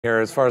Here,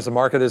 as far as the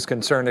market is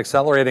concerned,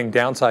 accelerating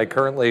downside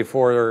currently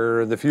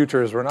for the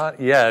futures. We're not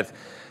yet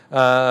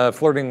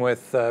flirting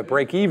with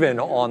break even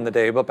on the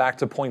day, but back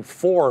to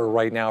 0.4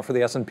 right now for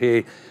the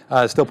S&P,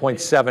 still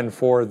 0.7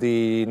 for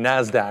the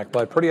NASDAQ,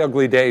 but pretty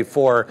ugly day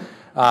for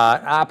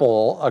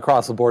Apple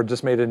across the board.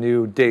 Just made a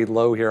new day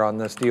low here on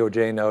this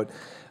DOJ note.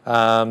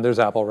 There's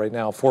Apple right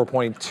now,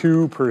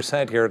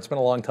 4.2% here. It's been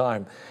a long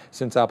time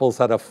since Apple's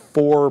had a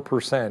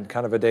 4%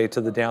 kind of a day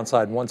to the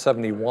downside.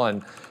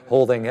 171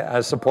 holding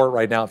as support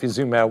right now. If you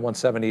zoom out,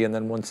 170 and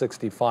then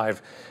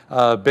 165,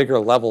 bigger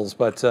levels.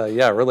 But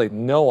yeah, really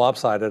no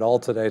upside at all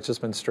today. It's just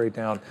been straight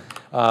down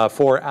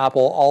for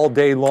Apple all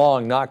day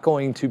long. Not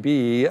going to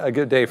be a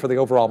good day for the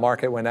overall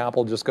market when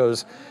Apple just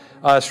goes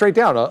straight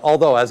down.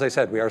 Although, as I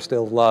said, we are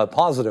still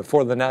positive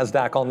for the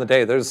NASDAQ on the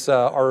day. There's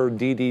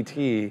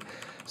RDDT.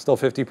 Still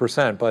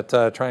 50%,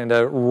 but trying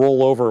to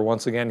roll over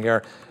once again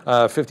here.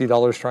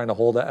 $50 trying to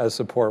hold it as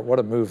support. What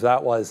a move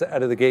that was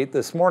out of the gate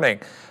this morning.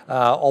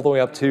 All the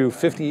way up to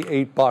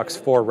 $58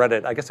 for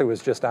Reddit. I guess it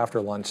was just after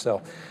lunch,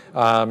 so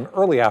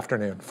early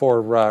afternoon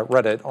for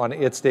Reddit on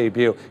its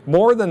debut.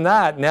 More than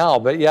that now,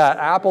 but yeah,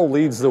 Apple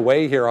leads the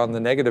way here on the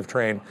negative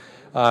train.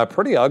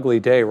 Pretty ugly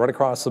day right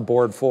across the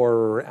board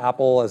for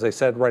Apple, as I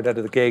said, right out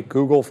of the gate.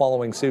 Google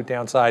following suit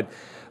downside.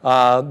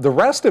 The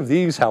rest of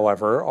these,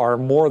 however, are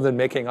more than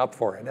making up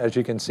for it, as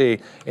you can see,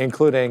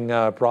 including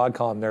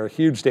Broadcom. They're a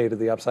huge day to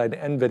the upside.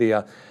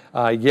 NVIDIA,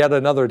 yet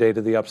another day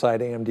to the upside.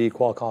 AMD,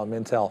 Qualcomm,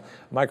 Intel,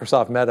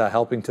 Microsoft, Meta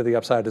helping to the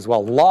upside as well.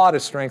 A lot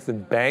of strength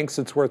in banks,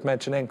 it's worth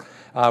mentioning.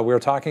 We were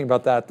talking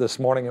about that this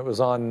morning. It was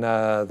on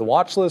the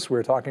watch list. We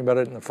were talking about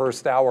it in the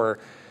first hour.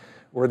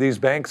 Were these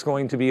banks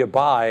going to be a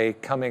buy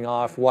coming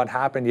off what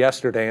happened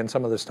yesterday and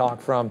some of this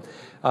talk from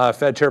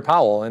Fed Chair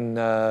Powell and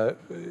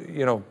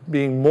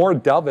being more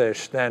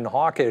dovish than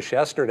hawkish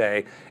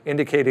yesterday,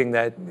 indicating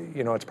that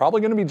it's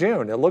probably going to be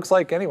June. It looks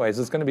like anyways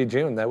it's going to be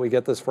June that we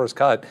get this first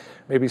cut.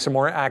 Maybe some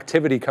more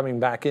activity coming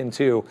back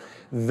into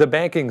the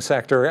banking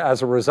sector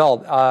as a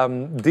result.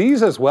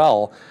 These as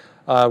well.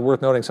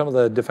 Worth noting some of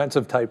the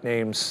defensive type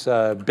names,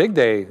 big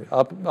day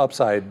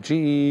upside,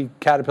 GE,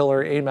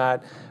 Caterpillar,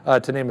 AMAT,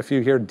 to name a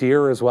few here.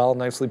 Deere as well,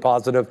 nicely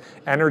positive.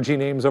 Energy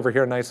names over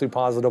here, nicely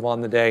positive on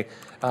the day.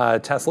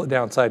 Tesla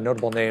downside,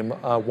 notable name,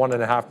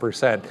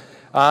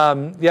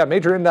 1.5%. Yeah,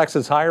 major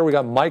indexes higher. We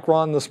got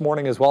Micron this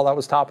morning as well. That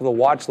was top of the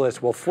watch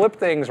list. We'll flip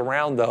things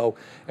around though,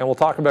 and we'll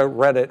talk about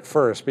Reddit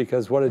first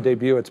because what a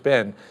debut it's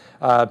been.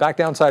 Back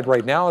downside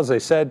right now, as I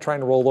said, trying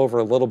to roll over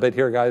a little bit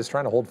here, guys,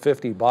 trying to hold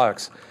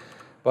 $50.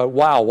 But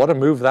wow, what a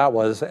move that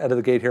was out of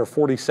the gate here.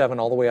 47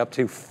 all the way up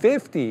to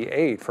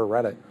 58 for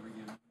Reddit.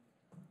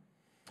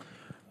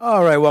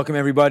 All right, welcome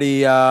everybody.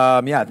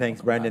 Yeah,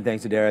 thanks Brendan,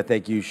 thanks Adara,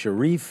 thank you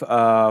Sharif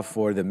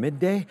for the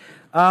midday.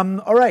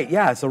 All right,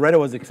 yeah, so Reddit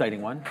was an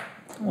exciting one.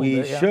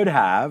 We should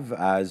have,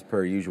 as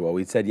per usual,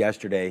 we said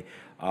yesterday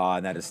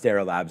that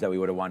Astera Labs that we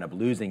would have wound up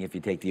losing if you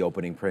take the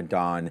opening print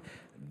on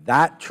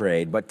that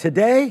trade. But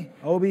today,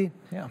 Obi,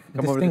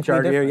 come over the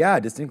chart here. Yeah,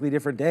 distinctly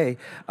different day.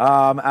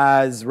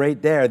 As right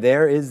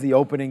there is the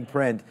opening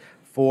print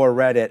for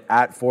Reddit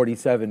at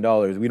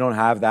 $47. We don't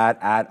have that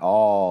at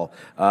all.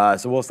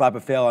 So we'll slap a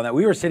fail on that.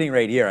 We were sitting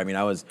right here. I mean,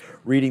 I was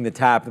reading the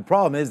tap. The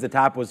problem is the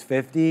tap was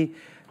 50.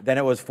 Then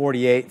it was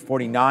 48,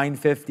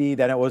 49.50.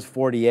 Then it was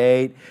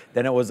 48.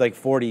 Then it was like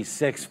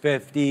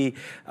 46.50.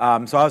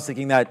 So I was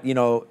thinking that,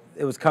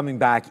 it was coming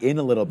back in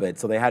a little bit.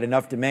 So they had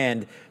enough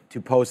demand to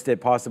post it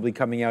possibly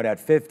coming out at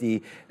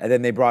 50, and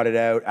then they brought it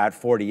out at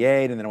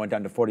 48, and then it went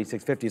down to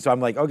 46.50. So I'm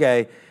like,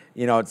 okay,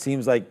 it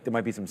seems like there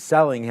might be some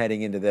selling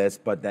heading into this,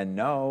 but then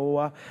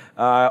no,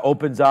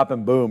 opens up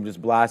and boom,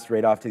 just blasts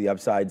right off to the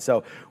upside.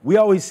 So we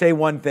always say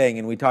one thing,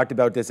 and we talked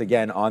about this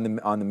again on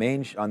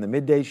the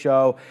midday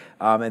show,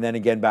 and then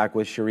again back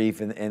with Sharif,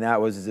 and that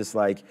was just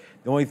like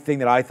the only thing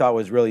that I thought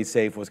was really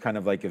safe was kind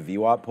of like a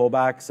VWAP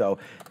pullback. So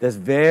this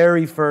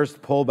very first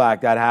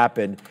pullback that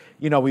happened,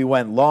 we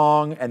went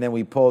long and then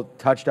we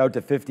touched out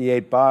to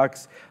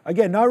 $58.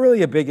 Again, not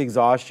really a big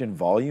exhaustion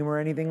volume or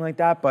anything like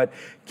that, but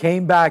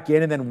came back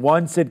in, and then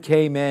once it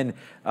came in,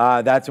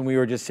 that's when we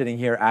were just sitting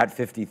here at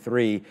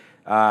 53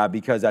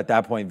 because at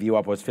that point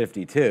VWAP was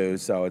 52.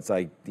 So it's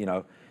like, if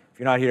you're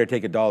not here to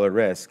take a dollar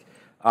risk.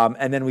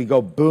 And then we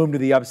go boom to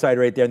the upside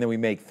right there, and then we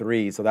make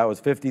 3. So that was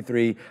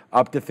 53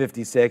 up to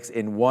 56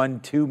 in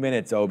 1-2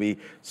 minutes, Obi,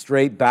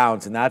 straight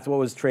bounce. And that's what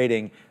was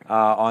trading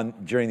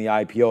during the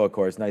IPO, of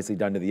course, nicely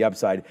done to the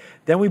upside.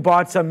 Then we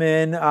bought some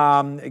in,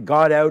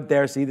 got out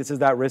there. See, this is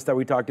that risk that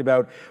we talked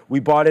about. We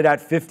bought it at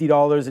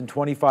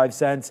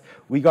 $50.25.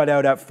 We got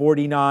out at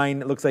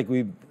 49. It looks like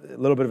a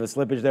little bit of a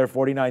slippage there,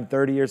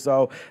 49.30 or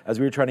so, as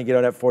we were trying to get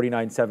out at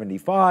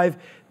 49.75.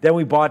 Then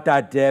we bought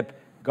that dip.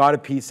 Got a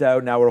piece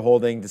out. Now we're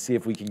holding to see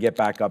if we can get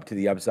back up to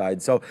the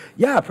upside. So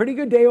yeah, pretty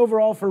good day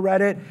overall for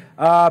Reddit.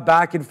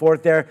 Back and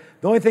forth there.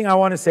 The only thing I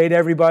want to say to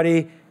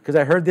everybody, because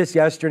I heard this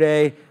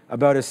yesterday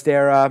about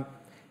Astera,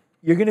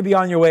 you're going to be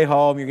on your way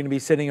home. You're going to be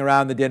sitting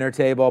around the dinner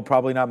table,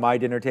 probably not my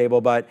dinner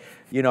table, but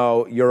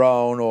your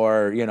own,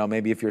 or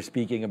maybe if you're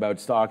speaking about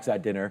stocks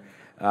at dinner,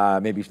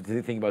 maybe you should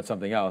think about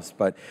something else.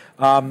 But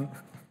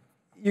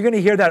you're going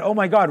to hear that, oh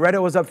my God,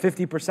 Reddit was up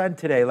 50%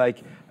 today. Like,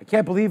 I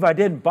can't believe I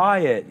didn't buy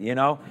it, you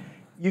know?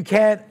 You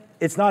can't,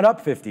 it's not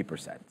up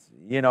 50%.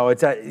 You know,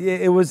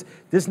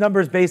 this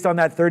number is based on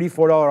that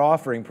 $34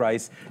 offering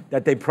price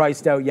that they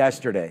priced out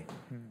yesterday.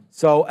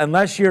 So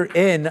unless you're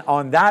in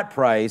on that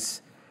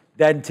price,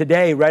 then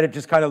today Reddit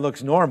just kind of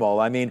looks normal.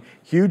 I mean,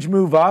 huge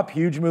move up,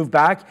 huge move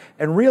back.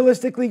 And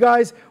realistically,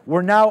 guys,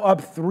 we're now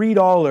up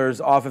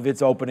 $3 off of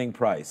its opening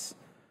price.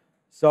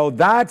 So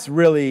that's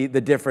really the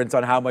difference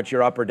on how much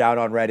you're up or down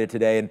on Reddit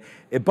today. And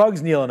it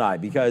bugs Neil and I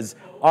because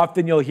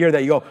often you'll hear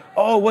that you go,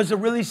 oh, it was a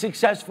really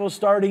successful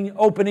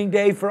opening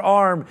day for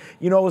ARM.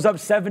 You know, it was up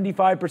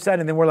 75%.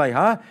 And then we're like,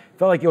 huh?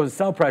 Felt like it was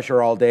sell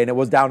pressure all day and it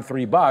was down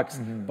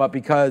 $3. But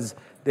because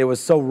it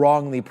was so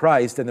wrongly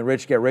priced and the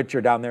rich get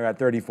richer down there at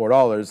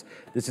 $34,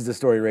 this is the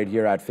story right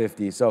here at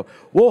 50. So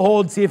we'll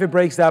hold, see if it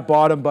breaks that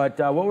bottom. But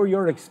what were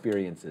your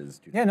experiences?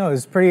 Yeah, no, it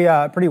was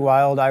pretty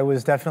wild. I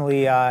was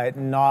definitely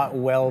not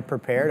well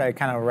prepared. I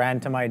kind of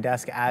ran to my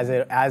desk as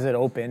it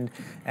opened.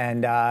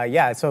 And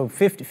yeah, so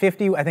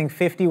 50, I think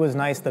 50 was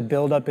nice. The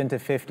build up into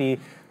 50,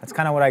 that's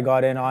kind of what I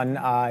got in on.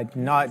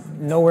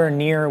 Nowhere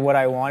near what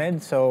I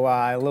wanted, so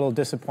a little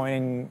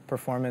disappointing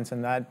performance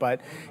in that.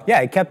 But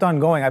yeah, it kept on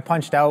going. I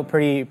punched out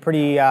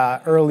pretty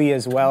early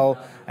as well.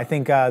 I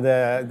think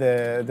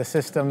the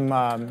system,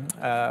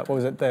 what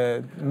was it?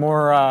 The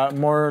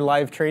more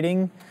live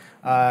trading.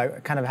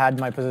 Kind of had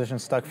my position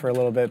stuck for a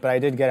little bit, but I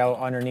did get out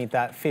underneath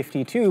that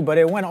 52. But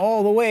it went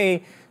all the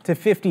way to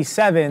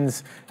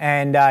 57s,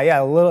 and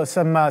yeah,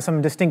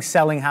 some distinct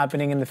selling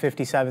happening in the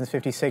 57s,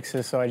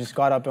 56s. So I just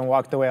got up and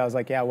walked away. I was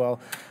like, yeah, well,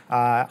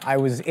 I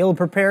was ill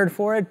prepared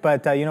for it,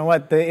 but you know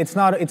what? It's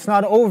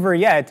not over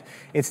yet.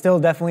 It still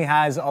definitely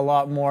has a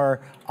lot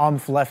more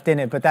oomph left in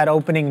it. But that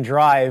opening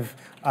drive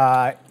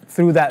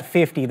through that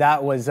 50,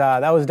 that was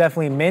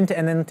definitely mint.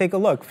 And then take a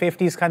look,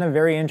 50 is kind of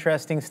very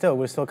interesting still.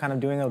 We're still kind of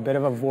doing a bit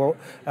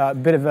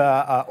of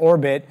a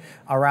orbit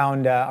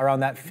around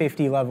that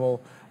 50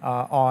 level.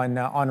 On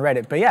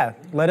Reddit. But yeah,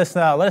 let us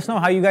know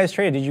how you guys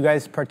traded. Did you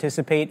guys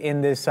participate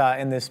in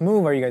this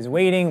move? Are you guys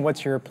waiting?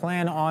 What's your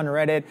plan on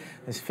Reddit?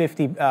 This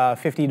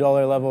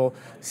 $50 level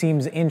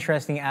seems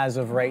interesting as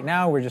of right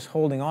now. We're just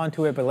holding on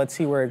to it, but let's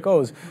see where it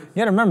goes. You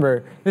gotta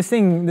remember, this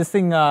thing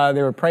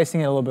they were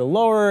pricing it a little bit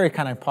lower. It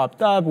kind of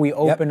popped up. We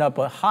opened up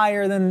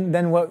higher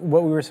than what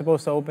we were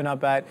supposed to open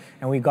up at,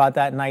 and we got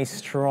that nice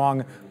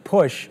strong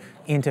push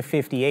into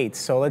 58.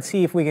 So let's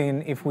see if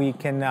we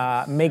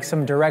can make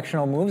some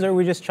directional moves, or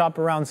we just chop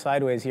around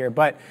sideways here.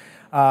 But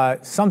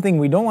something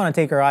we don't want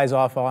to take our eyes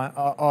off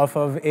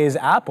of is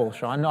Apple,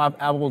 Sean.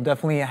 Apple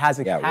definitely has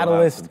a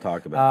catalyst. We'll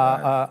talk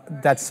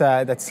about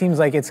that seems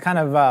like it's kind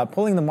of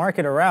pulling the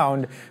market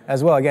around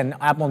as well. Again,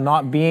 Apple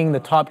not being the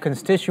top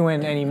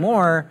constituent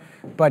anymore,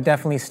 but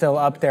definitely still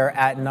up there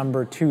at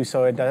number 2.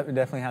 So it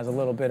definitely has a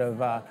little bit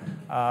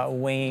of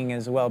weighing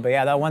as well. But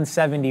yeah, that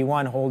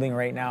 171 holding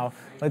right now.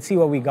 Let's see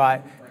what we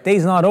got.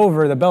 Day's not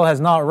over. The bell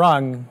has not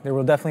rung. There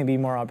will definitely be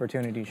more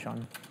opportunities,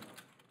 Sean.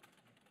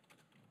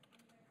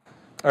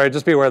 All right,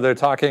 just be aware they're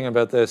talking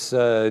about this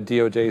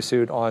DOJ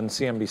suit on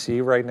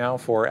CNBC right now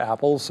for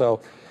Apple.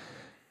 So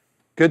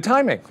good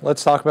timing.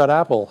 Let's talk about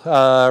Apple.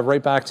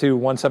 Right back to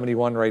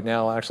 171 right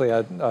now. Actually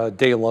at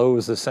day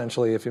lows,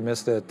 essentially, if you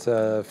missed it.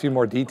 A few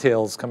more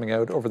details coming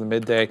out over the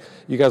midday.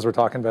 You guys were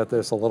talking about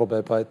this a little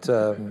bit, but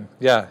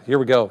yeah, here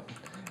we go.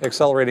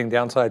 Accelerating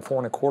downside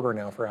 4.25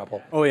 now for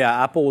Apple. Oh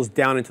yeah, Apple was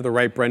down into the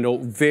right, Brendo.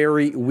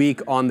 Very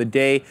weak on the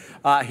day.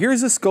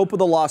 Here's the scope of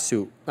the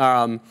lawsuit.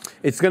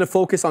 It's going to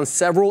focus on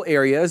several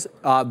areas.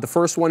 The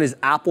first one is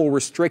Apple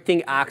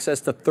restricting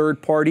access to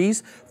third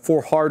parties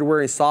for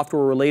hardware and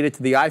software related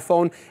to the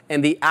iPhone,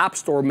 and the App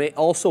Store may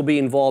also be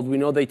involved. We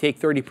know they take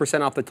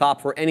 30% off the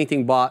top for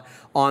anything bought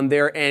on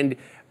there, and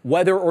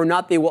whether or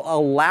not they will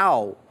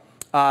allow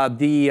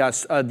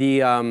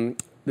the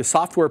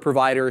software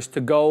providers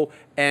to go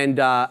and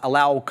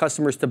allow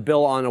customers to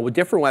bill on a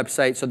different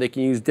website so they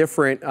can use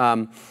different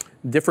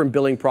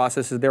billing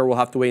processes there. We'll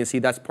have to wait and see.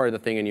 That's part of the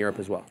thing in Europe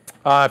as well.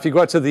 If you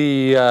go out to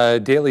the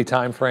daily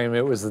time frame,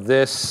 it was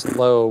this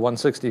low,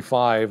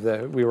 165,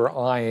 that we were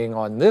eyeing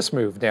on this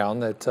move down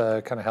that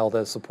kind of held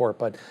as support,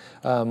 but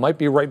might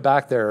be right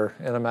back there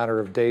in a matter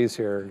of days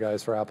here,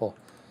 guys, for Apple.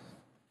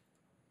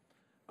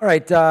 All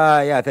right,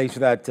 yeah, thanks for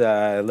that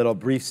little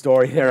brief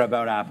story there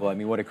about Apple. I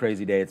mean, what a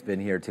crazy day it's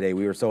been here today.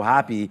 We were so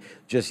happy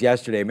just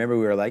yesterday. Remember,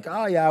 we were like,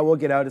 oh yeah, we'll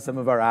get out of some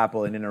of our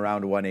Apple and in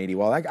around 180.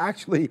 Well, that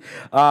actually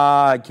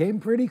came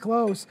pretty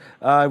close.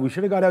 We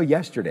should have got out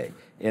yesterday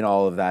in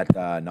all of that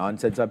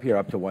nonsense up here,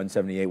 up to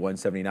 178,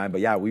 179.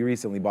 But yeah, we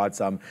recently bought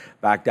some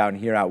back down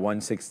here at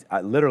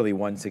literally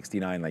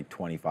 169, like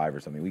 25 or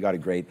something. We got a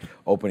great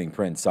opening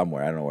print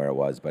somewhere. I don't know where it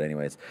was, but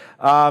anyways.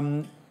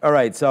 All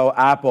right, so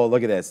Apple,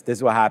 look at this. This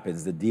is what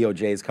happens. The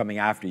DOJ is coming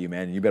after you,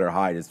 man. You better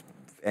hide as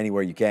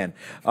anywhere you can.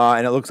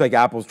 And it looks like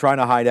Apple's trying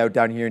to hide out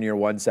down here near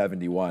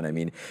 171. I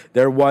mean,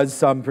 there was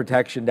some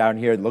protection down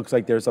here. It looks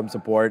like there's some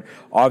support.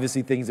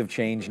 Obviously, things have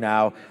changed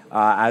now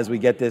as we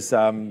get this,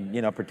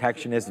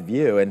 protectionist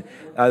view. And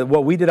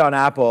what we did on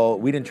Apple,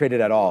 we didn't trade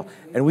it at all.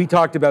 And we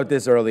talked about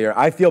this earlier.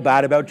 I feel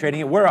bad about trading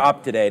it. We're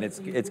up today, and it's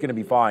going to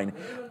be fine.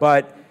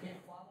 But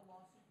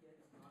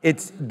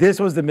this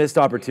was the missed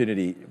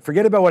opportunity.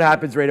 Forget about what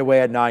happens right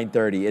away at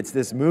 9:30. It's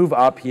this move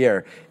up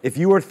here. If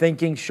you were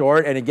thinking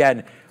short, and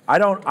again, I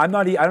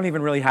don't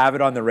even really have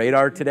it on the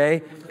radar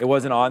today. It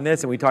wasn't on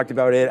this, and we talked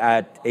about it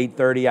at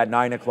 8:30, at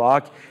 9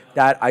 o'clock,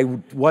 that I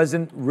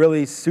wasn't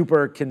really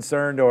super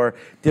concerned. Or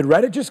did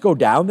Reddit just go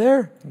down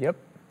there? Yep.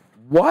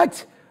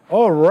 What?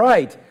 All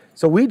right.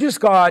 So we just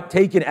got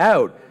taken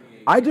out.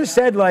 I just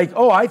said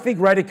I think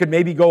Reddit could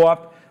maybe go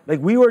up.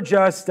 We were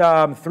just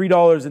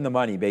 $3 in the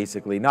money,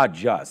 basically. Not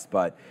just,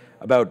 but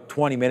about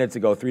 20 minutes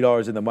ago,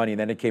 $3 in the money, and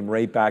then it came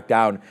right back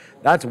down.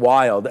 That's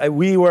wild.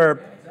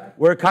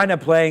 We're kind of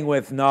playing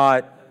with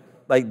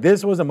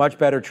this was a much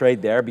better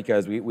trade there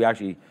because we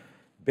actually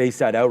based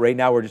that out. Right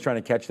now, we're just trying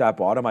to catch that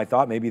bottom. I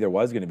thought maybe there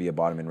was going to be a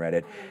bottom in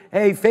Reddit.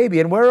 Hey,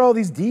 Fabian, where are all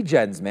these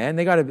degens, man?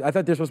 I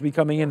thought they're supposed to be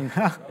coming in.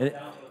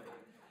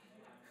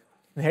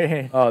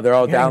 They're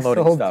all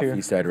downloading stuff,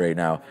 he said right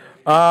now.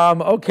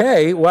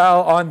 Okay,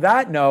 well, on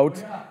that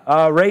note,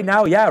 right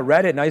now,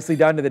 Reddit nicely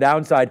done to the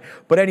downside.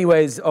 But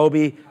anyways,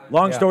 Obi,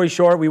 long story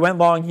short, we went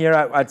long here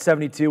at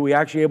 72. We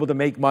actually able to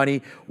make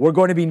money. We're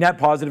going to be net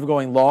positive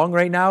going long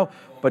right now,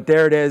 but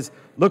there it is.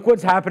 Look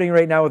what's happening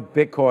right now with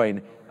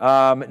Bitcoin.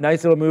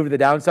 Nice little move to the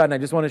downside, and I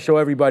just want to show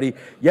everybody,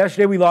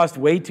 yesterday we lost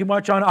way too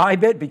much on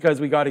IBIT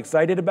because we got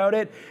excited about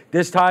it.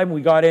 This time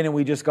we got in and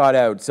we just got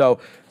out. So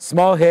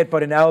small hit,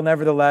 but an L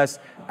nevertheless,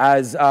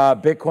 as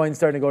Bitcoin's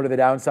starting to go to the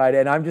downside.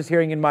 And I'm just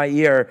hearing in my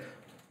ear,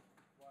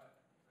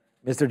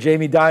 Mr.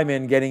 Jamie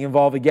Dimon getting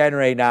involved again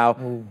right now.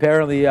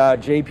 Apparently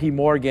JP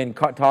Morgan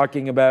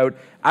talking about,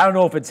 I don't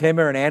know if it's him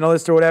or an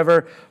analyst or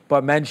whatever,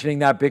 but mentioning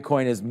that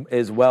Bitcoin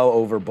is well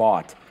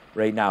overbought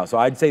right now. So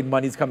I'd say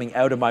money's coming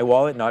out of my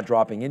wallet, not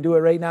dropping into it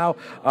right now,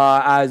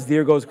 as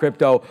there goes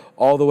crypto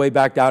all the way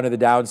back down to the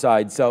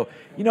downside. So,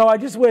 I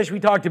just wish we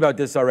talked about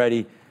this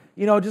already.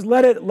 Just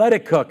let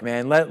it cook,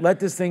 man. Let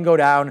this thing go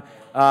down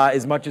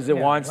as much as it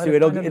wants to.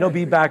 It'll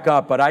be back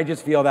up, but I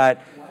just feel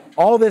that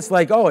all this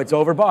it's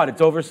overbought,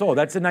 it's oversold.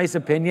 That's a nice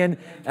opinion,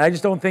 and I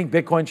just don't think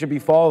Bitcoin should be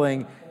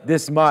falling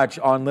this much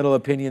on little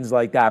opinions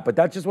like that. But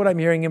that's just what I'm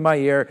hearing in my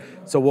ear,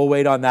 so we'll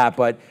wait on that.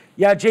 But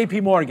yeah,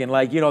 JP Morgan,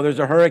 there's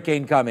a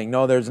hurricane coming.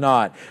 No, there's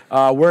not.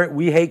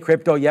 We hate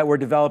crypto, yet we're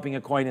developing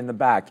a coin in the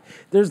back.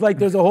 There's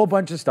a whole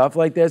bunch of stuff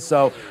like this.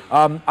 So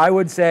I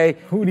would say,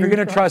 if you're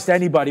going to trust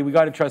anybody, we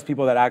got to trust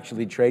people that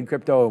actually trade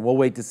crypto, and we'll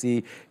wait to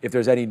see if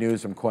there's any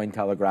news from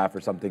Cointelegraph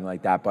or something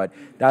like that. But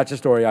that's the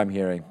story I'm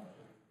hearing.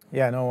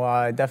 Yeah,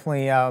 no,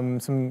 definitely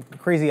some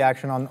crazy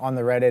action on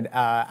the Reddit.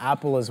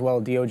 Apple as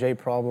well, DOJ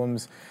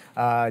problems.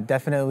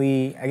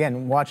 Definitely,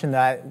 again, watching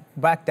that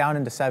back down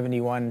into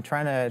 71,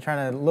 trying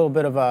to a little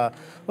bit of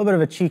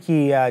a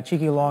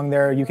cheeky long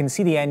there. You can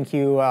see the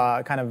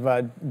NQ kind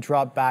of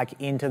drop back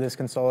into this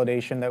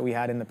consolidation that we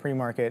had in the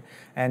pre-market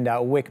and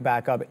wick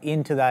back up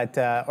into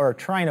that, or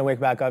trying to wick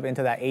back up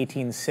into that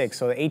 18.6.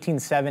 So the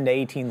 18.7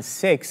 to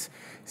 18.6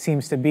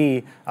 seems to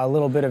be a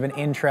little bit of an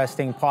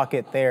interesting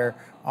pocket there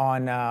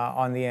on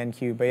the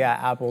NQ. But yeah,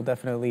 Apple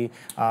definitely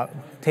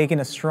taking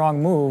a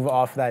strong move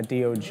off that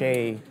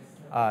DOJ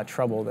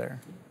trouble there.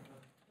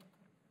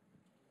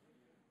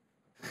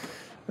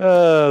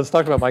 Let's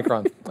talk about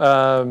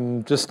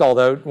Micron. Just stalled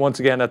out once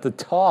again at the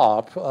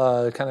top,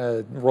 kind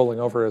of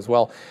rolling over as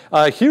well.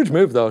 Huge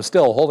move though,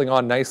 still holding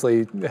on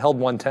nicely. Held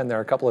 110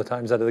 there a couple of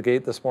times out of the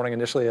gate this morning,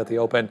 initially at the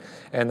open,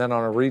 and then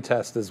on a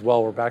retest as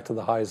well. We're back to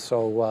the highs.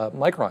 So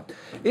Micron,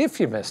 if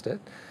you missed it,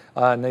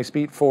 nice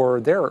beat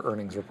for their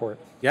earnings report.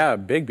 Yeah,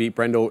 big beat,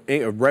 Brendo.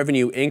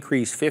 Revenue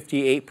increased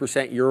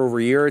 58% year over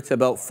year. It's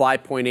about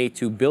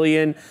 $5.82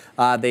 billion.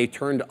 They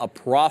turned a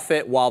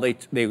profit while they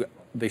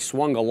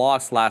swung a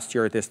loss last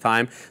year at this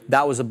time.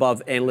 That was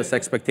above analyst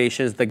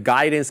expectations. The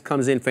guidance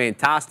comes in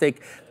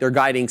fantastic. They're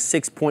guiding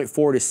 $6.4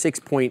 to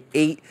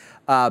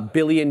 $6.8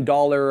 billion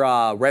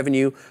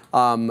revenue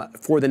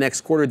for the next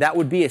quarter. That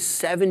would be a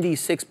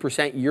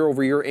 76% year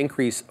over year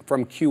increase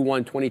from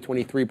Q1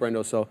 2023,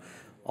 Brendo. So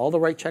all the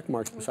right check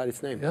marks beside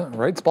its name. Yeah,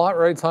 right spot,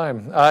 right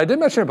time. I did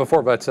mention it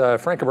before, but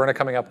Frank Caberna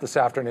coming up this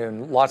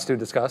afternoon. Lots to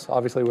discuss,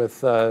 obviously, with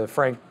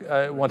Frank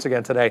once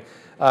again today.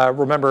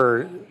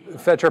 Remember,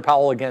 Fed Chair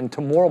Powell again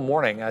tomorrow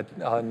morning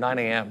at 9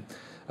 a.m.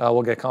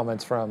 We'll get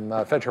comments from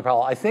Fed Chair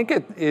Powell. I think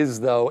it is,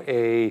 though,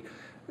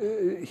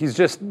 he's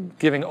just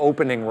giving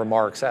opening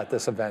remarks at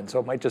this event, so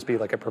it might just be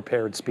like a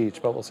prepared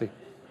speech, but we'll see.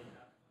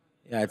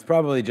 Yeah, it's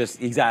probably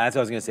just, exactly, that's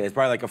what I was going to say. It's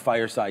probably like a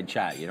fireside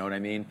chat, you know what I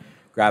mean?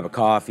 Grab a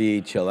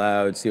coffee, chill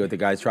out, see what the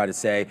guys try to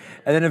say.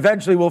 And then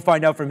eventually we'll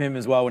find out from him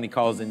as well when he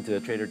calls into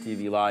Trader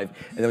TV Live.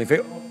 And then we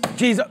figure,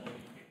 geez,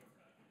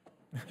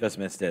 just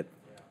missed it.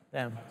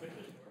 Damn.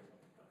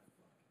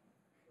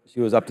 She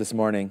was up this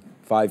morning,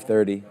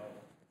 5:30.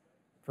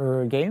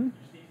 For a game?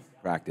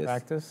 Practice.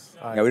 Practice?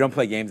 Yeah, we don't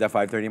play games at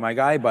 5:30, my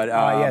guy, but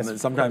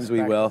yes, sometimes we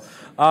practice.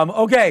 will.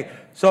 Okay,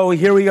 so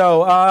here we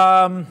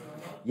go.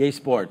 Yay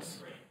sports.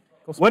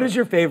 What is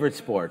your favorite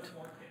sport?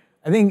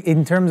 I think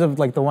in terms of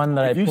like the one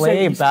that If you I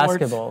play, say esports-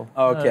 basketball.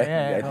 Oh, okay,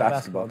 Yeah, okay, no,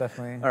 basketball.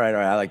 definitely. All right,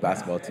 I like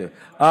basketball too.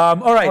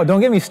 All right. Oh,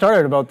 don't get me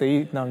started about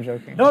the. No, I'm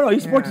joking. No,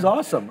 esports is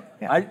awesome.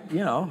 Yeah.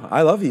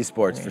 I love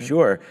esports for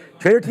sure.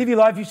 Trader TV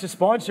Live used to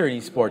sponsor an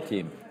esport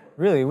team.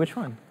 Really? Which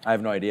one? I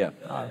have no idea.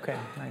 Oh, okay,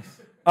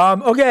 nice.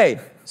 Okay,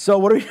 so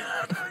what are we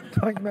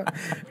talking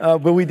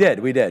about? But we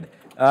did.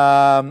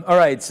 All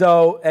right,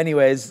 so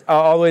anyways,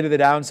 all the way to the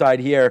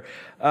downside here.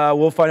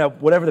 We'll find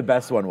out whatever the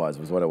best one was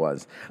what it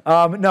was.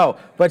 No,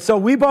 but so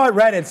we bought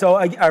Reddit. So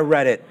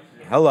Reddit,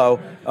 hello,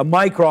 a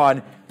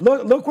Micron.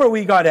 Look where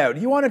we got out.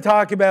 You want to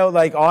talk about,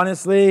 like,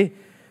 honestly,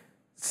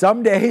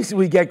 some days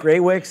we get great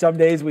wicks, some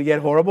days we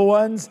get horrible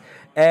ones.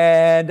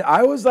 And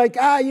I was like,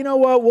 you know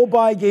what? We'll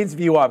buy against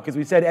VWAP because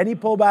we said any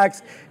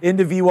pullbacks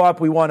into VWAP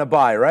we want to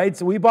buy, right?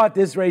 So we bought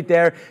this right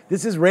there.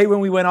 This is right when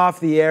we went off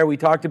the air. We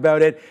talked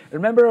about it.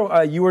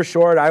 Remember, you were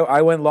short.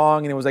 I went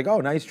long, and it was like, oh,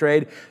 nice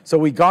trade. So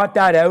we got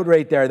that out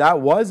right there. That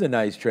was a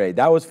nice trade.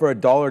 That was for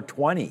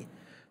 $1.20.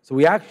 So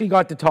we actually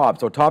got to top.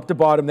 So top to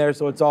bottom there,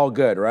 so it's all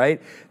good, right?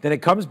 Then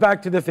it comes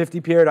back to the 50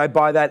 period. I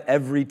buy that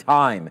every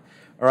time.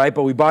 All right,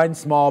 but we buy in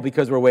small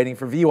because we're waiting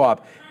for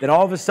VWAP. Then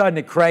all of a sudden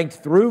it cranked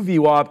through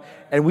VWAP,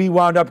 and we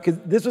wound up, because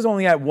this was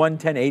only at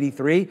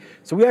 110.83,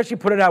 so we actually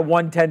put it at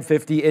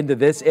 110.50 into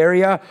this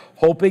area,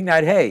 hoping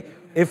that, hey,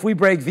 if we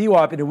break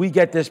VWAP and we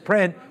get this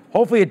print,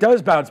 hopefully it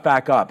does bounce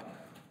back up.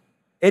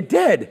 It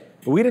did,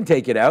 but we didn't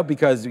take it out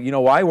because, you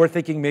know why? We're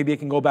thinking maybe it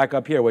can go back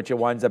up here, which it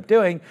winds up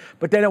doing,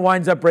 but then it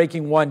winds up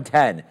breaking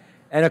 110.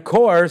 And of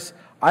course,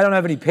 I don't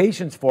have any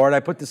patience for it. I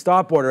put the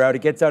stop order out.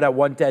 It gets out at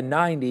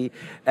 110.90,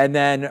 and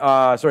then,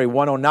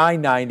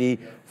 109.90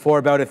 for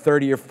about a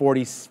 30 or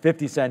 40,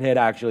 50 cent hit,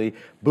 actually.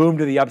 Boom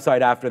to the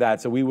upside after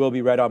that. So we will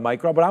be red on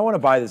Micron, but I want to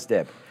buy this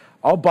dip.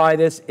 I'll buy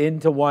this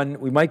into one.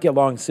 We might get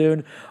long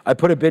soon. I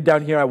put a bid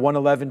down here at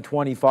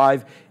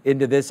 111.25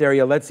 into this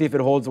area. Let's see if it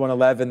holds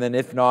 111. Then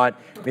if not,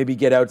 maybe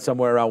get out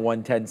somewhere around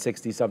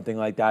 110.60, something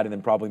like that, and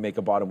then probably make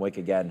a bottom wick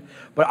again.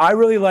 But I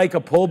really like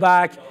a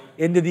pullback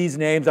into these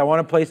names. I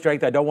want to play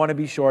strength. I don't want to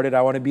be shorted.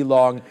 I want to be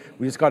long.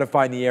 We just got to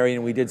find the area,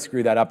 and we did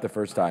screw that up the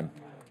first time.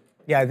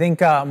 Yeah, I think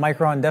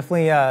Micron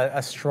definitely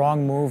a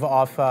strong move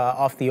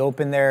off the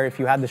open there. If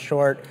you had the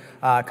short,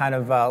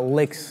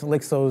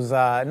 licks those,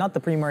 not the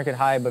pre-market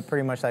high, but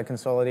pretty much that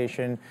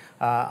consolidation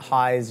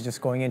highs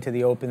just going into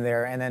the open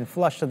there, and then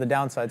flush to the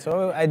downside.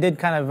 So I did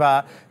kind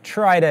of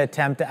try to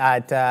attempt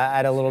at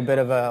a little bit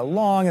of a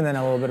long and then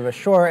a little bit of a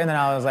short, and then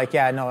I was like,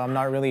 yeah, no, I'm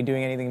not really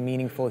doing anything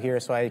meaningful here,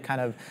 so I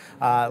kind of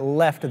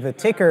left the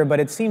ticker, but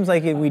it seems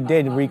like we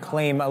did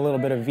reclaim a little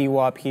bit of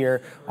VWAP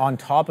here on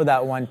top of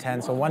that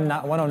 110. So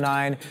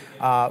 109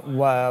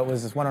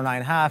 was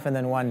 109.5, and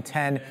then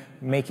 110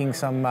 making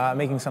some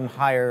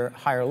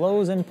higher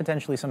lows and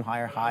potentially some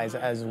higher highs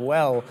as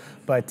well.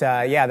 But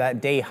yeah,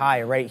 that day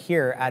high right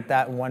here at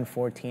that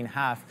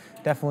 114.5,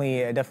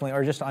 definitely,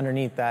 or just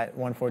underneath that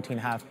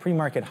 114.5.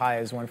 Pre-market high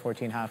is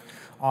 114.5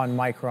 on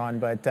Micron,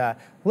 but a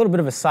little bit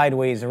of a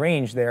sideways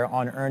range there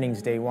on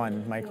earnings day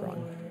one,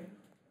 Micron.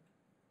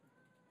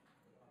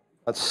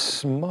 That's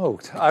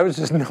smoked. I was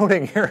just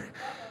noting here,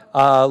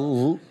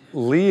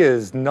 Lee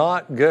is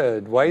not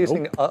good. Why are you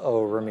saying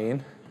uh-oh,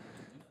 Ramin?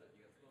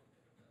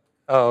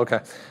 Oh, okay.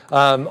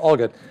 All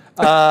good.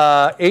 8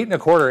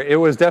 1/4. It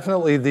was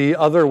definitely the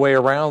other way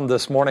around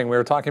this morning. We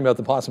were talking about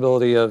the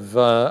possibility of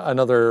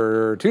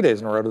another 2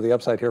 days in a row to the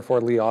upside here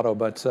for Lee Auto,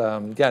 but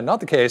yeah, not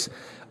the case.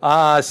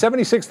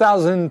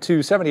 76,000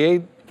 to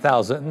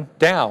 78,000,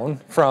 down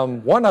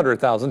from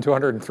 100,000 to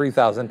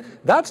 103,000.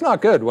 That's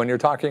not good when you're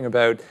talking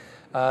about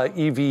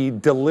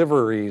EV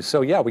deliveries.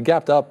 So yeah, we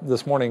gapped up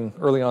this morning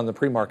early on in the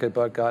pre-market,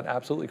 but got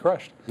absolutely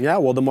crushed. Yeah,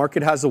 well, the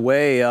market has a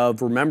way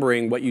of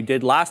remembering what you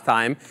did last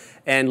time.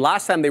 And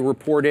last time they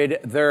reported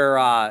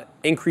their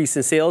increase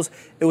in sales,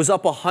 it was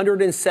up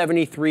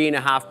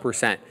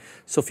 173.5%.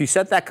 So if you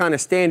set that kind of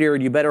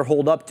standard, you better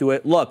hold up to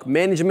it. Look,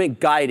 management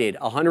guided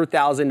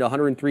 100,000 to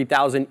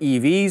 103,000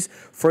 EVs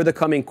for the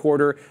coming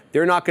quarter.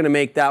 They're not going to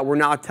make that. We're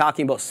not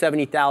talking about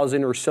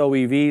 70,000 or so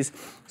EVs.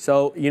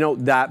 So, you know,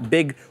 that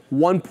big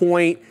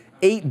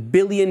 $1.8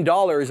 billion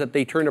that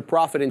they turned a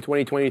profit in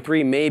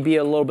 2023 may be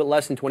a little bit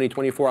less in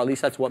 2024. At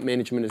least that's what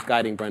management is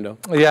guiding, Brendo.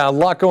 Yeah, a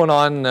lot going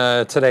on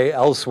today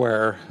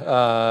elsewhere.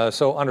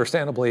 So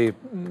understandably,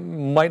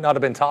 might not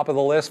have been top of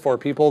the list for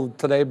people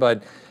today,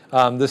 but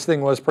this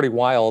thing was pretty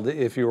wild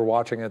if you were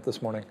watching it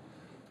this morning.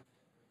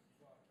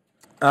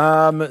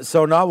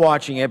 So not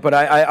watching it, but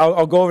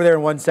I'll go over there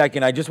in 1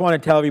 second. I just want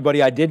to tell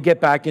everybody I did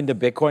get back into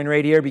Bitcoin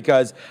right here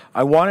because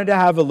I wanted to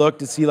have a look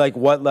to see like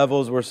what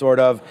levels were sort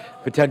of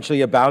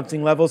potentially a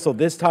bouncing level. So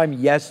this time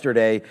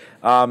yesterday,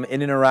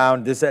 in and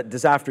around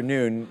this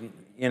afternoon,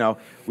 you know,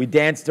 we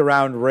danced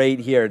around right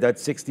here.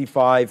 That's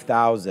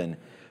 65,000.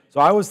 So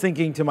I was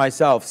thinking to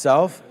myself,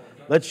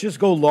 let's just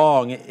go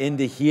long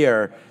into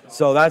here.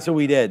 So that's what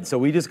we did. So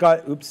we just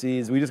got,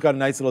 oopsies, we just got a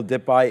nice little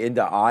dip buy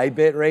into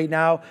IBIT right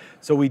now.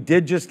 So we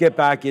did just get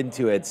back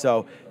into it.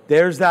 So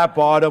there's that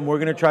bottom. We're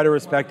going to try to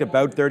respect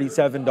about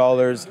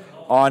 $37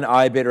 on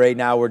IBIT right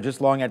now. We're just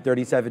long at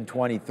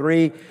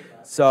 37.23.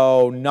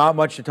 So not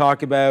much to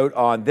talk about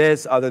on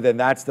this other than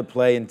that's the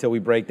play until we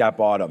break that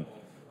bottom.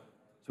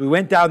 So we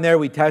went down there,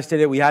 we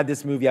tested it, we had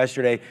this move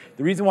yesterday.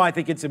 The reason why I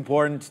think it's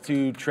important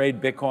to trade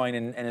Bitcoin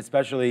and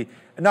especially,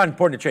 not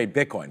important to trade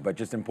Bitcoin, but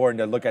just important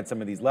to look at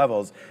some of these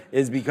levels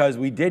is because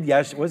we did,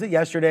 was it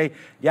yesterday?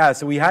 Yeah,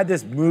 so we had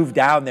this move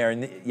down there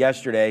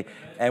yesterday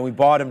and we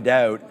bottomed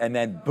out and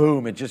then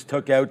boom, it just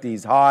took out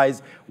these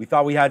highs. We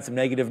thought we had some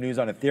negative news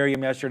on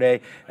Ethereum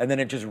yesterday and then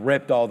it just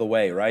ripped all the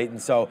way, right?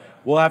 And so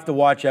we'll have to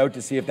watch out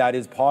to see if that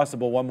is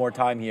possible one more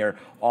time here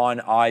on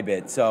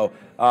IBIT. So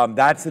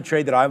that's the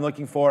trade that I'm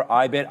looking for.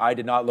 IBIT, I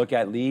did not look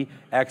at Lee,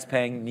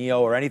 Xpeng,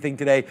 NEO, or anything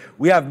today.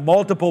 We have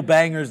multiple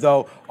bangers,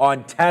 though,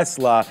 on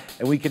Tesla,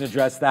 and we can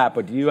address that.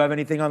 But do you have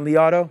anything on Li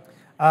Auto?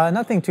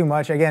 Nothing too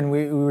much. Again,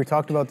 we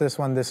talked about this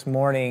one this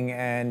morning,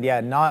 and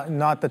yeah,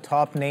 not the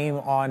top name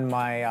on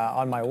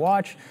my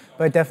watch,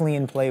 but definitely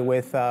in play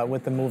with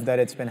the move that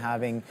it's been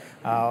having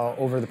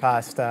over the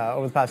past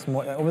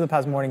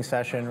morning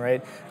session.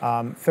 Right,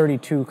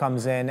 32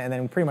 comes in, and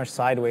then pretty much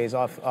sideways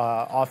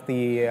off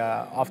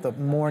the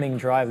morning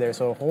drive there.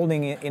 So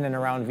holding it in and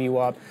around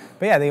VWAP.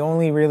 But yeah, the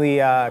only really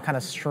kind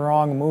of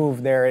strong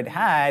move there it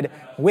had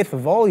with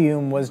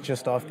volume was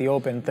just off the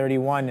open,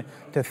 31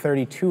 to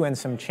 32 and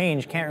some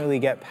change. Can't really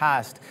get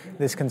past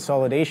this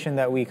consolidation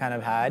that we kind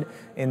of had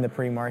in the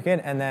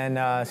pre-market, and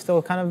then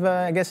still kind of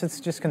I guess it's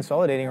just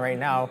consolidating right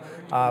now.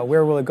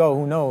 Where will it go?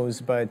 Who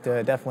knows? But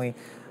definitely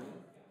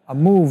a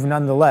move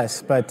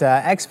nonetheless. But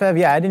XPEV,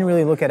 yeah, I didn't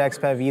really look at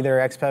XPEV either.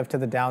 XPEV to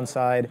the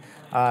downside.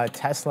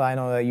 Tesla, I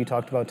know that you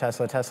talked about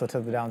Tesla to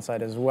the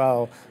downside as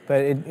well.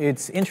 But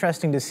it's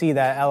interesting to see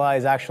that LI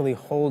is actually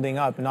holding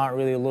up, not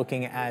really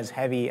looking as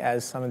heavy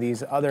as some of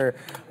these other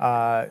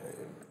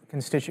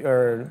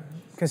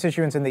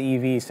constituents in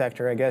the EV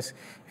sector, I guess,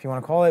 if you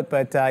want to call it.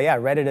 But yeah,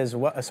 Rivian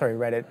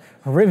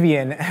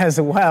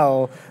as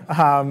well,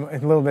 a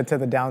little bit to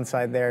the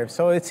downside there.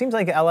 So it seems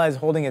like LI is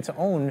holding its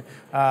own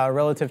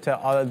relative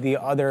to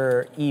the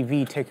other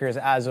EV tickers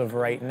as of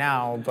right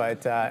now.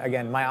 But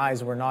again, my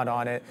eyes were not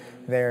on it.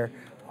 There are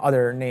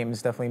other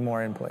names definitely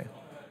more in play.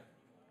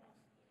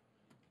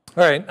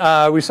 All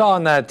right, we saw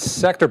on that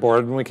sector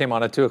board when we came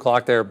on at 2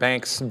 o'clock there,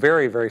 banks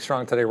very, very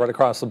strong today right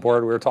across the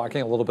board. We were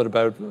talking a little bit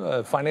about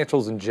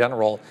financials in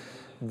general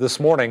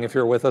this morning, if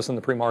you're with us in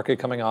the pre-market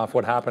coming off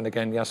what happened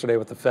again yesterday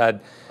with the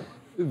Fed.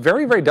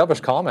 Very, very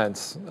dovish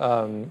comments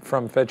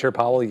from Fed Chair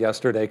Powell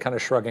yesterday, kind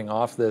of shrugging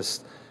off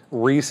this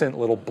recent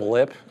little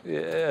blip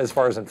as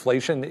far as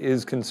inflation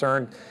is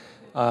concerned,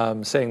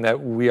 saying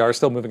that we are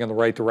still moving in the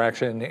right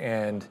direction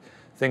and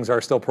things are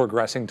still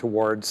progressing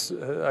towards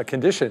a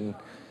condition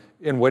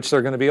in which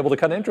they're going to be able to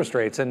cut interest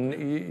rates. And,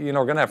 you know,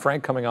 we're going to have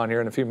Frank coming on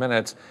here in a few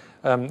minutes.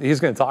 He's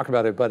going to talk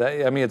about it, but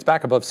I mean, it's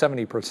back above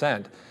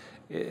 70%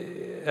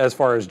 as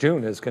far as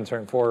June is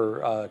concerned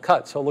for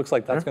cuts. So it looks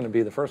like that's going to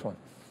be the first one.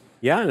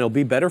 Yeah, and it'll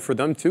be better for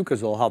them too because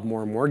they'll have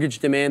more mortgage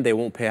demand. They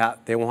won't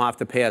have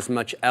to pay as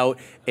much out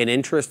in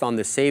interest on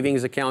the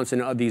savings accounts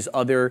and these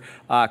other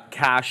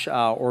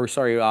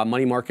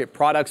money market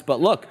products.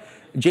 But look,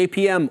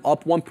 JPM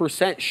up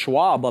 1%,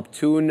 Schwab up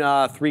 2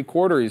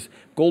 3/4,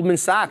 Goldman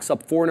Sachs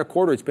up 4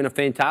 1/4. It's been a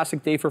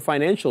fantastic day for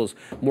financials.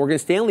 Morgan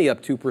Stanley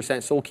up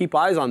 2%. So we'll keep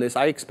eyes on this.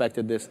 I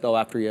expected this though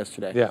after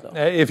yesterday. Yeah, so.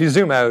 If you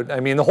zoom out, I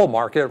mean the whole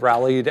market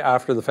rallied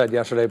after the Fed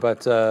yesterday,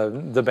 but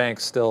the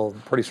banks still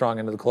pretty strong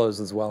into the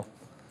close as well.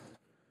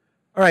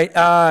 All right,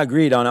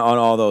 agreed on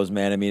all those,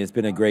 man. I mean, it's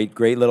been a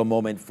great little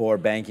moment for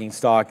banking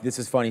stock. This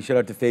is funny. Shout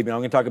out to Fabian.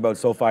 I'm going to talk about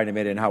SoFi in a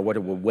minute and what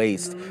a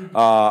waste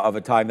of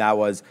a time that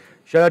was.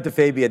 Shout out to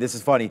Fabian. This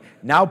is funny.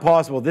 Now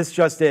possible, this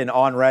just in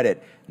on Reddit.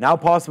 Now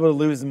possible to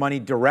lose money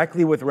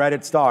directly with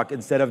Reddit stock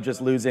instead of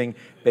just losing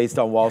based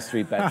on Wall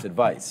Street Bet's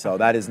advice. So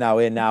that is now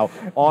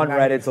on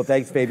Reddit. So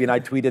thanks, Fabian. I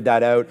tweeted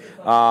that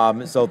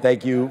out. So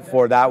thank you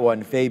for that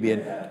one,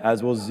 Fabian,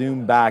 as we'll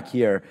zoom back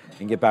here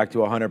and get back to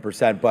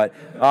 100%. But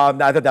I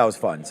thought that was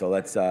fun. So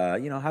let's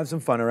have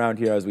some fun around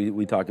here as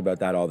we talk about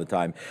that all the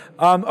time.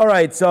 All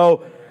right.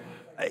 So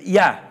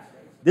yeah,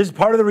 this is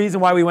part of the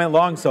reason why we went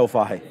long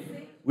SoFi.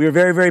 We were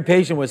very, very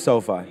patient with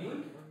SoFi.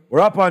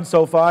 We're up on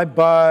SoFi,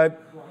 but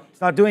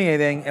it's not doing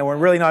anything, and we're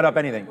really not up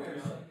anything.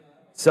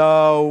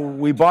 So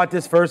we bought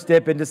this first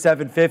dip into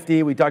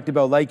 750. We talked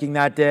about liking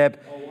that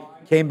dip.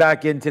 Came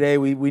back in today.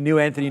 We knew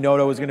Anthony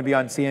Noto was going to be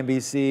on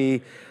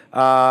CNBC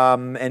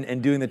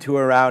and doing the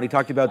tour around. He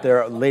talked about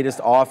their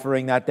latest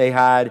offering that they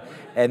had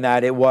and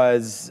that it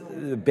was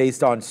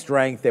based on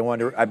strength. They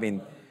wanted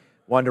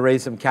to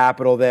raise some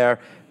capital there.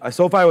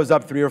 SoFi was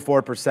up 3 or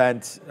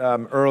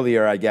 4%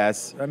 earlier, I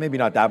guess. Maybe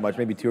not that much,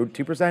 maybe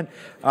 2%.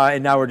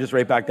 And now we're just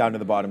right back down to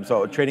the bottom.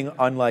 So trading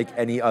unlike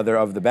any other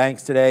of the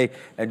banks today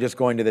and just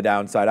going to the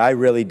downside. I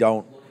really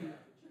don't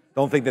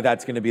think that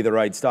that's going to be the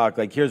right stock.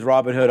 Like here's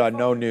Robinhood on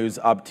no news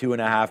up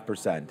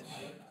 2.5%.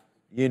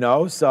 you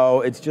know?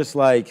 So it's just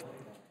like,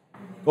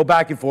 go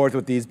back and forth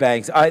with these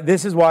banks.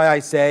 This is why I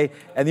say,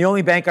 and the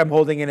only bank I'm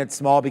holding in it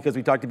small, because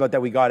we talked about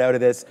that, we got out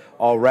of this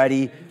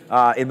already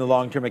in the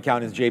long-term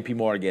account, is JP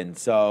Morgan.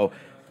 So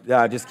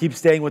just keep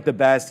staying with the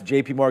best.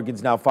 JP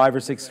Morgan's now 5 or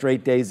 6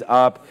 straight days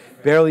up,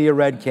 barely a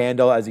red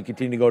candle as you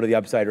continue to go to the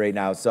upside right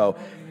now. So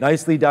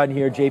nicely done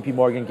here. JP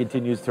Morgan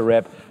continues to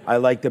rip. I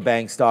like the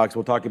bank stocks.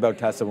 We'll talk about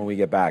Tesla when we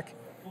get back.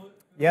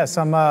 Yeah,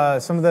 some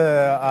of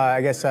the,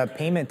 I guess,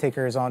 payment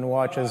tickers on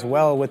watch as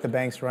well, with the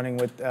banks running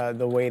with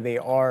the way they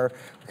are.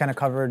 We kind of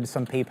covered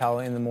some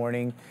PayPal in the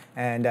morning.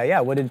 And yeah,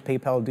 what did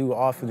PayPal do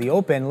off of the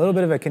open? A little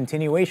bit of a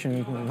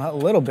continuation, not a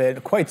little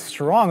bit, quite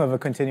strong of a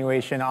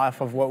continuation off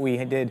of what we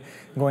did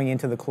going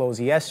into the close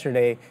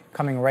yesterday,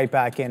 coming right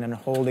back in and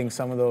holding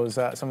some of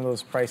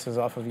those prices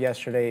off of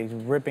yesterday,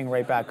 ripping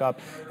right back up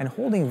and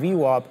holding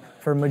VWAP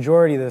for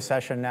majority of the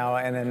session now,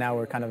 and then now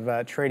we're kind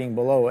of trading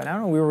below. And I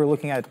don't know, we were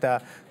looking at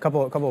a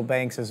couple of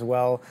banks as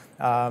well.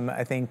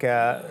 I think,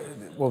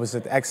 what was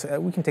it?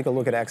 We can take a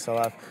look at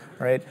XLF,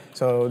 right?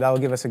 So that'll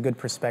give us a good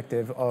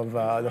perspective of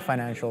the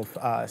financial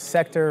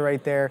sector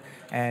right there.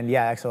 And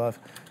yeah, XLF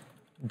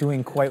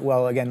doing quite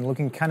well. Again,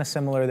 looking kind of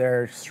similar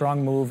there.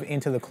 Strong move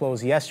into the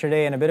close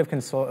yesterday and a bit of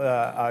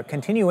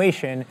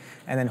continuation,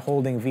 and then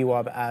holding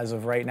VWAP as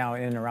of right now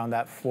in and around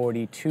that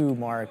 42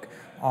 mark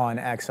on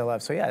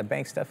XLF. So yeah, the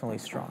bank's definitely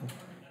strong.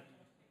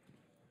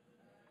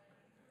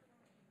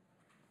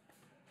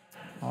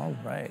 All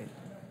right.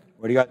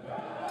 What do you got?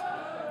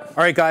 All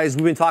right, guys,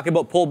 we've been talking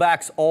about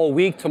pullbacks all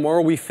week.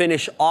 Tomorrow we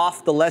finish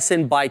off the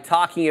lesson by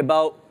talking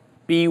about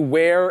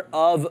beware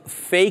of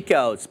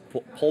fakeouts.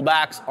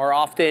 Pullbacks are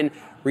often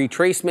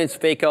retracements.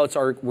 Fakeouts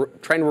are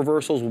trend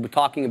reversals. We'll be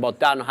talking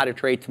about that and how to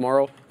trade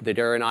tomorrow with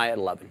Adair and I at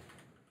 11.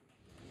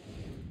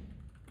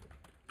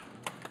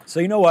 So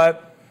you know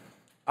what?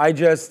 I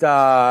just,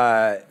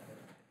 oh,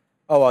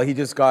 well, he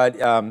just got,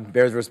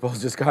 Bears vs.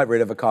 Bulls just got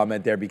rid of a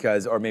comment there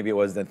because, or maybe it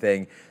was the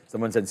thing,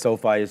 someone said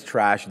SoFi is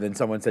trash, and then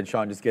someone said,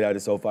 Sean, just get out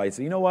of SoFi.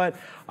 So you know what?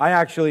 I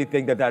actually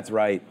think that that's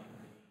right.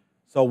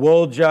 So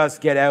we'll just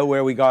get out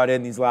where we got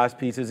in these last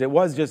pieces. It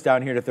was just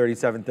down here to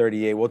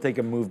 37.38. We'll take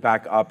a move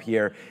back up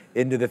here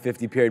into the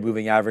 50-period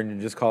moving average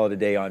and just call it a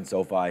day on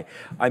SoFi.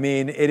 I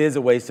mean, it is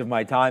a waste of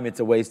my time. It's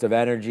a waste of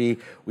energy.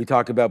 We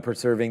talk about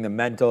preserving the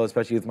mental,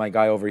 especially with my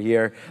guy over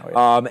here.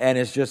 Oh, yeah. And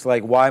it's just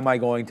like, why am I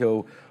going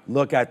to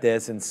look at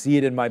this and see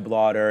it in my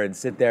blotter and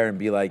sit there and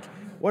be like,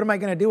 what am I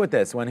going to do with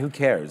this when who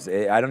cares?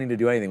 I don't need to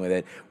do anything with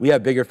it. We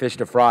have bigger fish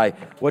to fry.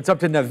 What's up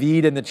to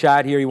Naveed in the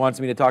chat here? He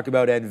wants me to talk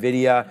about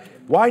NVIDIA.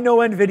 Why no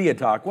NVIDIA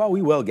talk? Well,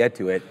 we will get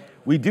to it.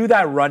 We do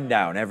that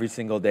rundown every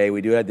single day.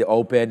 We do it at the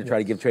open to try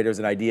to give traders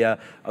an idea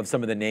of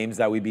some of the names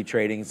that we be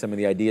trading, some of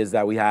the ideas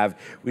that we have.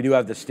 We do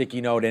have the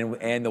sticky note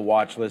and the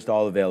watch list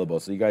all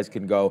available, so you guys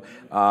can go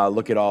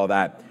look at all of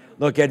that.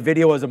 Look,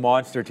 NVIDIA was a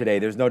monster today.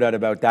 There's no doubt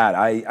about that.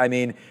 I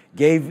mean,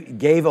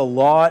 gave a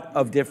lot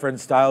of different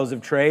styles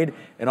of trade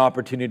an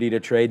opportunity to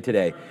trade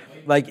today.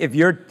 Like if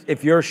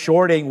you're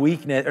shorting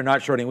weakness, or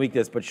not shorting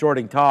weakness, but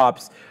shorting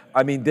tops,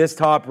 I mean, this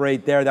top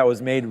right there that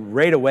was made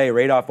right away,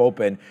 right off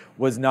open,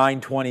 was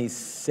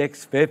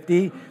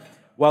 926.50.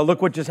 Well,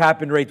 look what just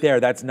happened right there.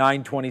 That's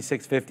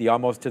 926.50,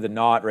 almost to the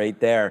knot right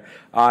there.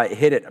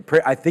 Hit it,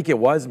 I think it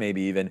was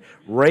maybe even,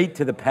 right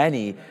to the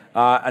penny,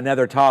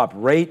 another top,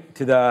 right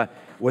to the,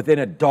 within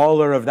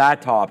 $1 of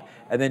that top.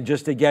 And then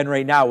just again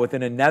right now,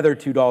 within another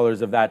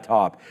 $2 of that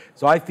top.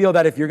 So I feel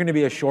that if you're gonna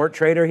be a short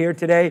trader here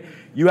today,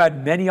 you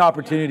had many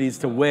opportunities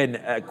to win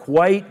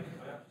quite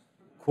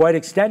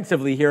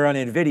extensively here on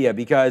NVIDIA,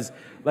 because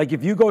like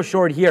if you go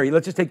short here,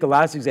 let's just take the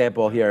last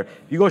example here.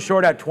 If you go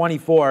short at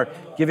 24,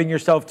 giving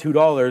yourself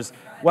 $2,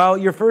 well,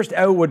 your first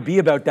out would be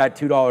about that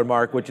 $2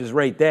 mark, which is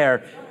right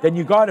there. Then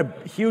you got a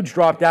huge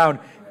drop down,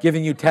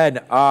 giving you 10.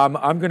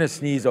 I'm gonna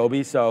sneeze,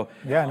 Obi, so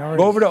yeah, no worries.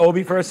 Go over to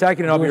Obi for a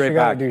second and I'll be right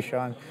back. Do,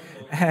 Sean.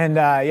 And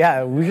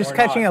yeah, we're just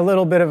catching a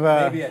little bit of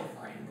a...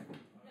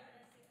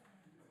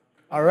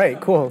 All right,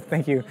 cool,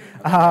 thank you.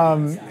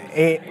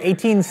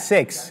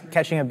 18.6,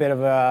 catching a bit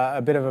of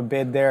a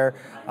bid there,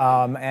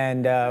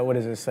 and what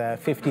is this?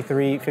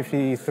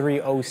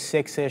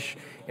 53.06-ish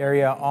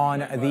area on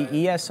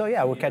the ES. So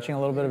yeah, we're catching a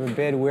little bit of a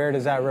bid. Where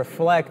does that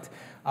reflect?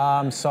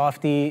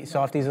 Softy's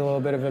a little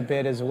bit of a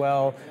bid as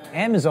well.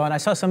 Amazon, I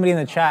saw somebody in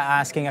the chat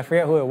asking, I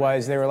forget who it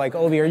was, they were like,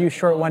 Obi, are you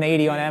short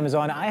 180 on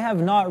Amazon? I have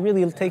not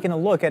really taken a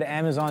look at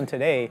Amazon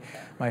today,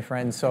 my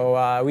friend,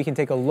 so we can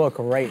take a look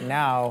right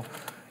now,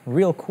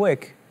 real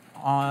quick,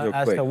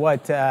 to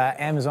what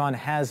Amazon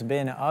has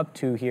been up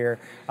to here.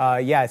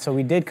 Yeah, so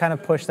we did kind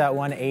of push that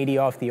 180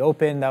 off the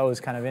open. That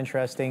was kind of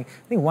interesting.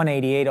 I think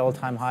 188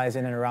 all-time highs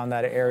in and around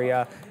that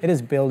area. It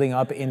is building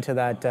up into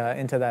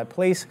that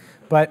place,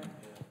 but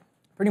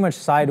pretty much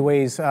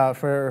sideways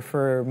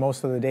for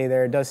most of the day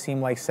there. It does seem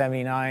like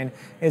 79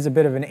 is a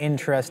bit of an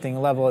interesting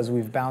level as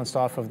we've bounced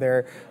off of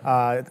there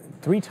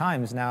 3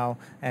 times now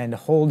and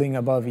holding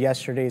above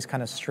yesterday's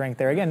kind of strength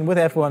there. Again, with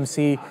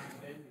FOMC,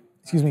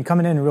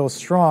 coming in real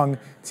strong. It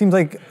seems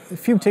like a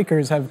few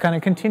tickers have kind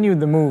of continued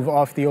the move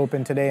off the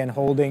open today and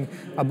holding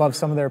above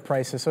some of their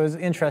prices. So it's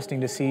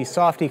interesting to see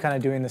Softy kind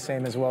of doing the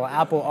same as well.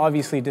 Apple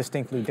obviously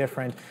distinctly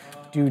different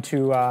due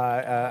to,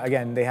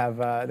 again, they have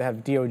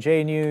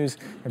DOJ news,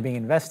 they're being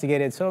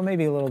investigated, so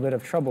maybe a little bit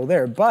of trouble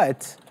there.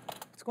 But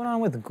what's going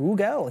on with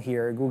Google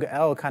here?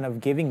 Google kind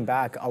of giving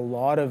back a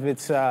lot of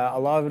its,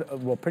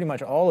 well, pretty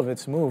much all of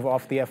its move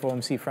off the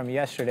FOMC from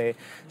yesterday.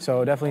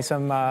 So definitely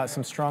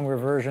some strong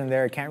reversion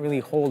there. Can't really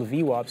hold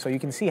VWAP. So you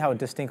can see how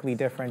distinctly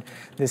different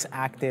this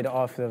acted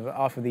off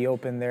of the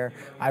open there.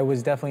 I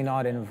was definitely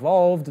not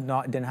involved,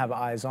 didn't have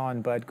eyes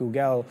on, but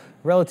Google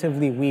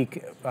relatively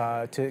weak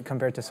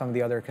compared to some of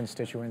the other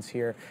constituents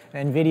here.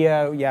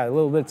 Nvidia, yeah, a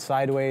little bit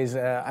sideways.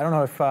 I don't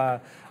know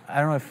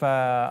if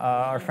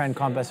our friend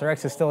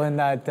CompSRX is still in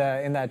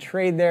that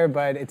trade there,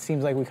 but it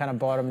seems like we kind of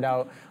bottomed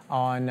out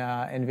on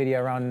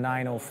Nvidia around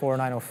 904,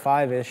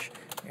 905-ish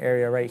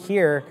area right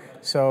here.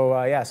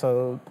 So yeah,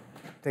 so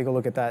take a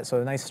look at that.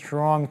 So a nice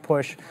strong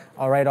push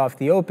right off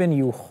the open.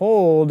 You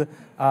hold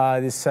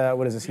this,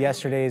 what is this,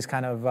 yesterday's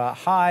kind of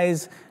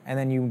highs, and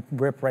then you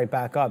rip right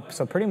back up.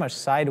 So pretty much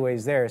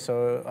sideways there.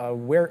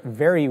 So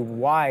very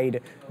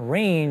wide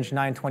range,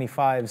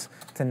 925s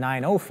to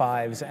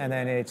 905s, and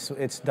then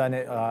it's done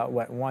it,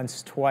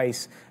 once,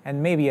 twice,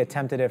 and maybe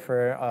attempted it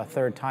for a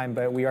third time,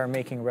 but we are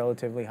making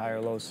relatively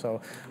higher lows.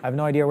 So I have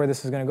no idea where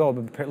this is going to go,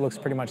 but it looks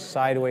pretty much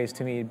sideways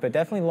to me. But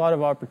definitely a lot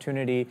of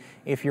opportunity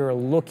if you're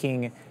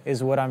looking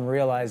is what I'm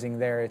realizing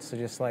there. It's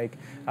just like,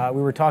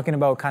 we were talking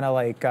about kind of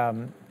like,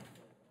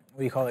 what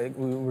do you call it?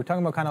 We were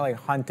talking about kind of like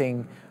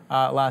hunting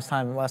last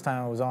time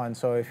I was on.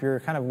 So if you're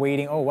kind of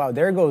waiting, oh wow,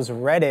 there goes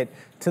Reddit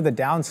to the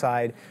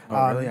downside.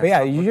 Really? But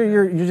yeah,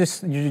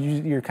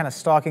 you're kind of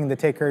stalking the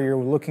ticker. You're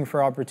looking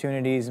for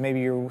opportunities.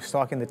 Maybe you're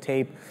stalking the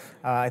tape.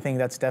 I think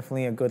that's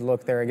definitely a good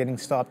look there. Getting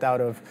stopped out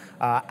of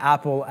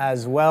Apple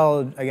as well.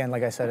 Again,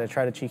 like I said, I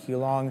try to cheeky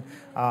long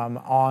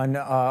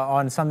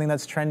on something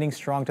that's trending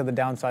strong to the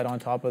downside on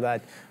top of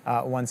that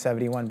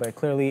 171. But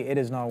clearly, it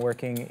is not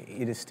working.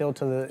 It is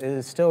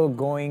still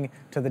going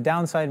to the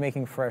downside,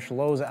 making fresh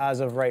lows as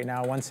of right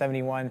now.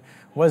 171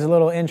 was a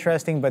little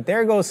interesting, but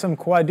there goes some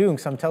quadung,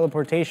 some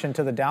teleportation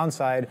to the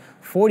downside.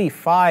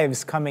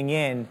 45s coming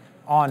in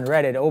on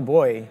Reddit. Oh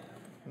boy,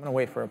 I'm gonna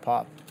wait for a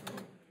pop.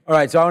 All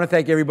right, so I want to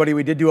thank everybody.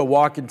 We did do a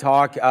walk and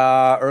talk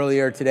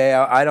earlier today.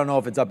 I don't know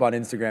if it's up on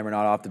Instagram or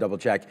not. I'll have to double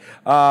check.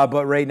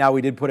 But right now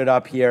we did put it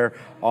up here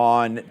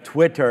on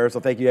Twitter. So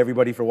thank you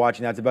everybody for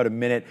watching. That's about a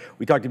minute.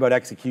 We talked about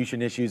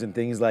execution issues and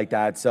things like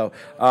that. So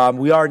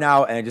we are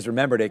now, and I just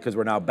remembered it because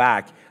we're now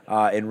back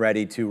and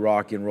ready to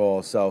rock and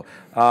roll. So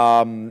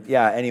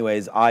yeah,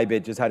 anyways,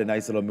 IBIT just had a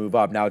nice little move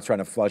up. Now it's trying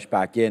to flush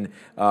back in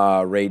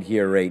right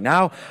here, right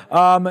now.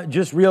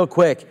 Just real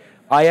quick.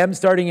 I am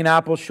starting an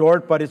Apple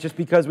short, but it's just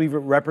because we've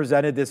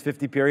represented this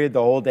 50 period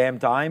the whole damn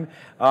time.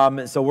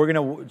 So we're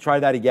going to try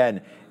that again.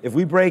 If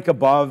we break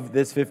above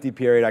this 50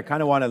 period, I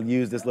kind of want to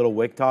use this little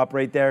wick top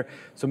right there.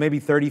 So maybe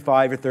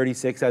 35 or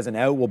 36 as an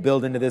out. We'll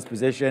build into this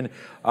position.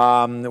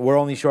 We're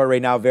only short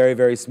right now, very,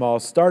 very small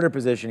starter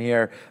position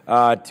here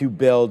to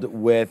build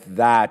with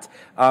that.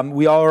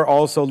 We are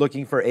also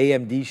looking for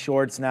AMD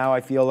shorts now,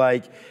 I feel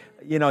like.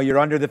 You know, you're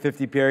under the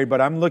 50 period,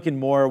 but I'm looking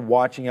more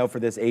watching out for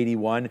this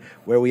 81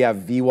 where we have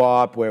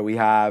VWAP, where we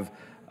have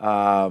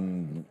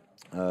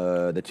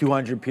the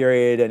 200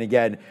 period. And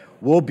again,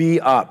 we'll be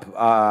up,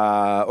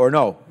 or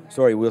no,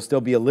 sorry, we'll still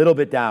be a little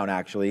bit down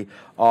actually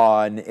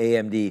on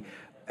AMD.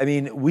 I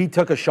mean, we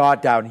took a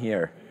shot down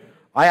here.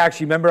 I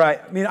actually remember,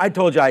 I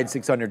told you I had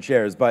 600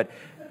 shares, but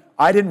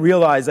I didn't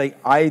realize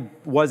I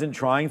wasn't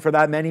trying for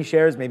that many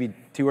shares, maybe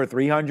 200 or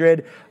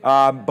 300,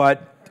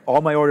 but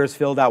all my orders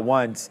filled at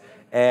once.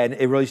 And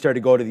it really started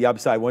to go to the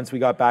upside. Once we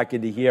got back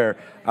into here,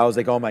 I was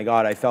like, oh my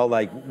God, I felt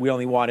like we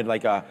only wanted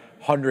like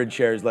 100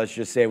 shares, let's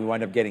just say. We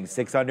wound up getting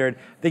 600.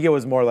 I think it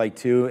was more like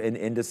 2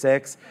 into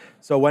 6.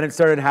 So when it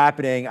started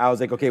happening, I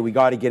was like, okay, we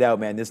got to get out,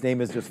 man. This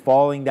name is just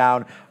falling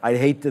down. I'd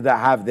hate to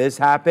have this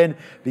happen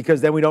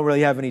because then we don't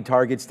really have any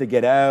targets to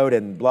get out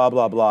and blah,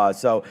 blah, blah.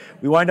 So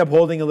we wind up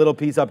holding a little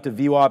piece up to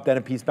VWAP, then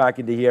a piece back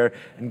into here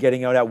and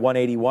getting out at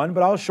 181.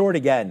 But I'll short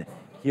again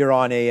here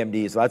on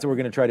AMD. So that's what we're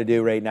going to try to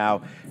do right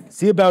now.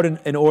 See about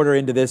an order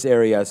into this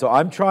area. So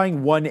I'm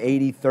trying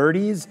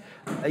 180.30s.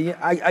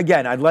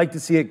 Again, I'd like to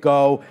see it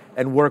go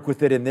and work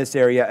with it in this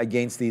area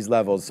against these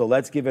levels. So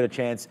let's give it a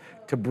chance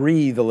to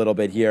breathe a little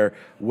bit here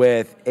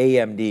with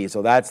AMD.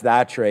 So that's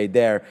that trade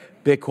there.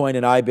 Bitcoin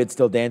and IBIT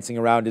still dancing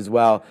around as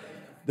well.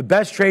 The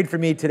best trade for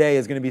me today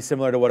is going to be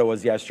similar to what it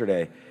was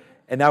yesterday.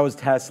 And that was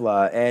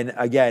Tesla. And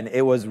again,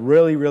 it was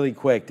really, really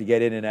quick to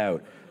get in and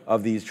out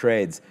of these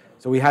trades.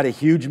 So we had a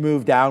huge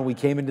move down. We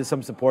came into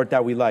some support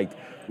that we liked.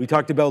 We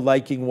talked about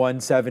liking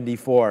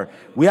 174.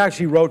 We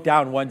actually wrote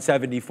down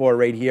 174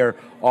 right here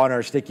on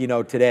our sticky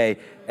note today.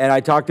 And I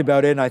talked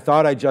about it, and I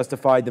thought I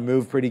justified the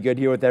move pretty good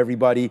here with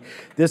everybody.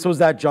 This was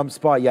that jump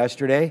spot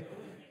yesterday,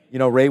 you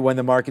know, right when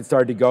the market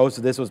started to go.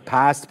 So this was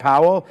past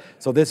Powell.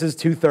 So this is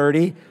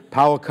 230.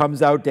 Powell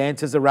comes out,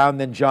 dances around,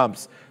 then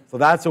jumps. So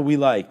that's what we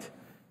liked.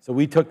 So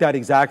we took that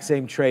exact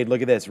same trade,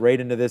 look at this, right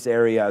into this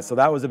area. So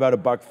that was about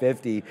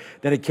 $1.50.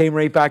 Then it came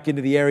right back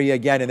into the area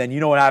again. And then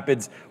you know what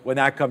happens when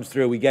that comes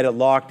through. We get it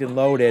locked and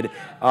loaded,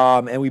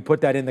 and we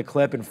put that in the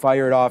clip and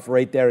fire it off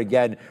right there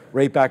again,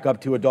 right back up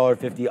to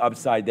 $1.50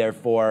 upside there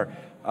for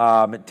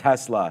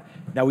Tesla.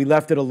 Now we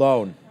left it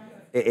alone.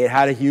 It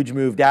had a huge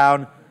move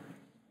down.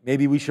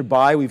 Maybe we should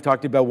buy. We've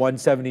talked about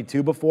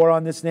 172 before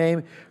on this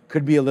name.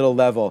 Could be a little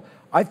level.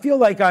 I feel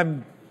like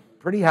I'm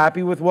pretty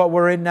happy with what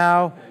we're in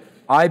now.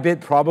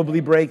 IBIT probably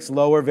breaks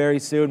lower very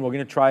soon. We're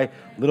going to try a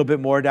little bit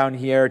more down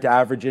here to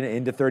average it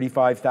into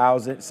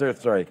 35,000.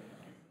 Sorry.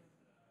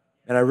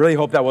 And I really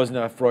hope that wasn't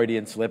a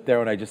Freudian slip there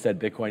when I just said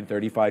Bitcoin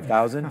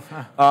 35,000.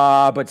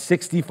 But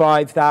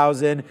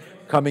 65,000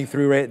 coming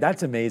through rate.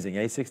 That's amazing,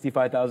 eh?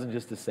 65,000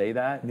 just to say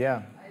that?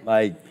 Yeah.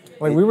 Like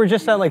we were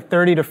just at like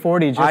 30 to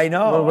 40. Just, I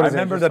know. I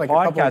remember the like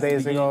podcast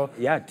days ago.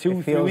 Yeah,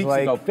 2-3 weeks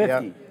like, ago, 50.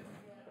 Yeah.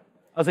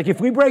 I was like,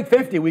 if we break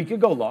 50, we could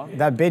go long.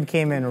 That bid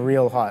came in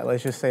real hot.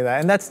 Let's just say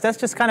that, and that's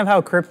just kind of how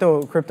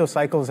crypto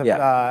cycles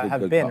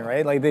have been,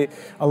 right? Like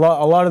a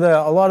lot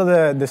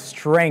of the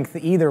strength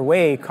either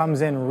way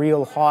comes in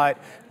real hot,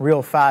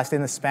 real fast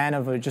in the span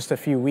of just a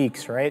few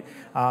weeks, right?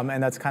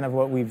 And that's kind of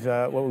what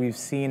we've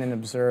seen and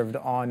observed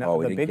on the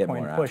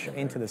Bitcoin push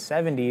into the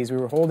 70s. We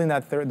were holding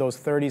that those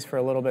 30s for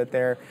a little bit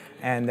there,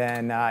 and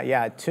then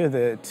to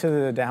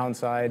the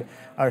downside,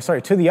 or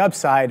sorry, to the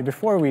upside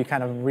before we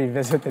kind of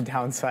revisit the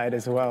downside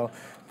as well.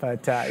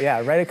 But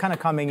Reddit kind of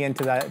coming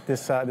into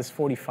this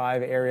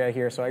 45 area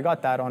here, so I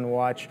got that on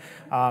watch.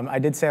 I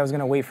did say I was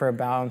going to wait for a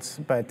bounce,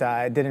 but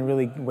I didn't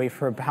really wait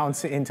for a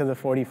bounce into the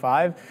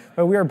 45.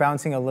 But we are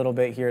bouncing a little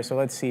bit here, so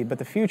let's see. But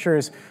the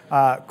futures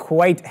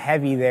quite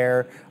heavy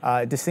there,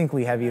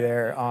 distinctly heavy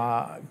there,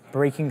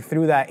 breaking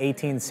through that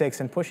 18.6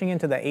 and pushing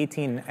into the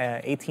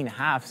 18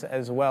 halves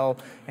as well.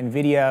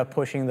 Nvidia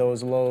pushing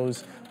those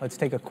lows. Let's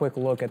take a quick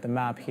look at the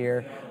map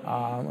here.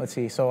 Let's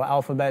see. So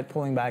Alphabet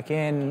pulling back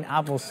in.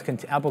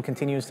 Apple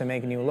continues to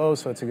make new lows,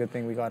 so it's a good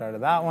thing we got out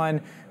of that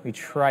one. We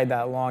tried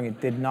that long.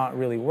 It did not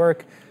really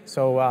work.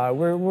 So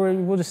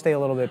we'll just stay a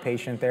little bit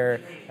patient there.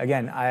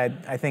 Again,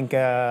 I think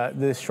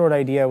the short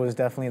idea was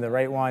definitely the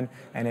right one,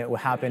 and it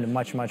happened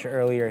much, much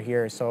earlier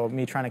here. So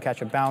me trying to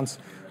catch a bounce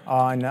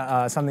on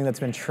something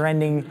that's been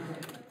trending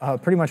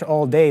pretty much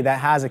all day that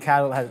has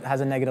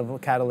a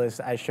negative catalyst,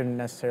 I shouldn't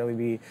necessarily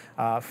be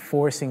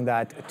forcing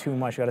that too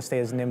much. Got to stay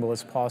as nimble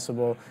as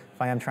possible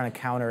if I am trying to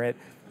counter it.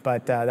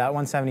 But that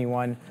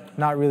 171,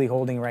 not really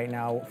holding right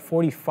now.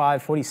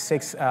 45,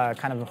 46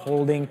 kind of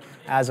holding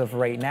as of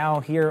right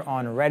now here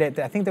on Reddit.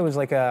 I think there was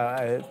like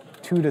a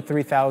 2,000 to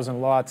 3,000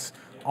 lots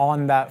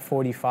on that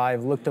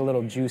 45. Looked a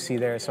little juicy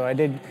there. So I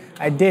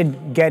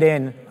did get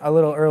in a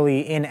little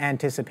early in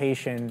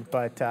anticipation,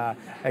 but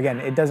again,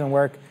 it doesn't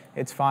work.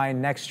 It's fine.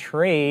 Next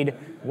trade.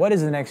 What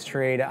is the next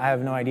trade? I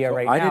have no idea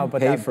right now. I didn't but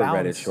pay that for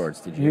bounce, Reddit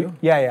shorts. Did you?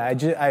 Yeah.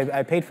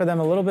 I paid for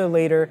them a little bit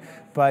later,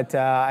 but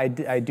I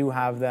do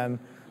have them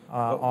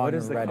on Reddit. What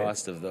is the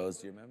cost of those?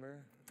 Do you remember?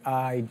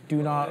 I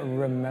do not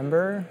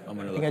remember. I'm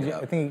gonna look it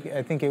up. I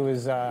think it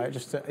was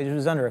it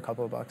was under a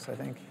couple of bucks, I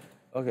think.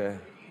 Okay.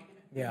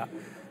 Yeah.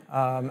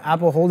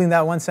 Apple holding that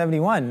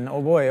 171.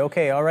 Oh boy.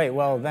 Okay. All right.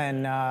 Well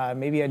then,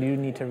 maybe I do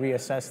need to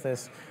reassess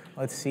this.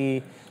 Let's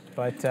see.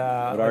 But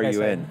what are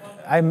you in?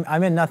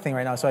 I'm in nothing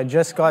right now. So I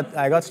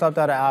got stopped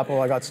out of Apple.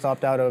 I got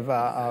stopped out of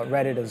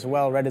Reddit as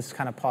well. Reddit's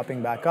kind of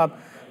popping back up.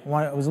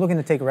 I was looking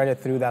to take Reddit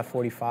through that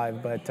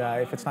 45, but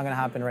if it's not going to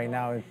happen right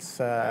now,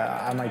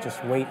 I might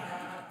just wait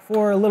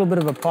for a little bit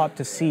of a pop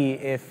to see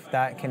if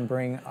that can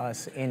bring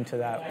us into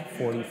that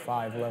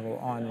 45 level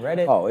on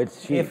Reddit. Oh,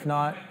 it's cheap. If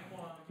not,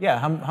 yeah.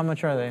 How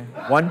much are they?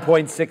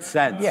 1.6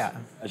 cents. Yeah.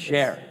 A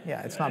share.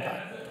 It's not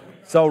bad.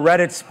 So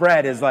Reddit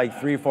spread is like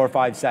 3, 4,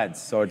 5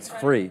 cents. So it's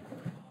free.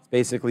 It's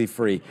basically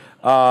free.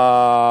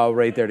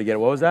 Right there to get it.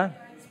 What was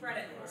that?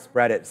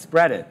 Spread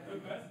it.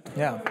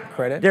 Yeah,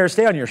 credit. Dare,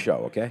 stay on your show,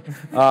 okay?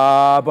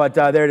 But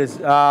there it is.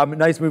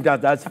 Nice move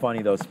down. That's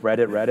funny though. Spread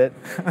it, Reddit.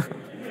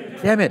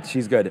 Damn it,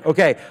 she's good.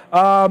 Okay,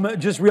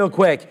 just real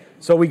quick.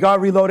 So we got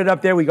reloaded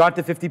up there. We got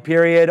the 50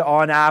 period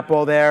on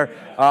Apple there.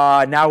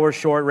 Now we're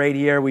short right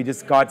here. We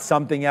just got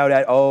something out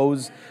at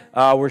O's.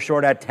 We're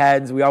short at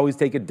 10s. We always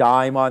take a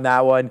dime on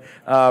that one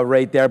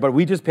right there. But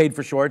we just paid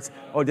for shorts.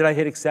 Oh, did I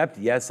hit accept?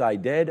 Yes, I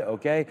did.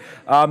 Okay.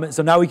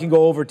 So now we can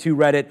go over to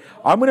Reddit.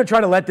 I'm going to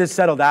try to let this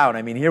settle down.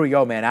 I mean, here we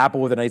go, man.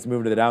 Apple with a nice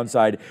move to the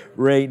downside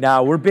right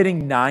now. We're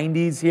bidding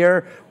 90s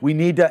here. We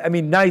need to,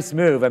 nice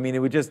move.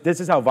 This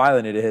is how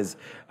violent it is.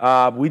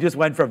 We just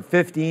went from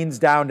 15s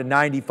down to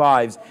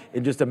 95s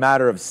in just a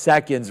matter of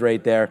seconds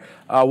right there.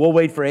 We'll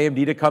wait for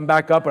AMD to come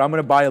back up, but I'm going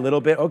to buy a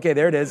little bit. Okay,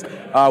 there it is.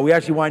 We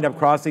actually wind up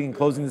crossing and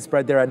closing the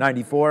spread there at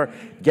 94.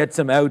 Get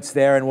some outs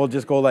there, and we'll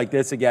just go like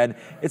this again.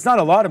 It's not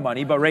a lot of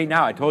money, but right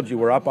now, I told you,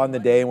 we're up on the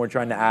day, and we're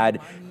trying to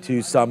add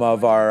to some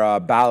of our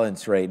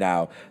balance right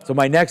now. So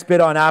my next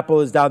bid on Apple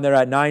is down there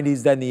at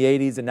 90s, then the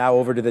 80s, and now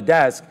over to the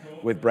desk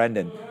with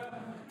Brendan.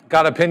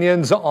 Got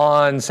opinions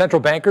on central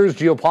bankers,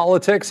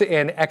 geopolitics,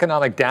 and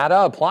economic data?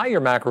 Apply your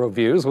macro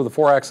views with a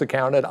Forex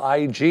account at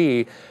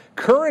IG.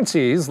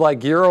 Currencies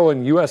like Euro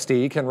and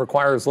USD can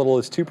require as little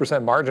as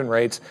 2% margin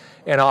rates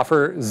and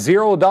offer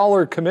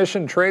 $0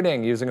 commission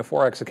trading using a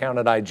Forex account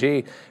at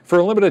IG. For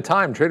a limited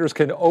time, traders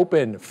can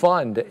open,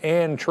 fund,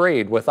 and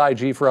trade with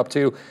IG for up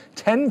to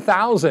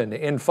 $10,000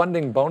 in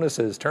funding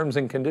bonuses. Terms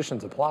and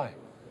conditions apply.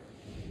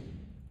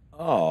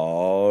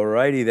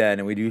 Alrighty then,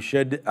 and we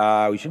should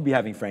be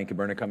having Frank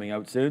Caberna coming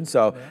out soon,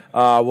 so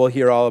we'll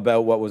hear all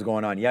about what was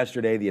going on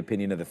yesterday, the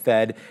opinion of the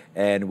Fed,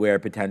 and where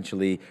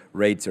potentially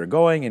rates are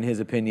going, and his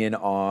opinion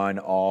on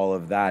all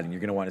of that. And you're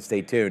going to want to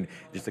stay tuned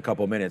just a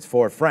couple minutes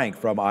for Frank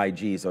from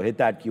IG. So hit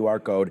that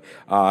QR code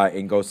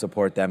and go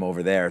support them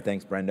over there.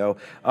 Thanks, Brendo,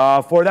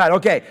 for that.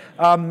 Okay,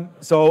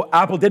 so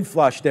Apple did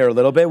flush there a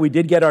little bit. We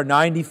did get our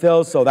 90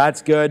 fills, so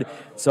that's good.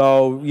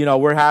 So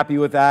we're happy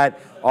with that.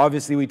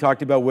 Obviously, we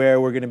talked about where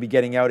we're going to be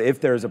getting out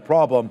if there's a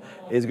problem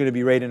is going to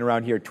be right in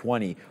around here,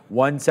 20.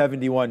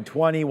 171.20,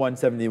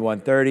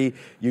 171.30.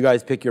 You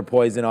guys pick your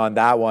poison on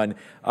that one.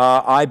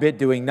 iBit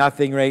doing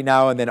nothing right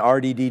now, and then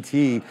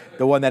RDDT,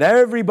 the one that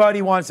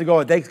everybody wants to go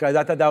with. Thanks, guys.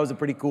 I thought that was a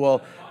pretty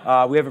cool,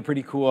 we have a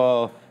pretty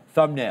cool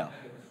thumbnail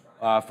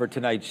for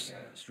tonight's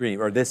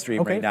stream, or this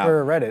stream right now.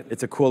 For Reddit.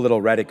 It's a cool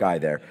little Reddit guy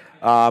there.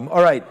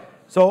 All right.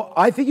 So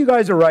I think you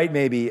guys are right,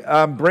 maybe.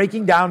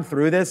 Breaking down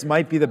through this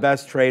might be the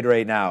best trade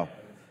right now.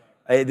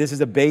 This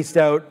is a based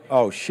out,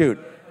 oh shoot.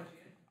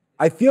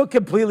 I feel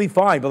completely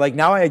fine, but like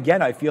now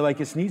I feel like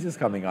a sneeze is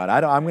coming on.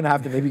 I'm gonna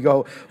have to maybe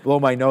go blow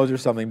my nose or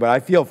something, but I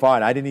feel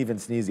fine. I didn't even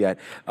sneeze yet.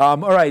 All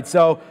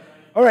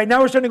right,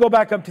 now we're starting to go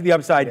back up to the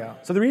upside. Yeah.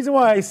 So the reason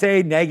why I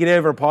say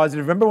negative or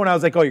positive, remember when I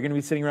was like, oh, you're gonna be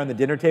sitting around the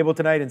dinner table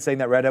tonight and saying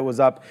that Reddit was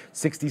up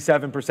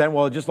 67%?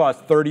 Well, it just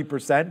lost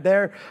 30%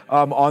 there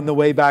on the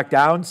way back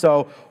down.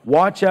 So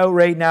watch out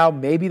right now.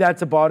 Maybe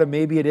that's a bottom,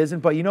 maybe it isn't,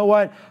 but you know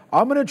what?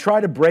 I'm gonna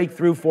try to break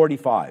through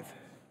 45. So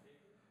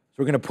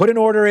we're gonna put an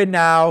order in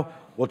now.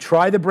 We'll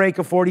try the break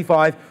of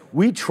 45.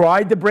 We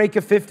tried to break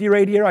a 50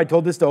 right here. I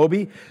told this to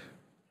Obi.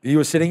 He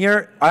was sitting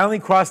here. I only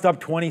crossed up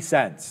 20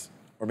 cents.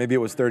 Or maybe it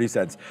was 30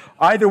 cents.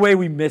 Either way,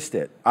 we missed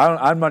it.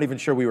 I'm not even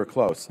sure we were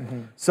close.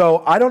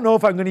 So I don't know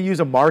if I'm going to use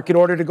a market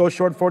order to go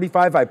short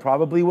 45. I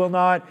probably will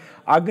not.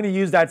 I'm going to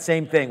use that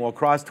same thing. We'll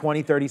cross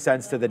 20, 30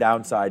 cents to the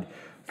downside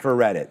for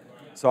Reddit.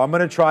 So I'm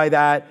going to try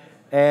that.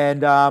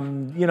 And,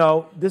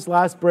 this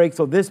last break,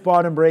 so this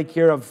bottom break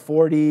here of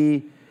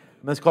 40,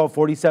 let's call it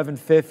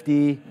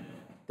 47.50.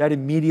 That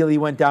immediately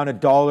went down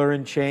 $1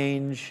 and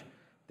change.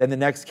 Then the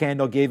next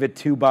candle gave it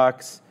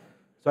 $2.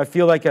 So I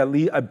feel like at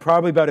least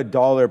probably about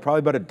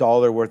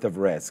 $1 worth of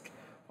risk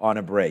on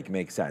a break.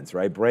 Makes sense,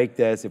 right? Break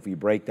this. If we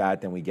break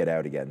that, then we get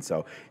out again.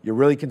 So you're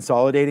really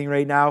consolidating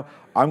right now.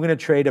 I'm going to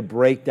trade a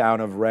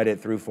breakdown of Reddit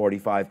through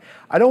 45.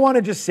 I don't want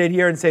to just sit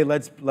here and say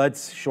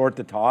let's short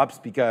the tops,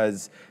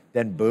 because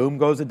then boom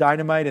goes a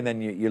dynamite, and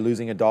then you're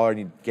losing $1 and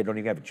you don't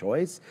even have a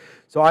choice.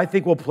 So I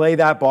think we'll play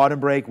that bottom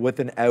break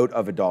with an out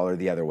of $1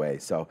 the other way.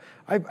 So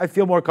I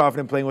feel more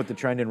confident playing with the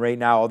trend in right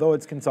now. Although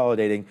it's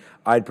consolidating,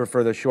 I'd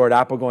prefer the short.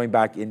 Apple going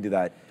back into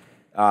that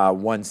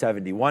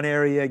 171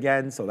 area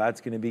again. So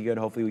that's going to be good.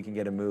 Hopefully we can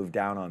get a move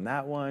down on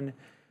that one.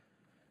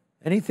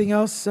 Anything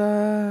else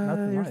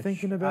you're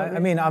thinking about? I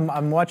mean,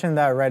 I'm watching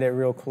that Reddit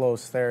real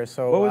close there.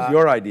 So what was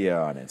your idea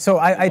on it? So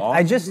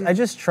I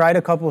just tried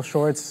a couple of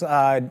shorts,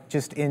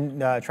 just in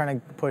trying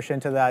to push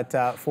into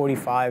that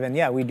 45, and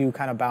yeah, we do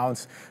kind of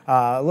bounce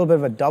a little bit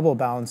of a double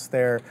bounce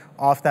there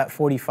off that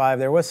 45.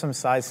 There was some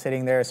size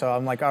sitting there, so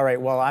I'm like, all right,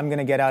 well, I'm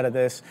gonna get out of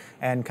this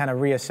and kind of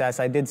reassess.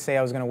 I did say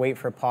I was gonna wait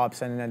for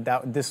pops, and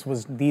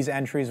these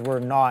entries were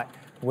not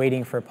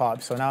waiting for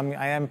pops. So now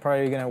I am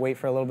probably going to wait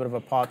for a little bit of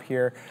a pop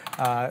here.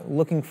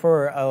 Looking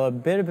for a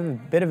bit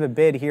of a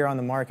bid here on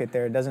the market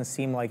there. It doesn't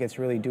seem like it's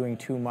really doing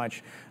too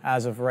much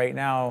as of right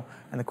now.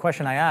 And the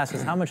question I ask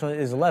is how much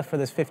is left for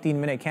this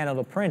 15-minute candle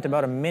to print?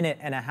 About a minute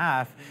and a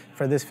half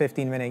for these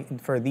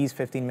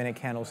 15-minute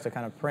candles to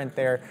kind of print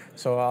there.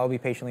 So I'll be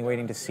patiently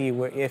waiting to see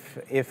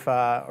if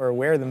or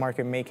where the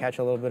market may catch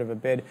a little bit of a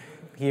bid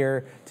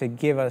here to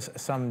give us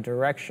some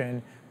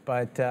direction.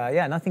 But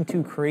yeah, nothing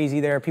too crazy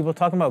there. People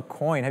talking about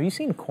coin. Have you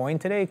seen coin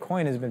today?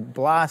 Coin has been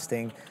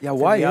blasting. Yeah,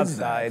 why to the is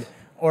upside. that?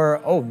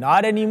 Or, oh,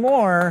 not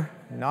anymore.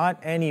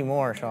 Not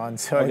anymore, Sean.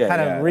 So okay, it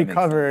kind of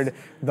recovered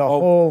the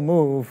whole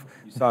move.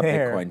 You saw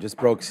there. Bitcoin just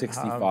broke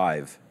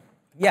 65.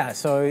 Yeah,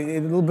 so a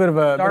little bit of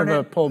a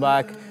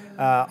pullback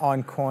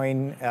on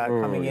coin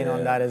coming in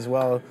on that as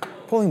well.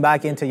 Pulling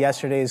back into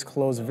yesterday's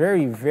close,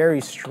 very, very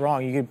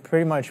strong. You could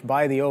pretty much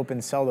buy the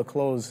open, sell the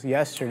close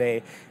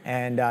yesterday.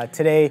 And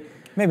today,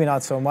 maybe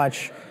not so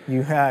much.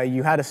 You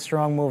had a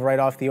strong move right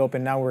off the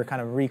open. Now we're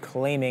kind of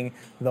reclaiming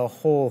the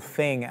whole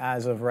thing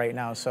as of right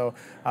now. So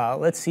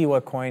let's see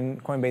what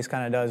Coinbase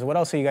kind of does. What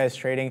else are you guys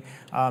trading?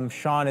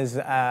 Sean is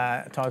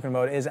talking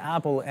about, is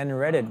Apple and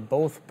Reddit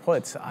both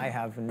puts? I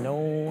have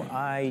no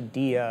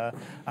idea.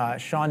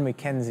 Sean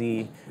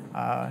McKenzie,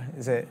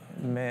 is it?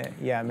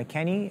 Yeah,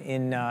 McKenney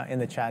in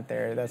the chat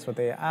there. That's what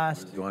they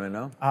asked. You want to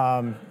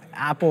know?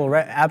 Apple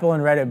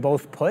and Reddit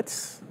both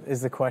puts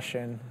is the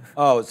question.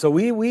 Oh, so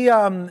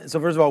so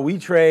first of all, we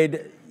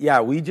trade.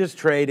 Yeah, we just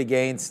trade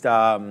against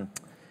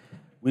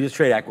We just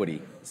trade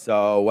equity.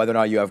 So whether or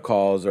not you have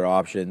calls or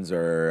options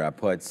or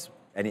puts,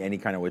 any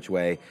kind of which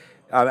way,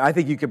 I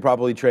think you could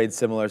probably trade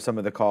similar, some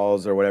of the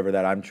calls or whatever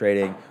that I'm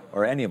trading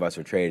or any of us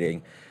are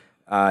trading.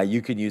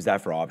 You could use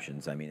that for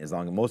options. I mean, as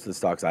long as most of the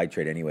stocks I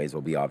trade anyways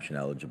will be option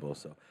eligible.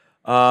 So,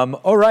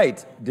 all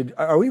right.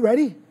 Are we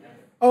ready?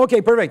 Oh,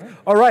 okay, perfect.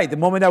 All right, the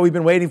moment that we've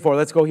been waiting for.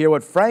 Let's go hear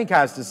what Frank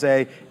has to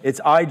say. It's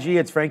IG,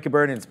 it's Frank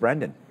Coburn, and it's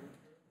Brendan.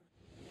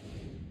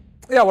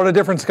 Yeah, what a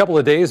difference a couple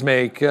of days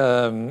make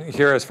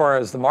here as far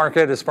as the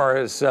market, as far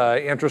as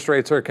interest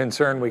rates are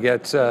concerned. We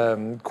get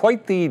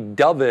quite the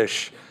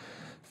dovish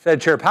Fed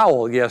Chair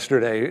Powell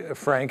yesterday,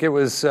 Frank. It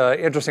was an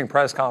interesting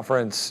press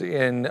conference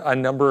in a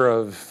number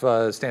of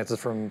stances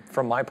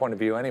from my point of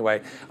view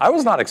anyway. I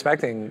was not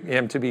expecting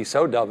him to be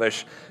so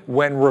dovish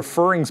when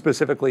referring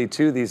specifically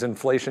to these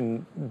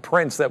inflation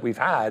prints that we've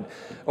had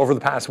over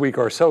the past week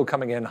or so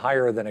coming in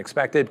higher than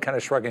expected, kind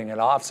of shrugging it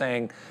off,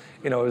 saying,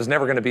 you know, it was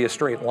never going to be a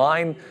straight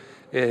line.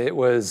 It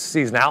was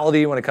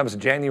seasonality when it comes to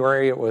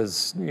January. It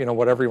was, you know,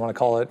 whatever you want to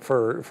call it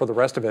for the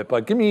rest of it.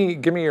 But give me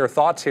your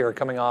thoughts here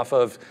coming off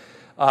of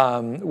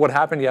what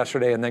happened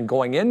yesterday and then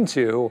going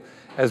into,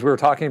 as we were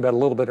talking about a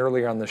little bit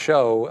earlier on the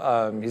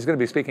show, he's going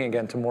to be speaking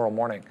again tomorrow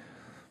morning.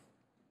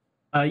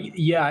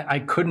 Yeah, I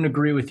couldn't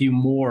agree with you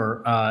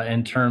more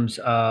in terms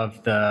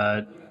of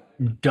the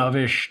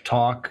dovish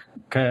talk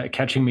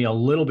catching me a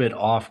little bit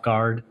off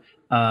guard.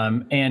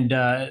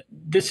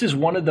 This is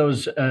one of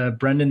those,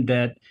 Brendan,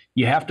 that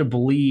you have to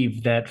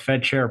believe that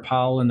Fed Chair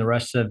Powell and the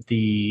rest of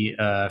the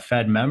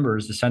Fed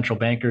members, the central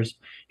bankers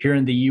here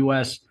in the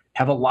U.S.,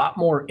 have a lot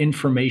more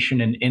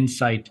information and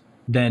insight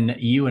than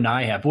you and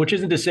I have, which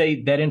isn't to say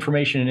that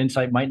information and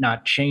insight might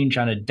not change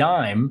on a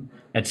dime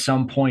at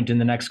some point in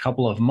the next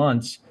couple of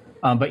months.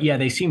 But yeah,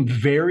 they seem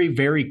very,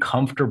 very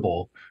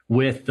comfortable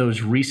with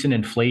those recent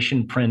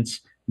inflation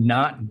prints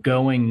not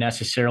going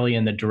necessarily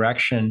in the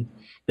direction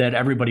that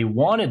everybody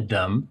wanted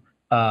them,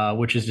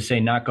 which is to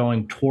say not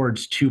going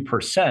towards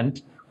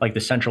 2% like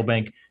the central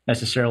bank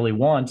necessarily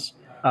wants.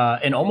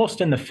 And almost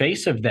in the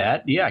face of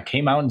that, yeah,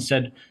 came out and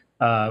said,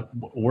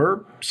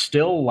 we're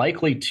still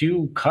likely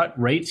to cut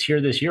rates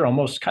here this year,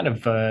 almost kind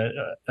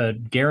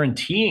of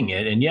guaranteeing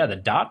it. And yeah, the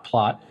dot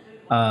plot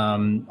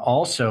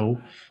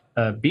also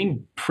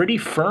being pretty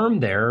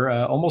firm there,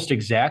 almost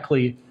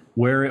exactly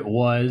where it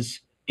was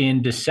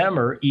in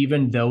December,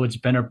 even though it's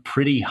been a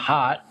pretty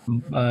hot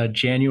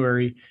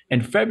January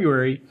and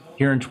February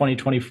here in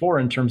 2024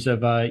 in terms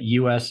of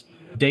U.S.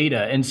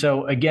 data. And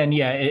so again,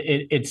 yeah,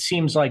 it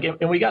seems like,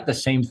 and we got the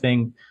same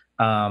thing.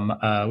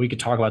 We could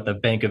talk about the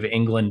Bank of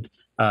England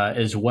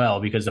as well,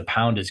 because the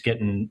pound is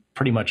getting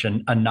pretty much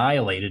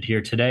annihilated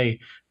here today.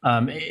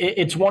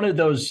 It's one of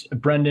those,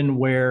 Brendan,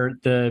 where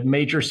the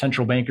major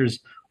central bankers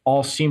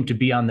all seem to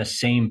be on the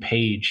same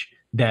page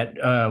that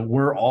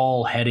we're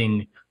all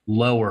heading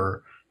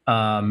lower.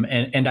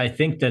 And I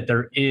think that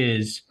there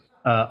is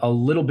a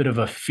little bit of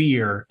a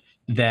fear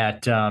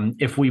that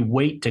if we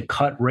wait to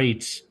cut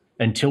rates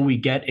until we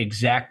get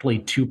exactly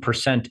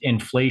 2%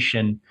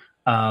 inflation,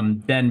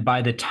 then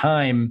by the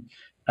time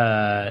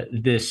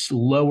this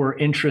lower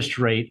interest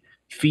rate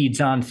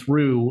feeds on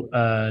through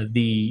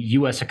the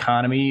U.S.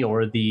 economy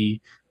or the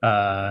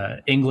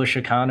English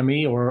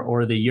economy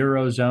or the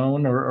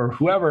Eurozone or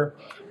whoever,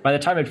 by the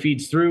time it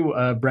feeds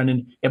through,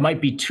 Brendan, it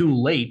might be too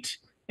late.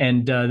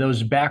 And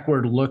those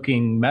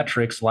backward-looking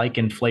metrics like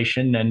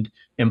inflation and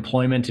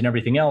employment and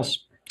everything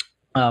else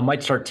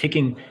might start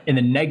ticking in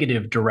the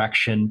negative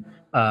direction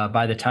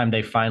by the time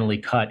they finally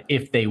cut,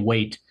 if they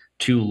wait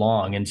too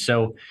long. And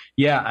so,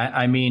 yeah,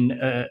 I mean,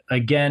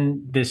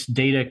 again, this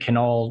data can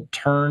all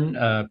turn.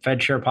 Fed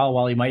Chair Powell,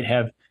 while he might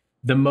have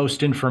the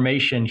most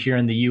information here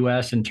in the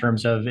U.S. in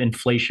terms of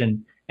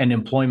inflation and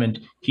employment,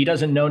 he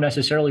doesn't know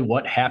necessarily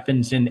what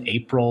happens in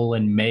April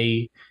and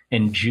May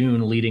and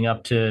June leading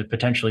up to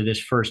potentially this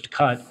first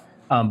cut.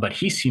 But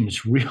he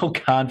seems real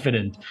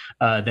confident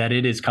that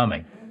it is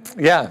coming.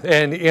 Yeah,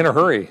 and in a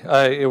hurry,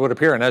 it would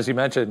appear. And as you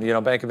mentioned, you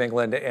know, Bank of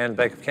England and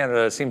Bank of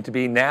Canada seem to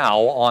be now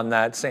on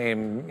that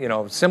same, you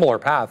know, similar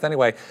path.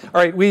 Anyway,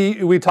 all right,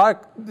 we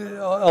talked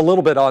a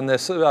little bit on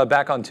this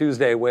back on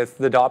Tuesday with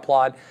the dot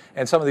plot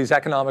and some of these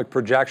economic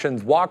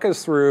projections. Walk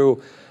us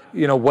through,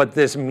 you know, what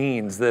this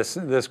means,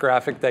 this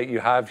graphic that you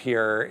have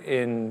here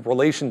in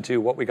relation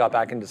to what we got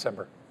back in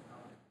December.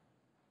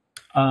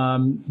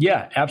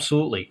 Yeah,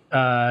 absolutely.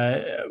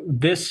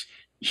 This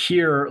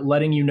here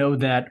letting you know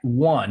that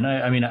one,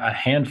 I mean, a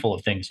handful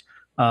of things.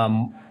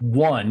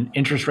 One,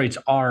 interest rates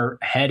are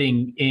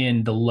heading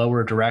in the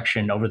lower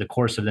direction over the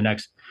course of the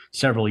next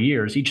several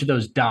years. Each of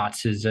those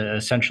dots is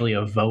essentially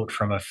a vote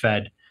from a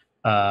Fed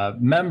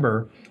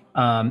member.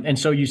 And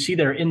so you see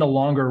there in the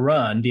longer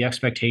run, the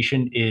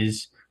expectation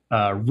is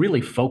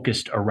really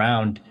focused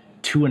around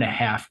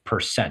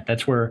 2.5%.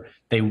 That's where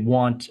they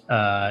want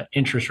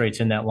interest rates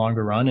in that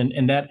longer run.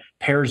 And that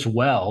pairs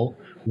well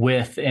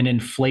with an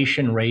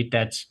inflation rate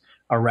that's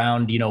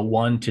around,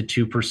 1 to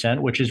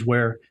 2%, which is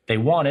where they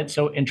want it.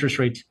 So interest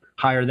rates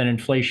higher than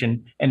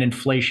inflation, and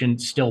inflation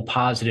still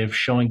positive,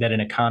 showing that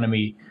an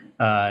economy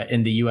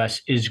in the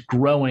U.S. is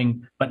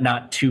growing, but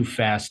not too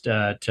fast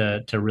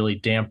to really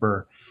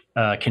damper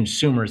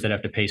consumers that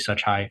have to pay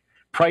such high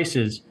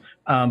prices.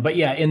 But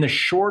yeah, in the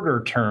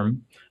shorter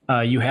term,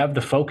 you have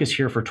the focus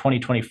here for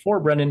 2024,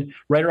 Brendan,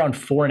 right around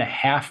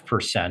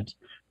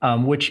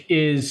 4.5%, which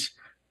is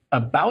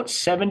about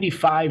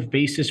 75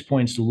 basis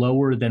points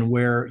lower than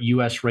where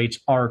U.S. rates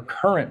are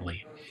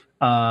currently.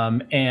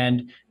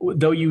 And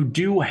though you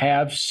do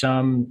have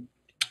some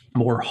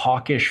more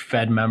hawkish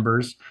Fed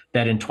members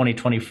that in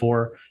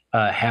 2024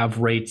 have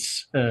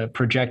rates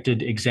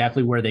projected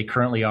exactly where they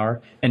currently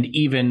are, and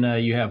even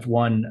you have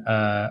one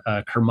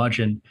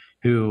curmudgeon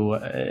who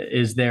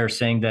is there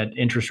saying that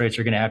interest rates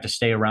are going to have to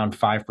stay around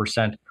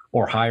 5%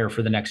 or higher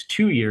for the next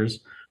 2 years.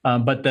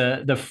 But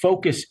the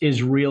focus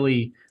is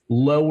really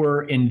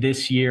lower in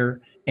this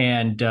year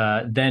and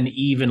then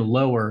even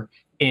lower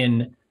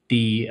in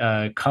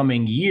the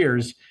coming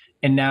years.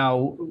 And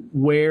now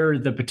where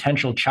the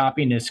potential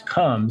choppiness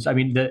comes, I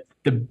mean,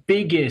 the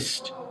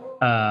biggest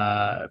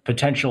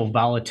potential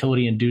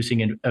volatility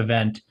inducing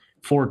event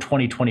for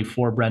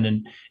 2024,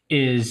 Brendan,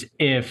 is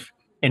if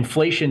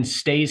inflation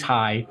stays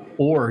high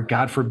or,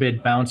 God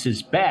forbid,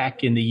 bounces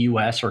back in the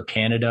US or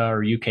Canada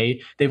or UK.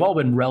 They've all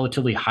been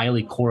relatively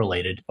highly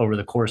correlated over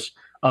the course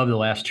of the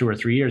last 2 or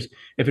 3 years.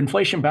 If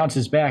inflation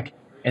bounces back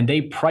and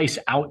they price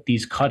out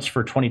these cuts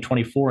for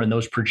 2024 and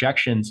those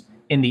projections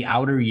in the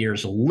outer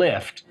years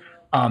lift,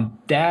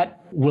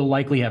 that will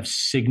likely have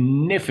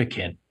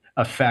significant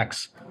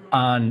effects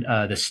on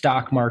the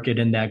stock market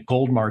and that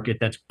gold market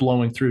that's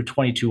blowing through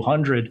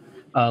 2,200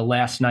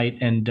 last night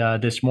and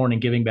this morning,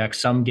 giving back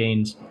some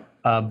gains.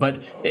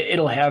 But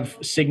it'll have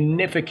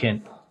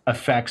significant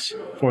effects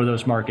for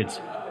those markets.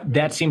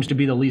 That seems to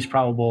be the least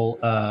probable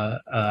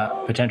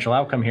potential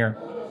outcome here.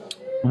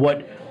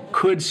 What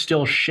could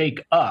still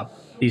shake up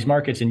these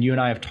markets, and you and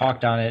I have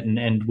talked on it,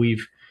 and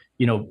we've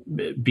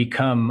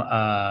become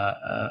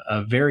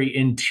very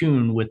in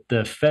tune with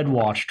the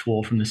FedWatch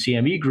tool from the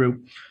CME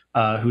Group,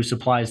 who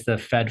supplies the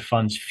Fed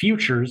funds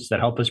futures that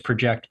help us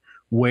project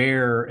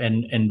where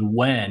and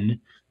when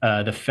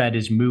the Fed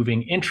is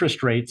moving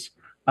interest rates.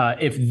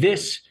 If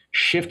this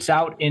shifts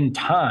out in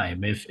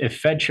time, if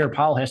Fed Chair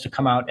Powell has to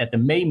come out at the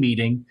May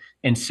meeting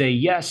and say,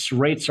 yes,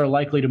 rates are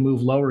likely to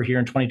move lower here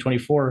in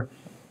 2024,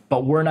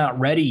 but we're not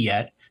ready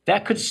yet,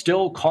 that could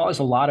still cause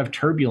a lot of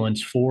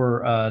turbulence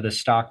for the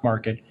stock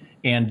market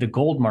and the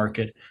gold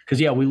market.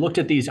 Because, yeah, we looked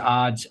at these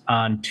odds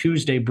on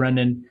Tuesday,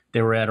 Brendan.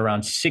 They were at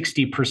around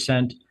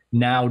 60%,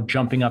 now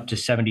jumping up to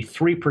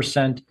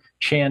 73%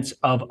 chance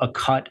of a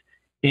cut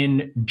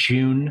in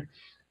June.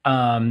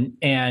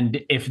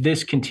 And if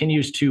this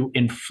continues to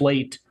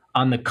inflate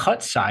on the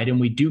cut side, and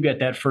we do get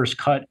that first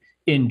cut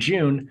in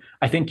June,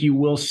 I think you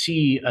will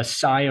see a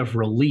sigh of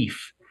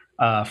relief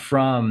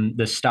from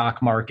the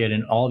stock market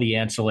and all the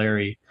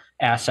ancillary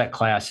asset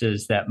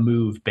classes that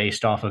move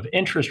based off of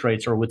interest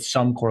rates or with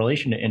some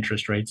correlation to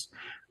interest rates,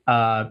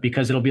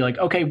 because it'll be like,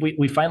 okay,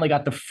 we finally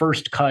got the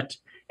first cut.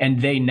 And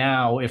they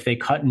now, if they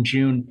cut in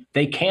June,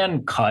 they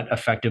can cut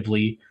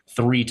effectively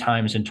 3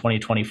 times in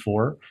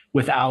 2024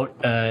 without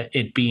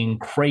it being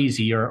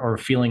crazy or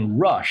feeling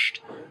rushed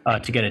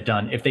to get it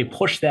done. If they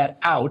push that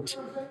out,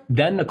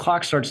 then the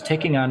clock starts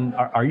ticking on,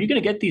 are you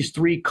going to get these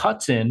 3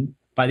 cuts in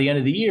by the end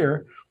of the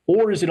year?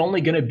 Or is it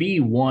only going to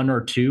be 1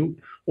 or 2?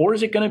 Or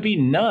is it going to be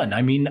none?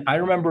 I mean, I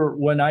remember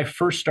when I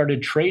first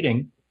started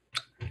trading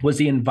was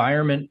the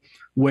environment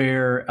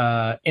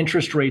where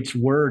interest rates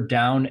were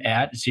down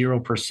at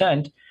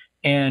 0%.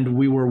 And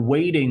we were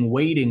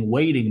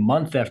waiting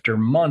month after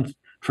month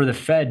for the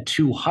Fed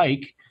to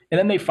hike. And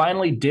then they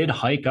finally did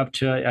hike up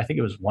to, I think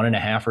it was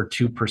 1.5 or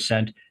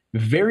 2%,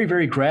 very,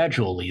 very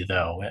gradually,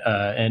 though.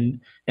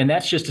 And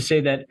that's just to say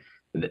that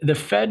the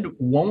Fed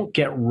won't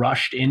get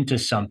rushed into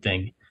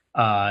something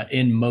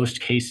in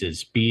most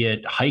cases, be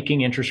it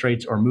hiking interest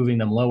rates or moving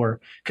them lower,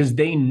 because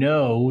they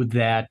know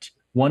that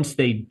once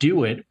they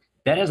do it,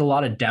 that has a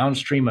lot of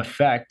downstream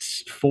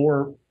effects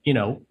for,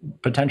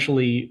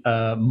 potentially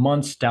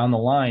months down the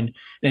line.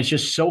 And it's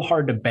just so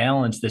hard to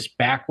balance this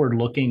backward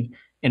looking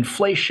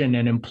inflation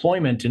and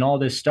employment and all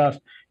this stuff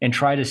and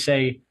try to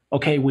say,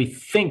 okay, we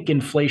think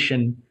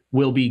inflation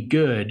will be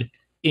good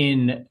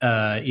in,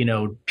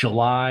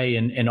 July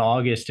and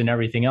August and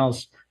everything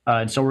else.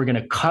 And so we're going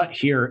to cut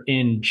here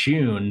in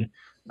June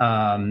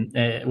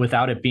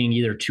without it being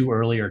either too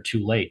early or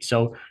too late.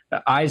 So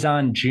eyes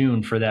on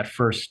June for that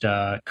first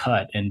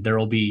cut, and there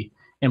will be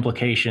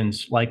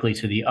implications likely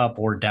to the up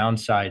or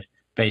downside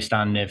based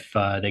on if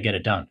they get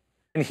it done.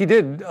 And he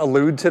did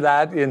allude to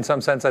that in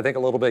some sense, I think, a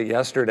little bit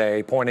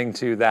yesterday, pointing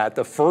to that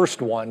the first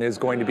one is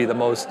going to be the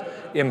most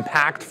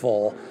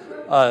impactful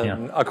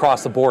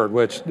across the board,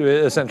 which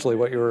essentially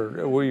what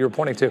you're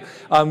pointing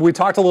to. We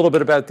talked a little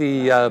bit about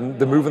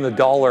the move in the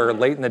dollar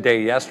late in the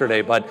day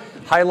yesterday, but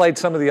highlight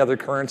some of the other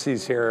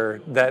currencies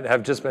here that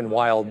have just been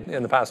wild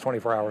in the past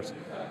 24 hours.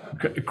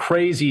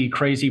 Crazy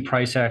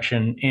price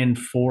action in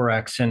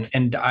Forex.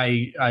 And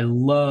I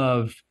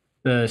love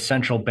the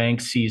central bank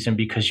season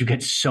because you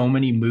get so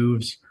many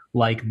moves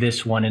like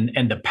this one,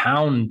 and the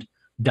pound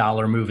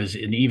dollar move is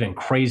an even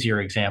crazier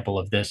example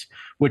of this,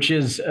 which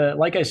is,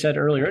 like I said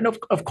earlier, and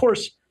of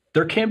course,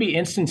 there can be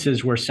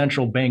instances where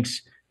central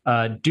banks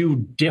do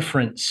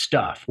different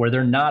stuff, where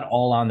they're not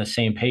all on the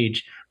same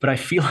page. But I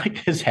feel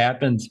like this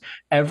happens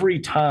every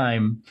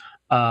time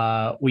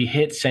we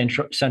hit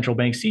central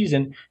bank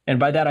season. And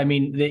by that, I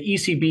mean the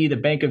ECB, the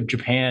Bank of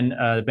Japan,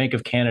 the Bank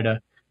of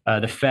Canada,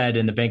 the Fed,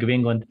 and the Bank of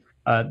England.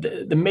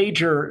 The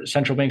major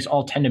central banks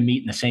all tend to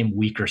meet in the same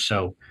week or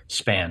so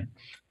span.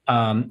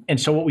 And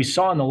so what we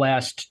saw in the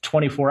last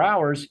 24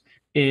 hours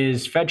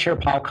is Fed Chair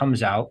Powell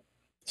comes out,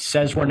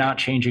 says we're not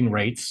changing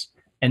rates,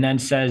 and then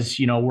says,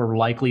 we're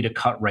likely to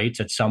cut rates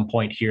at some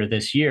point here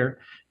this year,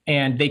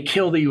 and they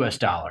kill the US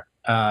dollar.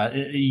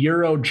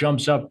 Euro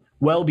jumps up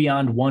well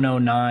beyond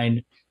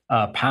 109.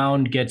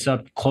 Pound gets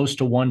up close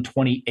to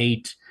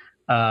 128.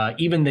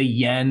 Even the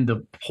yen,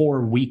 the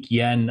poor weak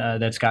yen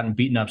that's gotten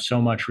beaten up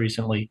so much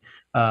recently,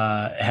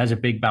 has a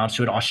big bounce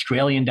to it.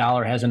 Australian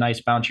dollar has a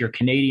nice bounce here.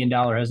 Canadian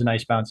dollar has a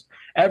nice bounce.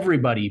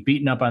 Everybody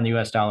beaten up on the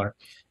US dollar.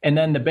 And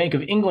then the Bank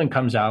of England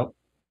comes out,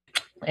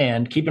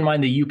 and keep in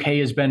mind the UK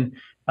has been,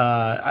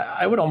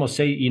 I would almost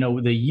say,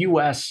 the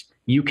US,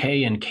 UK,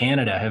 and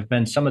Canada have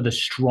been some of the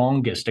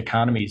strongest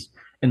economies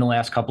in the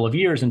last couple of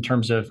years in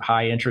terms of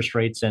high interest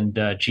rates and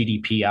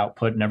GDP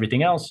output and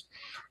everything else.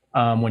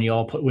 When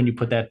you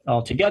put that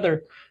all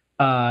together,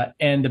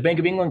 and the Bank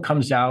of England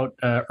comes out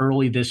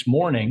early this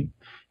morning,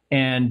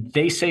 and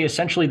they say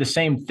essentially the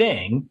same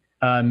thing,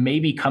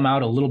 maybe come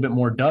out a little bit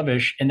more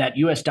dovish, and that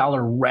US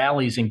dollar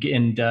rallies, and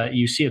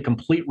you see a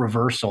complete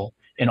reversal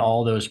in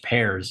all those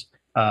pairs,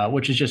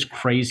 which is just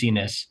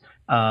craziness.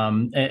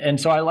 And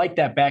so I like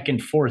that back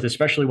and forth,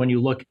 especially when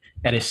you look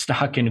at a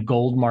stock and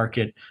gold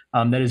market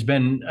that has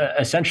been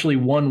essentially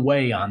one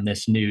way on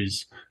this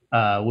news,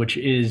 which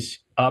is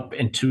up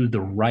and to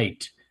the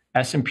right.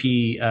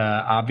 S&P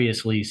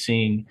obviously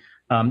seeing,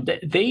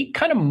 they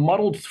kind of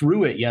muddled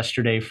through it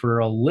yesterday for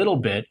a little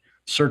bit,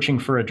 searching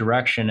for a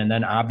direction, and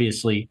then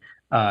obviously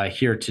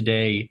here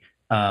today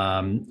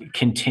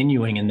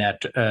continuing in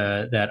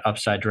that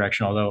upside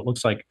direction, although it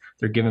looks like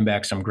they're giving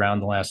back some ground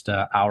the last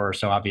hour or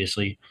so.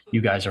 Obviously,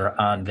 you guys are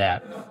on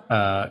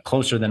that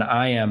closer than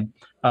I am.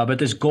 But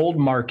this gold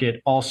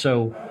market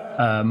also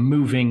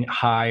moving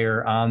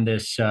higher on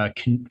this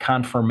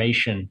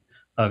confirmation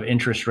of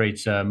interest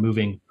rates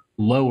moving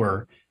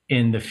lower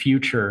in the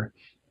future.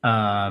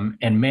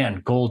 And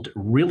man, gold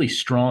really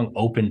strong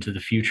open to the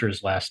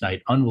futures last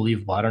night.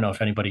 Unbelievable. I don't know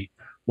if anybody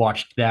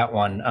watched that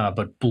one,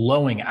 but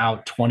blowing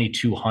out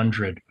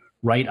 2,200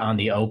 right on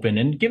the open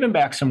and giving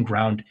back some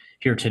ground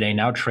here today.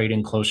 Now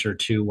trading closer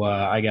to,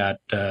 I got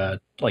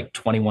like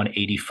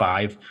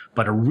 2185,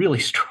 but a really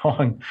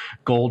strong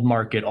gold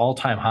market,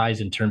 all-time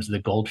highs in terms of the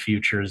gold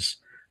futures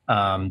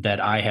that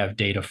I have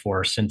data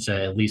for since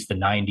at least the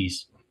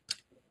 90s.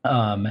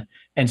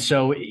 And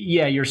so,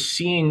 yeah, you're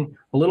seeing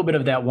a little bit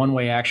of that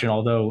one-way action,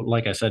 although,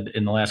 like I said,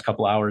 in the last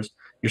couple hours,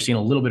 you're seeing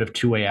a little bit of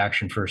two-way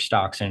action for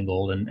stocks and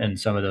gold and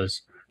some of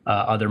those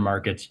other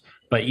markets.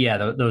 But yeah,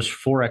 those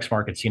Forex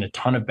markets seen a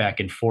ton of back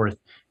and forth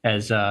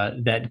as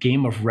that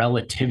game of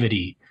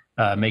relativity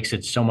makes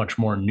it so much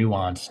more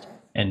nuanced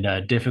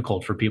and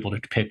difficult for people to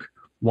pick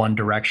one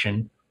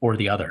direction or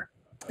the other.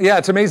 Yeah,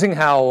 it's amazing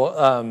how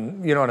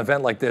an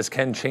event like this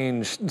can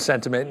change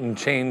sentiment and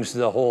change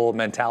the whole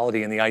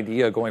mentality and the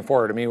idea going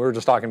forward. I mean, we were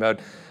just talking about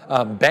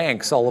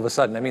banks all of a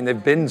sudden. I mean,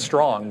 they've been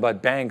strong,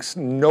 but banks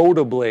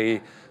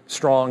notably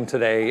strong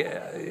today,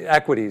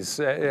 equities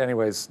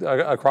anyways,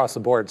 across the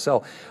board.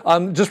 So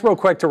just real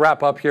quick to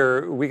wrap up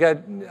here,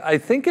 I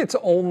think it's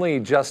only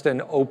just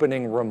an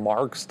opening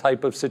remarks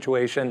type of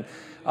situation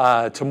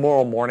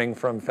tomorrow morning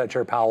from Fed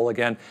Chair Powell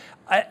again.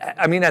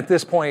 I mean, at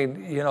this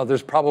point,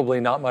 there's probably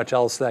not much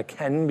else that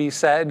can be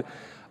said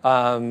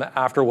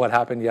after what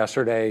happened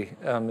yesterday.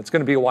 It's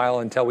going to be a while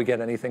until we get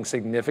anything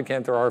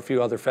significant. There are a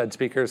few other Fed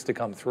speakers to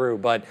come through,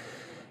 but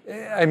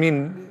I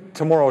mean,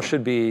 tomorrow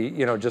should be,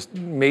 just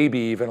maybe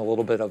even a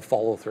little bit of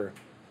follow through.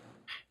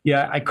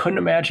 Yeah, I couldn't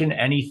imagine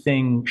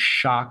anything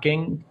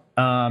shocking.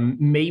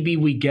 Maybe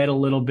we get a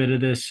little bit of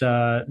this,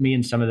 me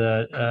and some of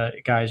the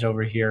guys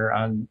over here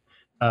on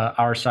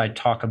our side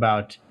talk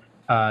about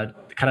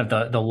kind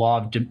of the law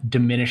of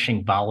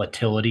diminishing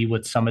volatility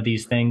with some of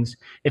these things.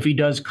 If he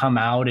does come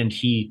out and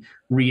he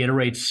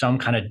reiterates some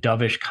kind of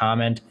dovish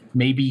comment,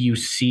 maybe you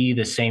see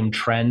the same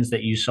trends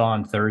that you saw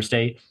on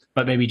Thursday,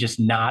 but maybe just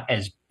not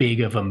as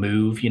big of a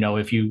move.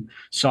 If you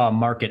saw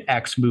market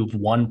X move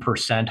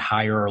 1%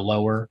 higher or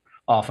lower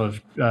off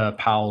of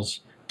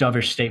Powell's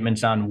dovish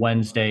statements on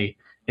Wednesday,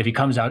 if he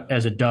comes out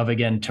as a dove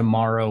again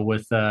tomorrow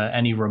with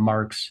any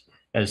remarks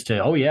as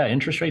to, oh yeah,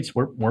 interest rates,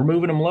 we're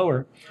moving them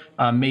lower,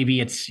 maybe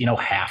it's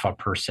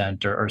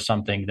 0.5% or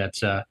something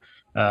that's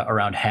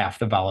around half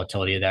the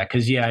volatility of that.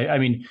 Because yeah, I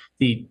mean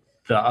the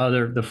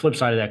flip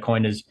side of that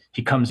coin is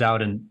he comes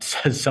out and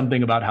says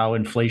something about how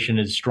inflation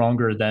is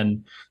stronger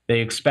than they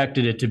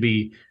expected it to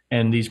be,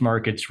 and these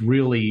markets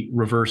really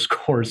reverse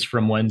course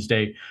from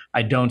Wednesday.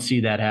 I don't see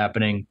that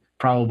happening.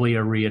 Probably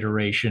a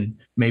reiteration.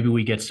 Maybe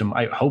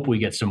I hope we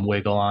get some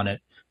wiggle on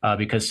it.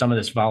 because some of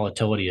this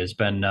volatility has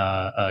been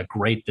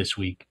great this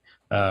week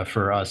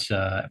for us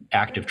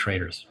active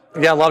traders.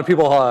 Yeah, a lot of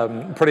people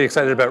pretty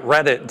excited about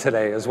Reddit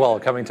today as well,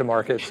 coming to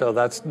market. So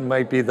that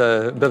might be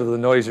the bit of the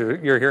noise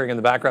you're hearing in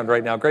the background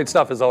right now. Great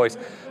stuff as always.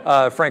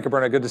 Frank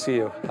Caberna, good to see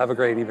you. Have a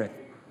great evening.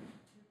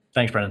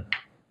 Thanks, Brendan.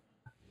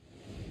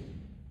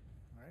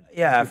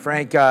 Yeah,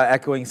 Frank,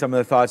 echoing some of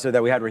the thoughts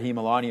that we had Rahim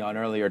Alani on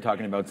earlier,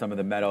 talking about some of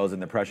the metals and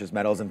the precious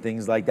metals and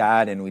things like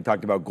that. And we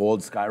talked about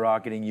gold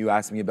skyrocketing. You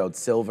asked me about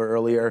silver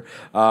earlier.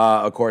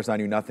 Of course, I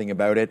knew nothing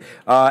about it.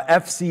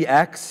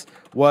 FCX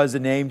was a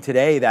name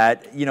today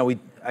that, you know,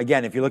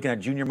 again, if you're looking at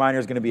junior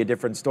miners, going to be a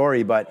different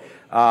story. But,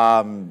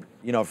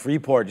 you know,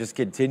 Freeport just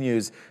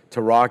continues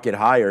to rocket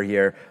higher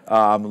here.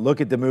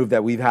 Look at the move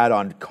that we've had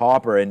on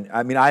copper. And,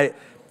 I mean,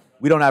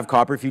 we don't have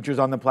copper futures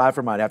on the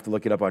platform. I'd have to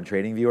look it up on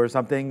TradingView or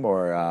something,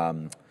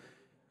 or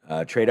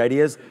Trade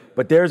Ideas.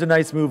 But there's a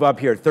nice move up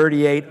here,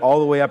 38 all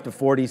the way up to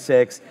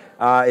 46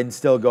 and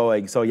still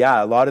going. So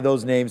yeah, a lot of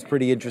those names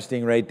pretty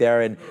interesting right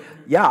there. And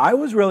yeah, I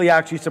was really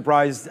actually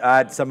surprised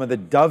at some of the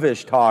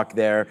dovish talk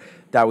there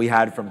that we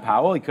had from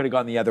Powell. He could have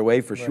gone the other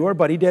way for sure,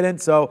 but he didn't.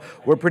 So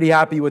we're pretty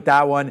happy with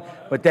that one.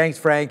 But thanks,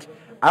 Frank.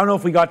 I don't know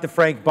if we got the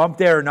Frank bump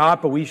there or not,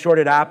 but we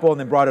shorted Apple and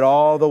then brought it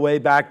all the way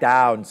back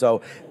down.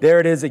 So there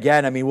it is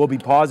again. I mean, we'll be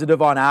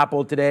positive on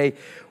Apple today.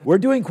 We're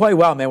doing quite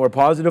well, man. We're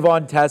positive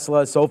on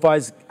Tesla. SoFi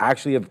is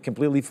actually a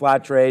completely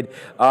flat trade.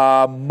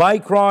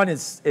 Micron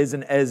is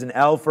an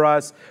L for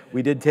us.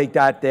 We did take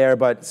that there,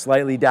 but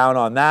slightly down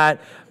on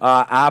that.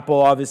 Apple,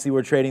 obviously,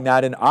 we're trading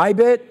that in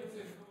IBIT.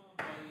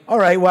 All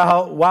right,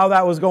 well, while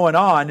that was going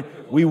on,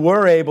 we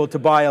were able to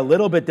buy a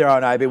little bit there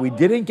on IBIT. We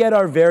didn't get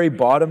our very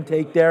bottom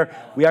take there.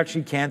 We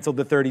actually canceled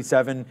the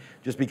 37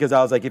 just because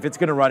I was like, if it's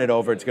going to run it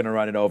over, it's going to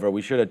run it over.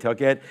 We should have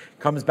took it.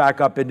 Comes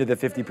back up into the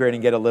 50 period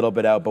and get a little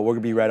bit out, but we're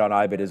going to be red on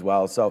IBIT as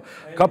well. So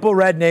a couple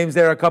red names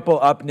there, a couple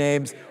up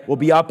names. We'll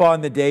be up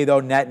on the day, though,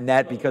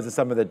 net because of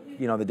some of the,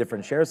 you know, the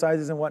different share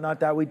sizes and whatnot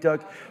that we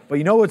took. But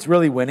you know what's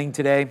really winning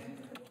today?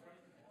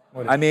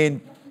 I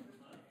mean,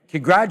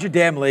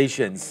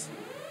 congratulations.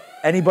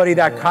 Anybody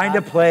that kind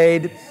of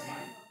played,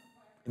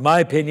 in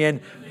my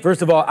opinion,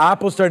 first of all,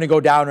 Apple's starting to go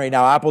down right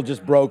now. Apple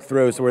just broke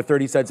through, so we're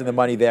 30 cents in the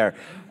money there.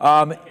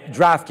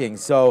 DraftKings.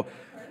 So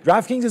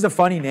DraftKings is a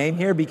funny name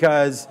here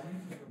because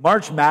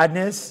March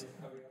Madness,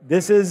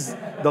 this is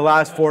the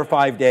last 4 or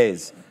 5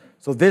 days.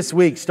 So this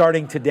week,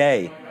 starting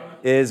today,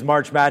 is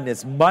March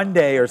Madness.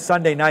 Monday or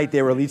Sunday night,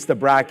 they released the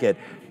bracket.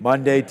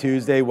 Monday,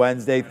 Tuesday,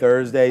 Wednesday,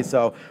 Thursday.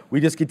 So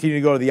we just continue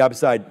to go to the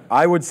upside.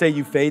 I would say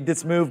you fade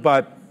this move,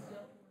 but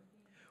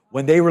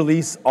when they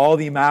release all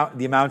the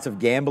amounts of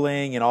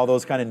gambling and all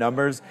those kind of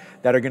numbers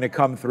that are going to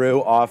come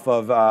through off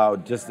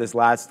of just this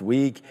last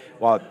week,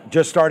 well,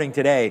 just starting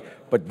today,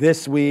 but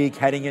this week,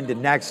 heading into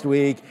next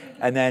week,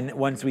 and then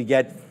once we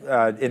get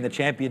in the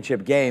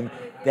championship game,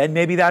 then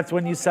maybe that's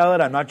when you sell it.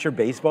 I'm not sure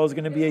baseball is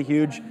going to be a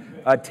huge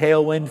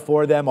tailwind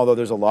for them, although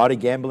there's a lot of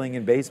gambling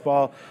in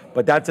baseball.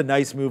 But that's a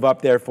nice move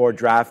up there for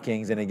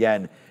DraftKings. And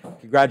again,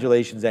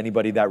 congratulations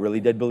anybody that really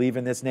did believe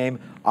in this name.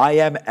 I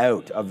am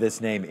out of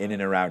this name in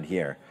and around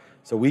here.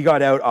 So we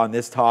got out on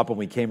this top and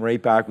we came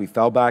right back. We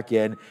fell back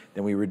in.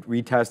 Then we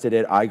retested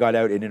it. I got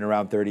out in and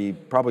around 30,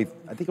 probably,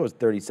 I think it was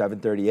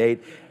 37,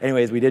 38.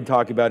 Anyways, we did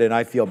talk about it, and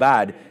I feel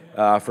bad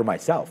for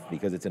myself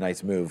because it's a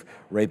nice move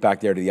right back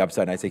there to the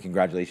upside. And I say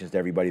congratulations to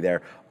everybody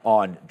there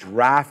on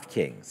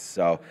DraftKings.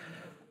 So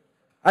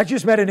I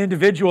just met an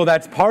individual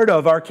that's part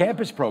of our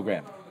campus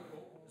program.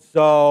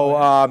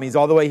 So he's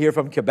all the way here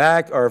from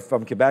Quebec,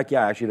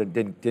 Yeah, actually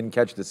didn't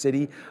catch the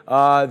city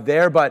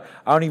there, but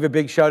I want to give a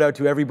big shout out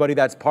to everybody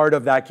that's part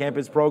of that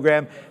campus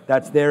program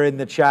that's there in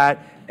the chat,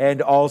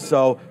 and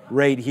also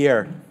right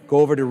here. Go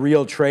over to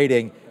Real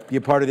Trading, be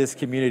a part of this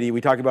community.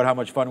 We talk about how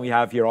much fun we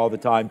have here all the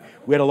time.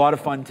 We had a lot of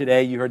fun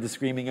today. You heard the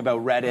screaming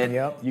about Reddit.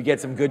 Yep. You get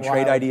some good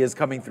trade ideas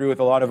coming through with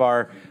a lot of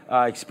our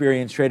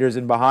experienced traders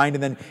in behind,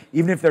 and then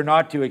even if they're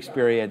not too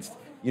experienced,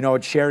 you know,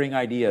 it's sharing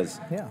ideas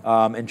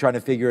and trying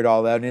to figure it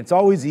all out. And it's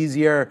always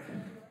easier,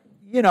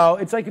 you know,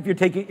 it's like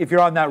if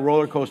you're on that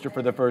roller coaster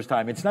for the first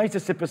time. It's nice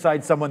to sit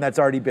beside someone that's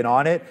already been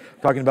on it,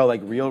 talking about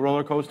like real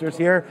roller coasters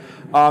here.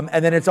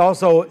 And then it's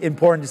also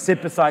important to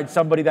sit beside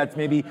somebody that's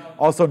maybe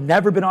also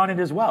never been on it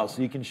as well.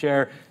 So you can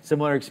share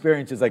similar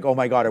experiences like, oh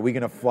my God, are we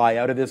going to fly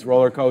out of this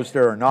roller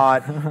coaster or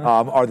not?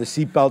 Are the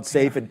seatbelts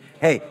safe? And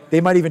hey,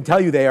 they might even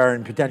tell you they are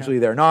and potentially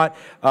they're not.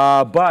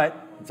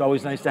 But it's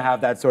always nice to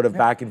have that sort of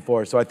back and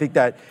forth. So I think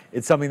that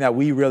it's something that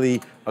we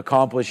really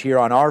accomplish here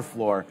on our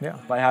floor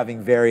by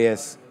having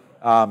various,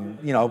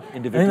 you know,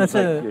 individuals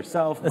like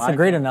yourself. That's a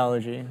great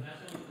analogy.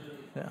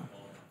 Yeah.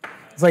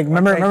 It's like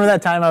remember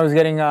that time I was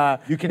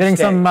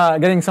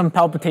getting some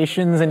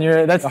palpitations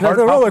and that's a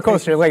roller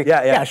coaster. Like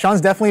yeah,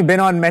 Sean's definitely been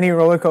on many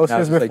roller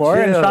coasters before,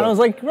 and Sean was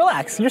like,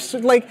 relax. You're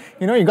like,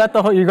 you know, you got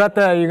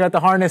the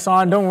harness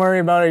on. Don't worry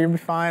about it. You'll be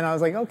fine. I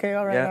was like, okay,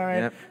 all right.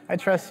 Yeah. I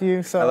trust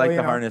you. So I like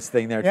the harness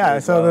thing there. Yeah.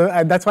 Too,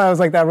 So that's why I was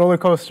like, that roller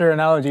coaster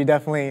analogy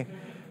definitely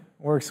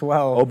works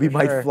well. Obi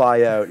might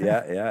fly out.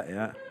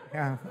 Yeah.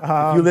 Yeah.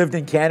 If you lived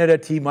in Canada,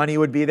 T-Money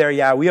would be there.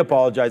 Yeah, we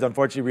apologize.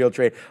 Unfortunately, Real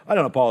Trade. I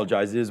don't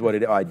apologize. It is what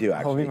it is. Oh, I do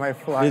actually.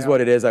 It is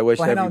what it is. I wish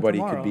everybody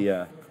could be.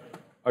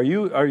 Are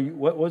you?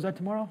 What was that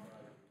tomorrow?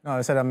 No,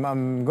 I said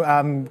I'm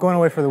going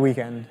away for the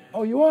weekend.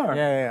 Oh, you are?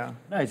 Yeah.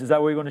 Nice. Is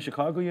that where you're going to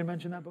Chicago? You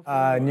mentioned that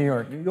before? New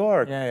York. New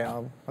York.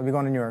 Yeah. I'll be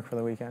going to New York for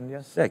the weekend,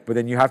 yes. Sick. But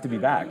then you have to be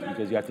back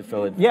because you have to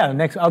fill in.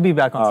 Yeah, I'll be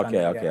back on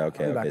Sunday.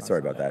 Okay. Sorry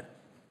about that.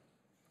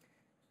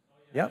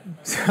 Yep.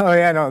 So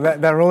yeah, no,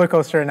 that roller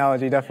coaster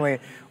analogy definitely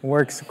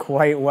works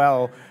quite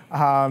well.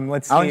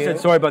 Let's see. I only said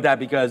sorry about that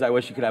because I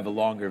wish you could have a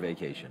longer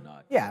vacation.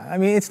 Yeah, I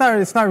mean, it's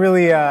not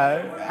really,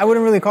 I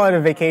wouldn't really call it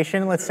a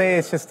vacation, let's say.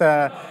 It's just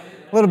a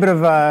little bit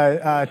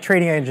of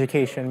trading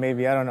education,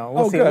 maybe. I don't know.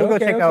 We'll see. Good. We'll go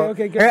check out.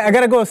 I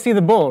got to go see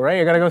the bull, right?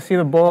 I got to go see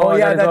the bull. Oh,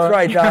 yeah, that's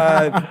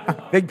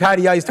right. Big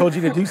Patty Ice told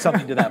you to do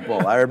something to that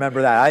bull. I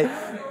remember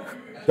that.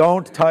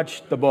 Don't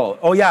touch the bull.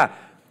 Oh, yeah.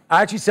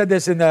 I actually said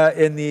this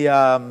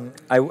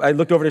I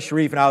looked over to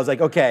Sharif and I was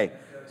like, okay,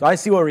 so I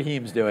see what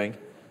Raheem's doing.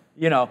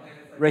 You know,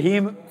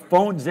 Raheem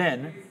phones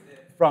in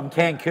from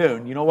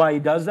Cancun. You know why he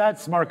does that?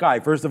 Smart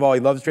guy. First of all, he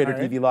loves Trader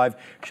TV Live.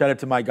 Shout out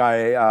to my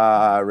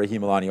guy,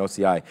 Raheem Alani,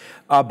 OCI.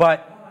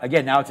 But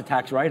again, now it's a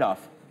tax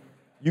write-off.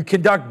 You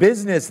conduct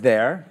business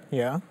there.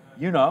 Yeah.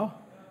 You know,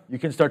 you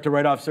can start to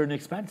write off certain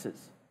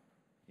expenses.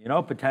 You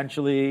know,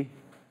 potentially,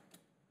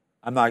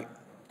 all right.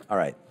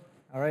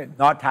 All right.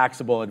 Not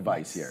taxable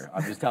advice here.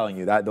 I'm just telling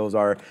you that those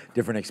are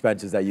different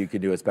expenses that you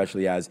could do,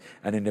 especially as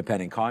an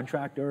independent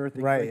contractor or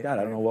things like that.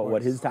 I don't know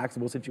what his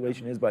taxable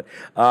situation is, but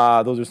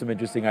those are some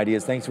interesting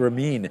ideas. Thanks,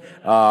 Ramin,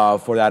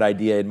 for that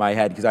idea in my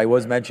head, because I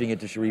was mentioning it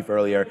to Sharif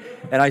earlier.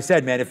 And I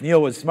said, man, if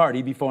Neil was smart,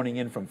 he'd be phoning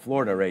in from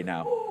Florida right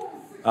now.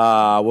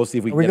 We'll see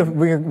if we can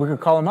we could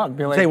call him up.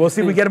 Be like, say, we'll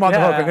see if we get him on the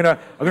hook. I'm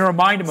gonna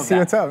remind him of that. See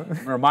what's up. I'm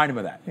gonna remind him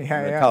of that.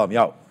 Yeah. Tell him,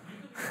 yo,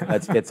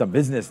 let's get some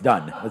business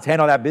done. Let's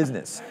handle that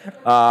business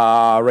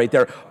right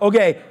there.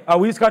 Okay,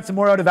 we just got some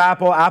more out of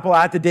Apple. Apple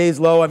at the day's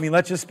low. I mean,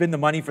 let's just spin the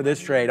money for this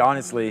trade,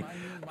 honestly.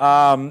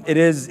 It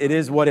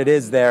is what it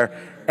is there.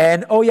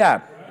 And, oh,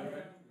 yeah,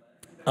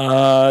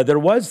 there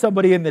was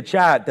somebody in the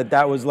chat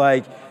that was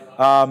like,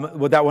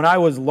 that when I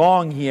was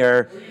long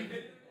here,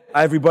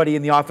 everybody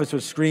in the office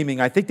was screaming.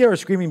 I think they were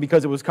screaming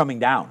because it was coming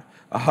down.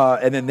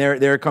 And then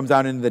there it comes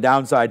down into the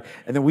downside.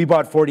 And then we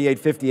bought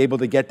 48.50, able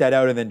to get that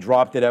out and then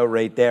dropped it out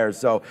right there.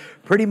 So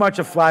pretty much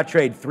a flat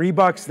trade.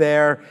 $3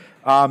 there,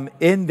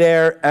 in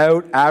there,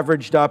 out,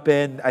 averaged up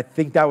in. I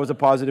think that was a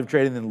positive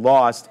trade and then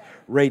lost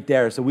right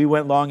there. So we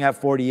went long at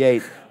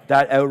 48.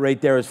 That out right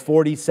there is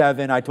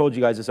 47. I told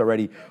you guys this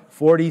already.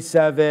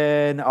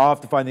 47, I'll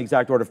have to find the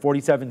exact order,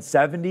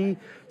 47.70,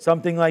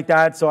 something like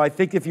that. So I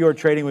think if you were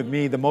trading with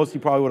me, the most you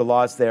probably would have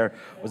lost there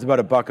was about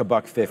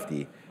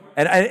 $1.50.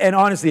 And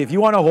honestly, if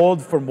you want to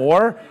hold for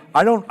more,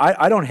 I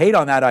don't hate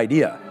on that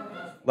idea.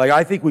 Like,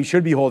 I think we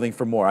should be holding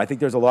for more. I think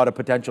there's a lot of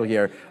potential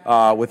here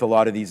with a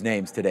lot of these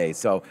names today.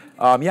 So,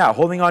 yeah,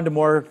 holding on to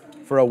more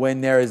for a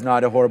win there is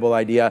not a horrible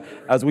idea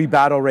as we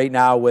battle right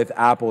now with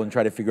Apple and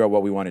try to figure out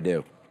what we want to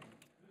do.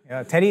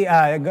 Yeah,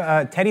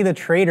 Teddy the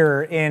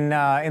Trader in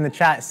the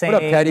chat saying,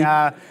 what up, Teddy?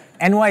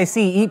 NYSE,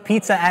 eat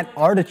pizza at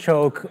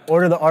Artichoke,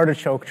 order the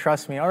artichoke,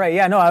 trust me. All right,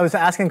 yeah, no, I was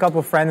asking a couple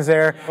of friends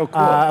there. Oh,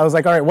 cool. I was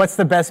like, all right, what's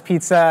the best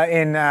pizza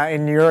in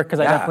New York? Because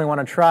I definitely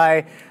want to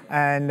try.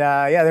 And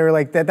yeah, they were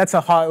like, that's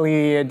a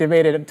hotly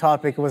debated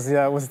topic was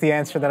the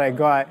answer that I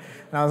got.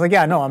 And I was like,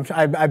 yeah, no,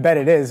 I bet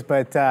it is,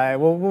 but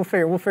we'll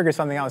figure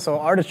something out. So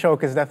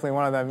Artichoke is definitely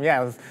one of them.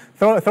 Yeah,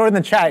 throw it in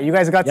the chat. You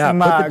guys got some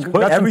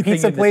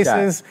pizza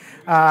places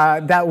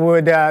that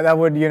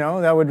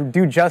would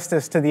do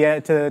justice to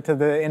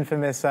the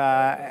infamous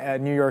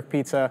New York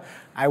pizza.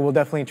 I will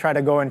definitely try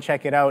to go and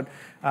check it out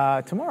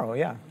tomorrow.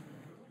 Yeah.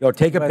 Yo,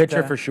 take a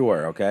picture for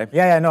sure, okay?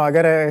 Yeah, no, I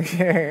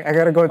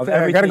gotta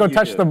go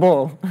touch the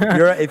bull.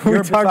 If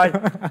you're beside,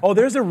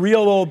 there's a real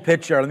old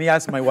picture. Let me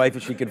ask my wife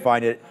if she can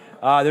find it.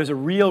 There's a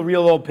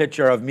real old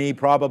picture of me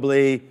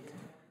probably.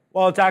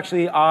 Well, it's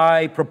actually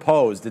I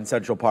proposed in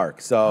Central Park.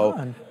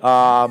 So,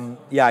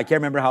 yeah, I can't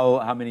remember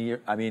how many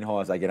years. I mean, hold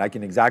on a second. I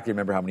can exactly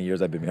remember how many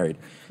years I've been married.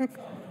 12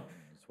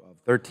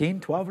 or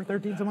 13,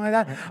 something like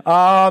that.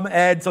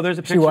 And so there's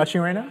a picture. Is she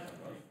watching right now?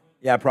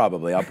 Yeah,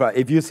 probably.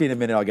 If you see in a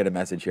minute, I'll get a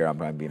message here. I'm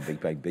probably in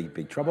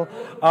big trouble.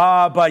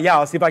 But yeah,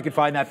 I'll see if I can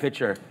find that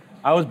picture.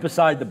 I was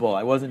beside the bull.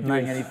 I wasn't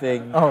doing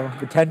anything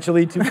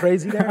potentially too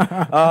crazy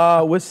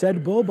there with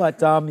said bull.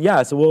 But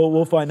yeah, so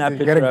we'll find that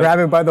picture. You gotta grab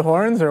it by the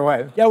horns or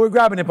what? Yeah, we're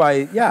grabbing it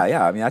by,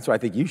 yeah. I mean, that's what I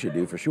think you should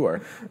do for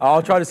sure.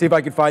 I'll try to see if I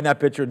can find that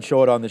picture and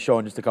show it on the show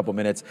in just a couple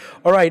minutes.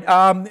 All right,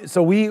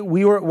 so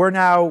we're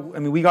now, I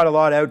mean, we got a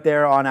lot out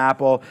there on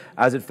Apple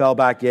as it fell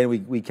back in.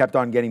 We kept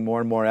on getting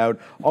more and more out.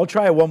 I'll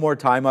try it one more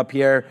time up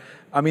here.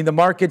 I mean, the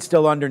market's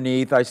still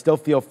underneath. I still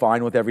feel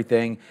fine with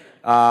everything.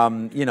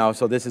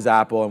 So this is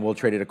Apple, and we'll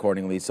trade it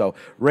accordingly. So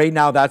right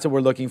now, that's what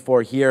we're looking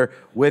for here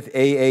with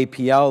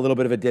AAPL, a little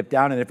bit of a dip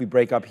down. And if we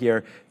break up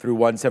here through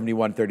 170,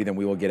 130, then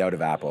we will get out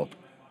of Apple.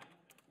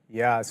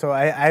 Yeah, so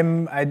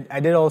I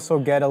did also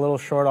get a little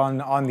short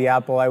on the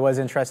Apple. I was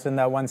interested in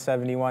that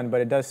 171,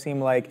 but it does seem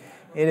like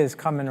it is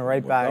coming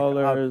right back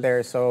up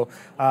there. So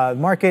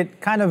market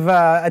kind of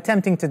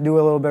attempting to do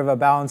a little bit of a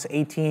bounce,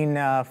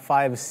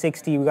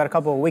 18,560. We got a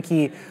couple of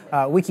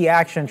wiki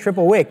action,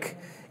 triple wick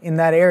in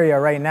that area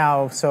right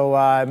now.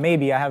 So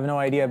maybe, I have no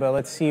idea, but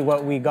let's see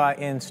what we got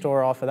in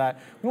store off of that.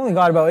 We only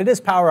got it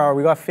is power hour.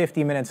 We got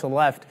 50 minutes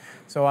left.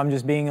 So I'm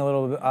just being a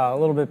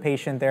little bit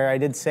patient there. I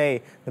did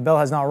say the bell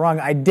has not rung.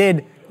 I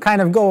did kind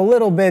of go a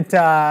little bit,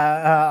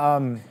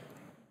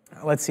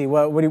 let's see,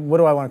 what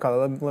do I want to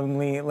call it?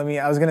 Let me.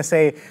 I was gonna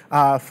say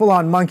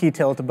full-on monkey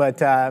tilt, but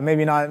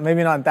maybe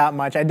not that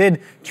much. I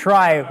did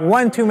try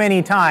one too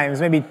many times,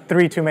 maybe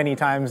three too many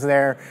times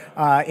there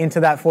into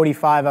that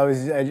 45.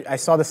 I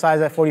saw the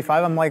size at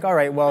 45. I'm like, all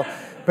right, well,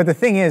 but the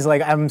thing is,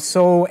 like, I'm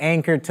so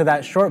anchored to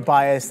that short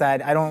bias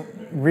that I don't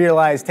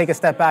take a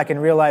step back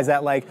and realize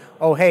that, like,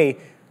 oh hey,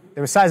 there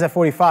was size at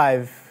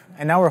 45,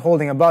 and now we're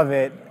holding above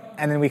it,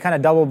 and then we kind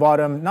of double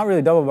bottom, not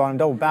really double bottom,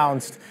 double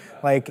bounced,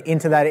 like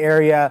into that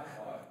area,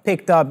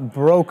 picked up,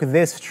 broke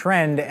this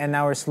trend, and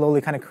now we're slowly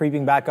kind of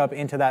creeping back up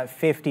into that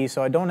 50.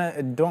 So I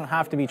don't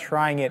have to be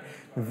trying it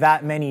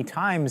that many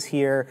times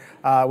here.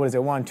 What is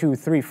it? 1, 2,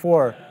 3,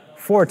 4.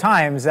 4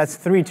 times. That's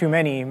 3 too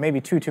many,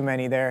 maybe 2 too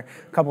many there.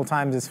 A couple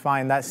times is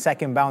fine. That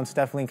second bounce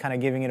definitely kind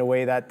of giving it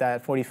away.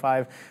 That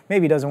 45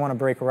 maybe doesn't want to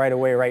break right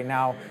away right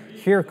now.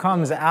 Here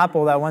comes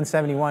Apple. That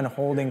 171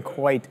 holding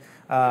quite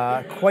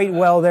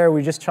well there.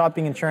 We're just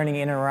chopping and churning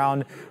in and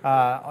around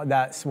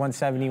that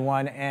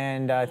 171,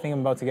 and I think I'm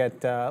about to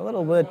get a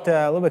little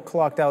bit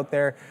clocked out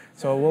there.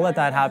 So we'll let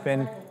that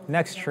happen.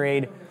 Next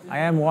trade, I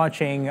am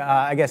watching,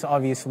 I guess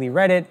obviously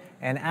Reddit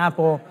and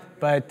Apple,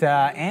 but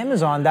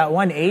Amazon, that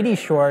 180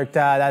 short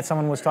that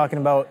someone was talking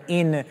about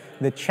in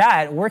the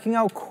chat, working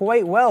out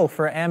quite well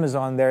for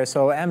Amazon there.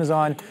 So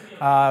Amazon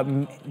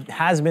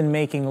has been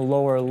making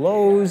lower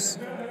lows.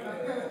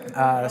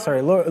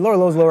 Lower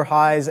lows, lower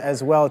highs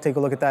as well. Take a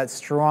look at that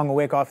strong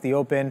wick off the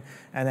open,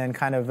 and then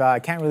kind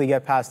of can't really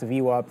get past the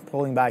VWAP,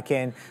 pulling back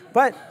in,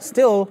 but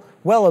still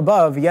well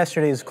above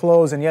yesterday's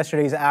close and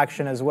yesterday's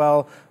action as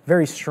well.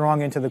 Very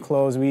strong into the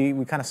close. We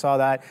kind of saw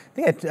that. I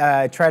think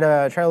I tried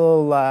a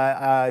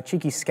little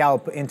cheeky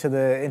scalp into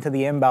the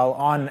imbal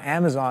on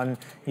Amazon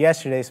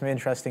yesterday. Some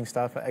interesting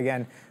stuff.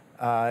 Again,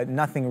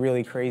 nothing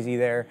really crazy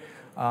there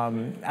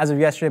as of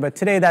yesterday, but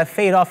today that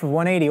fade off of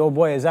 180, oh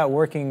boy, is that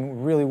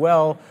working really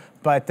well.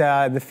 But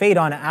the fade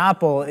on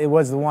Apple, it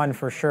was the one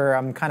for sure.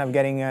 I'm kind of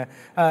getting a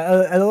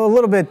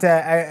little bit,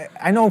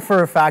 I know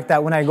for a fact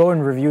that when I go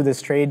and review this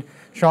trade,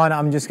 Sean,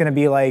 I'm just going to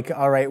be like,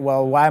 all right,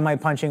 well, why am I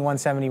punching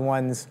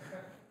 171s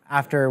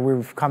after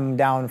we've come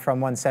down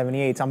from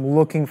 178s? I'm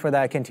looking for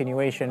that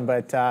continuation,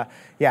 but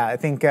yeah, I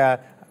think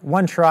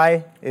one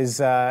try is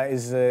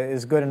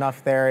good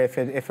enough there. If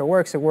it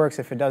works, it works.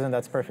 If it doesn't,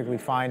 that's perfectly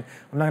fine.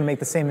 I'm not gonna make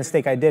the same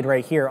mistake I did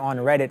right here on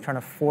Reddit, trying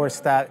to force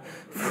the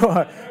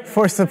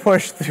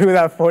push through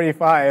that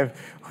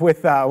 45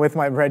 with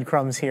my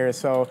breadcrumbs here.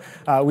 So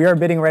we are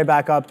bidding right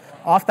back up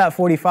off that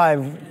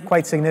 45,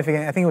 quite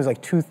significant. I think it was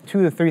like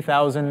 2,000 to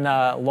 3,000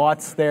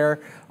 lots there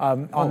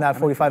on that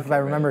 45, if I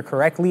remember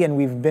correctly. And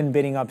we've been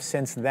bidding up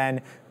since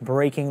then,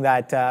 breaking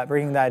that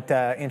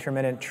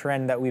intermittent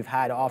trend that we've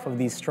had off of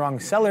these strong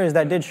sellers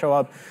that did show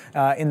up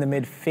in the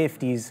mid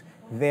 50s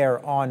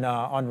there on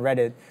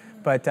Reddit.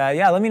 But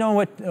yeah, let me know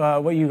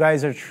what you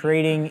guys are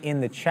trading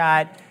in the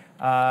chat.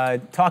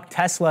 Talk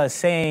Tesla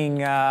saying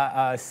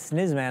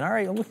Snizman. All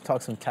right, we'll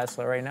talk some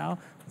Tesla right now.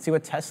 Let's see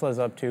what Tesla's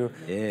up to.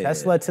 Yeah.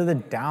 Tesla to the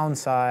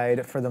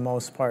downside for the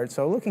most part.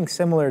 So looking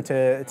similar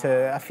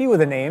to a few of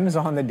the names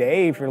on the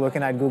day. If you're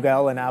looking at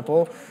Google and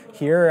Apple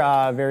here,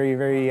 very,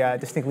 very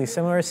distinctly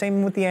similar.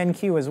 Same with the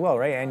NQ as well,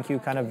 right?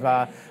 NQ kind of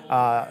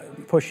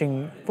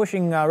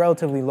pushing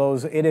relatively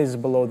lows. It is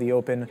below the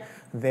open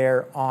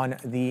there on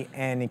the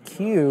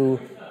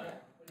NQ.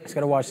 Just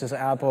gotta watch this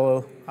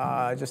Apple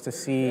just to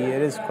see.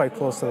 It is quite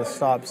close to the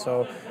stop,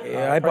 so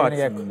yeah, I'm gonna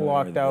get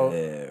clocked out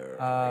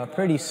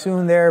pretty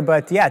soon there.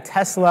 But yeah,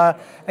 Tesla.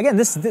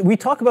 Again, we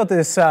talk about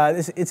this.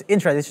 It's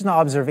interesting. It's just an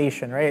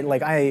observation, right?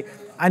 Like I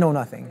know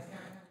nothing.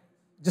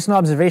 Just an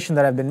observation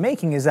that I've been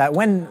making is that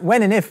when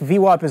and if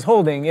VWAP is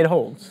holding, it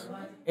holds.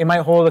 It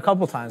might hold a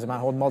couple times. It might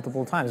hold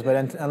multiple times.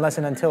 But unless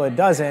and until it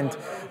doesn't,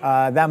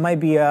 that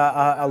might be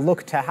a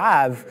look to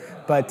have.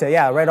 But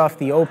yeah, right off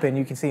the open,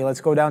 you can see.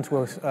 Let's go down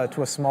to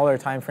a smaller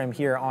time frame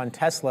here on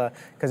Tesla,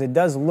 because it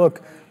does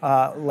look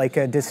like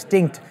a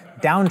distinct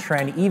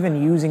downtrend, even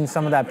using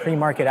some of that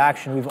pre-market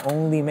action. We've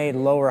only made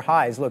lower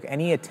highs. Look,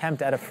 any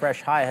attempt at a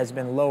fresh high has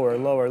been lower,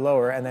 lower,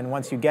 lower, and then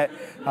once you get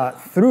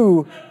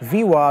through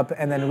VWAP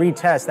and then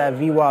retest, that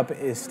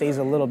VWAP stays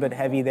a little bit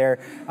heavy there.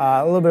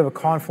 A little bit of a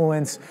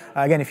confluence.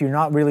 Again, if you're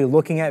not really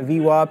looking at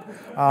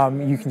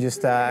VWAP, you can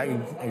just, I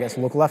guess,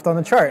 look left on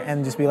the chart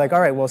and just be like, all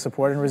right, well,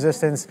 support and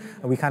resistance.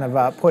 We kind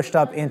of pushed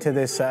up into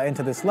this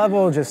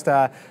level, just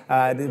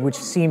which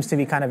seems to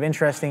be kind of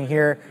interesting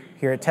here.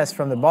 Here it tests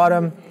from the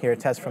bottom, here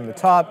it tests from the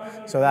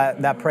top. So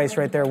that price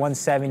right there,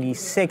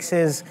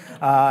 176s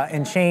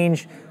and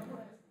change.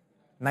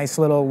 Nice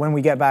little, when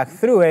we get back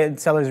through it,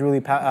 sellers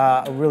really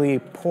really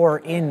pour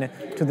in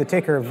to the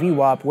ticker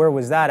VWAP. Where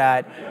was that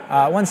at?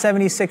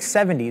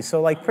 176.70.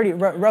 So like pretty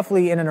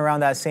roughly in and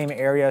around that same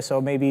area.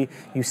 So maybe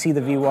you see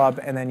the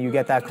VWAP and then you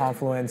get that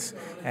confluence,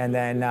 and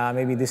then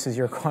maybe this is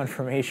your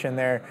confirmation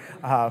there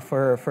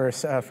for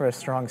a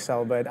strong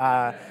sell. But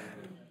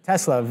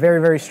Tesla,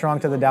 very, very strong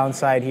to the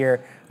downside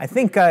here. I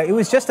think it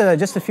was just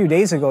a few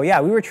days ago.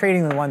 Yeah, we were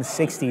trading the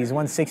 160s.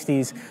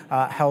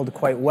 160s held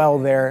quite well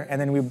there, and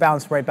then we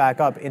bounced right back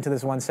up into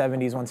this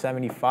 170s,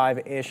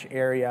 175-ish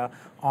area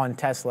on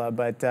Tesla.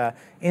 But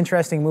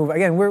interesting move.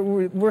 Again,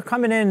 we're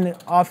coming in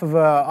off of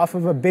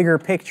a bigger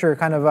picture,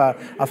 kind of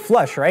a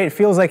flush, right? It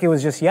feels like it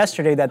was just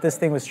yesterday that this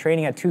thing was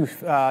trading at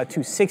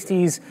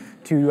 260s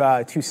to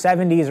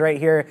 270s right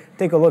here.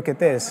 Take a look at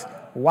this.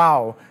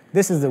 Wow,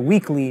 this is the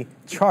weekly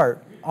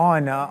chart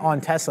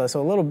on Tesla.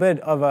 So a little bit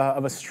of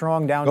a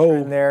strong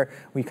downtrend there.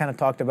 We kind of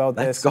talked about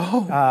this.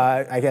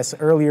 I guess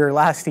earlier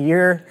last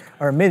year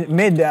or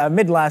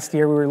mid last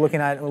year we were looking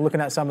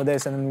at some of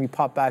this, and then we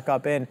popped back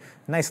up in.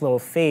 Nice little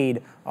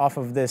fade off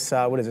of this.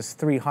 What is this?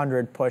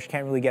 300 push.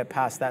 Can't really get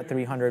past that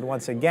 300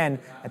 once again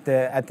at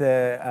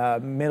the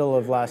middle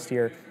of last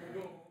year.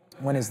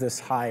 When is this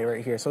high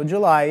right here? So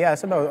July, yeah,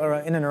 it's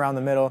about in and around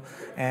the middle,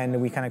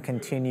 and we kind of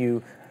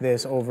continue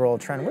this overall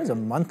trend. What is a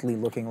monthly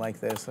looking like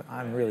this?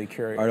 I'm really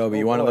curious. All right,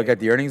 you want to look at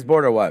the earnings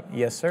board or what?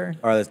 Yes, sir.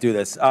 All right, let's do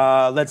this.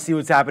 Let's see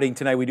what's happening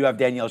tonight. We do have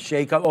Danielle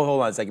Shea. Oh,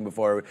 hold on a second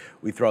before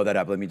we throw that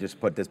up. Let me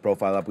just put this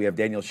profile up. We have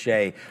Danielle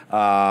Shea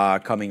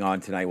coming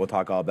on tonight. We'll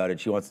talk all about it.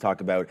 She wants to talk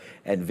about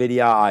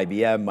NVIDIA,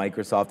 IBM,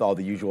 Microsoft, all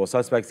the usual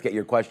suspects. Get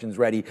your questions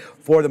ready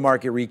for the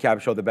market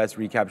recap show, the best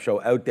recap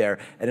show out there.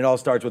 And it all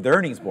starts with the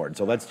earnings board.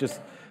 So let's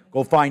just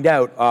go find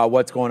out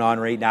what's going on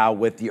right now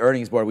with the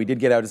earnings board. We did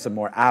get out of some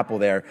more Apple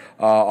there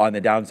on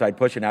the downside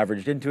push and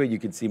averaged into it. You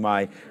can see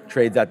my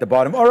trades at the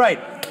bottom. All right,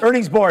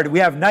 earnings board. We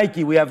have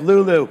Nike, we have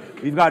Lulu,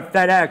 we've got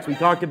FedEx. We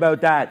talked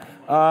about that.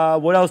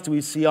 What else do we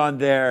see on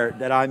there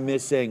that I'm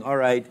missing? All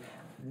right,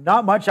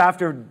 not much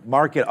after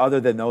market other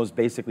than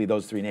basically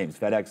those three names,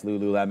 FedEx,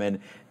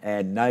 Lululemon,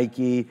 and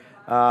Nike.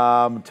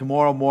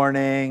 Tomorrow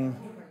morning,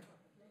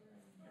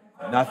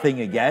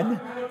 nothing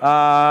again.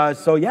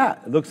 So yeah,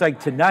 it looks like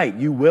tonight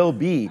you will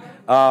be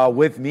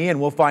with me, and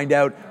we'll find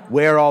out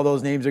where all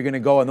those names are going to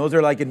go. And those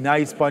are like a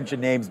nice bunch of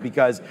names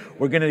because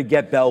we're going to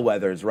get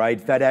bellwethers, right?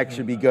 FedEx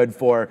should be good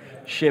for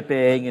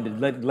shipping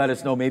and let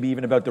us know maybe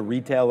even about the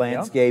retail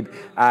landscape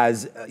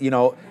as,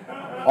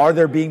 are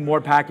there being more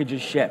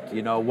packages shipped?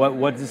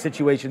 What's the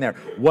situation there?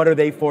 What are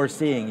they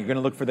foreseeing? You're going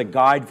to look for the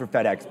guide for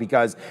FedEx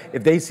because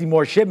if they see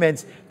more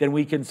shipments, then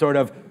we can sort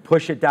of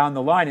push it down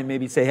the line and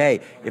maybe say, hey,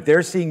 if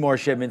they're seeing more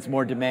shipments,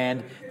 more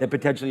demand, then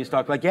potentially a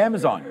stock like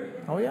Amazon,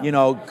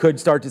 could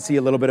start to see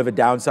a little bit of a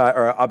downside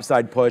or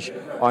upside push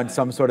on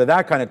some sort of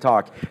that kind of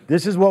talk.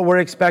 This is what we're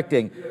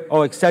expecting.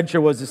 Oh,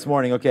 Accenture was this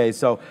morning. Okay,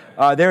 so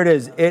there it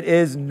is. It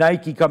is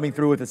Nike coming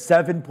through with a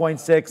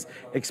 7.6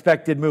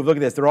 expected move. Look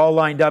at this. They're all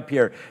lined up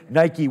here.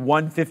 Nike,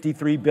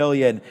 153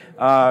 billion.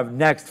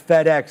 Next,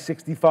 FedEx,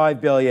 65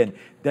 billion.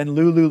 Then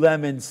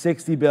Lululemon,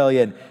 60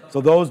 billion.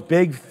 So those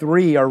big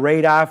three are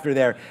right after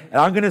there.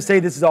 And I'm going to say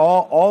this is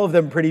all of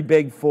them pretty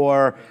big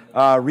for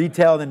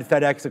retail, and then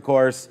FedEx, of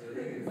course,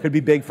 could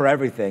be big for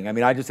everything. I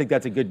mean, I just think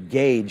that's a good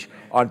gauge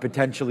on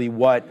potentially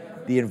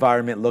what the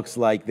environment looks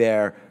like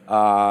there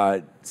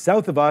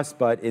south of us,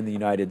 but in the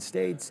United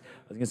States.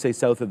 I was going to say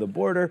south of the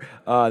border.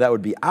 That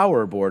would be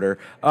our border.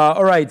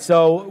 All right,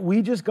 so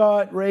we just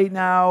got right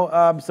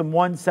now some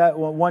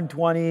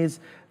 120s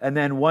and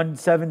then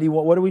 170.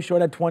 What are we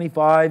short at?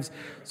 25s.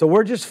 So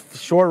we're just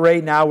short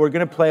right now. We're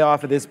going to play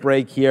off of this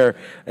break here.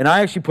 And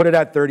I actually put it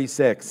at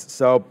 36.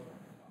 So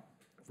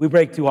we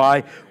break too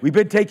high. We've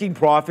been taking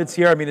profits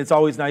here. I mean, it's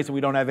always nice when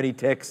we don't have any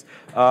ticks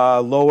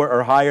lower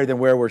or higher than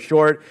where we're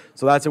short.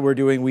 So that's what we're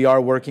doing. We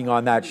are working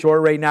on that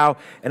short right now.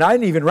 And I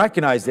didn't even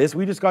recognize this.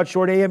 We just got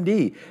short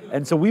AMD.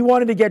 And so we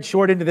wanted to get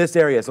short into this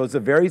area. So it's a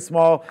very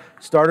small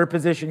starter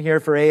position here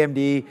for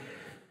AMD.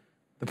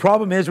 The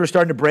problem is we're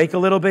starting to break a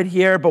little bit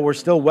here, but we're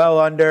still well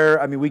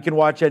under. I mean, we can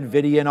watch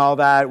NVIDIA and all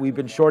that. We've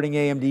been shorting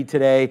AMD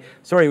today.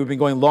 Sorry, we've been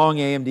going long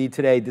AMD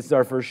today. This is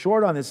our first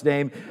short on this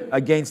name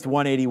against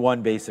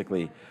 181,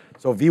 basically.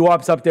 So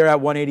VWAP's up there at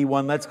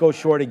 181. Let's go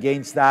short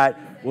against that.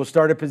 We'll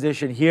start a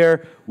position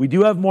here. We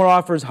do have more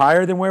offers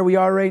higher than where we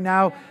are right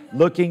now,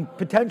 looking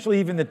potentially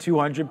even the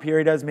 200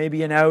 period as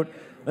maybe an out.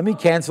 Let me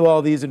cancel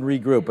all these and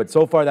regroup. But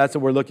so far, that's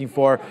what we're looking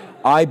for.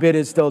 iBid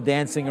is still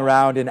dancing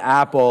around, and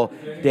Apple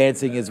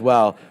dancing as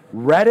well.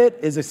 Reddit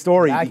is a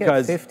story back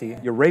because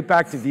you're right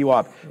back to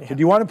VWAP. Yeah. So do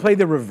you want to play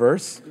the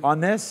reverse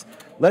on this?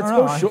 Let's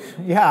go short.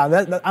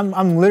 Yeah,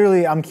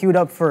 I'm queued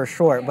up for a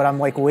short, but I'm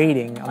like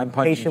waiting. I'm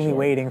patiently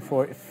waiting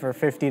for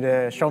 50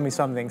 to show me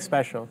something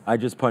special. I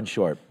just punched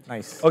short.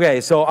 Nice.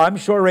 Okay, so I'm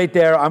short right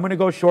there. I'm going to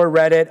go short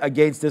Reddit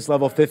against this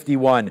level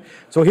 51.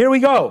 So here we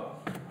go.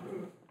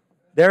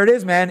 There it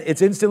is, man.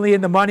 It's instantly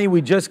in the money.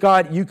 We just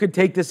got, you could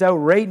take this out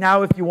right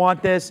now if you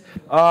want this.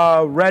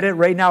 Reddit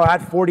right now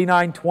at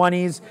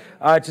 49.20s.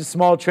 It's a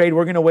small trade.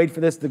 We're going to wait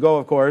for this to go,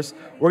 of course.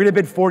 We're going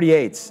to bid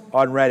 48s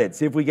on Reddit.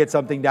 See if we get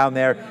something down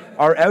there.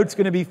 Our out's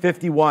going to be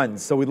 51s.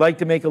 So we'd like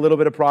to make a little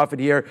bit of profit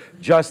here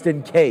just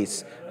in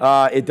case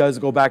it does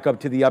go back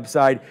up to the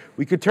upside.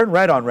 We could turn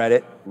red on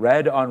Reddit.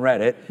 Red on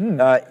Reddit.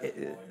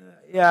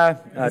 Yeah.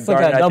 It's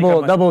like a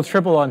double,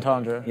 triple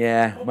entendre.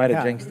 Yeah, might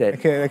have jinxed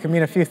it. That could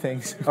mean a few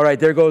things. All right,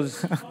 there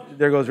goes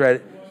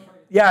Reddit.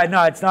 Yeah,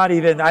 no, it's not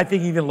even, I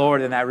think even lower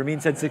than that.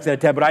 Ramin said 6 out of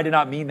 10, but I did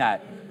not mean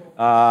that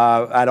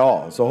at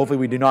all. So hopefully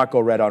we do not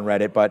go red on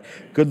Reddit, but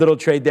good little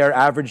trade there.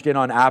 Averaged in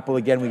on Apple.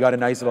 Again, we got a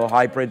nice little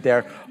high print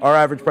there. Our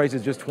average price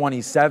is just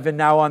 27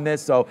 now on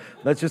this, so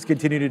let's just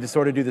continue to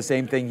sort of do the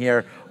same thing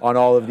here on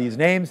all of these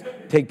names.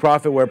 Take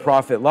profit where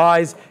profit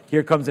lies.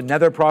 Here comes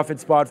another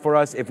profit spot for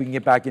us. If we can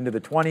get back into the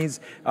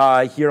 20s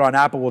here on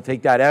Apple, we'll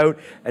take that out.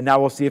 And now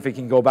we'll see if it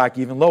can go back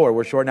even lower.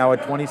 We're short now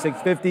at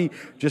 26.50,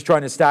 just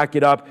trying to stack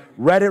it up.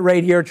 Reddit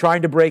right here,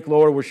 trying to break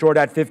lower. We're short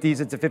at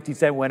 50s. It's a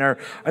 50-cent winner.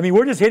 I mean,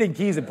 we're just hitting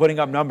keys and putting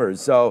up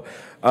numbers. So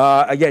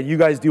again, you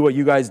guys do what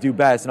you guys do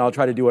best, and I'll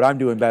try to do what I'm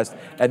doing best.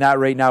 And that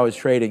right now is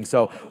trading.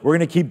 So we're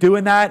going to keep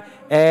doing that.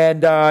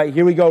 And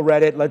here we go,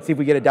 Reddit. Let's see if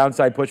we get a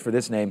downside push for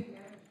this name.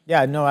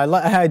 Yeah, no,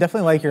 I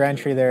definitely like your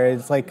entry there.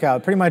 It's like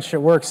pretty much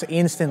it works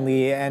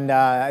instantly, and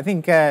I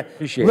think a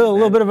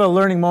little bit of a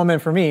learning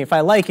moment for me. If I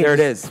like it, there it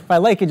is. If I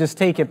like it, just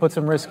take it, put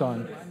some risk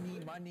on.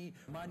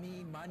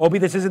 Obi,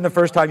 this isn't the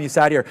first time you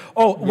sat here.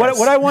 Oh, yes.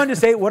 what I wanted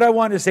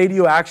to say to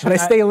you actually.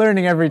 But I stay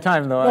learning every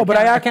time though. No, but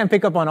I can't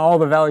pick up on all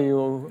the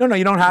value. No,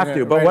 you don't have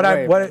to.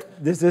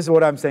 But this is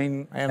what I'm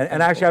saying,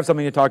 and I actually have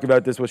something to talk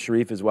about this with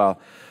Sharif as well.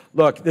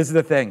 Look, this is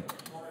the thing.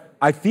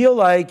 I feel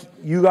like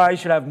you guys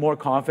should have more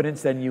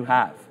confidence than you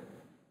have.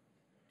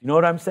 You know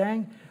what I'm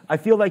saying? I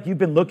feel like you've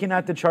been looking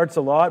at the charts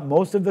a lot.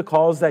 Most of the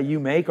calls that you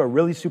make are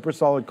really super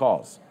solid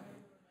calls.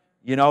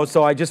 You know,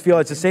 so I just feel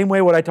it's the same way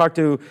what I talked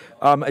to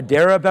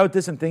Adara about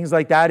this and things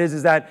like that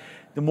is that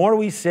the more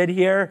we sit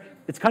here,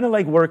 it's kind of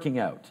like working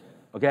out,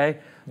 okay?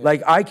 Yeah.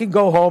 Like I can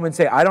go home and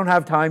say, I don't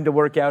have time to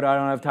work out, I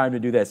don't have time to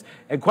do this.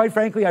 And quite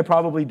frankly, I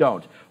probably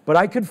don't. But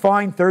I could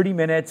find 30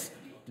 minutes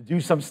to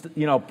do some,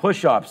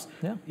 push-ups,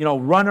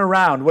 run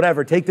around,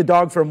 whatever, take the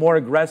dog for a more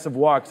aggressive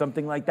walk,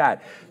 something like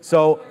that.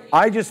 So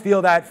I just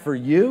feel that for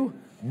you,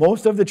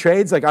 most of the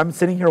trades, like I'm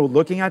sitting here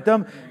looking at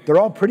them, they're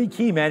all pretty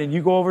key, man. And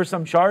you go over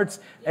some charts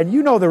and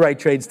you know the right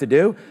trades to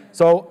do.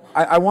 So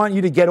I want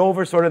you to get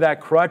over sort of that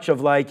crutch of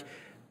like,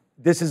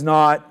 this is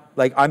not,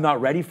 like I'm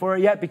not ready for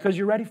it yet, because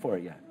you're ready for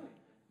it yet.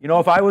 You know,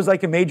 if I was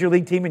like a major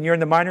league team and you're in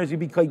the minors,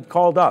 you'd be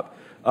called up.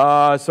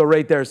 So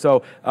right there.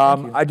 So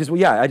I just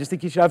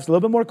think you should have a little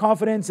bit more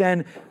confidence.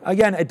 And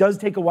again, it does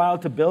take a while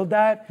to build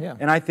that. Yeah.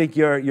 And I think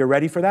you're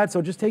ready for that.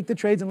 So just take the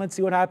trades and let's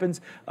see what happens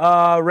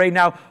right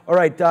now. All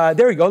right,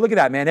 there we go. Look at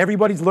that, man.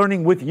 Everybody's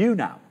learning with you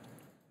now.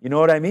 You know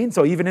what I mean?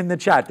 So even in the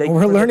chat,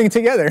 we're learning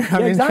together. Yeah,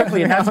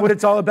 exactly, and that's what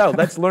it's all about.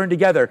 Let's learn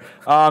together.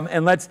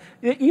 And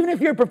even if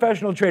you're a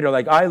professional trader,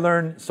 like I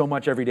learn so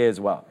much every day as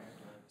well.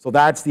 So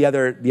that's the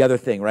other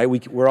thing, right?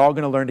 We're all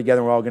going to learn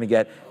together. We're all going to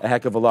get a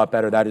heck of a lot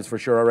better. That is for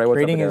sure. All right, what's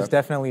trading up, is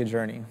definitely a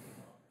journey.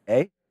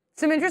 Hey?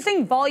 Some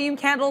interesting volume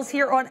candles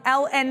here on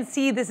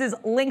LNC. This is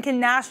Lincoln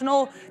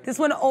National. This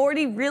one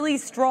already really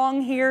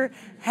strong here,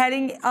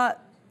 heading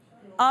up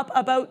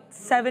about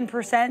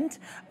 7%.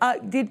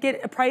 Did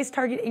get a price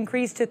target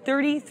increase to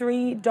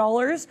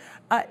 $33.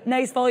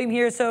 Nice volume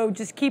here, so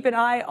just keep an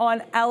eye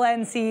on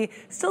LNC.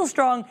 Still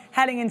strong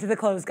heading into the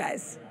close,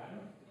 guys.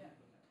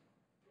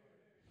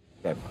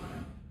 Okay.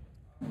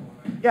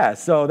 Yeah,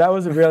 so that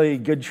was a really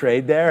good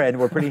trade there, and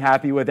we're pretty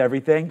happy with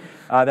everything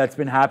that's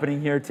been happening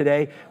here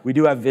today. We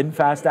do have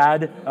VinFast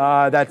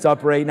ad that's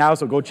up right now,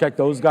 so go check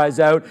those guys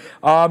out.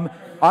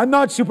 I'm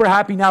not super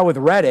happy now with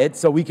Reddit,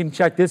 so we can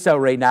check this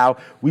out right now.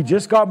 We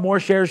just got more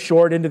shares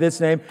short into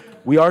this name.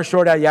 We are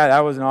short at, yeah,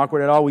 that wasn't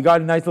awkward at all. We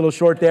got a nice little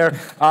short there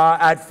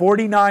at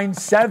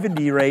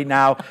 49.70 right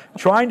now,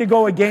 trying to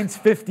go against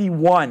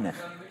 51.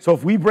 So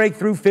if we break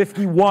through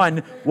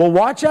 51, we'll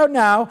watch out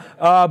now,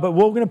 but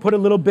we're going to put a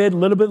little bit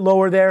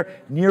lower there,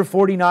 near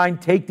 49,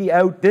 take the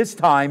out this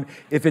time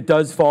if it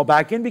does fall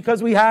back in,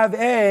 because we have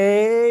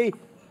a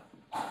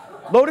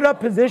loaded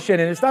up position,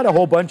 and it's not a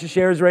whole bunch of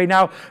shares right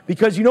now,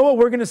 because you know what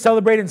we're going to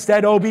celebrate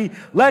instead, Obi?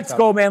 Let's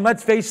go, man.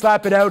 Let's face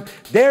slap it out.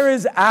 There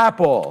is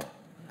Apple.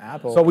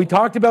 So we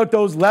talked about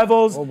those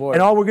levels,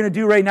 and all we're going to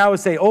do right now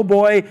is say, oh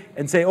boy,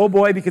 and say, oh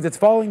boy, because it's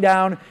falling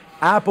down.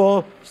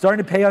 Apple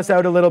starting to pay us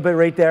out a little bit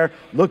right there.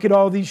 Look at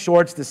all these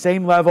shorts, the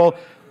same level.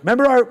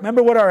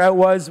 Remember what our out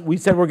was? We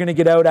said we're going to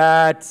get out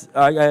at,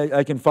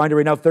 I can find it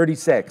right now,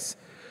 36.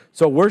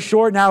 So we're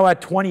short now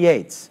at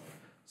 28.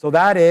 So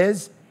that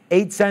is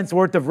 8 cents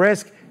worth of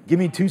risk. Give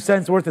me 2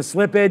 cents worth of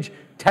slippage.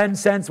 10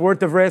 cents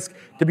worth of risk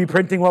to be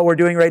printing what we're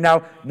doing right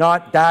now.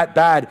 Not that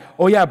bad.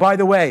 Oh yeah, by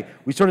the way,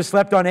 we sort of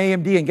slept on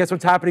AMD, and guess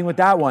what's happening with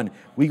that one?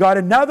 We got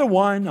another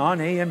one on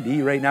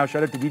AMD right now.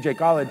 Shout out to DJ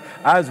Khaled,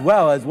 as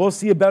well as we'll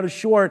see about a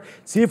short,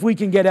 see if we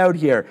can get out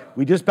here.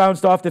 We just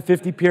bounced off the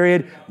 50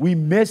 period. We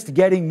missed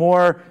getting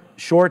more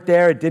short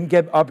there. It didn't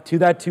get up to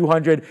that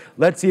 200.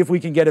 Let's see if we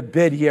can get a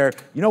bid here.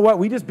 You know what?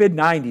 We just bid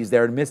 90s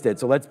there and missed it.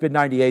 So let's bid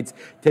 98s.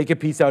 Take a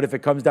piece out. If it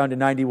comes down to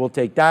 90, we'll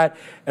take that.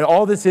 And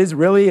all this is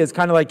really is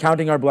kind of like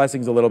counting our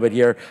blessings a little bit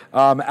here.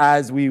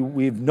 As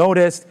we've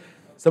noticed,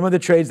 some of the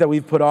trades that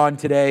we've put on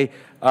today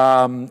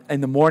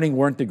in the morning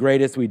weren't the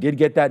greatest. We did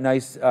get that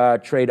nice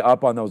trade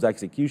up on those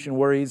execution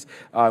worries.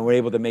 We're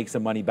able to make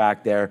some money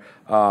back there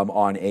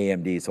on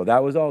AMD. So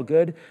that was all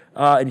good.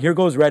 And here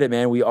goes Reddit,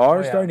 man. We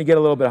are starting to get a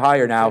little bit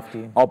higher now.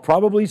 50. I'll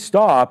probably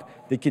stop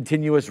the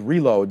continuous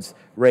reloads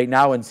right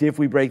now and see if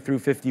we break through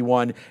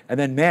 51. And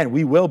then, man,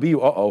 we will be,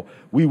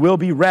 we will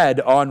be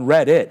red on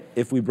Reddit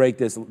if we break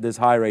this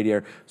high right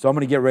here. So I'm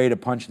going to get ready to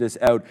punch this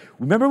out.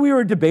 Remember we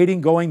were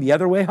debating going the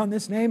other way on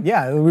this name?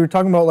 Yeah, we were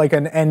talking about like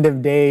an end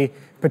of day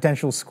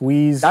potential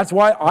squeeze. That's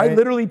why I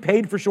literally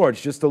paid for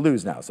shorts just to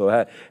lose now.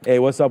 So, hey,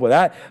 what's up with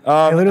that?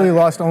 I literally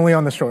lost only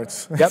on the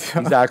shorts. Yep,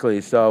 exactly.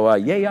 So,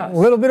 yeah. A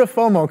little bit of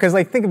FOMO, because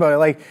like think about it.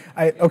 Like,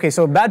 okay,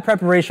 so bad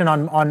preparation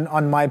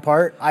on my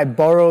part. I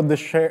borrowed the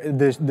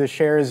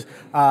shares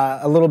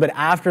a little bit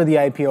after the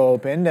IPO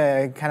opened.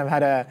 Kind of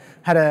had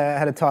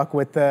a talk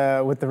with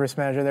the risk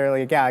manager there.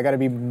 Like, yeah, I got to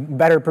be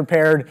better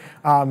prepared.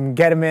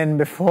 Get them in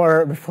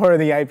before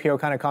the IPO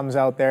kind of comes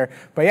out there.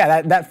 But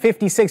yeah, that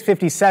 56,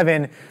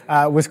 57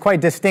 was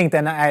quite distinct,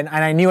 and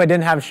I knew I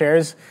didn't have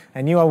shares.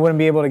 I knew I wouldn't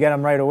be able to get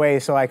them right away,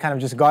 so I kind of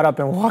just got up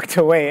and walked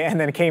away, and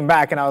then came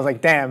back, and I was like,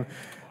 damn.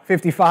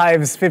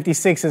 55s,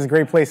 56 is a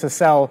great place to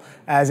sell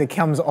as it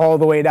comes all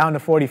the way down to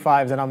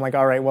 45s, and I'm like,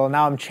 all right, well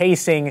now I'm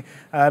chasing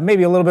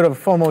maybe a little bit of a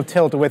FOMO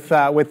tilt with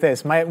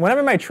this.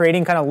 Whenever my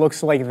trading kind of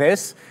looks like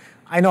this,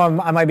 I know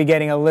I might be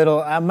getting a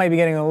little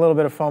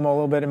bit of FOMO, a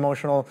little bit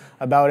emotional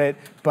about it,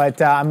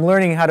 but I'm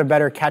learning how to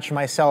better catch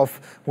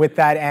myself with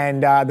that.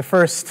 And the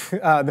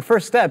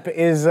first step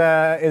is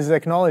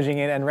acknowledging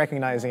it and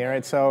recognizing it,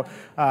 right? So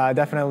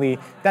definitely,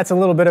 that's a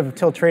little bit of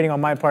tilt trading on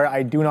my part.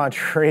 I do not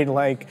trade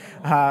like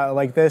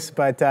this,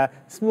 but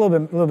it's a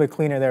little bit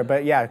cleaner there.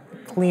 But yeah,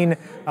 clean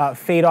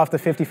fade off the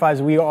 55s.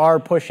 We are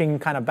pushing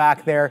kind of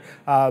back there,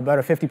 about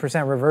a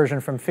 50%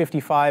 reversion from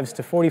 55s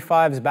to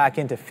 45s back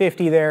into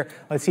 50 there.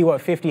 Let's see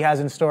what 50 has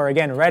in store.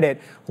 Again, Reddit,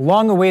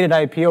 long-awaited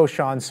IPO,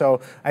 Sean.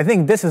 So I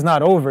think this is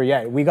not over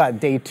yet. We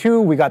got day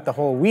 2, we got the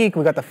whole week,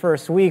 we got the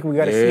first week. We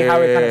got to see how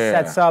it kind of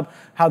sets up,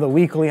 how the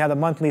weekly, how the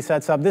monthly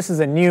sets up. This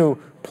is a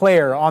new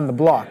player on the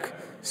block.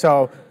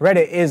 So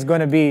Reddit is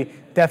going to be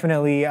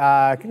definitely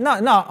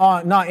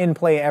not in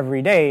play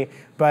every day,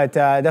 but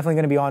definitely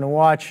going to be on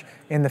watch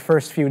in the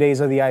first few days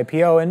of the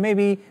IPO. And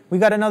maybe we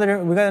got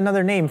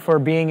another name for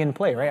being in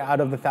play, right? Out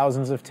of the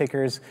thousands of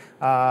tickers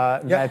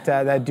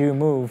that do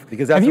move.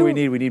 Because that's what we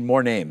need. We need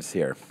more names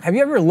here. Have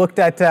you ever looked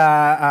at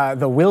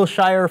the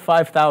Wilshire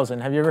 5000?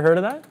 Have you ever heard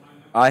of that?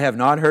 I have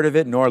not heard of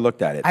it nor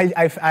looked at it.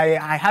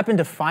 I happened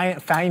to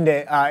find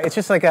it. It's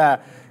just like a,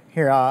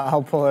 here,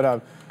 I'll pull it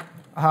up.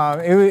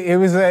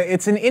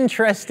 It's an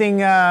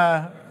interesting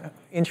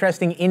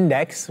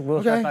index,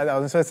 Wilshire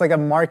 5000. So it's like a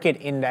market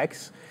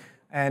index.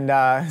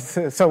 And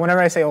so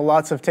whenever I say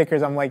lots of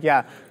tickers, I'm like,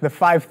 yeah, the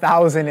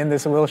 5,000 in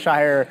this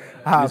Wilshire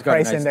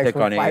price index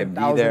with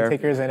 5,000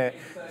 tickers in it.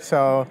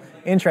 So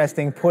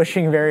interesting,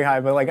 pushing very high.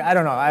 But like, I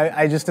don't know.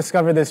 I just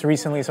discovered this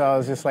recently, so I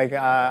was just like,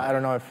 I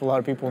don't know if a lot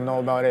of people know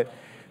about it.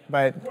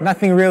 But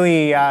nothing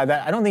really,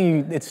 I don't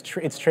think it's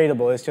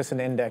tradable. It's just an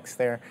index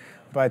there.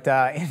 But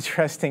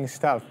interesting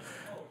stuff.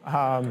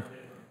 A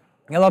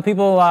lot of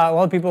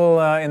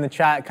people in the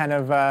chat kind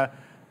of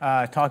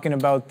talking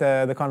about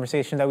the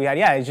conversation that we had.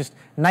 Yeah, it's just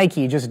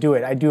Nike, just do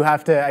it. I do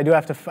have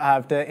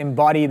to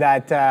embody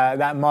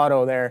that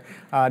motto there.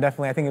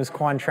 Definitely, I think it was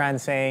Quantran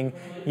saying,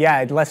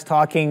 yeah, less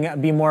talking,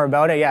 be more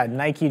about it. Yeah,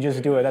 Nike,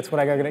 just do it. That's what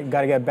I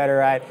got to get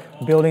better at,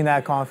 building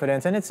that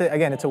confidence. And it's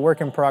a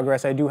work in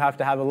progress. I do have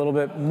to have a little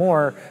bit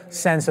more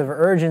sense of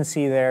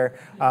urgency there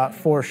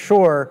for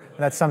sure.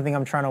 That's something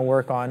I'm trying to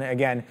work on.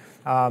 Again,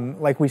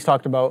 like we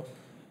talked about,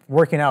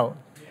 working out.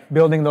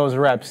 Building those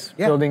reps,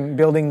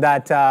 building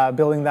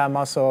that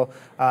muscle,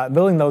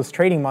 building those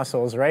trading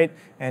muscles, right?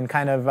 And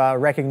kind of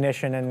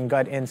recognition and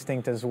gut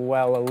instinct as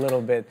well a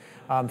little bit.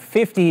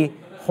 50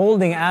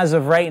 holding as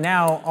of right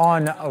now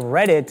on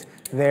Reddit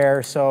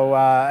there. So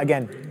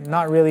again,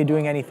 not really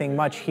doing anything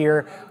much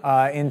here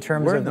in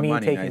terms of me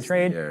taking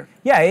trade.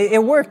 Yeah,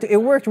 it worked. It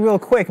worked real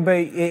quick, but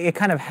it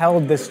kind of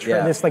held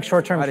this like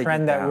short-term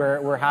trend that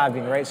we're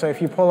having, right? So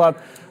if you pull up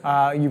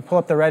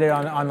the Reddit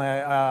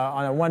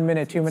on a 1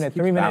 minute, 2 minute,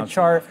 3 minute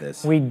chart,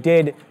 we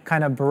did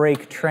kind of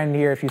break trend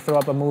here. If you throw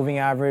up a moving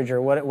average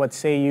or what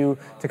say you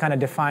to kind of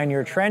define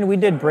your trend, we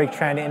did break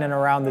trend in and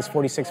around this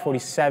 46,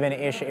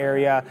 47-ish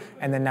area,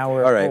 and then now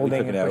we're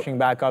holding and pushing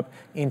back up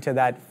into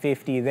that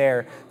 50 there.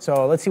 there.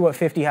 So let's see what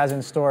 50 has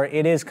in store.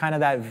 It is kind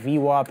of that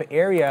VWAP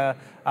area.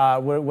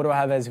 What do I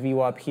have as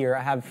VWAP here?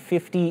 I have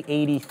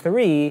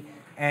 50.83.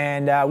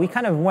 And we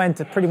kind of went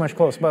pretty much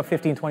close, about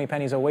 15, 20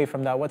 pennies away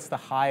from that. What's the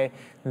high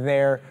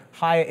there?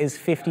 High is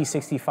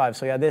 50.65.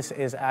 So yeah, this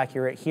is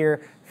accurate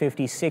here.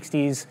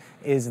 50.60s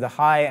is the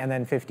high, and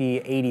then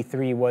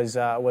 50.83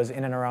 was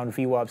in and around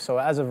VWAP. So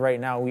as of right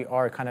now, we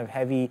are kind of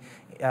heavy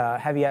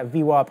at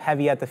VWAP,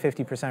 heavy at the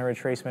 50%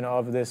 retracement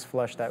of this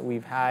flush that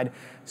we've had.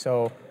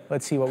 So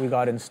let's see what we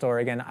got in store.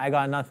 Again, I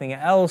got nothing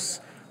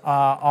else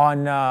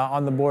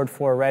on the board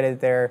for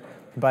Reddit there,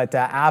 but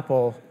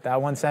Apple, that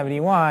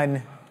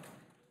 171.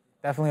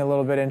 Definitely a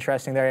little bit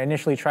interesting there. I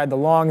initially tried the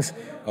longs,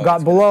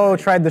 got below,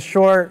 tried the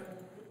short,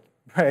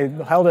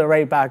 held it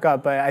right back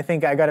up. But I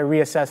think I got to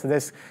reassess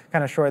this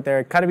kind of short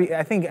there. Gotta be.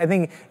 I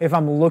think if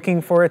I'm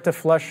looking for it to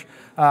flush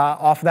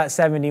off that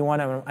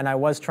 71, and I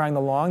was trying the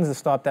longs, the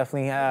stop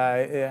definitely.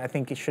 I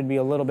think it should be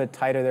a little bit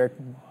tighter there.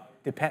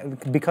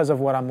 Because of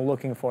what I'm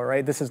looking for,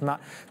 right? This is not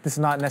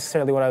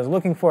necessarily what I was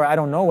looking for. I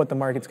don't know what the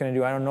market's going to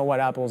do. I don't know what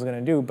Apple's going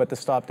to do, but the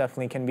stop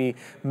definitely can be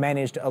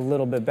managed a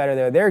little bit better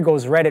there. There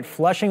goes Reddit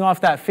flushing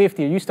off that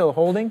 50. Are you still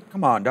holding?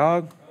 Come on,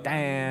 dog.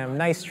 Damn,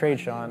 nice trade,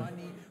 Sean.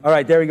 All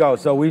right, there we go.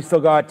 So we've still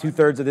got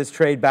 2/3 of this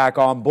trade back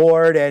on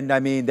board, and I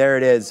mean, there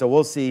it is. So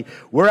we'll see.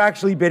 We're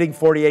actually bidding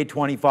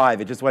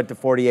 48.25. It just went to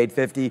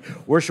 48.50.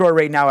 We're short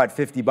right now at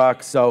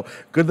 $50. So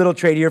good little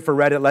trade here for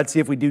Reddit. Let's see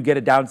if we do get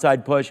a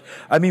downside push.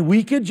 I mean,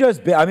 we could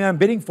just bid. I mean, I'm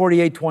bidding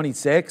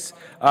 48.26,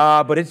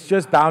 but it's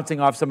just bouncing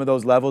off some of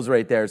those levels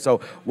right there. So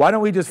why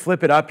don't we just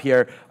flip it up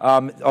here?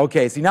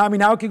 Okay, see now, I mean,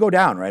 now it could go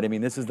down, right? I mean,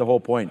 this is the whole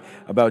point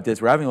about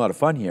this. We're having a lot of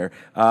fun here,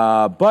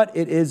 but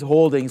it is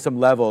holding some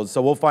levels.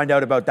 So we'll find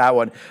out about that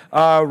one.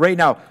 Right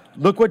now,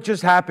 look what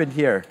just happened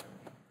here.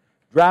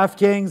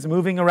 DraftKings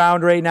moving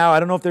around right now. I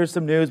don't know if there's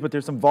some news, but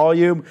there's some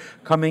volume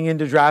coming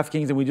into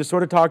DraftKings, and we just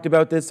sort of talked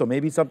about this, so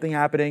maybe something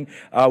happening.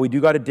 We do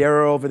got a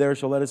Dara over there.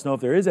 She'll let us know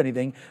if there is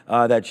anything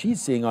that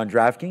she's seeing on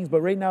DraftKings, but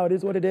right now it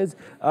is what it is.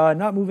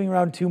 Not moving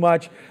around too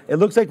much. It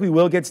looks like we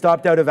will get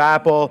stopped out of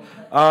Apple.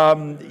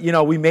 You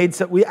know, we made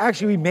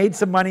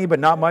some money, but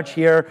not much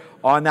here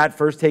on that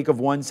first take of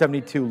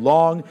 172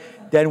 long.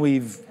 Then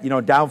we've, you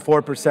know, down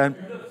 4%.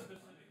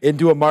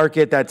 Into a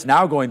market that's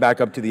now going back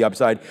up to the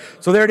upside.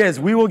 So there it is.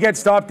 We will get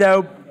stopped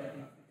out.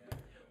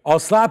 I'll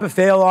slap a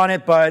fail on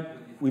it, but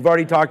we've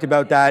already talked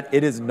about that.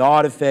 It is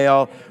not a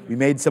fail. We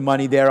made some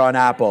money there on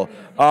Apple.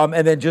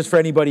 And then just for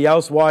anybody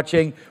else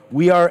watching,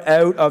 we are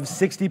out of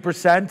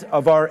 60%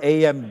 of our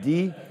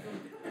AMD.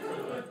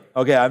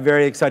 Okay, I'm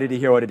very excited to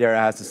hear what Adara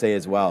has to say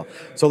as well.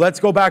 So let's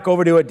go back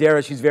over to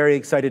Adara. She's very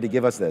excited to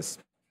give us this.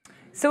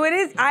 So it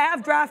is, I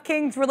have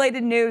DraftKings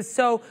related news.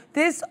 So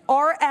this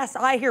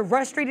RSI here,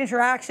 Rush Street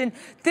Interaction,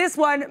 this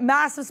one,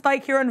 massive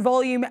spike here on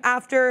volume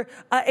after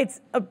it's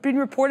been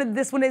reported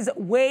this one is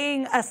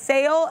weighing a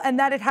sale and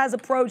that it has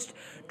approached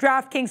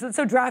DraftKings.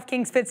 So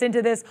DraftKings fits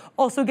into this,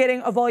 also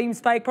getting a volume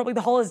spike, probably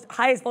the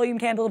highest volume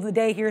candle of the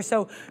day here.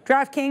 So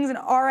DraftKings and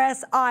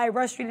RSI,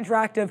 Rush Street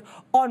Interactive,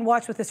 on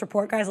watch with this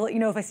report. Guys, I'll let you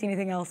know if I see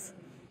anything else.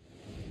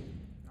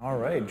 All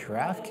right,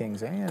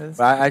 DraftKings.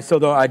 I still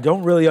don't. I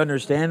don't really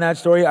understand that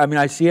story. I mean,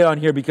 I see it on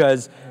here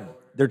because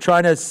they're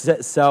trying to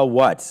sell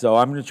what? So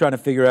I'm just trying to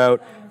figure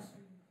out.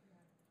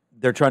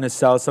 They're trying to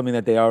sell something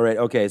that they already.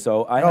 Okay,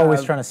 so They're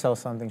always trying to sell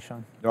something,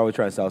 Sean. They're always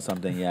trying to sell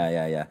something.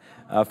 Yeah.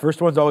 First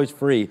one's always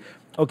free.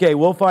 Okay,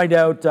 we'll find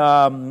out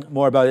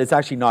more about it. It's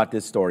actually not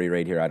this story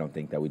right here. I don't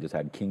think that we just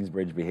had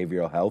Kingsbridge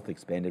Behavioral Health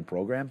expanded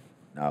program.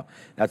 No,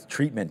 that's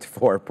treatment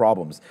for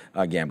problems,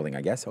 gambling,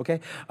 I guess. Okay,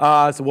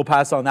 so we'll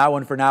pass on that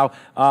one for now.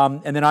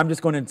 And then I'm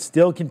just going to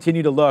still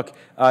continue to look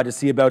to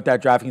see about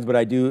that DraftKings, but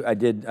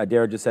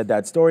Adara just said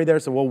that story there,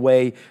 so we'll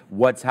weigh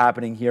what's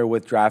happening here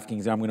with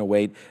DraftKings, and I'm going to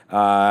wait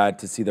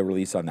to see the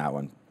release on that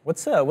one.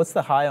 What's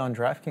the high on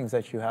DraftKings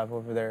that you have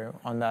over there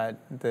on that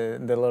the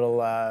little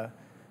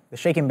the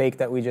shake and bake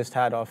that we just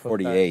had off of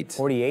 48.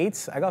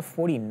 48s? I got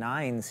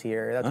 49s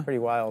here. That's pretty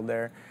wild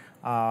there.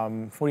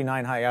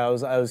 49 high. I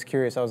was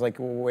curious. I was like,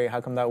 wait, how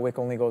come that wick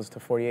only goes to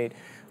 48?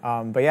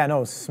 But yeah,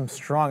 no, some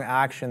strong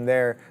action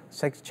there.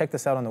 Check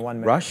this out on the 1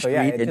 minute. Rush Street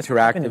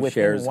Interactive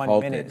shares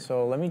halted.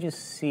 So let me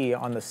just see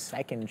on the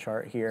second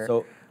chart here.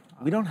 So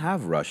we don't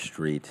have Rush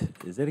Street.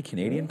 Is it a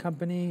Canadian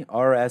company?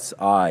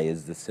 RSI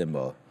is the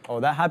symbol. Oh,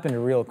 that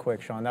happened real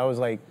quick, Sean. That was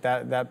like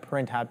that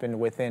print happened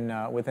within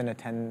a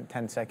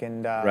 10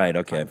 second right,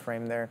 okay. time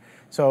frame there.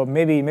 So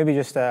maybe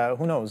just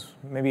who knows?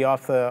 Maybe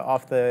off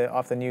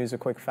the news, a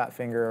quick fat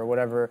finger or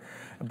whatever.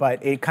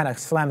 But it kind of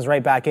slams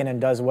right back in and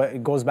does what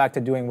it goes back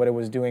to doing what it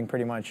was doing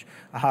pretty much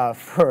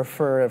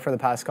for the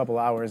past couple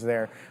hours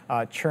there,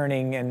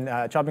 churning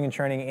and chopping and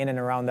churning in and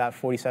around that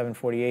 47,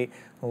 48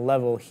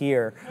 level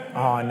here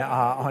on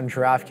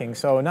DraftKings.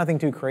 So nothing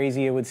too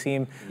crazy, it would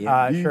seem.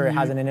 Sure, it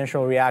has an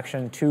initial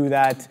reaction to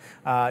that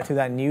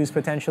news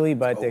potentially,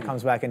 but it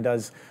comes back and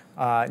does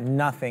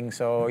nothing.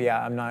 So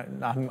yeah,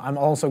 I'm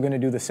also going to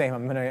do the same.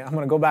 I'm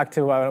gonna go back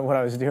to what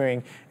I was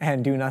doing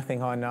and do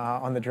nothing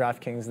on the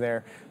DraftKings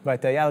there.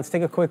 But yeah, let's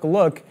take a quick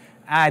look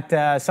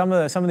at some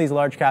of these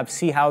large caps,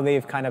 see how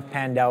they've kind of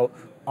panned out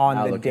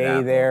on the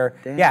day there.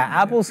 Damn, yeah,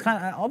 Apple's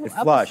kind of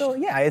flushed.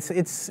 yeah,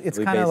 it's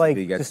kind of like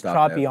just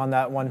choppy on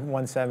that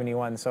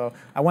 171. So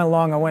I went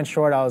long, I went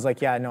short. I was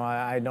like, yeah, no,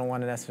 I don't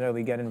want to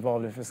necessarily get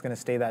involved if it's going to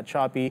stay that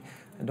choppy.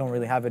 I don't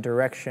really have a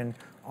direction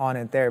on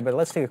it there. But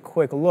let's take a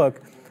quick look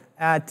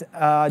at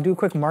do a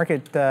quick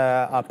market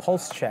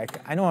pulse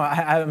check. I know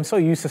I'm so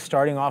used to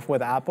starting off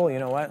with Apple. You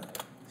know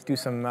what? Do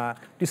some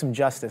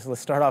justice.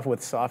 Let's start off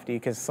with Softy,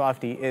 because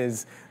Softy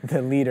is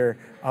the leader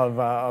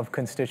of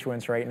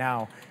constituents right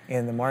now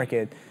in the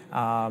market,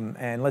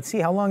 and let's see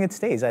how long it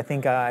stays. I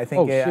think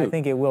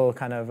it will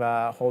kind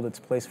of hold its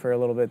place for a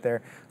little bit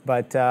there,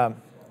 but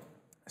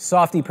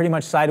Softy pretty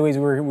much sideways.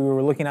 We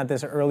were looking at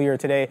this earlier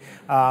today.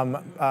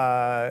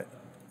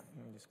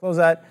 Just close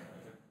that.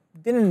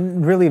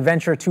 Didn't really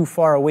venture too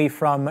far away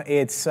from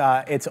its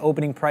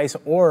opening price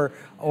or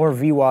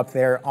VWAP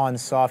there on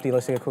Softy.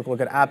 Let's take a quick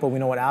look at Apple. We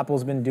know what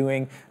Apple's been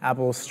doing.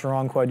 Apple's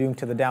strong quadroon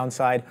to the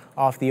downside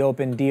off the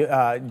open.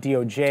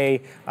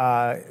 DOJ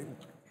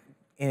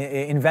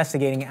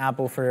investigating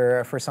Apple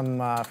for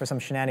some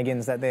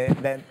shenanigans that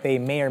they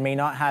may or may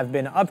not have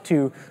been up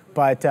to,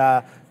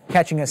 but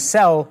catching a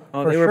sell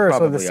for sure.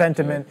 So the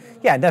sentiment,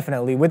 yeah,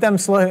 definitely. With them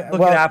slowing,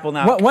 look at Apple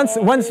now. Once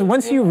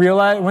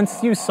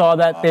you saw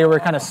that they were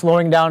kind of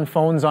slowing down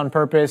phones on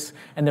purpose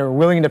and they were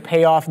willing to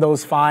pay off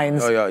those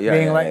fines.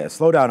 Yeah.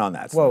 Slow down on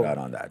that. Slow down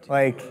on that.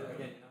 Like,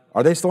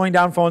 are they slowing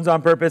down phones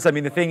on purpose? I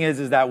mean, the thing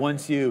is that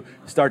once you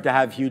start to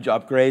have huge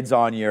upgrades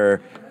on your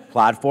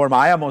platform,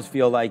 I almost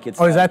feel like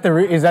it's. Oh, is that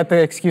the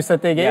excuse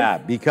that they gave? Yeah,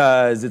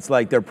 because it's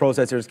like their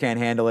processors can't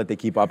handle it. They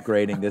keep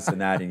upgrading this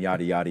and that and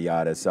yada yada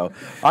yada. So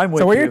I'm with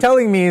you. So what you're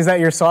telling me is that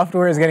your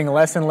software is getting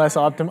less and less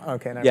optimal.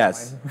 Okay, never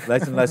yes, mind.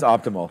 less and less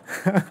optimal.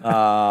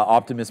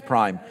 Optimus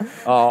Prime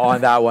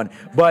on that one.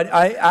 But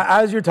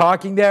as you're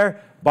talking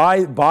there.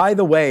 By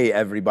the way,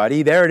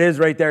 everybody, there it is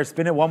right there.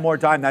 Spin it one more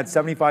time. That's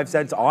 75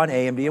 cents on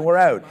AMD, and we're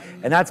out.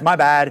 And that's my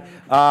bad.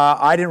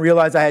 I didn't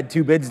realize I had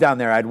two bids down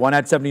there. I had one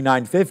at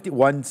 79.50,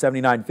 one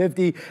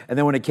 79.50, and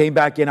then when it came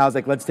back in, I was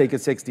like, let's take a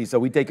 60. So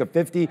we take a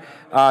 50.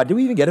 Do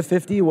we even get a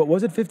 50? What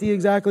was it, 50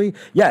 exactly?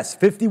 Yes,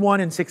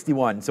 51 and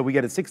 61. So we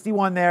get a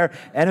 61 there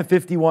and a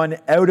 51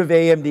 out of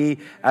AMD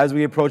as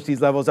we approach these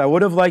levels. I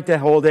would have liked to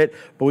hold it,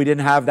 but we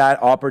didn't have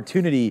that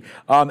opportunity.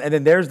 And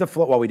then there's the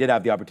flow. Well, we did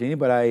have the opportunity,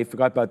 but I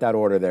forgot about that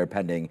order there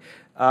pending.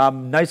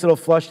 Nice little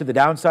flush to the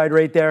downside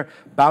right there,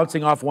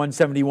 bouncing off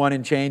 171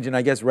 and change, and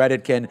I guess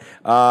Reddit can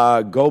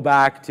go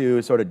back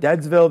to sort of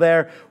Deadsville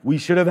there. We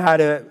should have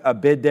had a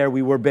bid there.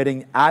 We were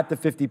bidding at the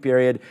 50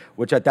 period,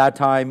 which at that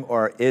time,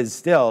 or is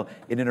still,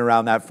 in and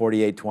around that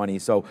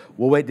 48.20. So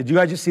we'll wait. Did you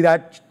guys just see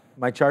that?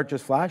 My chart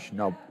just flash?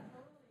 No.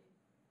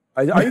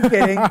 Are you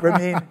kidding,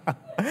 Ramin?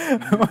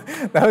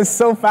 That was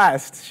so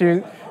fast.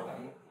 Fabian,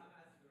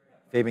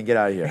 get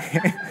out of here.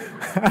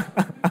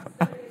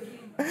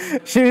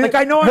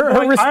 I know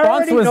her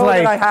response was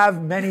like, that I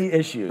have many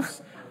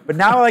issues, but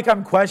now like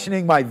I'm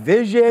questioning my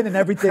vision and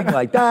everything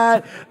like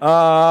that.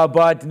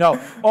 But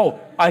no. Oh,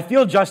 I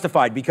feel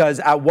justified because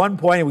at one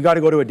point, and we got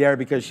to go to Adair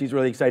because she's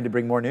really excited to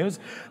bring more news.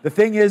 The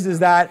thing is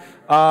that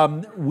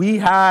we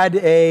had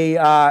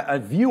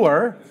a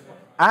viewer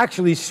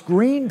actually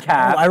screen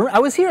cap. I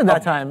was here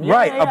that time.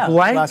 A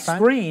blank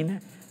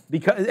screen.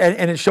 Because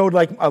and it showed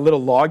like a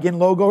little login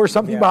logo or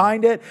something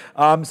behind it,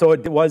 so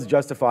it was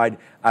justified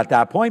at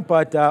that point.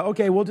 But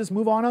okay, we'll just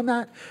move on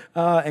that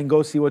and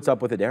go see what's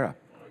up with Adara.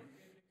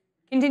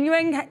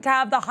 Continuing to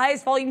have the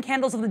highest volume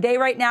candles of the day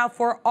right now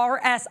for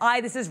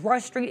RSI. This is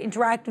Rush Street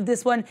Interactive.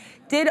 This one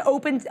did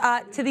open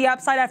to the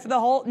upside after the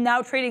halt,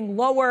 now trading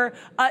lower.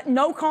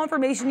 No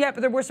confirmation yet, but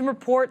there were some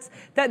reports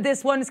that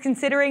this one is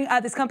considering,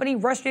 this company,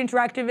 Rush Street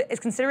Interactive, is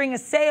considering a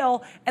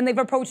sale, and they've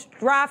approached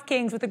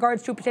DraftKings with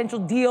regards to a potential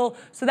deal.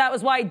 So that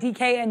was why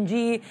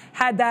DKNG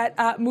had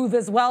that move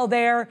as well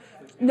there.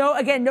 No,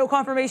 again, no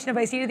confirmation. If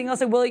I see anything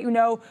else, I will let you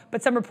know.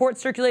 But some reports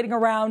circulating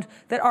around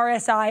that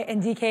RSI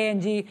and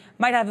DKNG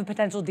might have a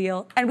potential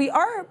deal. And we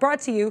are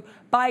brought to you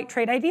by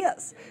Trade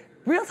Ideas.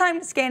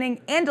 Real-time scanning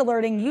and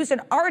alerting used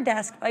in our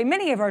desk by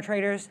many of our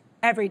traders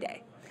every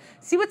day.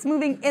 See what's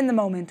moving in the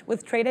moment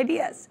with Trade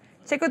Ideas.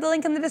 Check out the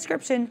link in the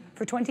description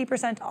for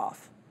 20%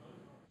 off.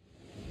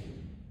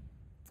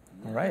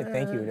 All right,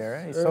 thank you,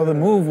 Dara. So the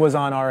move was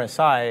on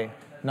RSI,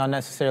 not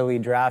necessarily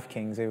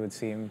DraftKings, it would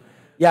seem.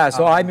 Yeah,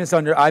 so I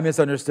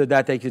misunderstood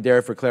that. Thank you,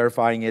 Derek, for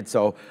clarifying it.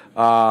 So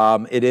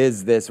it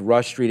is this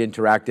Rush Street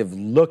Interactive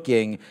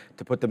looking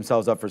to put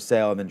themselves up for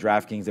sale, and then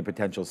DraftKings a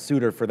potential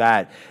suitor for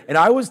that. And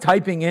I was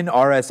typing in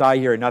RSI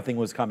here, and nothing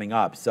was coming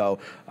up. So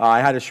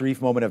I had a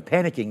Sharif moment of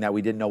panicking that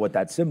we didn't know what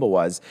that symbol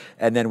was,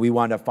 and then we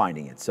wound up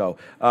finding it. So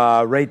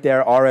right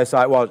there,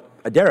 RSI, well,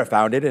 Adara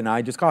found it, and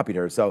I just copied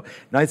her. So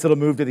nice little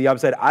move to the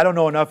upside. I don't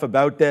know enough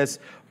about this,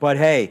 but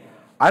hey,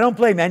 I don't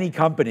blame any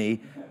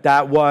company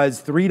that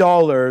was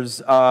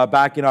 $3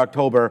 back in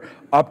October,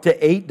 up to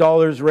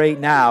 $8 right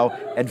now,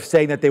 and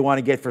saying that they want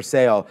to get for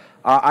sale.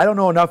 I don't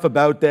know enough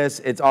about this.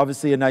 It's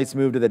obviously a nice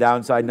move to the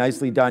downside.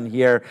 Nicely done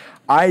here.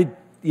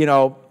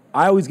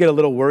 I always get a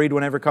little worried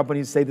whenever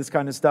companies say this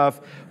kind of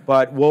stuff,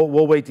 but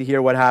we'll wait to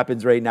hear what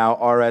happens right now.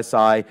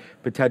 RSI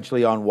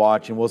potentially on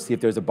watch, and we'll see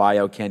if there's a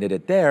buyout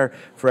candidate there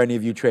for any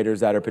of you traders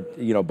that are,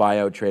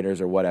 buyout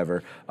traders or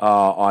whatever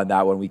on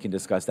that one. We can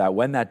discuss that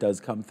when that does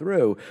come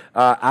through.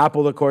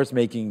 Apple, of course,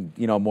 making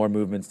more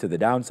movements to the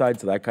downside,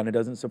 so that kind of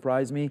doesn't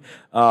surprise me.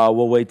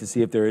 We'll wait to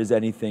see if there is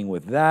anything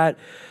with that.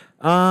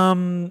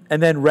 And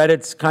then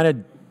Reddit's kind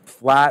of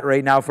flat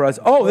right now for us.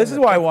 Oh, this is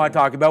what I want to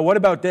talk about. What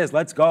about this?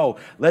 Let's go.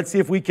 Let's see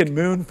if we can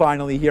moon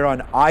finally here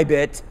on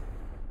IBIT.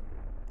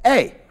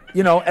 Hey,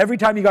 every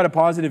time you got a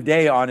positive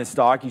day on a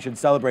stock, you should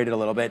celebrate it a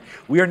little bit.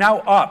 We are now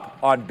up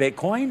on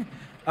Bitcoin.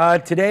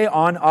 Today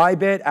on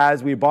IBIT,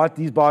 as we bought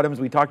these bottoms,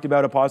 we talked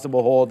about a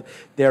possible hold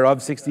there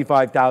of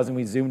 65,000.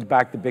 We zoomed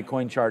back the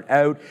Bitcoin chart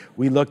out.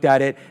 We looked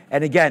at it.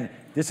 And again,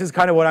 this is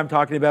kind of what I'm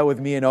talking about with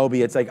me and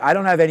Obi. It's like, I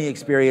don't have any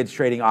experience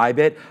trading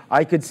IBIT.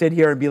 I could sit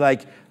here and be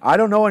like, I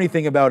don't know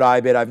anything about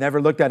IBIT. I've never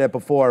looked at it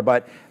before.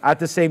 But at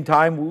the same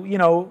time,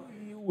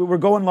 we're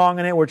going long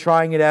on it. We're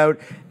trying it out.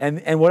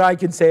 And what I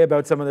can say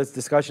about some of this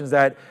discussion is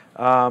that,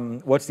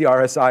 what's the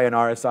RSI and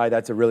RSI?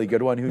 That's a really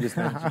good one. Who just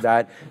mentioned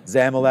that?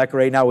 Zamalek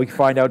right now. We can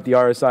find out the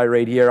RSI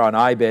right here on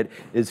IBIT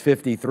is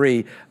 53.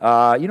 You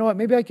know what?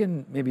 Maybe I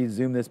can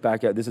zoom this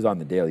back out. This is on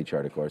the daily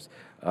chart, of course,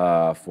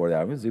 for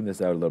that. I'm going to zoom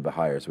this out a little bit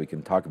higher so we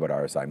can talk about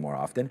RSI more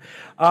often.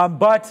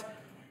 But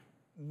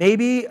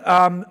maybe,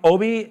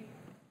 Obi,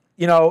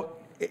 in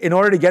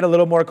order to get a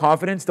little more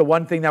confidence, the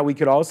one thing that we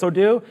could also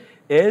do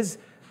is,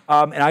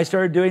 and I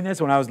started doing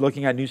this when I was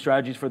looking at new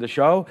strategies for the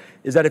show,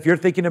 is that if you're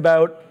thinking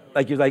about,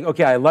 you're like,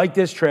 okay, I like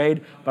this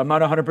trade, but I'm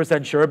not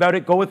 100% sure about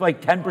it, go with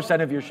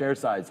 10% of your share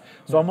size.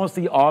 So almost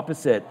the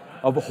opposite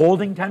of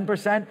holding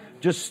 10%,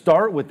 just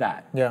start with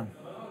that. Yeah.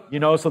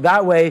 So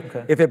that way,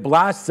 if it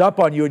blasts up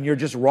on you and you're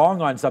just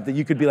wrong on something,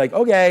 you could be like,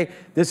 okay,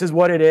 this is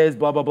what it is,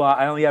 blah, blah, blah.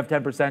 I only have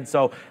 10%,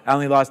 so I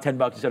only lost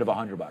 $10 instead of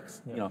 $100,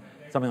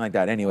 something like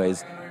that.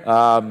 Anyways,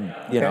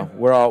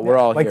 we're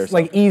all here.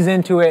 So. Ease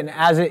into it,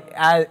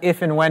 and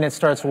if and when it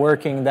starts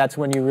working, that's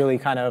when you really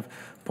kind of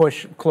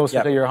push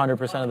closer to your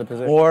 100% of the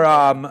position.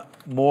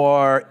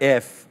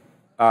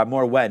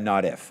 More when,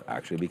 not if,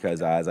 actually,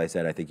 because as I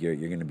said, I think you're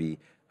going to be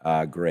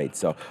great.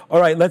 So,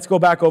 all right, let's go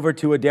back over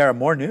to Adara.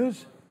 More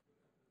news?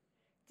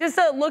 Just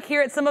a look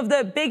here at some of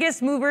the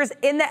biggest movers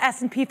in the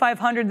S&P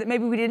 500 that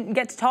maybe we didn't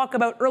get to talk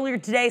about earlier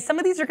today. Some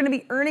of these are going to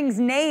be earnings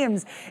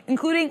names,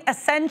 including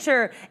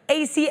Accenture,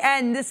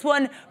 ACN, this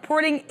one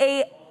reporting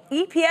a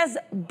EPS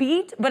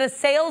beat, but a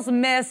sales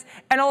miss,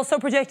 and also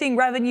projecting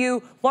revenue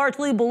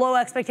largely below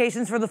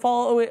expectations for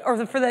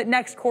the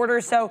next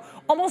quarter. So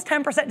almost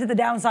 10% to the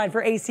downside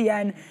for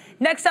ACN.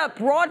 Next up,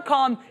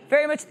 Broadcom,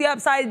 very much the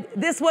upside.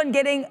 This one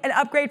getting an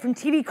upgrade from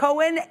TD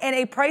Cowen and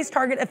a price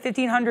target of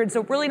 1,500.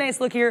 So really nice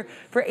look here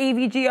for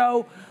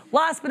AVGO.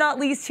 Last but not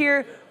least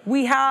here,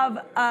 we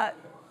have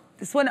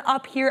this one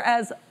up here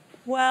as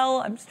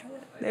well.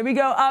 There we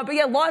go. But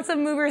yeah, lots of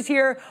movers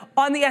here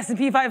on the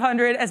S&P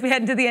 500 as we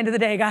head into the end of the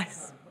day,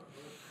 guys.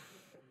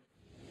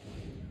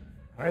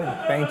 All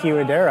right, thank you,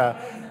 Adara.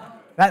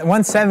 That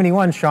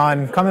 171,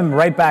 Sean, coming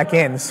right back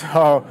in.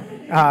 So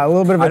a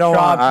little bit of a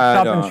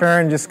chop and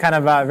churn, just kind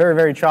of very,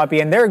 very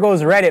choppy. And there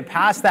goes Reddit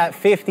past that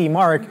 50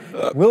 mark.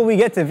 Will we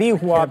get to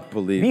VWAP?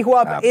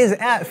 VWAP is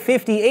at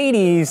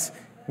 5080s.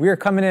 We're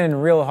coming in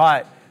real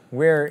hot.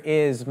 Where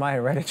is my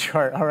Reddit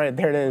chart? All right,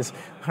 there it is.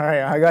 All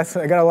right, I got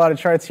a lot of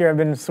charts here. I've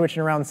been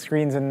switching around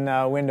screens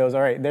and windows.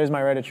 All right, there's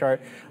my Reddit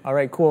chart. All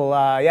right, cool.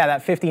 Yeah,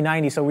 that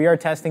 5090. So we are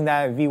testing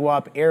that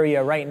VWAP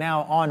area right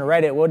now on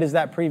Reddit. What is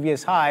that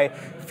previous high?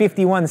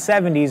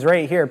 5170s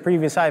right here.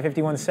 Previous high,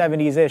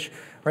 5170s-ish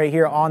right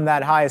here on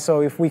that high.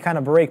 So if we kind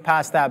of break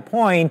past that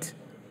point,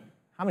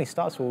 how many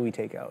stops will we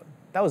take out?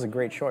 That was a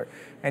great short.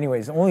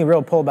 Anyways, the only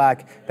real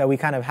pullback that we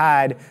kind of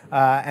had,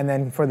 and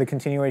then for the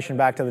continuation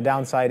back to the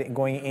downside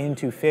going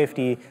into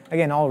 50,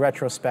 again, all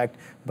retrospect.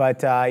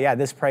 But yeah,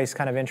 this price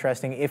kind of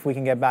interesting if we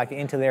can get back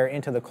into there,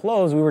 into the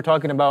close. We were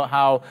talking about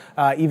how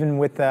even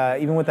with that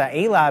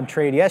ALAB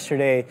trade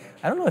yesterday,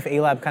 I don't know if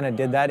ALAB kind of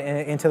did that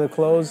into the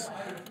close.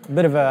 A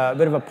bit of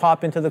a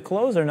pop into the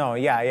close, or no?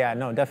 Yeah,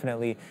 no,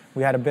 definitely.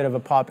 We had a bit of a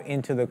pop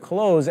into the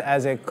close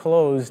as it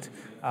closed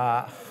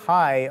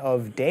high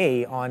of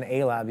day on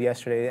ALAB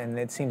yesterday, and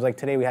it seems like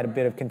today we had a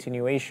bit of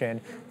continuation,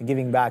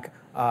 giving back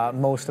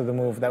most of the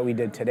move that we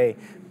did today.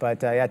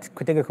 But yeah,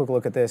 take a quick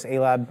look at this.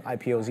 ALAB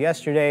IPOs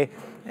yesterday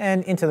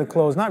and into the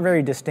close, not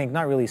very distinct,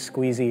 not really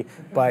squeezy,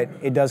 but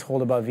it does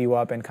hold above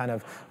VWAP and kind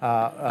of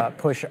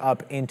push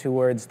up in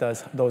towards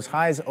those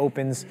highs,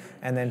 opens,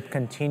 and then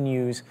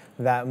continues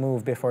that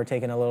move before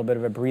taking a little bit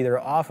of a breather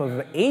off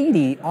of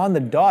 80 on the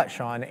dot,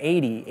 Sean.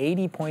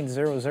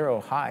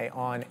 80.00 high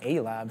on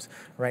ALABs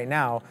right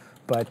now.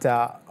 But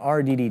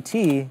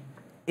RDDT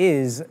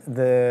is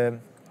the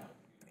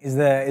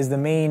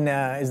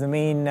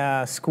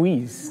main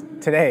squeeze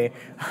today.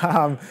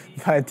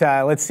 But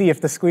let's see if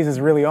the squeeze is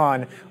really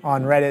on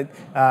Reddit.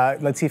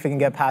 Let's see if we can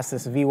get past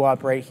this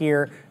VWAP right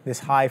here. this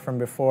high from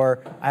before.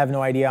 I have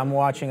no idea. I'm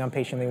watching. I'm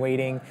patiently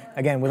waiting.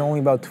 Again, with only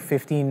about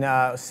 15,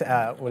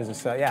 what is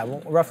this? Yeah,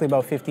 roughly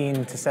about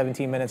 15 to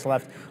 17 minutes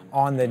left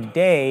on the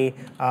day.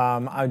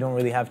 I don't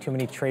really have too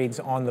many trades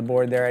on the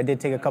board there. I did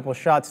take a couple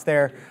shots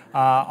there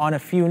on a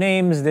few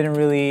names. Didn't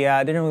really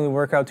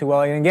work out too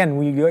well. And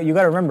again, you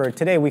got to remember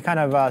today we kind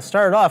of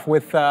started off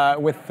with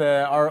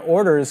our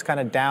orders kind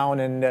of down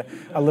and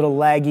a little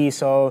laggy.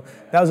 So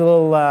that was a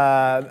little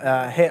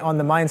hit on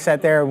the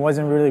mindset there.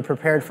 Wasn't really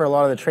prepared for a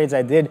lot of the trades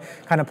I did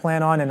kind of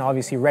plan on, and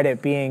obviously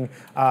Reddit being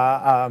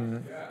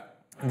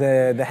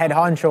the head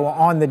honcho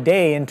on the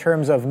day in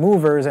terms of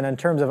movers and in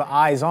terms of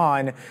eyes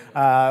on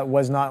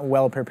was not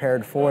well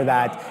prepared for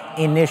that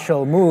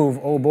initial move.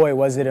 Oh boy,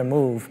 was it a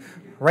move.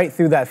 Right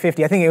through that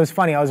 50. I think it was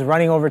funny. I was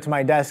running over to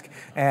my desk.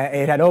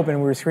 It had opened.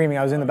 We were screaming.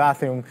 I was in the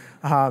bathroom.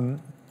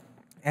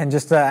 And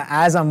just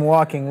as I'm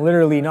walking,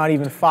 literally not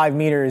even 5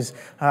 meters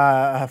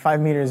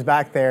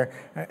back there,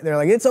 they're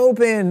like, "It's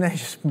open!"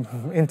 Just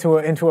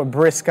into a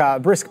brisk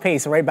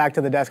pace, right back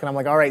to the desk, and I'm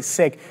like, "All right,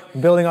 sick."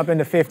 Building up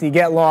into 50,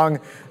 get long,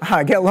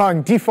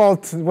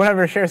 default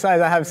whatever share size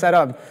I have set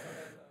up.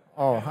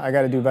 Oh, I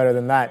got to do better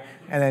than that,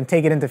 and then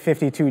take it into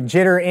 52.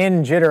 Jitter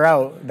in, jitter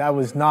out. That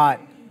was not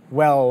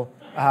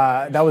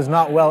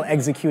well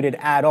executed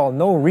at all.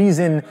 No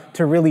reason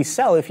to really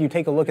sell if you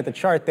take a look at the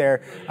chart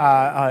there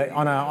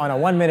on a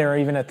 1 minute or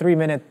even a 3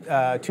 minute,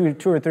 2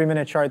 or 3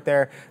 minute chart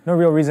there. No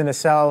real reason to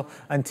sell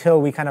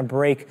until we kind of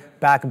break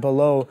back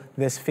below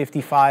this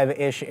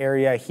 55-ish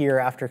area here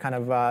after kind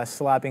of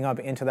slapping up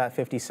into that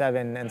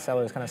 57 and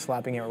sellers kind of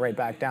slapping it right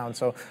back down.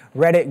 So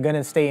Reddit going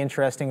to stay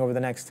interesting over the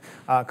next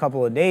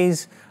couple of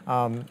days.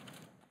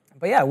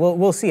 But yeah,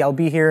 we'll see. I'll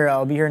be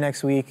here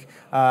next week,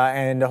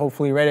 and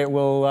hopefully Reddit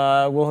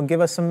will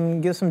give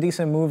some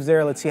decent moves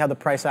there. Let's see how the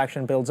price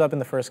action builds up in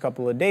the first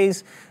couple of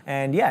days.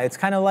 And yeah, it's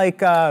kind of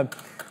like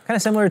kind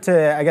of similar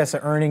to, I guess,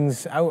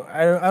 earnings. I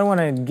don't want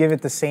to give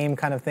it the same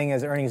kind of thing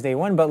as earnings day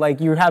one, but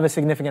like you have a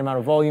significant amount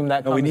of volume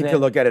that comes in. We need to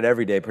look at it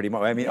every day pretty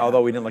much. I mean,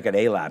 although we didn't look at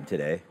AAPL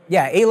today.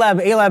 Yeah,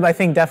 AAPL I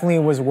think definitely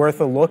was worth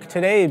a look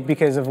today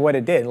because of what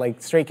it did.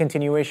 Like straight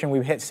continuation,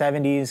 we've hit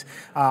 70s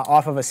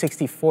off of a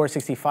 64,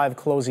 65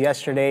 close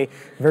yesterday.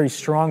 Very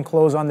strong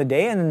close on the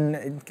day,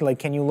 and like,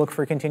 can you look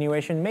for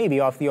continuation? Maybe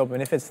off the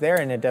open. If it's there,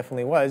 and it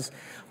definitely was,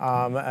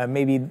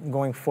 maybe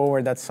going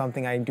forward, that's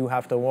something I do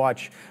have to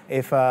watch.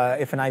 If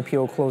an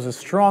IPO closes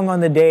strong on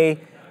the day,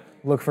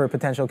 look for a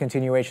potential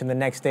continuation the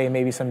next day,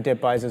 maybe some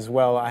dip buys as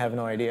well. I have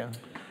no idea.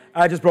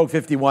 I just broke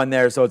 51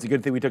 there, so it's a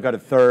good thing we took out a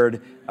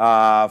third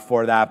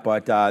for that.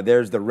 But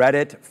there's the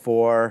Reddit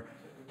for,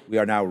 we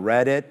are now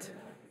Reddit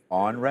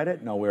on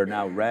Reddit. No, we're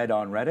now red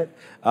on Reddit.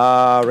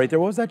 Right there,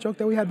 what was that joke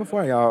that we had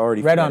before? I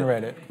already Red on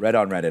Reddit. Red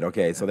on Reddit,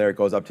 okay. So there it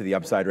goes up to the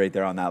upside right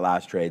there on that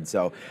last trade.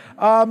 So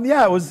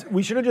yeah,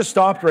 we should have just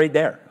stopped right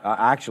there,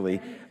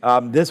 actually.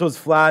 This was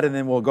flat, and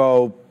then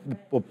we'll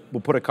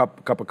put a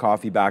cup of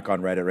coffee back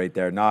on Reddit right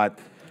there.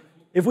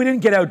 If we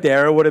didn't get out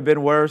there, it would have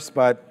been worse,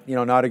 but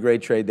not a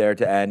great trade there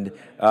to end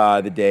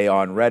the day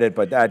on Reddit,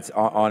 but that's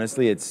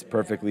honestly, it's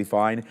perfectly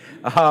fine.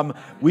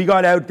 We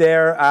got out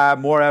there,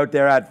 more out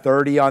there at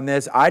 30 on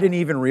this. I didn't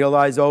even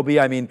realize, Obi,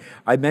 I mean,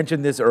 I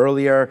mentioned this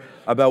earlier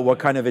about what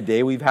kind of a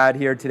day we've had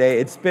here today.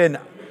 It's been,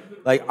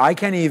 like, I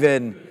can't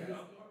even,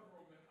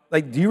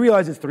 like, do you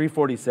realize it's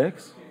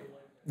 3:46?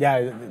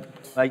 Yeah.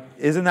 Like,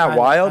 isn't that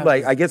wild?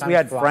 Like, I guess we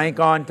had Frank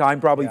on, time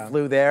probably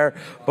flew there,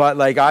 but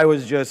like I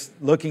was just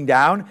looking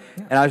down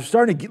and I was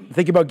starting to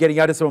think about getting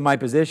out of some of my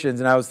positions,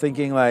 and I was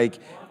thinking like,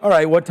 all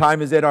right, what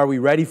time is it? Are we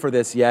ready for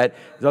this yet?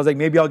 So I was like,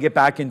 maybe I'll get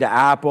back into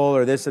Apple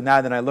or this and that.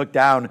 And then I looked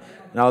down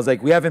and I was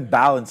like, we have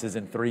imbalances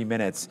in 3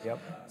 minutes. Yep.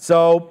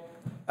 So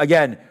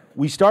again,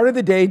 we started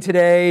the day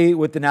today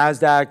with the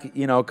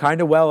NASDAQ,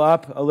 kind of well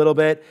up a little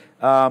bit.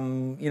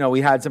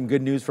 We had some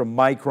good news from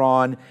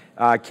Micron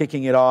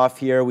kicking it off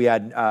here. We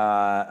had,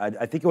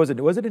 I think was it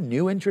a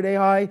new intraday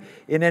high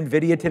in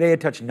NVIDIA today?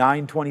 It touched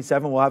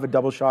 927. We'll have a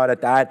double shot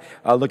at that.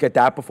 Look at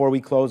that before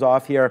we close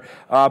off here.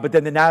 But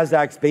then the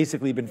NASDAQ's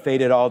basically been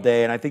faded all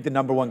day, and I think the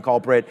number one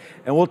culprit,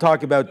 and we'll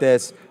talk about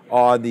this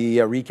on the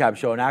recap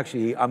show, and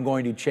actually I'm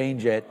going to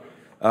change it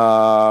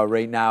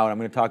right now, and I'm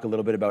going to talk a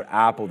little bit about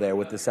Apple there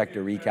with the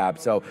sector recap.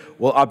 So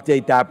we'll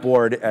update that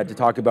board to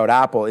talk about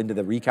Apple into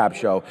the recap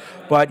show.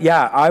 But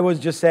yeah, I was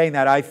just saying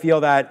that I feel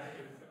that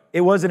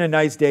it wasn't a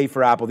nice day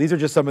for Apple. These are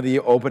just some of the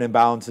open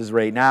imbalances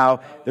right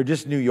now. They're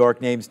just New York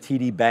names.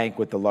 TD Bank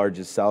with the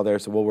largest sell there,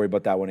 so we'll worry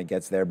about that when it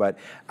gets there. But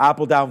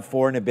Apple down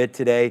 4 and a bit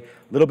today.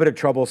 A little bit of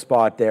trouble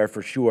spot there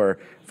for sure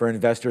for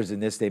investors in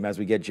this name as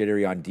we get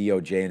jittery on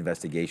DOJ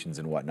investigations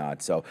and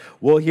whatnot. So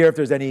we'll hear if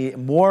there's any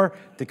more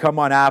to come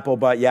on Apple.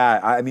 But yeah,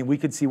 I mean, we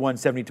could see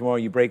 170 tomorrow.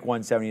 You break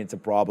 170, it's a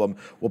problem.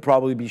 We'll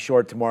probably be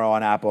short tomorrow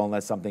on Apple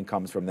unless something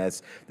comes from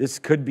this. This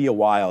could be a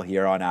while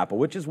here on Apple,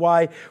 which is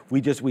why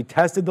we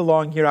tested the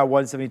long here at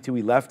 172.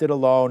 We left it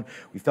alone.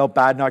 We felt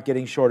bad not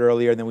getting short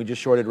earlier, and then we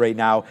just shorted right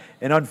now.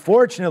 And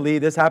unfortunately,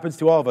 this happens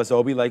to all of us,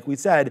 Obi. Like we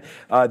said,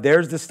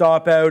 there's the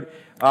stop out.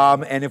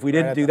 And if we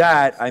didn't do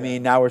that, I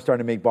mean, now we're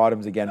starting to make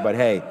bottoms again. But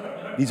hey,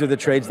 these are the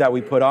trades that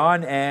we put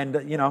on, and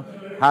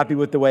happy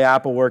with the way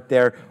Apple worked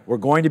there. We're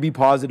going to be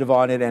positive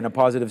on it, and a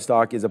positive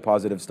stock is a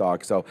positive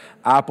stock. So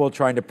Apple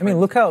trying to. I mean,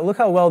 look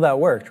how well that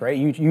worked, right?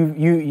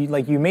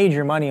 You made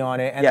your money on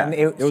it, and then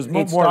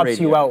it stops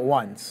you out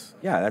once.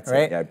 Yeah, that's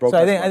right. it. Yeah, it broke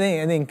so I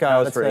think that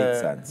was that's for 8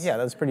 cents. Yeah,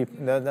 that's pretty.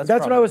 That's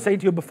what I was saying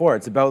to you before.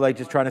 It's about like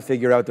just trying to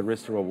figure out the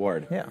risk to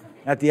reward. Yeah.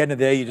 At the end of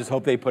the day, you just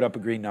hope they put up a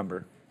green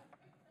number.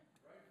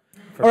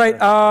 All right,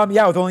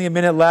 yeah, with only a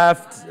minute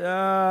left,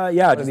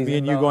 yeah, just me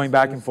and you going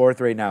back and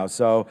forth right now.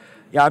 So,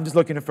 yeah, I'm just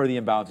looking for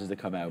the imbalances to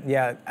come out.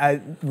 Yeah,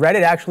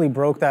 Reddit actually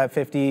broke that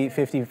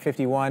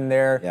 51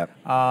 there. Yep.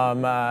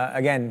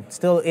 Again,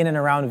 still in and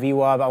around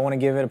VWAP. I want to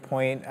give it a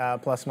point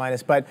plus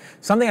minus. But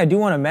something I do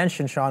want to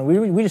mention, Sean,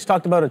 we just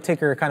talked about a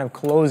ticker kind of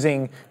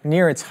closing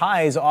near its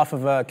highs off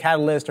of a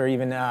catalyst or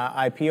even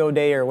IPO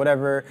day or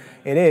whatever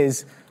it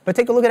is. But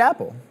take a look at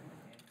Apple.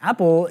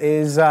 Apple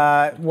is,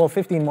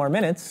 15 more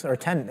minutes, or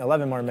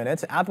 11 more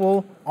minutes.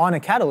 Apple, on a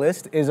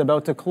catalyst, is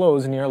about to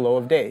close near low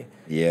of day.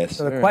 Yes.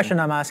 So the question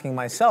I'm asking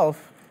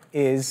myself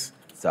is...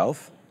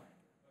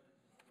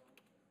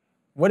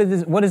 What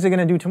is it going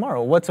to do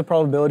tomorrow? What's the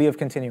probability of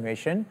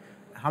continuation?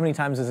 How many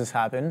times does this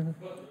happen,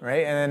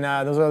 right? And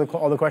then those are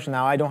all the questions.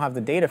 Now, I don't have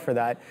the data for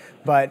that.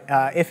 But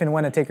if and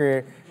when a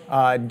ticker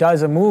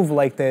does a move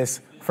like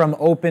this, from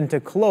open to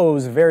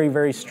close, very,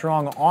 very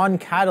strong on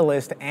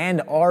catalyst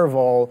and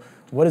RVol,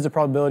 what is the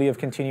probability of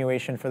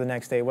continuation for the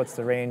next day? What's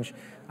the range?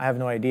 I have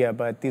no idea,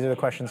 but these are the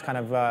questions kind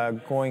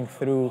of going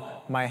through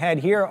my head.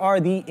 Here are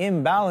the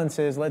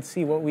imbalances. Let's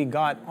see what we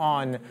got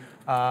on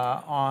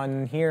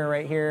here,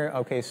 right here.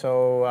 Okay,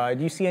 so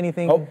do you see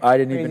anything? Oh, I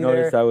didn't even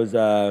notice that was...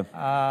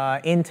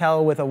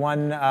 Intel with a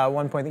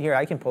one point. Here,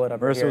 I can pull it up.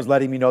 Marissa was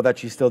letting me know that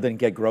she still didn't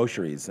get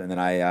groceries, and then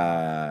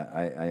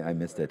I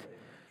missed it.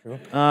 True.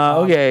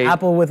 Okay.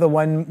 Apple with a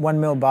one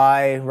mil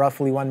buy,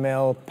 roughly 1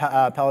 mil.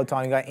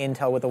 Peloton, you got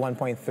Intel with a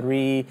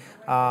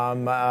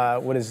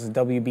 1.3. What is this,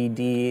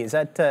 WBD? Is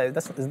that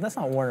that's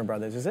not Warner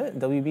Brothers, is it?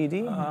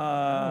 WBD?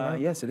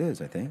 Yes, it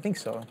is. I think. I think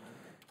so.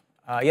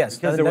 Yes,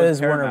 that is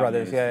Warner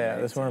Brothers.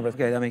 Yeah, that's Warner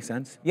Brothers. Okay, that makes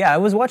sense. Yeah, I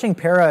was watching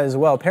Para as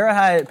well. Para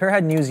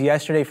had news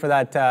yesterday for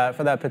that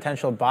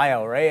potential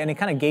buyout, right? And it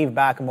kind of gave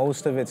back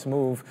most of its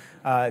move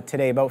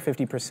today, about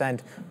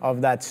 50%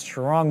 of that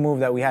strong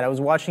move that we had. I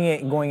was watching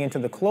it going into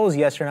the close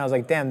yesterday, and I was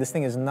like, damn, this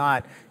thing is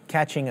not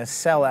catching a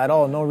sell at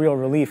all. No real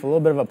relief. A little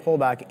bit of a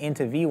pullback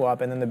into VWAP,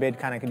 and then the bid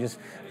kind of just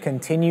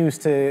continues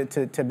to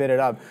bid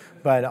it up.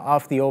 But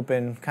off the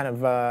open, kind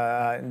of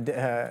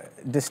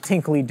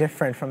distinctly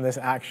different from this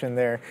action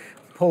there.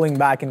 Pulling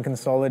back and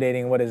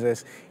consolidating, what is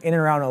this? In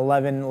and around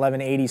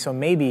 1180. So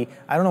maybe,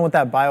 I don't know what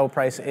that bio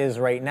price is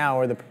right now,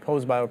 or the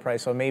proposed bio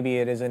price, so maybe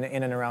it is in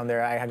and around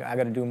there. I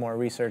got to do more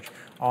research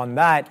on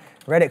that.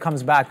 Reddit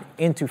comes back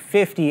into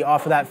 50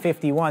 off of that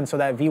 51, so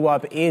that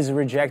VWAP is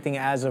rejecting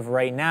as of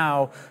right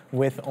now,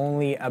 with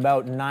only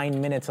about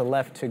 9 minutes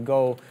left to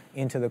go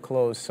into the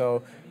close.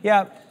 So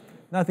yeah,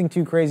 nothing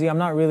too crazy. I'm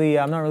not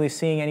really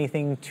seeing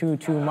anything too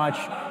much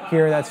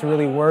here that's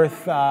really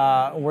worth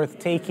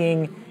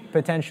taking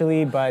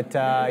potentially, but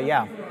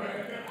yeah,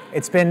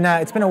 it's been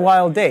a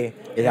wild day.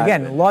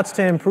 Again, lots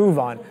to improve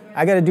on.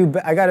 I gotta do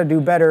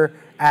better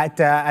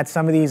at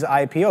some of these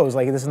IPOs.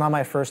 Like, this is not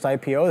my first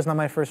IPO. It's not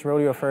my first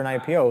rodeo for an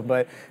IPO,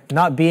 but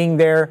not being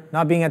there,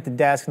 not being at the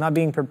desk, not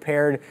being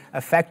prepared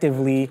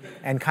effectively,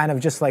 and kind of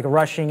just like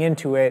rushing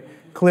into it.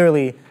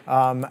 Clearly,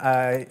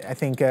 I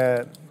think.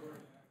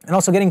 And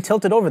also getting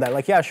tilted over that.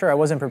 Like, yeah, sure, I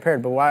wasn't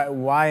prepared, but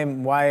why,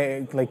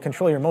 like,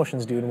 control your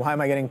emotions, dude. Why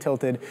am I getting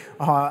tilted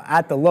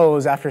at the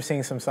lows after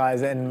seeing some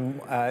size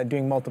and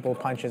doing multiple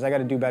punches? I got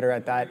to do better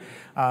at that.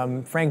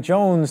 Frank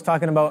Jones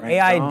talking about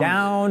AI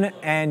down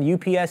and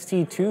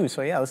UPST too.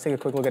 So yeah, let's take a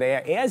quick look at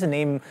AI. AI is a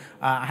name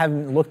I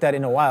haven't looked at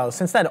in a while.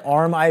 Since that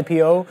ARM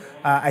IPO,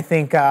 I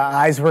think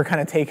eyes were kind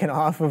of taken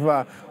off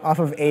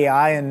of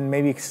AI and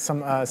maybe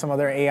some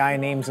other AI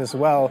names as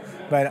well.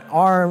 But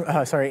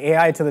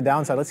AI to the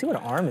downside. Let's see what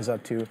ARM is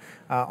up to.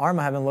 ARM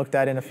I haven't looked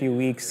at in a few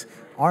weeks.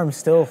 ARM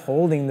still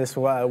holding this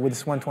with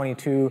this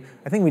 122.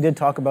 I think we did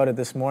talk about it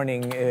this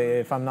morning,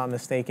 if I'm not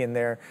mistaken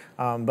there.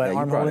 But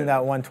ARM holding that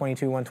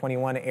 122,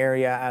 121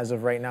 area as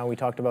of right now. We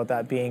talked about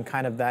that being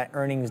kind of that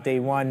earnings day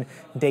 1,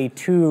 day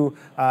 2,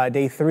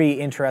 day 3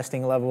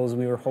 interesting levels.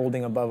 We were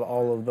holding above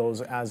all of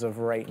those as of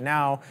right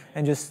now,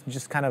 and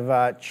just kind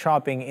of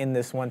chopping in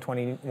this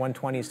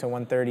 120s to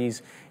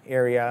 130s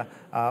area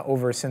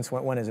over since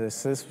when is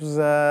this? This was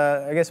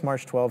I guess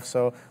March 12th,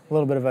 so a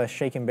little bit of a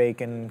shake and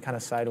bake and kind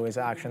of sideways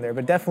action there,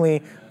 but definitely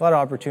a lot of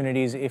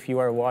opportunities if you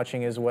are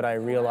watching is what I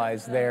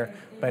realized there,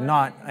 but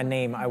not a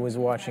name I was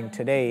watching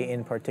today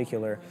in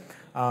particular.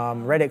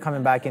 Reddit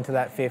coming back into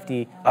that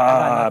 50. I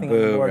got nothing on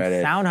the board.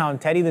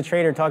 Soundhound, Teddy the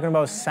Trader talking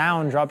about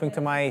Sound dropping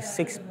to my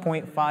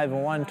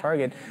 6.51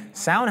 target.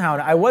 Soundhound,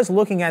 I was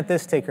looking at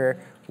this ticker.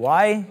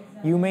 Why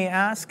you may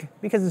ask?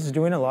 Because it's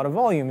doing a lot of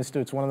volume.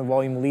 It's one of the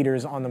volume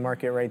leaders on the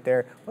market right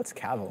there. What's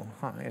Cavill?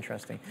 Huh,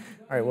 interesting.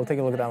 All right, we'll take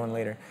a look at that one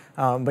later.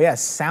 But yeah,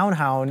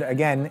 SoundHound,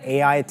 again,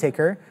 AI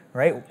ticker,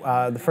 right?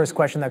 The first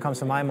question that comes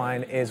to my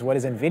mind is, what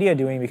is NVIDIA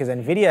doing? Because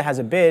NVIDIA has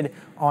a bid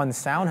on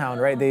SoundHound,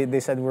 right? They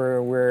said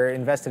we're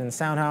invested in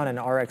SoundHound and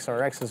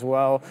RXRX as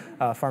well,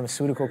 a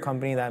pharmaceutical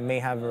company that may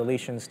have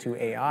relations to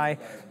AI.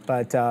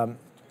 But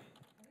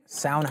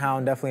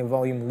SoundHound, definitely a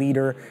volume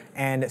leader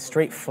and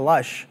straight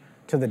flush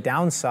to the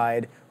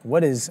downside.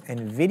 What is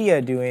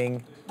NVIDIA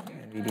doing?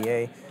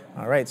 NVIDIA.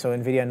 All right, so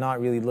NVIDIA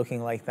not really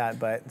looking like that,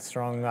 but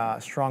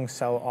strong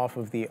sell off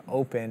of the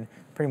open,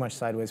 pretty much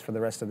sideways for the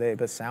rest of the day.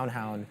 But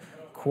SoundHound,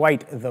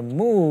 quite the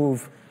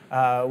move.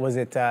 Was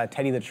it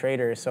Teddy the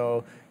Trader?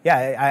 So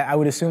yeah, I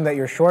would assume that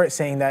you're short,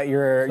 saying that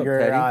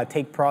your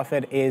take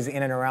profit is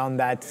in and around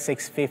that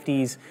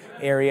 650s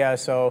area.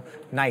 So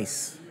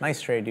nice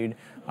trade, dude.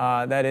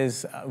 That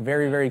is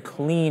very, very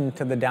clean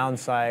to the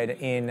downside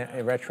in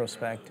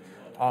retrospect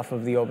off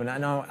of the open. I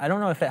don't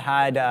know if it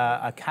had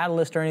a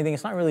catalyst or anything.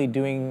 It's not really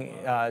doing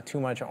too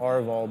much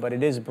RVOL, but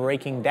it is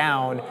breaking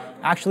down.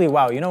 Actually,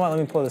 wow, you know what? Let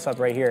me pull this up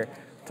right here.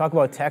 Talk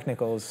about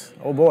technicals.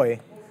 Oh boy.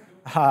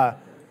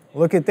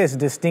 Look at this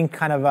distinct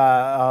kind of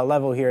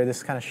level here,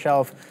 this kind of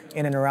shelf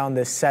in and around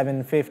this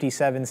 750,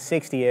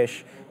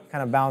 760-ish.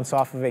 Kind of bounce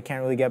off of it,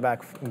 can't really get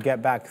back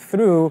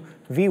through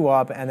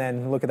VWAP, and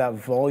then look at that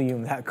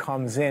volume that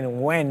comes in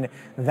when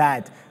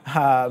that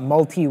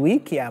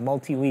multi-week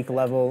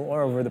level,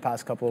 or over the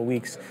past couple of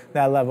weeks,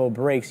 that level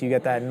breaks. You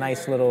get that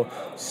nice little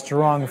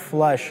strong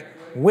flush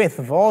with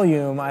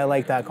volume. I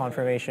like that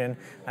confirmation,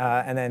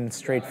 and then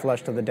straight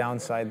flush to the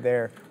downside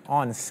there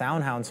on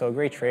SoundHound. So a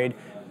great trade,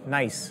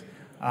 nice.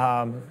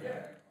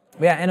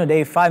 Yeah, end of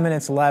day, 5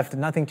 minutes left,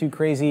 nothing too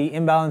crazy.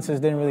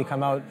 Imbalances didn't really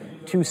come out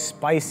too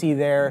spicy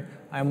there.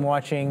 I'm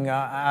watching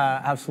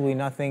absolutely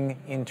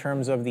nothing in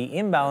terms of the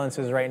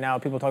imbalances right now.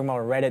 People talking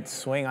about Reddit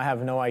swing. I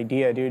have no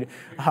idea, dude.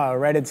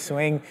 Reddit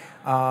swing.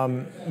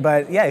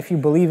 But yeah, if you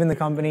believe in the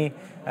company,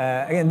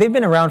 again, they've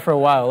been around for a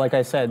while, like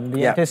I said.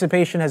 The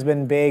anticipation has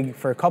been big.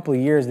 For a couple of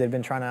years, they've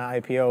been trying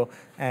to IPO.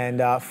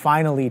 And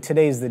finally,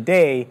 today's the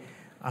day.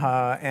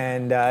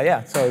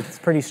 Yeah, so it's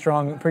pretty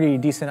strong, pretty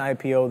decent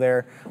IPO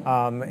there,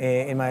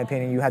 in my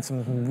opinion. You had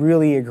some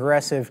really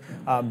aggressive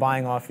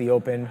buying off the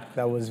open.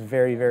 That was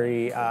very,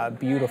 very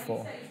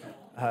beautiful,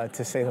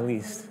 to say the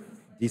least.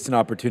 Decent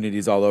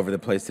opportunities all over the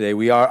place today.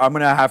 I'm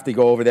going to have to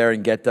go over there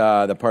and get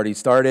the party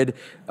started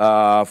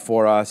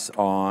for us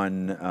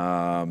on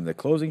the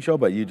closing show,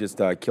 but you just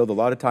killed a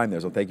lot of time there,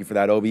 so thank you for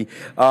that, Obi.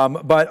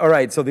 But all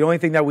right, so the only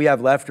thing that we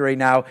have left right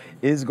now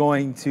is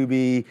going to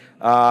be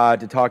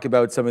to talk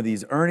about some of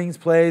these earnings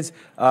plays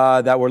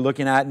that we're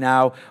looking at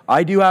now.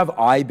 I do have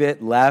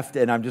IBIT left,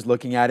 and I'm just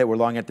looking at it. We're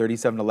long at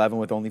 37.11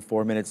 with only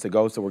 4 minutes to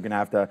go, so we're going to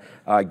have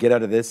to get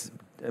out of this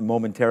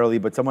momentarily,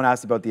 but someone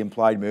asked about the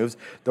implied moves.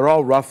 They're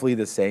all roughly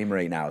the same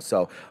right now.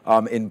 So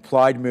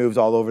implied moves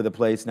all over the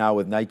place now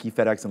with Nike,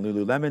 FedEx, and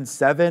Lululemon,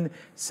 7,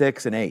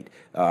 6, and 8,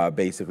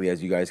 basically,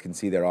 as you guys can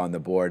see there on the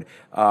board.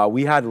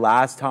 We had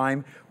last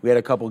time, we had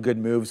a couple good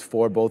moves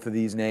for both of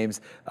these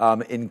names,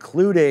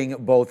 including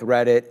both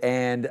Reddit,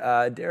 and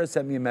Dara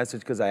sent me a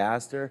message because I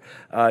asked her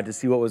to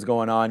see what was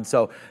going on.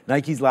 So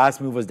Nike's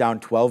last move was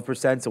down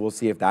 12%, so we'll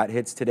see if that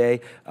hits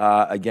today.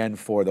 Again,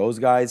 for those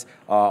guys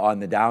on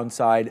the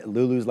downside,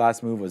 Lulu's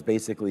last move was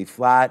basically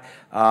flat.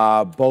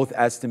 Both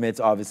estimates,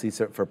 obviously,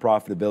 for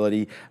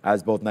profitability,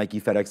 as both Nike,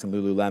 FedEx, and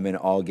Lululemon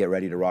all get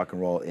ready to rock and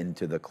roll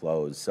into the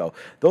close. So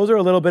those are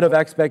a little bit of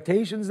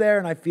expectations there,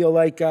 and I feel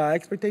like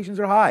expectations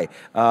are high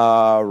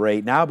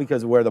right now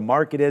because of where the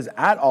market is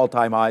at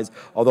all-time highs,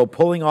 although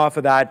pulling off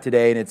of that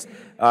today, and it's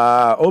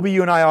Obi,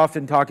 you and I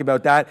often talk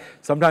about that.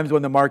 Sometimes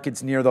when the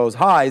market's near those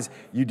highs,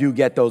 you do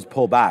get those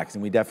pullbacks,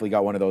 and we definitely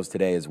got one of those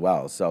today as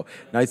well. So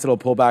nice little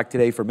pullback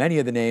today for many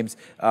of the names,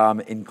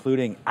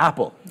 including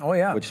Apple,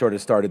 which sort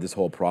of started this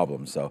whole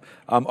problem. So,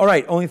 all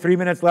right, only 3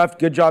 minutes left.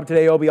 Good job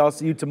today, Obi. I'll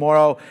see you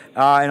tomorrow,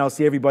 and I'll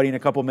see everybody in a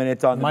couple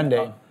minutes on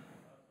Monday.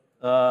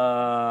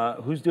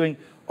 Who's doing?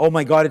 Oh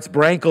my God, it's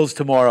Brankles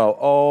tomorrow.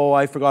 Oh,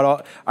 I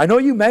forgot. I know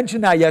you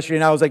mentioned that yesterday,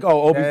 and I was like,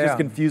 oh, Obi's just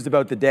confused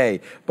about the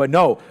day. But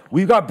no,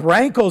 we've got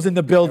Brankles in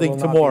the building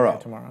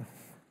tomorrow.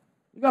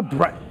 We got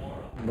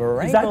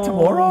Brankles. Is that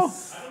tomorrow?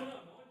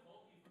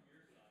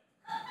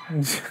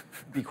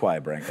 Be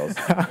quiet, Brankles.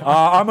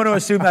 I'm going to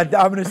assume that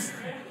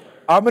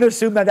I'm going to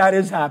assume that that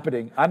is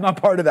happening. I'm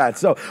not part of that.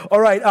 So, all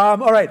right.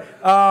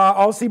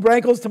 I'll see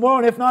Brankles tomorrow,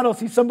 and if not, I'll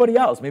see somebody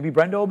else. Maybe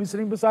Brenda will be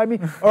sitting beside me.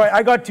 All right,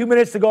 I got 2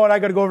 minutes to go, and I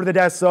got to go over to the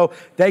desk. So,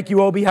 thank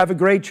you, Obi. Have a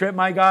great trip,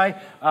 my guy.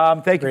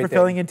 Thank you for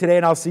filling in today,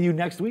 and I'll see you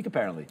next week,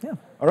 apparently. Yeah.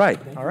 All right.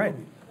 All right.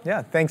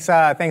 Yeah, thanks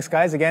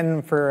guys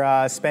again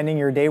for spending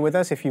your day with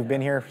us. If you've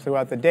been here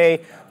throughout the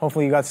day,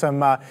 hopefully you got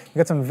some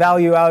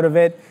value out of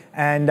it,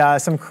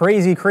 and some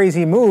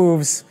crazy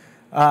moves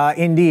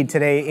Indeed,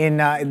 today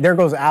there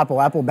goes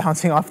Apple. Apple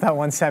bouncing off that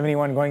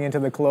 171 going into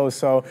the close.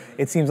 So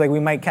it seems like we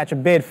might catch a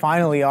bid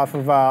finally off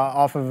of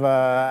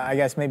I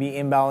guess maybe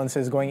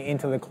imbalances going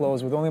into the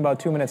close with only about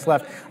 2 minutes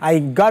left. I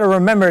got to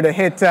remember to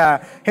hit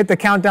the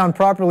countdown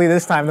properly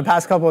this time. The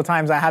past couple of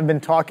times I have been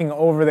talking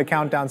over the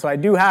countdown, so I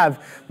do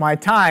have my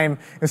time.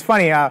 It's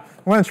funny.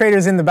 One of the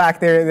traders in the back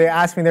there, they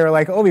asked me, they were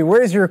like, Obi,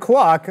 where's your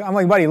clock? I'm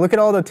like, buddy, look at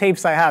all the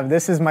tapes I have.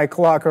 This is my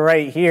clock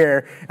right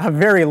here. A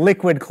very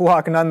liquid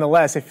clock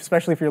nonetheless,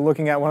 especially if you're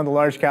looking at one of the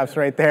large caps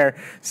right there.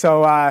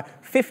 So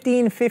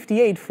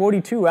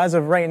 15:58:42 as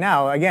of right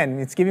now. Again,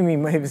 it's giving me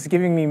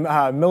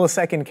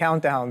millisecond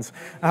countdowns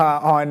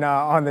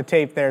on the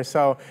tape there.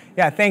 So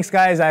yeah, thanks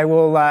guys. I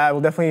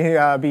will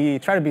definitely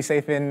try to be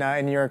safe in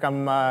New York.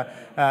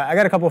 I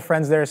got a couple of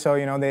friends there, so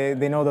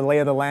they know the lay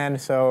of the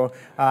land. So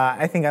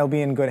I think I'll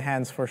be in good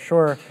hands for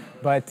sure.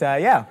 But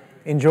yeah.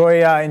 Enjoy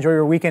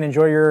your weekend.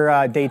 Enjoy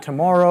your day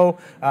tomorrow.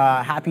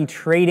 Happy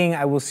trading.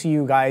 I will see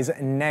you guys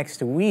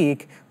next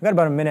week. We've got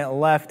about a minute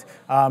left.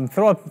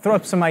 Throw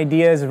up some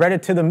ideas.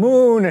 Reddit to the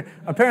moon.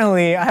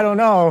 Apparently, I don't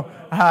know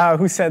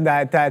who said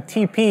that.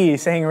 TP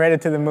saying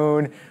Reddit to the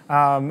moon.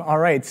 All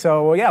right.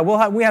 So yeah,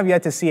 we have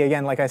yet to see.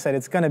 Again, like I said,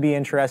 it's going to be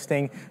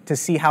interesting to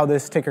see how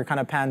this ticker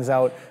kind of pans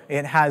out.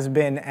 It has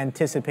been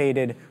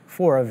anticipated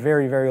for a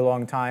very, very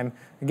long time.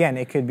 Again,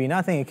 it could be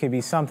nothing, it could be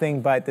something,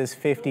 but this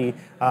 50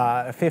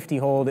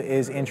 hold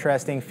is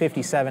interesting.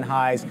 57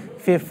 highs,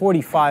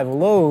 45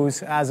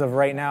 lows as of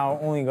right now.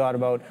 Only got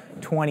about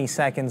 20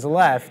 seconds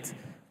left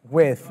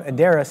with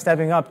Adara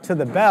stepping up to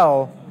the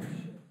bell.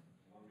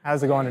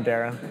 How's it going,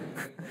 Adara?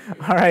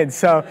 All right,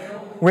 so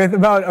with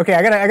about, okay,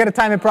 I gotta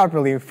time it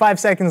properly. 5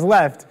 seconds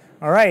left.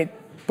 All right,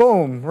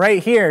 boom,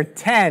 right here.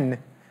 10,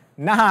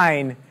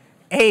 9,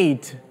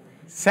 8,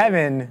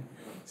 7,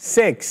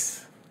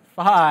 6,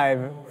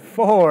 5,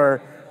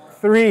 4,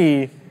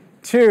 3,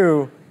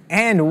 2,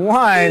 and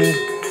 1.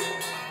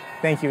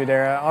 Thank you,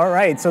 Adara. All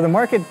right, so the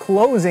market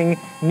closing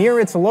near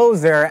its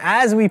lows there.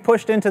 As we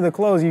pushed into the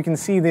close, you can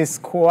see this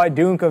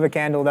quadunk of a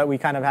candle that we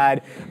kind of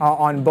had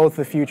on both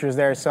the futures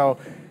there. So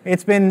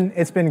it's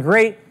been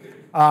great,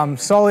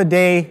 solid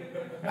day.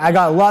 I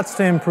got lots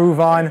to improve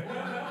on.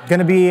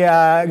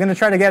 Gonna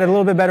try to get a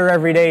little bit better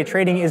every day.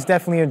 Trading is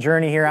definitely a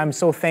journey here. I'm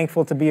so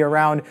thankful to be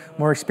around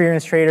more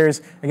experienced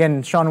traders.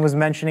 Again, Sean was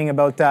mentioning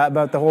about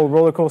the whole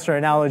roller coaster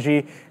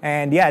analogy,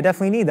 and yeah, I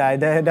definitely need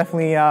that. I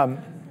definitely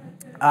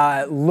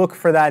look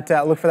for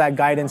that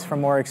guidance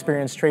from more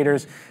experienced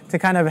traders to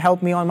kind of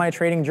help me on my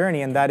trading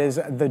journey, and that is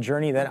the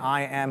journey that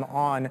I am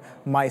on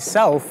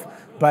myself.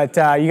 But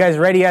you guys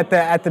ready at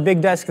the big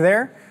desk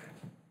there?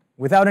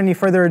 Without any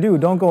further ado,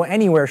 don't go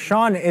anywhere.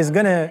 Sean is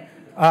gonna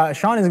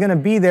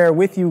be there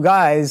with you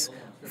guys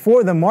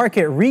for the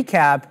market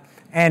recap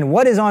and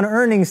what is on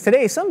earnings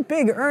today. Some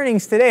big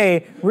earnings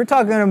today. We're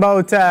talking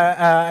about,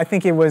 I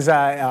think it was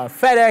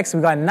FedEx.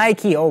 We got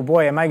Nike. Oh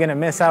boy, am I going to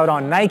miss out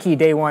on Nike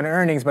day one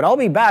earnings. But I'll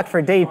be back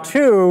for day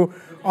two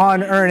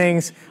on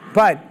earnings.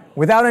 But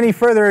without any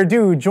further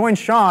ado, join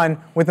Sean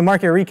with the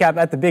market recap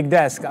at the big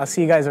desk. I'll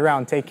see you guys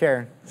around. Take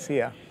care. See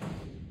ya.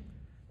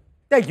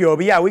 Thank you,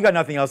 Obi. Yeah, we got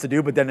nothing else to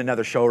do but then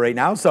another show right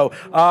now. So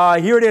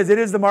here it is. It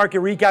is the market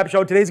recap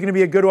show. Today's going to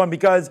be a good one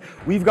because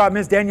we've got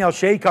Miss Danielle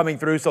Shea coming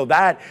through. So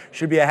that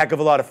should be a heck of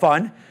a lot of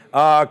fun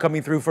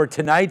coming through for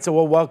tonight. So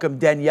we'll welcome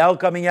Danielle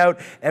coming out.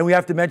 And we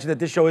have to mention that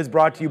this show is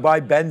brought to you by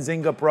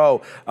Benzinga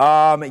Pro.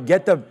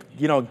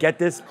 Get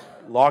this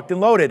locked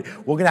and loaded.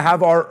 We're going to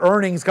have our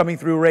earnings coming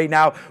through right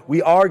now.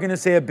 We are going to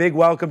say a big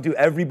welcome to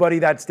everybody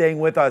that's staying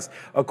with us.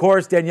 Of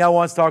course, Danielle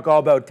wants to talk all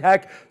about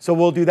tech, so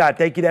we'll do that.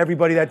 Thank you to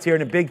everybody that's here,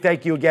 and a big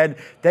thank you again.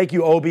 Thank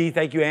you, Obi.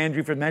 Thank you,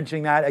 Andrew, for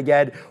mentioning that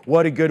again.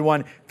 What a good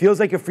one. Feels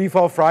like a Free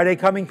Fall Friday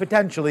coming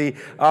potentially.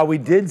 We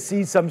did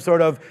see some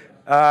sort of,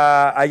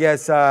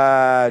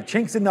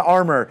 chinks in the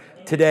armor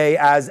today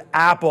as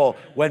Apple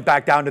went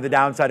back down to the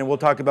downside, and we'll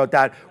talk about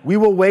that. We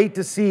will wait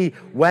to see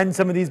when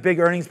some of these big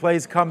earnings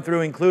plays come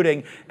through,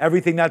 including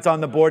everything that's on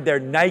the board there.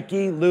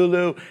 Nike,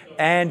 Lulu,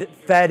 and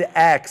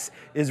FedEx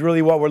is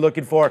really what we're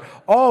looking for.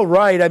 All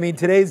right, I mean,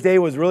 today's day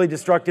was really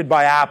destructed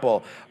by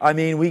Apple. I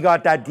mean, we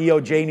got that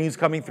DOJ news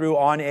coming through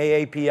on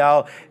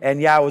AAPL,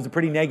 and yeah, it was a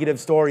pretty negative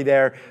story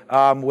there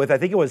with, I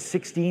think it was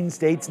 16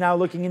 states now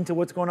looking into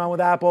what's going on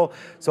with Apple.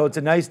 So it's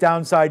a nice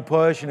downside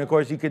push, and of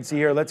course you can see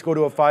here, let's go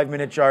to a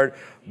 5-minute chart.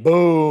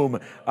 Boom.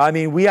 I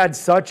mean, we had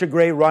such a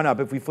great run up.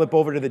 If we flip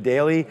over to the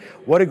daily,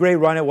 what a great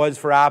run it was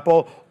for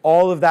Apple.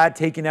 All of that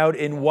taken out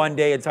in one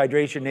day. It's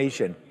Hydration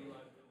Nation.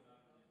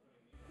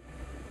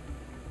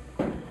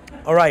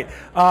 All right.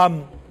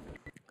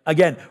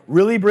 Again,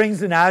 really brings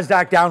the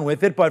NASDAQ down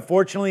with it, but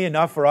fortunately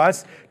enough for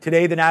us,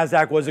 today the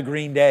NASDAQ was a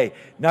green day.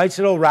 Nice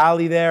little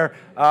rally there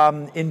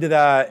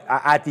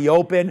at the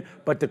open,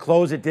 but to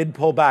close it did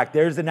pull back.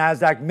 There's the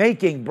NASDAQ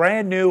making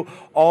brand new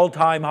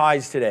all-time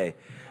highs today.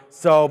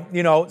 So,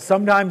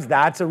 sometimes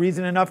that's a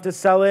reason enough to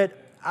sell it.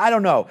 I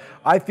don't know.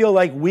 I feel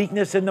like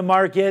weakness in the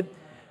market.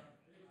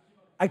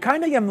 I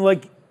kind of am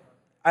like,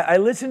 I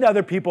listen to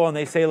other people and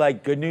they say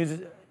like good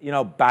news you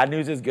know, bad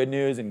news is good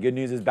news and good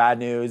news is bad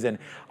news. And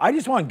I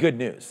just want good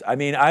news. I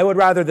mean, I would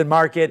rather the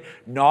market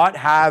not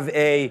have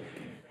a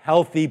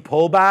healthy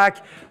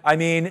pullback. I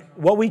mean,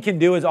 what we can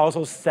do is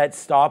also set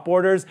stop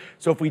orders.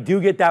 So if we do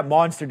get that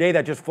monster day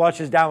that just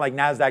flushes down, like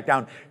NASDAQ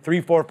down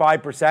 3, 4,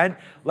 5%,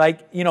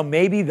 like, you know,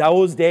 maybe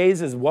those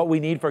days is what we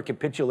need for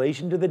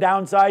capitulation to the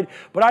downside.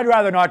 But I'd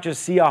rather not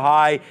just see a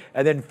high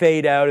and then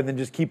fade out and then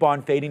just keep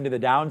on fading to the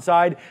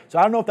downside. So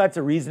I don't know if that's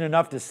a reason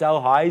enough to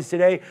sell highs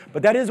today,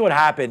 but that is what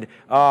happened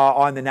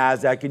on the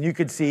NASDAQ. And you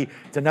could see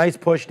it's a nice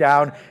push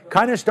down,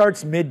 kind of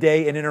starts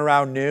midday in and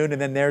around noon, and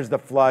then there's the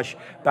flush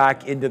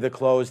back into the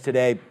close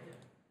today.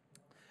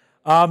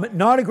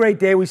 Not a great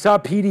day. We saw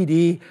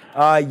PDD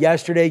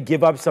yesterday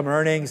give up some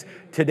earnings.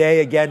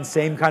 Today, again,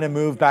 same kind of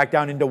move back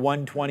down into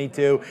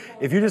 122.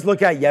 If you just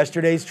look at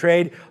yesterday's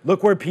trade,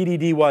 look where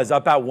PDD was,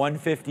 up at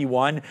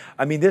 151.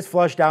 I mean, this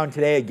flush down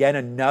today, again,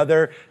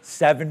 another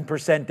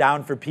 7%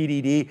 down for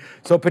PDD.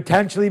 So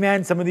potentially,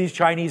 man, some of these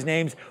Chinese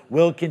names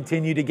will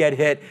continue to get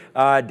hit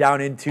down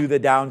into the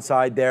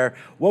downside there.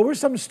 What were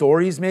some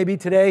stories maybe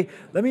today?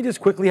 Let me just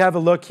quickly have a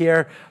look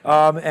here.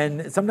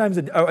 And sometimes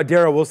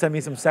Adara will send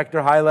me some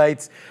sector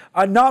highlights.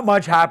 Not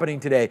much happening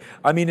today.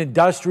 I mean,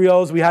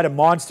 industrials, we had a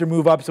monster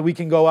move up, so we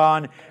can go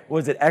on.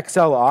 Was it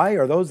XLI?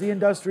 Are those the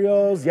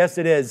industrials? Yes,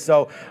 it is.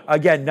 So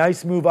again,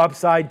 nice move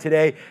upside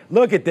today.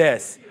 Look at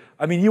this.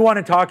 I mean, you want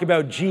to talk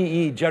about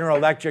GE, General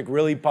Electric,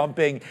 really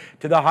pumping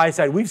to the high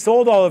side. We've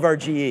sold all of our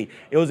GE.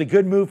 It was a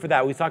good move for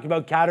that. We talked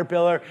about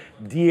Caterpillar,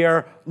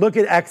 Deere. Look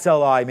at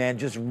XLI, man,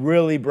 just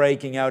really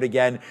breaking out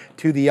again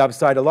to the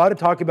upside. A lot of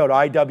talk about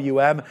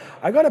IWM.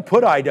 I got to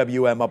put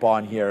IWM up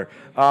on here.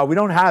 We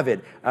don't have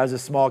it as a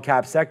small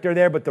cap sector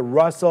there, but the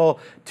Russell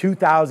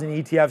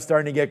 2000 ETF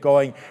starting to get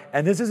going.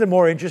 And this is a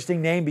more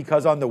interesting name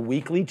because on the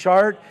weekly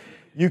chart,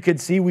 you can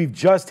see we've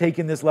just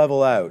taken this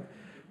level out.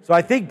 So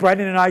I think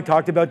Brendan and I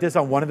talked about this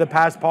on one of the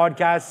past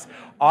podcasts.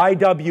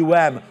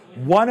 IWM,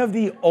 one of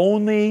the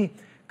only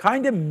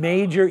kind of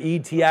major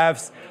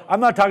ETFs.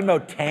 I'm not talking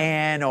about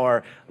TAN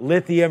or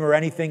lithium or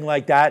anything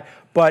like that,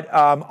 but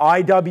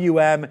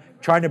IWM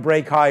trying to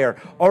break higher.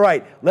 All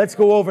right, let's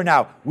go over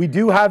now. We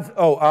do have,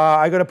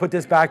 I got to put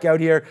this back out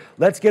here.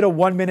 Let's get a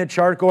 1 minute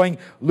chart going.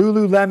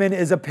 Lululemon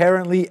is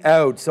apparently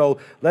out. So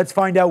let's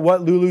find out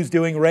what Lulu's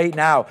doing right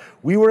now.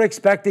 We were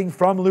expecting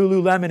from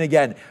Lululemon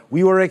again,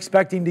 we were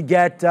expecting to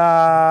get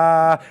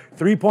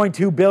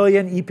 3.2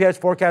 billion, EPS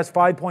forecast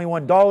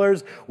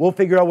 $5.1. We'll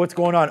figure out what's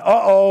going on.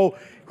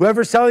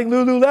 Whoever's selling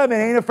Lululemon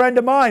ain't a friend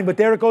of mine, but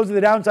there it goes to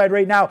the downside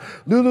right now.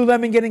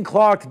 Lululemon getting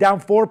clocked,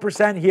 down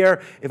 4%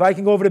 here. If I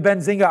can go over to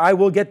Benzinga, I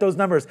will get those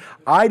numbers.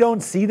 I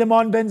don't see them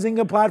on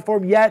Benzinga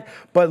platform yet,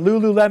 but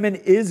Lululemon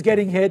is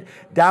getting hit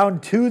down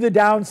to the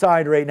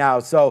downside right now.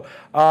 So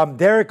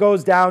there it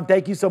goes down.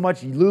 Thank you so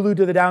much, Lulu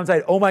to the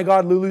downside. Oh my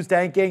God, Lulu's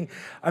tanking.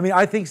 I mean,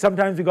 I think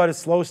sometimes we got to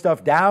slow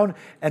stuff down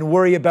and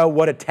worry about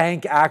what a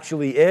tank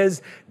actually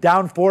is.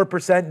 Down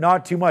 4%,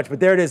 not too much, but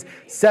there it is,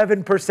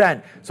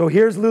 7%. So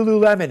here's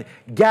Lululemon.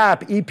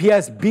 Gap,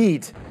 EPS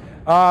beat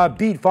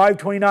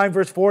 529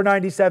 versus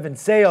 497.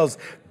 Sales,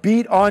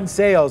 beat on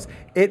sales.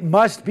 It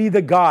must be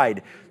the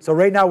guide. So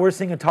right now we're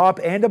seeing a top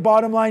and a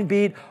bottom line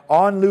beat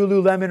on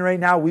Lululemon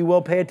right now. We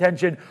will pay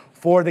attention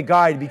for the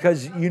guide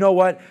because you know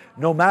what?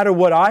 No matter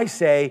what I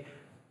say,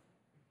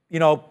 you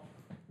know,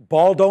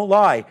 ball don't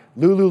lie.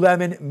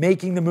 Lululemon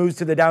making the moves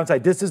to the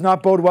downside. This does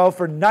not bode well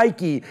for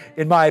Nike,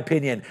 in my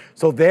opinion.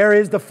 So there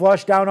is the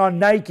flush down on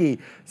Nike.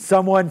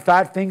 Someone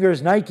fat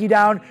fingers Nike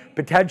down,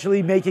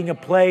 potentially making a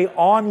play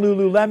on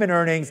Lululemon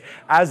earnings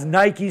as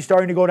Nike's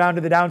starting to go down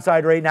to the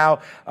downside right now,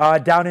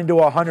 down into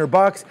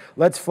 $100.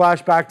 Let's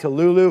flash back to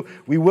Lulu.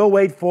 We will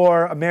wait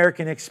for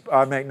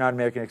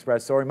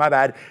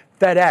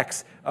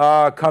FedEx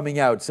coming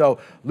out. So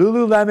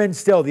Lululemon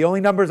still, the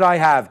only numbers I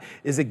have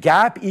is a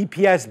gap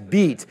EPS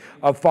beat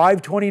of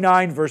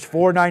 529 versus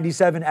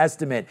 497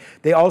 estimate.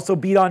 They also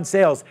beat on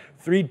sales.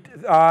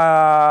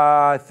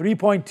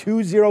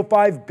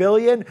 3.205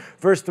 billion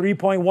versus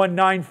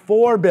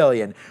 3.194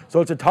 billion. So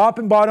it's a top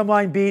and bottom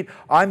line beat.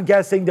 I'm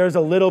guessing there's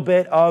a little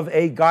bit of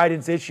a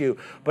guidance issue.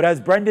 But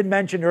as Brendan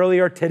mentioned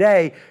earlier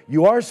today,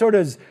 you are sort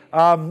of,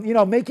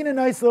 making a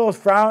nice little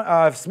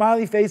frown,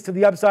 smiley face to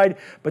the upside,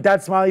 but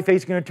that smiley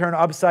face is going to turn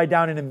upside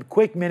down in a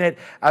quick minute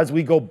as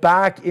we go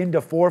back into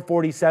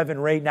 447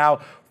 right now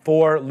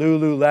for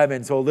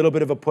Lululemon. So a little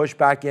bit of a push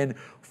back in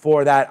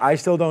for that. I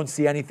still don't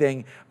see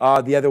anything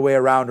the other way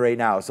around right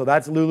now. So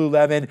that's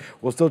Lululemon.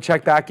 We'll still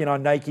check back in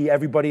on Nike.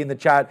 Everybody in the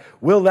chat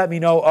will let me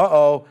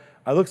know,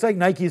 it looks like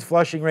Nike's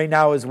flushing right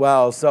now as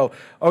well. So,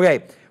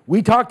 okay.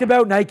 We talked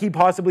about Nike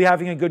possibly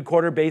having a good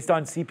quarter based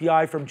on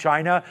CPI from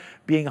China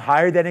being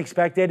higher than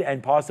expected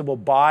and possible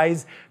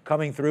buys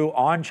coming through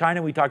on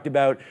China. We talked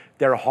about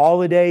their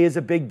holiday is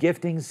a big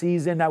gifting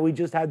season that we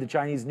just had, the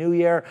Chinese New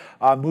Year,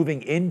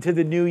 moving into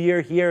the new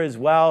year here as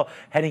well,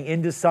 heading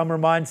into summer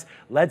months.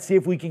 Let's see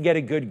if we can get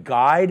a good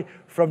guide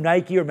from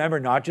Nike. Remember,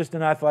 not just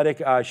an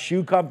athletic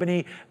shoe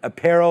company,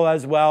 apparel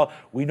as well.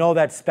 We know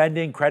that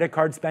spending, credit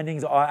card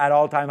spending's at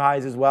all-time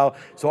highs as well.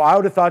 So I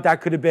would have thought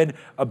that could have been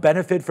a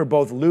benefit for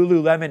both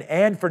Lululemon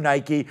and for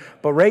Nike.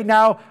 But right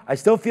now, I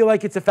still feel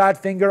like it's a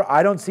fat finger.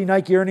 I don't see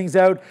Nike earnings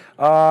out.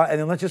 And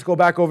then let's just go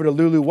back over to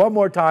Lulu one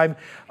more time.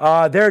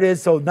 There it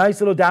is. So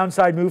nice little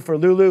downside move for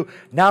Lulu.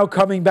 Now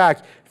coming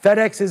back.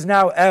 FedEx is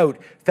now out.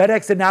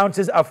 FedEx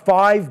announces a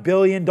 $5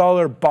 billion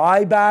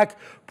buyback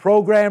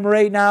program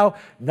right now.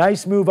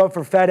 Nice move up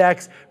for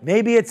FedEx.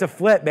 Maybe it's a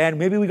flip, man.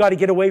 Maybe we got to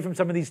get away from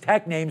some of these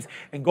tech names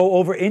and go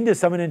over into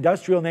some of the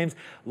industrial names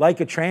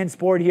like a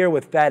transport here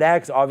with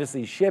FedEx,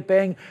 obviously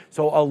shipping.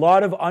 So a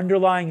lot of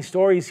underlying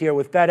stories here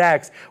with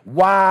FedEx.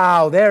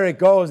 Wow, there it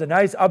goes. A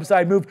nice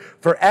upside move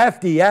for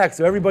FDX.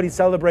 So everybody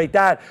celebrate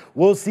that.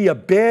 We'll see a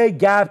big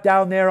gap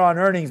down there on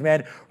earnings,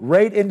 man,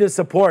 right into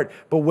support.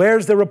 But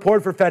where's the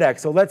report for FedEx?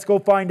 So let's go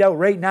find out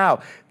right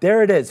now.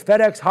 There it is.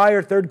 FedEx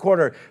higher third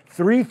quarter.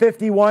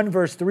 351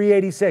 versus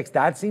 386.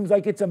 That seems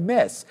like it's a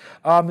miss.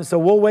 So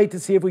we'll wait to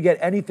see if we get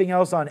anything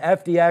else on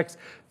FDX.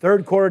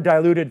 Third quarter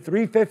diluted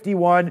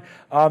 351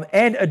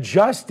 and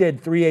adjusted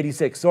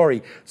 386.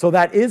 Sorry. So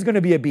that is going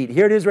to be a beat.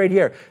 Here it is right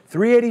here.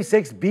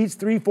 386 beats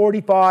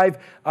 345.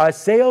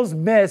 Sales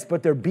miss,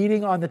 but they're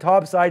beating on the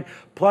top side.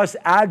 Plus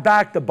add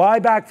back the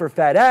buyback for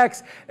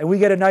FedEx, and we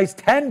get a nice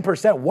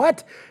 10%.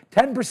 What?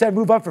 10%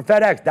 move up for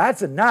FedEx.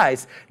 That's a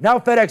nice. Now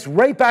FedEx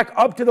right back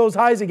up to those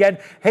highs again.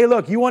 Hey,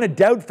 look, you want to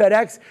doubt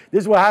FedEx?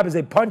 This is what happens.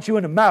 They punch you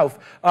in the mouth.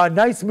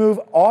 Nice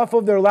move off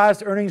of their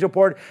last earnings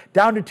report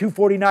down to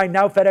 249.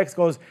 Now FedEx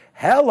goes,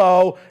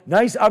 hello.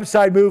 Nice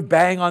upside move.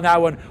 Bang on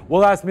that one.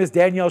 We'll ask Miss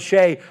Danielle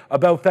Shea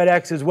about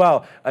FedEx as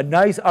well. A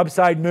nice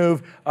upside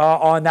move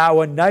on that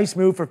one. Nice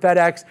move for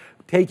FedEx,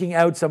 taking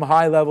out some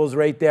high levels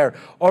right there.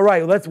 All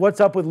right, what's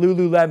up with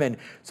Lululemon?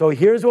 So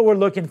here's what we're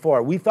looking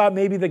for. We thought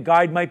maybe the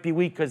guide might be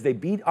weak because they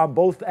beat on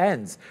both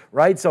ends,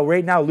 right? So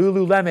right now,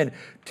 Lululemon,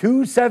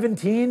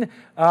 217,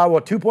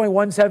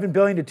 2.17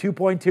 billion to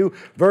 2.2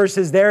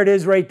 versus there it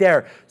is right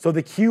there. So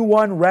the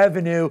Q1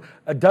 revenue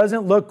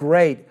doesn't look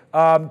great.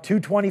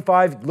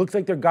 225 looks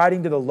like they're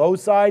guiding to the low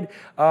side.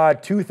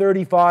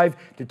 235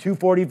 to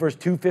 240 versus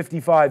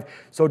 255.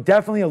 So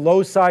definitely a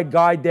low side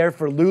guide there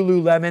for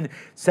Lululemon,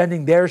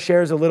 sending their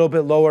shares a little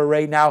bit lower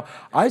right now.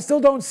 I still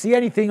don't see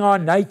anything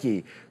on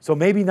Nike. So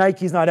maybe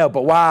Nike's not out,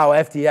 but wow,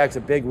 FTX,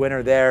 a big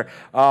winner there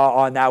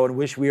on that one.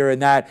 Wish we were in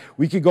that.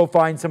 We could go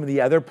find some of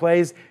the other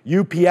plays.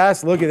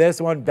 UPS, look at this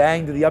one,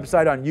 bang to the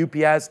upside on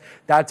UPS.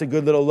 That's a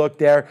good little look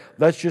there.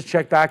 Let's just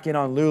check back in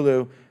on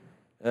Lulu.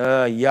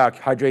 Yuck,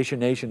 Hydration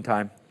Nation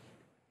time.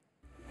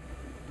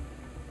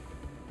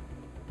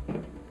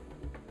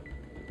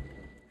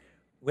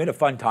 We had a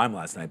fun time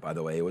last night, by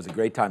the way. It was a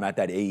great time at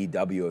that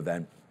AEW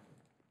event.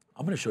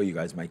 I'm going to show you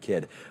guys my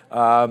kid.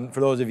 For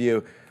those of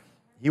you,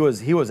 he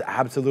was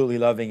absolutely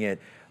loving it.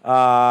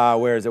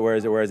 Where is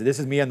it? This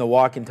is me on the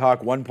walk and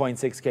talk,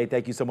 1.6K.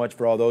 Thank you so much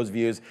for all those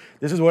views.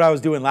 This is what I was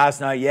doing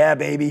last night. Yeah,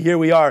 baby, here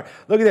we are.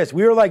 Look at this.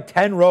 We were like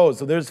 10 rows.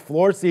 So there's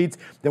floor seats.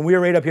 Then we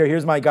were right up here.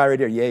 Here's my guy right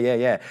here.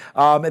 Yeah.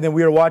 And then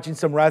we were watching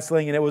some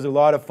wrestling, and it was a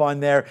lot of fun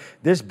there.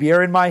 This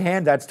beer in my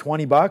hand, that's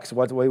 $20.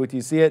 What do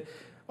you see it?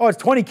 Oh, it's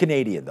 20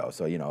 Canadian though,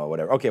 so you know,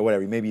 whatever. Okay,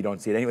 whatever. Maybe you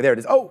don't see it anyway. There it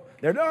is. Oh,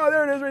 there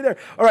it is right there.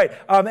 All right.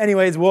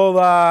 Anyways, we'll,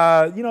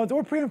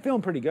 we're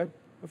feeling pretty good.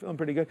 We're feeling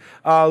pretty good.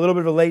 A little bit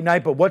of a late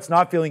night, but what's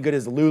not feeling good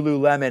is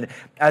Lululemon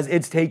as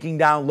it's taking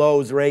down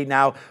lows right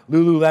now.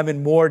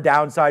 Lululemon, more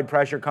downside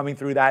pressure coming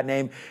through that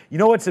name. You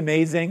know what's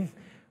amazing?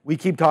 We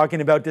keep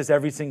talking about this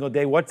every single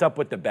day. What's up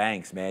with the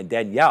banks, man?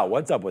 Danielle,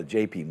 what's up with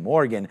JP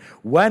Morgan?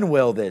 When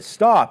will this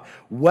stop?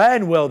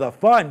 When will the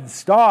fun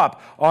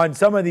stop on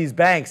some of these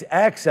banks?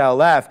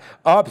 XLF,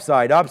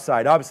 upside.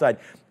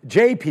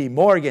 JP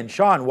Morgan,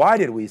 Sean, why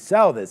did we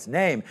sell this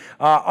name?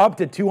 Up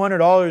to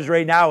 $200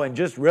 right now and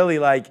just really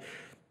like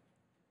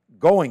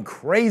going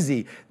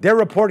crazy. Their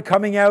report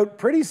coming out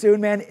pretty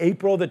soon, man,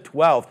 April the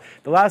 12th.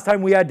 The last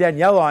time we had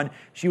Danielle on,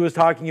 she was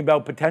talking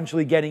about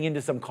potentially getting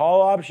into some call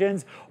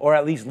options or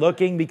at least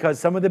looking because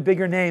some of the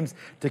bigger names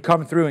to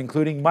come through,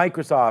 including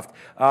Microsoft,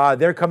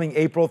 they're coming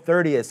April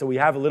 30th. So we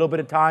have a little bit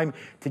of time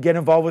to get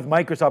involved with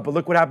Microsoft. But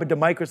look what happened to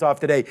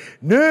Microsoft today.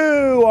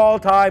 New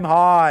all-time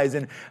highs.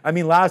 And I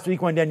mean, last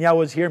week when Danielle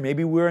was here,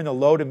 maybe we were in the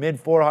low to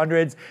mid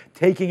 400s,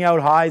 taking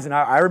out highs. And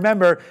I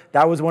remember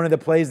that was one of the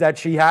plays that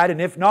she had. And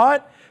if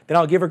not, then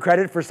I'll give her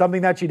credit for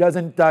something that she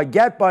doesn't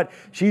get, but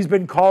she's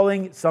been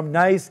calling some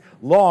nice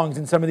longs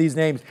in some of these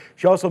names.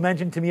 She also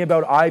mentioned to me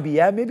about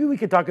IBM. Maybe we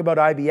could talk about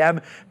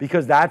IBM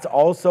because that's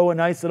also a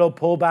nice little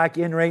pullback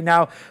in right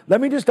now.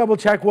 Let me just double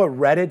check what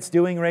Reddit's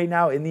doing right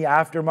now in the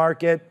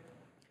aftermarket.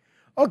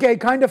 Okay,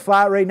 kind of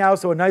flat right now,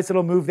 so a nice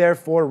little move there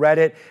for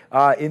Reddit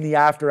in the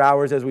after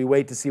hours as we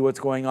wait to see what's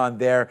going on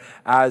there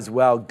as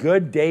well.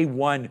 Good day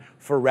one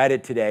for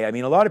Reddit today. I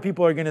mean, a lot of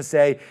people are going to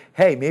say,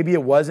 hey, maybe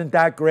it wasn't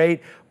that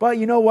great, but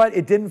you know what?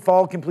 It didn't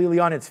fall completely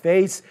on its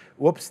face.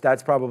 Whoops,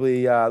 that's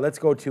probably, let's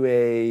go to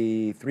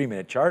a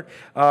 3-minute chart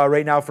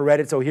right now for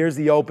Reddit. So here's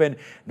the open,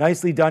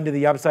 nicely done to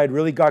the upside,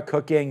 really got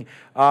cooking.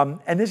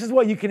 And this is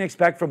what you can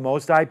expect from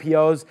most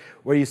IPOs,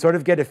 where you sort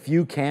of get a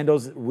few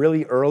candles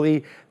really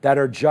early that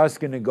are just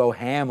going to go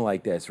ham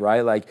like this,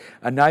 right? Like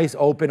a nice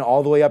open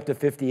all the way up to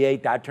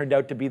 58. That turned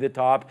out to be the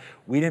top.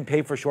 We didn't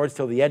pay for shorts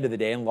till the end of the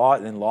day and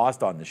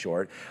lost on the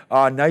short.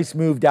 Nice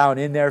move down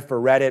in there for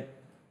Reddit.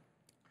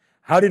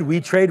 How did we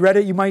trade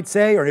Reddit, you might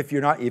say? Or if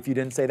you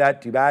didn't say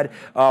that, too bad.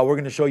 We're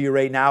going to show you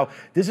right now.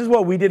 This is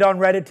what we did on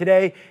Reddit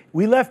today.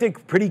 We left a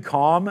pretty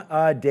calm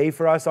day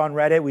for us on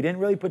Reddit. We didn't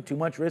really put too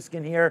much risk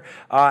in here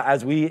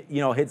as we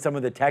hit some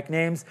of the tech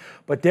names.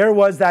 But there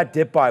was that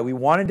dip buy. We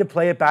wanted to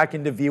play it back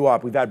into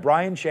VWAP. We've had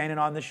Brian Shannon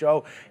on the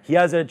show. He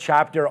has a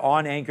chapter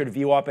on anchored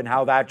VWAP and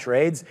how that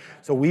trades.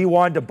 So we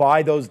wanted to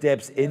buy those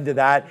dips into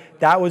that.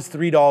 That was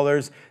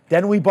 $3.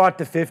 Then we bought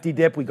the 50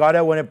 dip. We got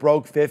out when it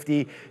broke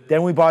 50.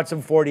 Then we bought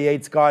some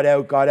 48s, got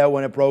out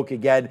when it broke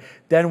again.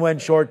 Then went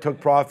short, took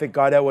profit,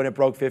 got out when it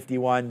broke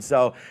 51.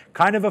 So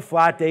kind of a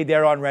flat day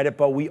there on Reddit,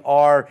 but we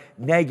are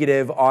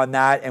negative on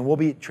that, and we'll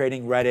be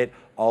trading Reddit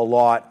a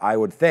lot, I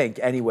would think,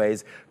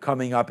 anyways,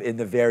 coming up in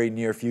the very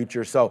near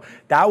future. So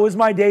that was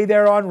my day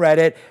there on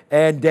Reddit.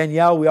 And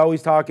Danielle, we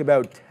always talk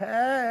about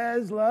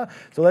Tesla.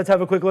 So let's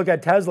have a quick look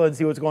at Tesla and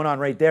see what's going on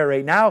right there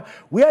right now.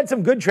 We had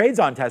some good trades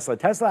on Tesla.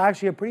 Tesla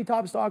actually a pretty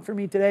top stock for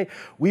me today.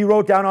 We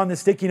wrote down on the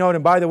sticky note,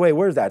 and by the way,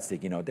 where's that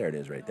sticky note? There it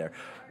is right there.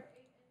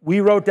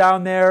 We wrote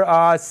down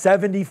there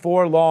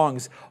 74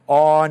 longs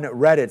on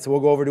Reddit. So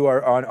we'll go over to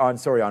our, on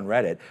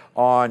Reddit,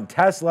 on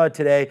Tesla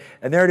today.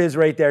 And there it is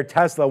right there,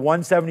 Tesla,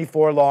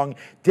 174 long,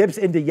 dips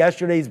into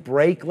yesterday's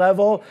break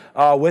level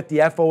with the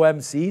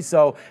FOMC.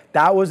 So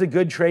that was a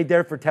good trade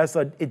there for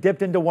Tesla. It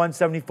dipped into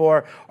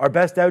 174. Our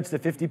best out's the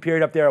 50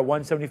 period up there at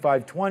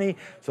 175.20.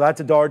 So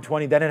that's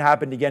 $1.20. Then it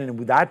happened again. And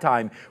with that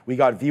time, we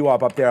got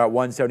VWAP up there at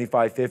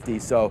 175.50.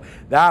 So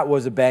that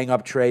was a bang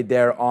up trade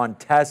there on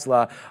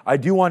Tesla. I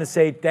do want to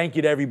say thank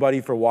you to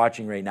everybody for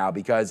watching right now,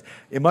 because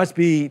it must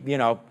be,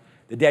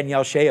 the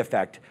Danielle Shea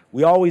effect.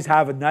 We always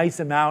have a nice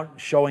amount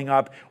showing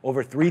up,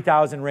 over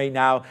 3,000 right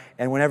now,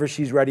 and whenever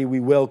she's ready, we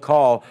will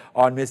call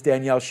on Miss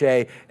Danielle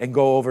Shea and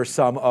go over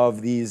some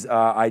of these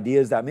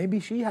ideas that maybe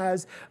she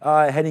has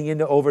heading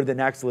into over the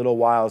next little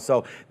while.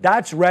 So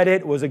that's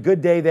Reddit. It was a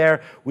good day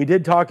there. We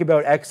did talk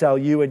about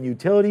XLU and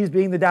utilities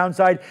being the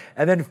downside,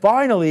 and then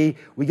finally,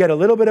 we get a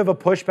little bit of a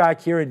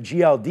pushback here in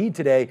GLD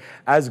today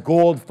as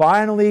gold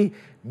finally,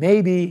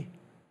 maybe,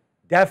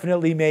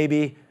 definitely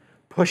maybe,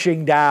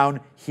 pushing down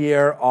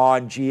here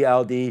on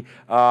GLD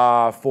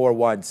for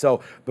one.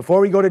 So before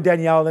we go to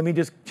Danielle, let me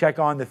just check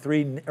on the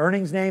 3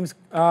 earnings names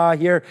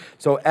here.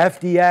 So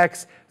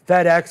FDX,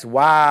 FedEx,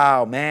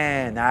 wow,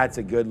 man, that's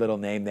a good little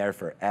name there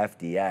for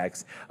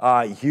FDX.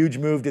 Huge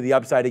move to the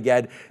upside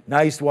again.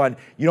 Nice one.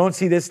 You don't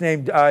see this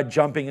name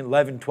jumping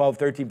 11, 12,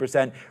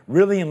 13%,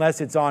 really,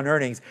 unless it's on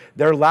earnings.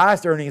 Their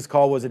last earnings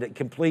call was a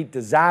complete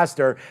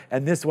disaster,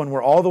 and this one,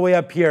 we're all the way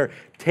up here,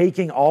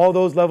 taking all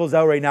those levels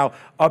out right now,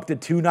 up to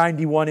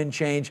 291 and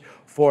change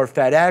for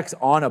FedEx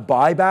on a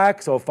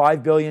buyback. So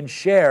 5 billion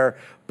share,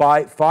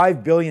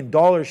 $5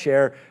 billion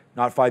share,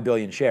 not 5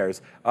 billion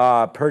shares,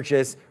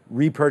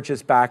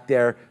 repurchase back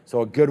there.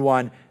 So a good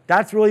one.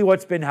 That's really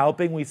what's been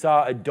helping. We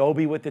saw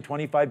Adobe with the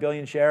 25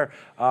 billion share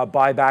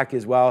buyback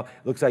as well.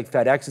 Looks like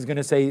FedEx is going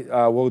to say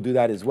we'll do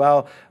that as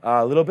well.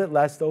 A little bit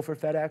less though for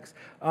FedEx.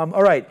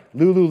 All right,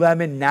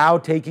 Lululemon now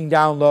taking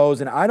down lows,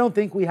 and I don't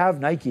think we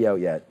have Nike out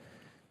yet.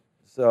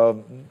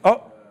 So,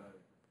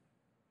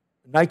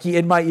 Nike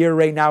in my ear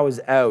right now is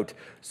out.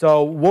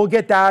 So we'll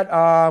get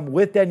that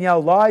with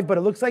Danielle live, but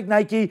it looks like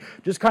Nike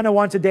just kind of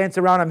wants to dance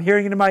around. I'm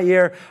hearing it in my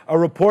ear, a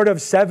report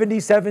of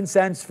 77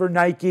 cents for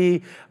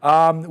Nike.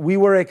 We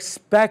were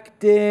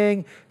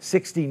expecting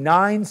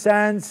 69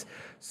 cents.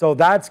 So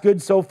that's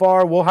good so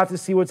far. We'll have to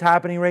see what's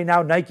happening right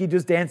now. Nike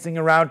just dancing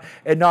around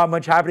and not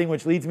much happening,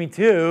 which leads me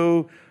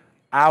to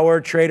our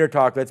trader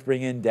talk. Let's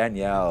bring in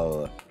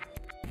Danielle.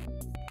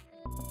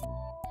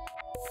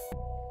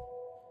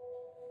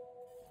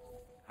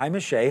 Hi,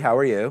 Ms. Shea. How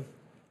are you?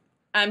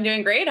 I'm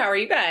doing great. How are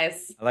you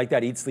guys? I like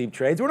that eat, sleep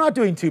trades. We're not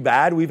doing too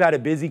bad. We've had a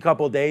busy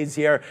couple days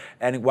here.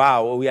 And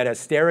wow, we had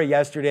Astera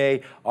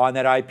yesterday on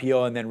that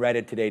IPO and then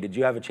Reddit today. Did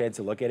you have a chance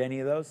to look at any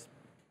of those?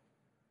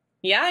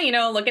 Yeah,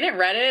 looking at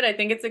Reddit, I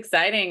think it's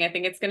exciting. I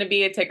think it's going to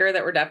be a ticker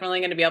that we're definitely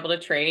going to be able to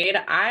trade.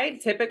 I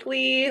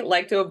typically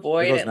like to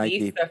avoid at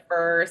least the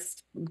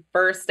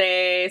first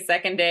day,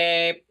 second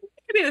day,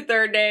 maybe the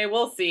third day.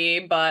 We'll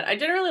see. But I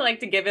generally like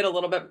to give it a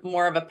little bit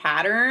more of a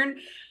pattern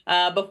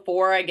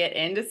before I get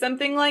into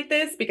something like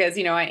this, because,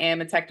 I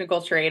am a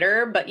technical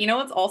trader. But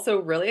what's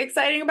also really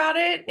exciting about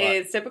it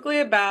is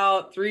typically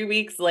about 3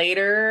 weeks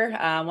later,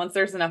 once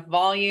there's enough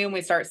volume,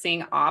 we start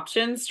seeing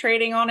options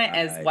trading on it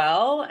as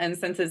well. And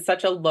since it's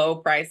such a low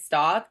price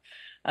stock,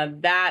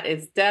 that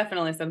is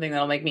definitely something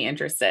that'll make me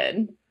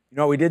interested. You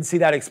know, we did see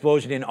that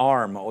explosion in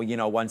ARM, you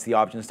know, once the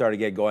options started to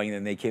get going, and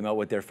then they came out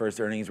with their first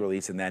earnings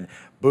release, and then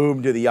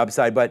boom to the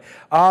upside. But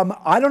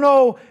I don't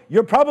know,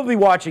 you're probably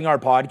watching our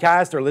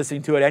podcast or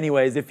listening to it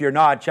anyways. If you're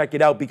not, check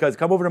it out, because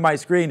come over to my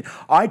screen.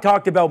 I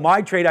talked about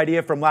my trade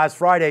idea from last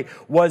Friday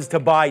was to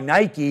buy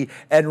Nike,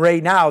 and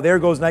right now, there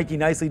goes Nike,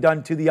 nicely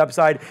done to the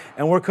upside.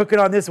 And we're cooking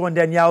on this one,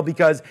 Danielle,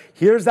 because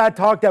here's that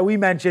talk that we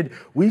mentioned.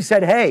 We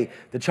said, hey,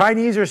 the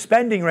Chinese are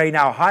spending right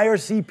now, higher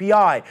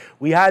CPI.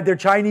 We had their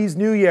Chinese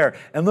New Year,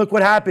 and look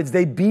what happens.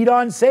 They beat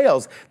on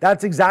sales.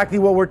 That's exactly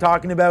what we're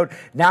talking about.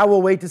 Now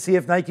we'll wait to see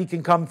if Nike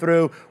can come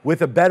through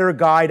with a better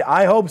guide.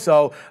 I hope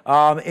so.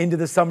 Into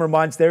the summer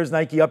months. There's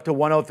Nike up to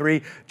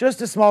 103,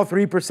 just a small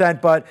 3%.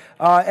 But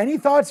any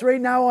thoughts right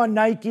now on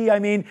Nike? I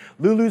mean,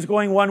 Lulu's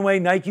going one way,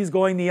 Nike's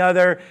going the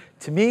other.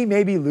 To me,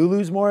 maybe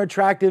Lulu's more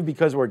attractive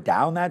because we're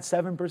down that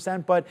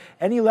 7%. But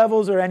any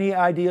levels or any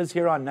ideas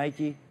here on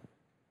Nike?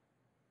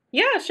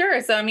 Yeah,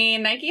 sure. So, I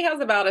mean, Nike has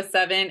about a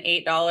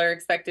 $7, $8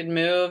 expected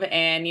move.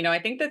 And, you know, I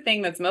think the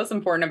thing that's most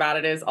important about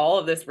it is all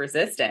of this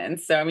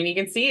resistance. So, I mean, you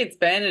can see it's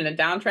been in a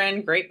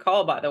downtrend. Great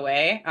call, by the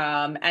way.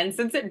 And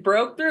since it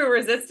broke through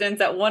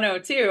resistance at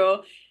 102,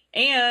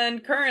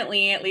 and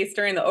currently, at least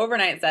during the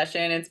overnight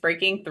session, it's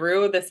breaking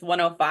through this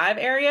 105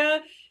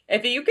 area.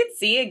 If you could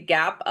see a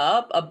gap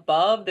up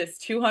above this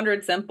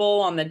 200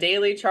 simple on the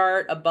daily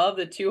chart, above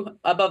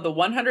the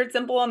 100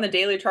 simple on the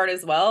daily chart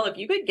as well, if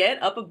you could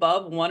get up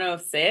above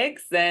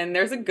 106, then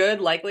there's a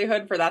good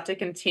likelihood for that to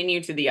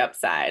continue to the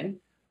upside.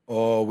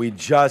 Oh, we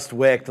just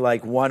wicked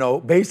like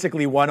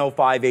basically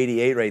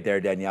 105.88 right there,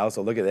 Danielle.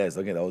 So look at this.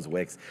 Look at those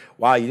wicks.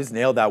 Wow, you just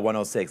nailed that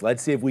 106.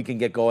 Let's see if we can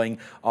get going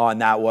on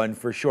that one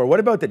for sure. What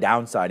about the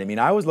downside? I mean,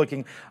 I always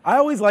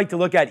like to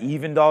look at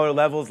even dollar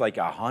levels, like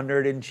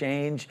 100 and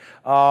change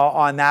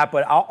on that.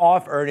 But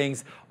off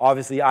earnings,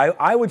 obviously,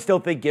 I would still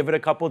think give it a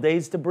couple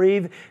days to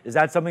breathe. Is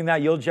that something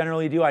that you'll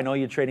generally do? I know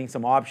you're trading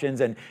some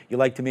options and you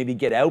like to maybe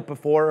get out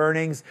before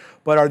earnings.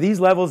 But are these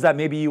levels that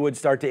maybe you would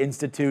start to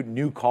institute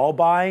new call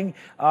buying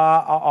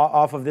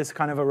off of this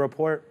kind of a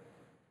report?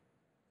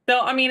 So,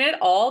 I mean, it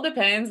all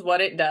depends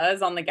what it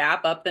does on the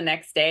gap up the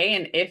next day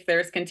and if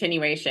there's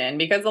continuation,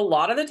 because a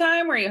lot of the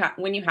time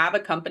when you have a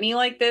company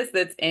like this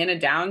that's in a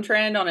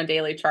downtrend on a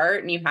daily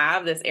chart and you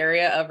have this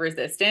area of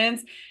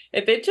resistance,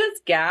 if it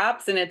just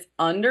gaps and it's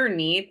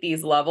underneath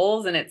these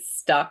levels and it's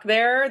stuck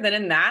there, then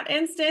in that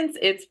instance,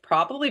 it's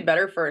probably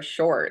better for a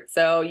short.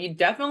 So you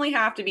definitely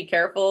have to be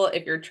careful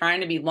if you're trying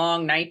to be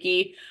long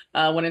Nike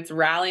when it's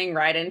rallying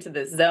right into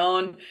this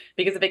zone,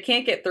 because if it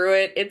can't get through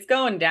it, it's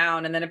going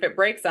down. And then if it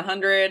breaks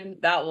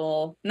 100, that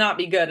will not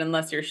be good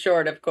unless you're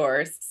short, of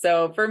course.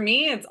 So for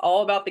me, it's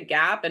all about the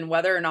gap and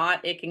whether or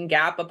not it can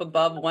gap up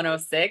above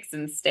 106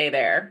 and stay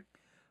there.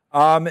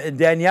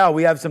 Danielle,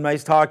 we have some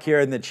nice talk here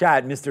in the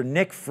chat. Mr.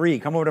 Nick Free,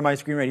 come over to my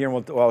screen right here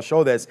and I'll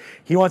show this.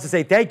 He wants to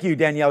say thank you,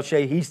 Danielle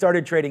Shea. He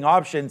started trading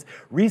options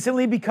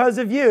recently because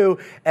of you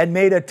and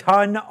made a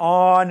ton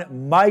on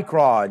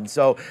Micron.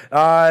 So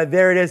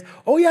there it is.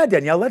 Oh yeah,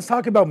 Danielle, let's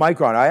talk about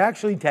Micron. I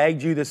actually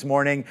tagged you this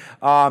morning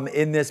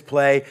in this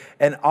play,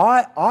 and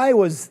I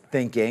was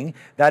thinking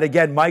that,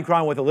 again,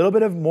 Micron with a little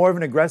bit of more of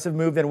an aggressive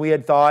move than we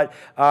had thought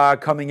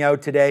coming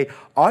out today.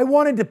 I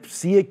wanted to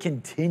see a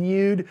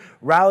continued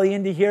rally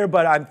into here,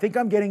 but I think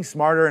I'm getting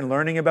smarter and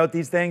learning about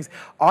these things.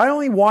 I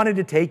only wanted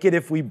to take it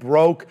if we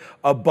broke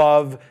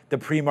above the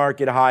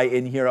pre-market high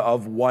in here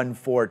of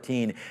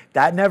 114.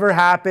 That never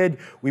happened.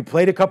 We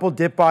played a couple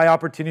dip buy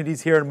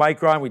opportunities here in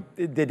Micron.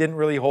 They didn't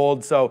really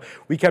hold, so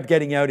we kept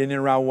getting out in and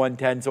around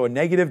 110. So a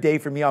negative day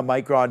for me on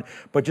Micron,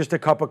 but just a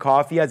cup of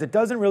coffee, as it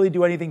doesn't really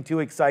do anything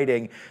too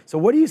exciting. So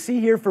what do you see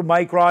here for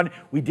Micron?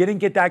 We didn't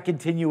get that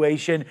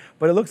continuation,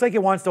 but it looks like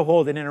it wants to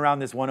hold in and around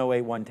this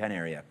 108, 110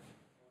 area.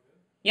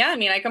 Yeah, I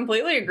mean, I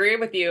completely agree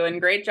with you, and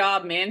great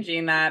job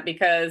managing that,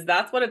 because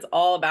that's what it's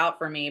all about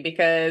for me.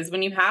 Because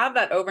when you have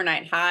that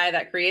overnight high,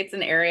 that creates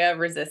an area of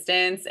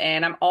resistance,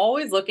 and I'm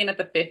always looking at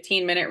the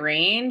 15-minute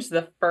range,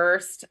 the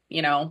first,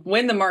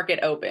 when the market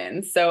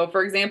opens. So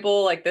for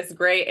example, like this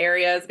gray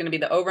area is going to be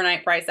the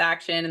overnight price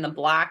action, and the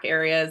black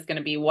area is going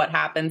to be what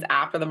happens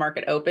after the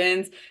market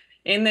opens.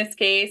 In this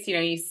case,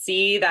 you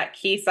see that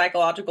key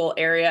psychological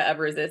area of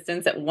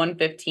resistance at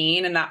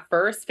 115, and that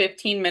first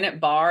 15-minute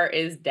bar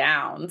is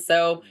down.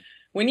 So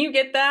when you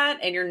get that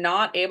and you're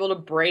not able to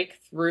break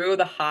through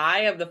the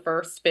high of the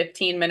first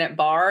 15-minute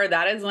bar,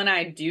 that is when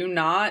I do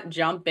not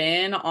jump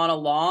in on a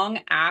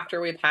long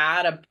after we've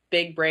had a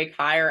big break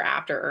higher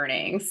after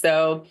earnings.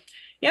 So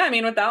yeah, I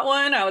mean, with that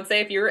one, I would say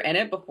if you were in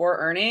it before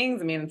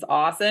earnings, I mean, it's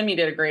awesome. You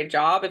did a great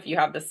job. If you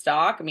have the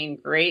stock, I mean,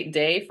 great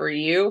day for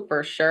you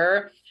for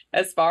sure.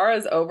 As far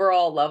as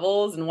overall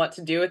levels and what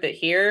to do with it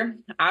here,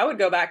 I would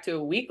go back to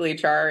a weekly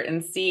chart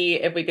and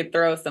see if we could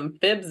throw some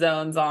fib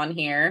zones on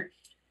here.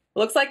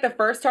 Looks like the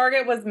first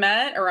target was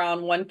met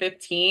around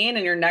 115,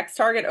 and your next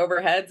target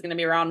overhead is going to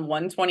be around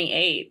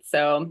 128.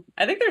 So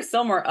I think there's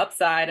still more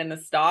upside in the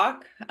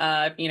stock,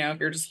 if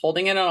you're just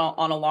holding it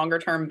on a longer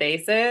term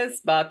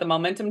basis, but the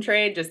momentum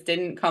trade just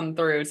didn't come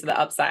through to the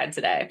upside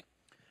today.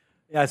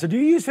 Yeah, so do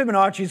you use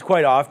Fibonacci's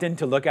quite often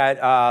to look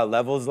at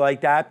levels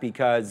like that?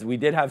 Because we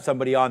did have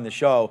somebody on the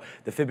show,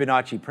 the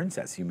Fibonacci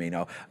princess, you may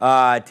know.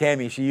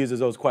 Tammy, she uses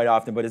those quite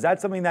often, but is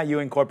that something that you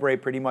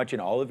incorporate pretty much in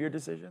all of your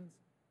decisions?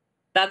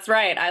 That's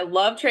right. I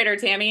love Trader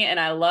Tammy and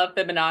I love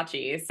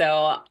Fibonacci.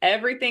 So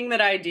everything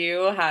that I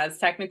do has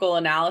technical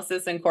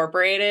analysis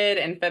incorporated,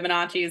 and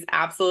Fibonacci is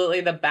absolutely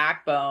the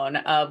backbone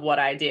of what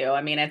I do.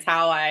 I mean, it's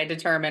how I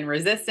determine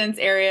resistance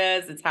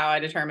areas. It's how I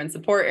determine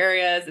support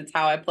areas. It's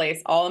how I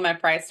place all of my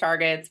price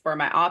targets for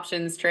my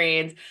options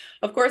trades.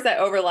 Of course, I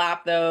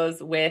overlap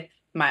those with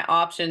my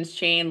options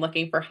chain,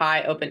 looking for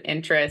high open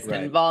interest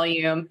and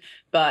volume,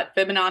 but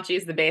Fibonacci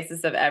is the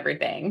basis of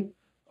everything.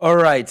 All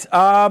right.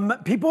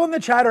 People in the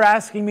chat are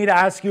asking me to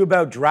ask you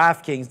about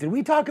DraftKings. Did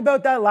we talk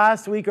about that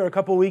last week or a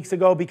couple weeks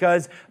ago?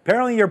 Because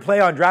apparently your play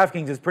on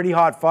DraftKings is pretty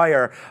hot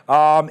fire.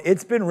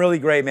 It's been really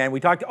great, man. We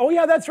talked, oh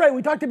yeah, that's right.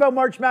 We talked about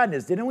March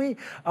Madness, didn't we?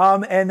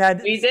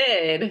 We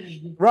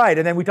did. Right.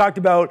 And then we talked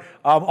about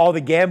all the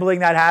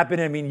gambling that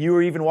happened. I mean, you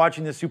were even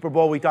watching the Super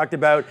Bowl. We talked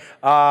about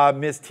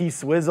Miss T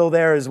Swizzle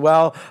there as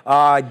well.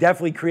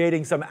 Definitely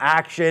creating some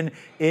action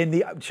in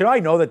the, should I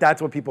know that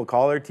that's what people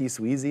call her, T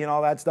Sweezy and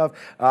all that stuff?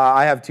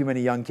 I have too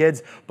many young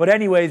kids. But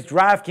anyways,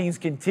 DraftKings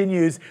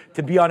continues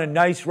to be on a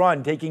nice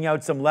run, taking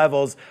out some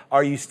levels.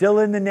 Are you still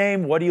in the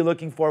name? What are you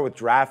looking for with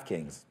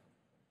DraftKings?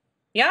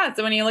 Yeah,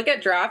 so when you look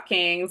at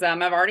DraftKings,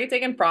 I've already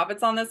taken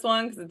profits on this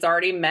one because it's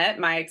already met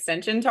my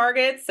extension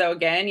targets. So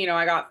again, you know,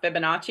 I got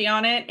Fibonacci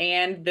on it,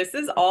 and this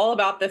is all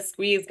about the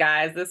squeeze,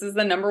 guys. This is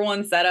the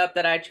 #1 setup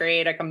that I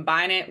trade. I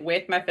combine it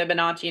with my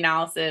Fibonacci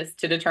analysis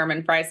to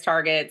determine price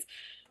targets.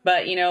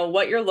 But, you know,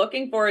 what you're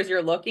looking for is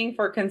you're looking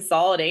for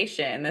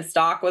consolidation. The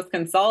stock was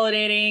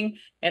consolidating.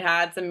 It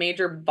had some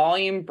major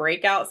volume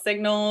breakout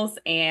signals,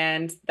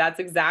 and that's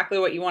exactly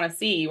what you want to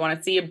see. You want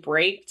to see a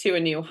break to a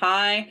new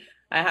high.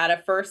 I had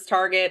a first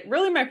target.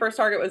 Really, my first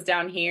target was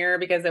down here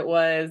because it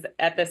was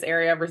at this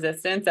area of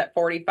resistance at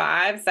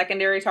 45,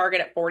 secondary target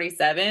at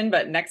 47,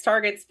 but next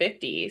target's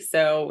 50.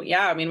 So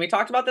yeah, I mean, we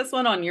talked about this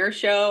one on your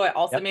show. I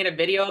also made a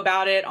video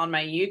about it on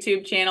my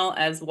YouTube channel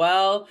as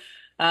well.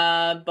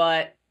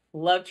 But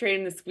love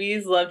trading the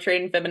squeeze, love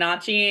trading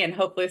Fibonacci, and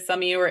hopefully some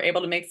of you were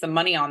able to make some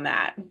money on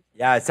that.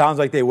 Yeah, it sounds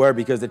like they were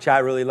because the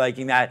chat really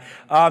liking that.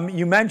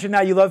 You mentioned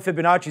that you love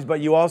Fibonacci's,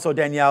 but you also,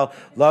 Danielle,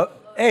 love.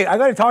 Hey, I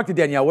got to talk to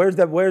Danielle. Where's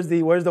the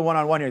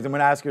one-on-one here? I'm going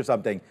to ask her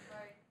something.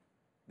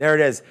 There it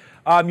is.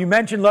 You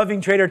mentioned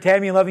loving Trader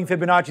Tammy and loving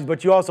Fibonacci's,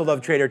 but you also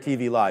love Trader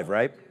TV Live,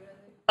 right?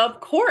 Of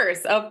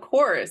course.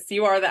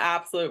 You are the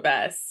absolute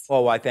best.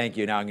 Oh, why, thank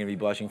you. Now I'm going to be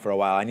blushing for a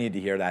while. I needed to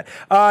hear that.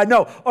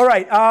 No, all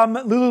right.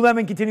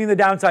 Lululemon continuing the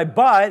downside,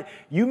 but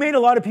you made a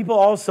lot of people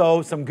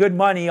also some good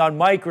money on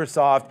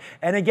Microsoft.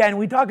 And again,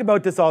 we talk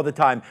about this all the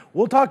time.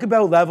 We'll talk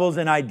about levels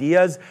and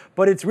ideas,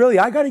 but it's really,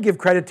 I got to give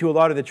credit to a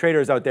lot of the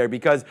traders out there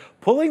because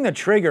pulling the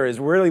trigger is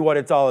really what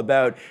it's all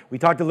about. We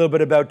talked a little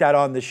bit about that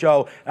on the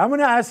show. I'm going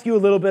to ask you a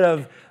little bit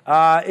of,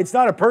 it's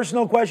not a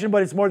personal question,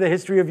 but it's more the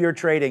history of your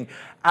trading.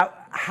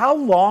 How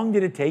long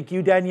did it take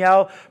you,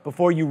 Danielle,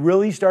 before you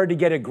really started to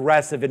get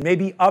aggressive and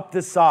maybe up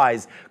the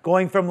size,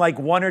 going from like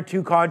 1 or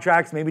 2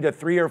 contracts, maybe to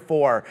 3 or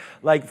 4,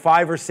 like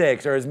 5 or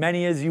 6, or as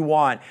many as you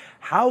want?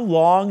 How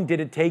long did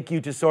it take you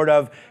to sort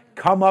of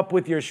come up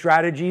with your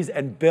strategies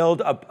and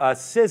build a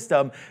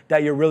system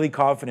that you're really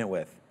confident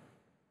with?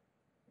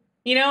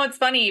 You know, it's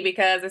funny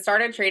because I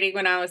started trading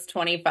when I was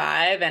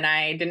 25 and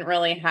I didn't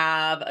really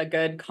have a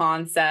good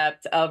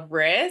concept of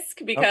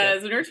risk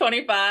because when you're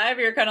 25,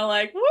 you're kind of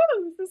like, woo,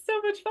 this is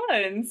so much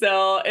fun.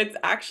 So it's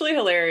actually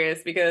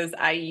hilarious because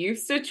I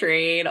used to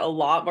trade a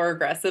lot more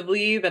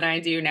aggressively than I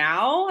do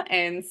now.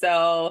 And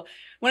so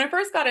when I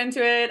first got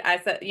into it, I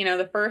said, you know,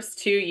 the first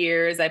 2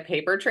 years I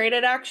paper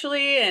traded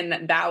actually,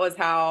 and that was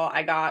how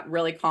I got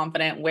really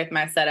confident with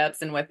my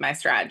setups and with my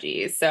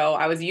strategies. So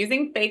I was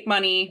using fake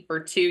money for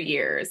 2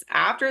 years.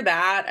 After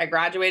that, I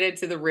graduated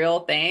to the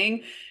real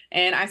thing.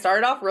 And I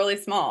started off really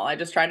small. I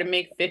just tried to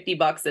make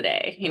 $50 a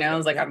day. You know, I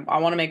was like, I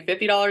want to make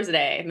 $50 a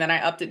day. And then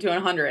I upped it to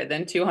 100,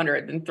 then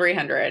 200, then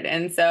 300.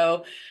 And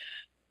so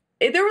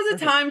there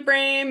was a time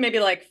frame,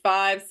 maybe like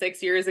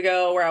 5-6 years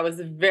ago, where I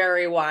was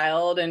very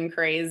wild and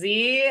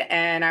crazy,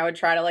 and I would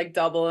try to like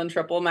double and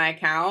triple my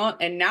account.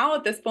 And now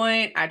at this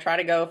point, I try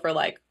to go for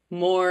like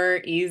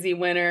more easy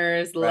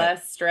winners,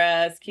 less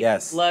stress, keep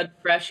blood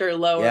pressure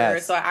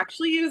lower. So I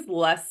actually use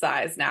less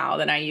size now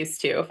than I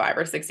used to 5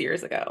 or 6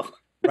 years ago.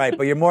 Right,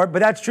 but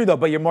that's true though,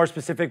 but you're more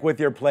specific with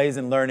your plays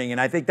and learning. And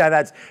I think that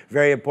that's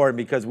very important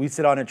because we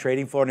sit on a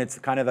trading floor and it's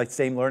kind of like the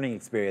same learning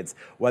experience,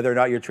 whether or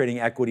not you're trading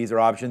equities or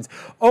options.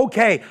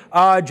 Okay,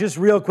 just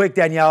real quick,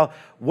 Danielle,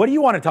 what do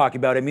you want to talk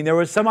about? I mean, there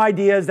were some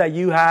ideas that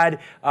you had.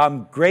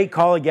 Great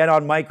call again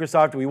on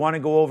Microsoft. We want to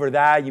go over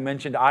that. You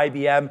mentioned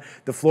IBM.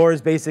 The floor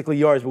is basically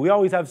yours, but we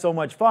always have so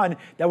much fun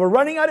that we're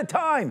running out of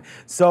time.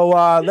 So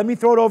let me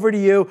throw it over to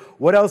you.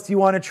 What else do you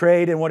want to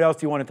trade and what else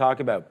do you want to talk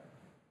about?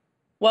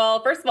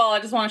 Well, first of all, I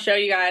just want to show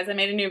you guys, I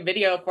made a new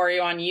video for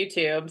you on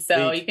YouTube.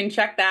 So you can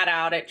check that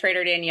out at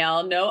Trader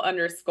Danielle, no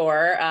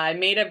underscore. I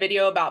made a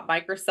video about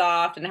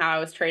Microsoft and how I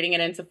was trading it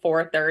into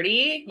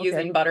 430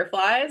 using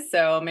butterflies.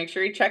 So make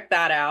sure you check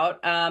that out.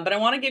 But I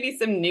want to give you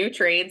some new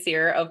trades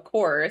here, of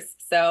course.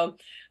 So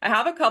I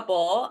have a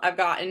couple. I've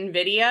got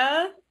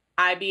NVIDIA,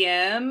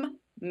 IBM,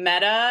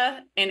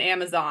 Meta, and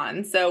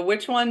Amazon. So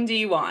which one do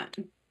you want?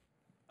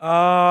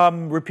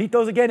 Repeat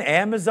those again.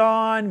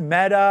 Amazon,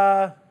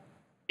 Meta,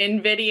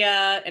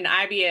 NVIDIA, and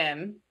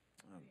IBM.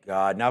 Oh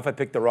God, now if I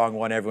pick the wrong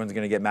one, everyone's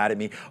gonna get mad at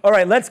me. All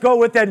right, let's go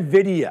with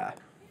NVIDIA.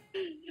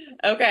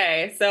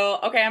 Okay,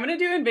 I'm gonna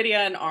do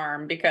NVIDIA and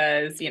ARM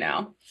because, you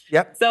know.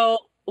 Yep. So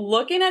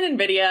looking at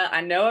NVIDIA, I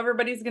know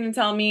everybody's going to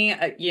tell me,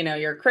 you know,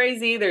 you're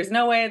crazy. There's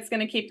no way it's going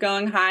to keep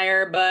going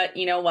higher. But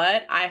you know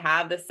what? I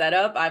have the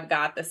setup. I've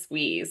got the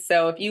squeeze.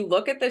 So if you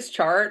look at this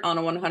chart on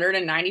a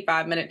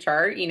 195-minute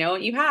chart, you know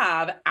what you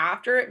have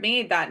after it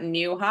made that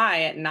new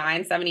high at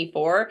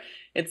 974.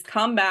 It's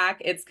come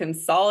back, it's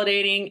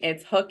consolidating,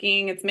 it's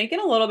hooking, it's making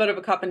a little bit of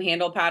a cup and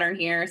handle pattern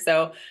here.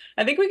 So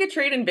I think we could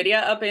trade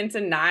NVIDIA up into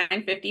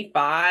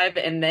 955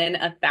 and then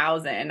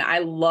 1,000. I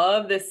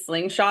love this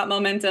slingshot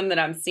momentum that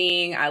I'm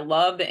seeing. I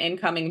love the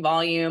incoming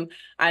volume.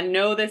 I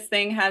know this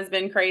thing has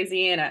been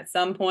crazy, and at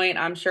some point,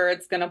 I'm sure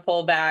it's going to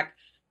pull back,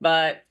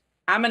 but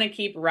I'm going to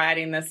keep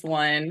riding this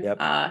one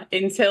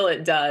until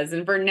it does.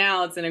 And for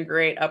now, it's in a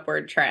great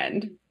upward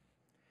trend.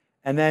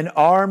 And then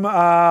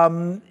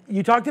ARM,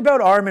 you talked about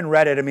ARM and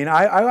Reddit. I mean,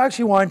 I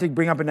actually wanted to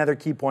bring up another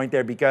key point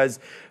there because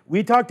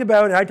we talked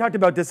about, and I talked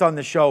about this on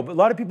the show, but a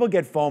lot of people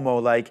get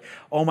FOMO, like,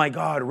 oh my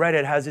God,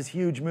 Reddit has this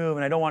huge move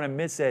and I don't want to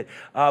miss it.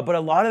 But a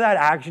lot of that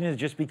action is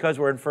just because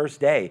we're in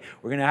first day.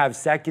 We're going to have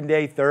second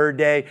day, third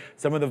day.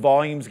 Some of the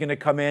volume's going to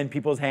come in.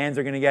 People's hands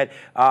are going to get,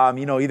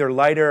 you know, either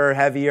lighter or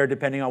heavier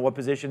depending on what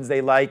positions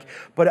they like.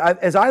 But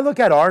as I look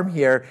at ARM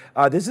here,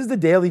 this is the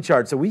daily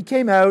chart. So we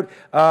came out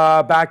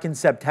back in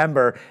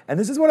September, and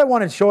this is what I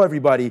want to show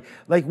everybody.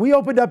 Like, we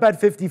opened up at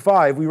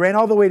 55. We ran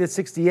all the way to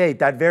 68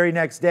 that very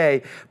next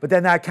day. But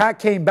then that cat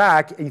came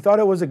back, and you thought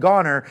it was a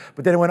goner,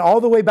 but then it went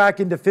all the way back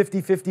into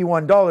 $50,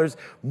 $51,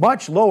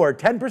 much lower,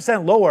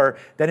 10% lower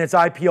than its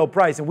IPO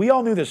price. And we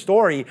all knew the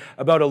story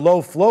about a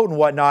low float and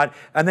whatnot.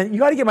 And then you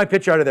got to get my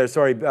picture out of there.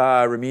 Sorry,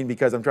 Ramin,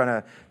 because I'm trying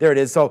to, there it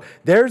is. So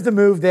there's the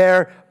move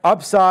there.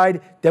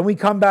 Upside, then we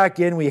come back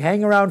in, we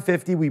hang around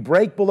 50, we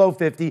break below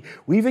 50,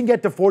 we even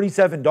get to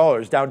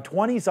 $47, down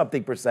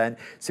 20-something%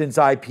 since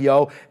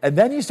IPO, and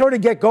then you sort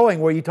of get going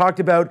where you talked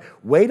about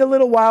wait a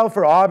little while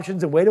for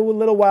options and wait a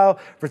little while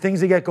for things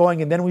to get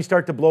going, and then we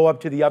start to blow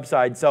up to the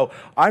upside. So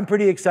I'm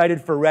pretty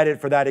excited for Reddit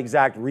for that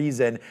exact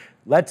reason.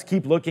 Let's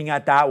keep looking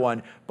at that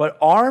one. But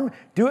ARM,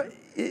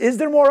 is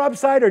there more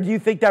upside, or do you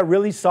think that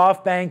really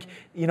SoftBank,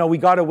 you know, we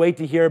got to wait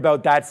to hear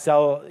about that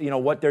sell, you know,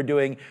 what they're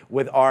doing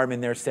with ARM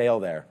and their sale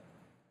there?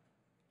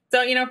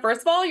 So, you know,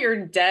 first of all,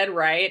 you're dead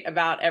right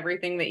about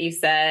everything that you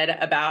said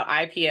about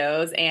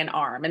IPOs and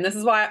ARM. And this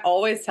is why I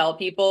always tell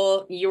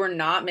people you are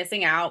not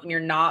missing out when you're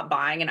not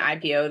buying an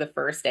IPO the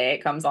first day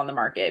it comes on the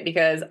market,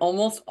 because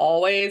almost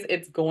always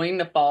it's going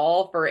to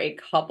fall for a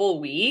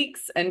couple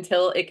weeks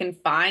until it can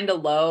find a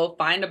low,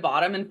 find a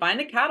bottom, and find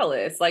a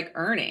catalyst like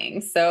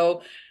earnings.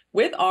 So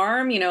with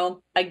ARM, you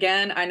know,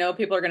 again, I know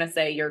people are going to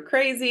say you're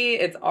crazy.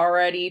 It's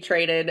already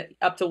traded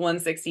up to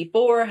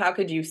 164. How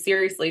could you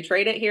seriously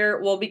trade it here?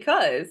 Well,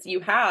 because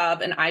you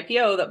have an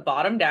IPO that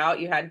bottomed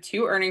out. You had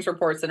 2 earnings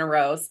reports in a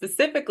row,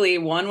 specifically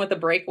one with a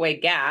breakaway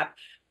gap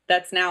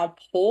that's now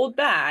pulled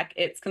back.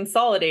 It's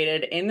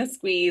consolidated in the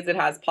squeeze. It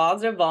has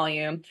positive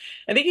volume.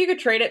 I think you could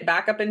trade it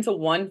back up into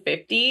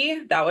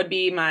 150. That would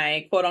be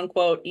my quote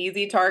unquote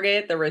easy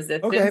target, the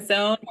resistance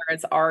zone where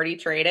it's already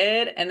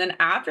traded. And then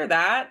after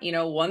that, you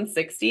know,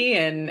 160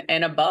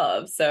 and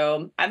above.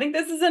 So I think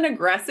this is an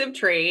aggressive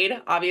trade,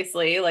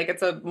 obviously, like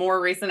it's a more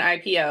recent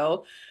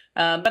IPO.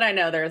 But I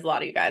know there's a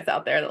lot of you guys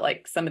out there that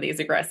like some of these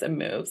aggressive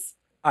moves.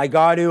 I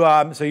got to,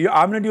 I'm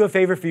going to do a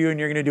favor for you, and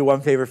you're going to do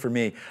one favor for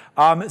me.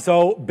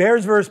 So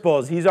Bears vs.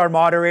 Bulls, he's our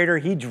moderator.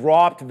 He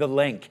dropped the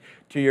link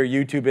to your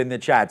YouTube in the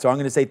chat. So I'm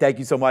going to say thank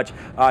you so much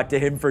to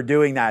him for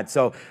doing that.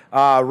 So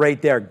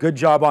right there, good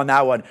job on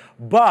that one.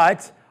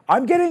 But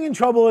I'm getting in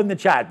trouble in the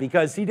chat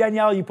because, see,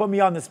 Danielle, you put me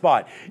on the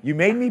spot. You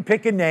made me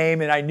pick a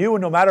name, and I knew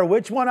no matter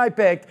which one I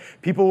picked,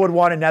 people would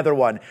want another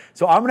one.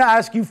 So I'm going to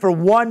ask you for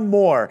one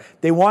more.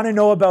 They want to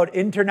know about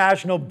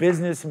international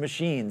business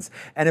machines.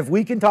 And if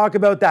we can talk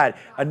about that,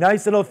 a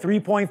nice little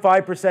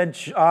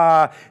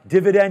 3.5%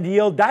 dividend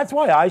yield. That's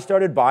why I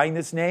started buying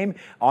this name,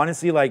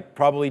 honestly, like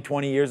probably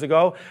 20 years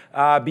ago,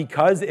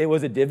 because it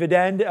was a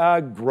dividend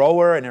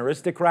grower, an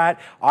aristocrat.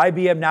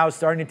 IBM now is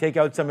starting to take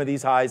out some of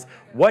these highs.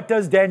 What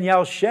does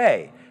Danielle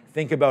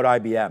think about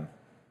IBM?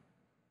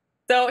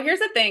 So here's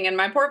the thing. In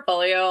my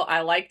portfolio,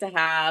 I like to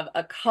have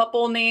a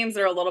couple names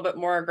that are a little bit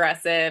more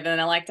aggressive, and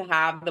I like to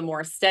have the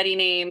more steady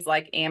names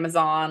like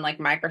Amazon, like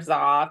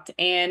Microsoft.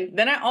 And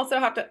then I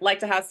also like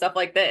to have stuff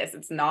like this.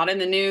 It's not in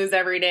the news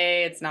every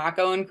day. It's not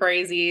going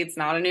crazy. It's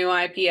not a new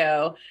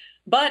IPO.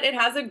 but it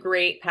has a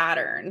great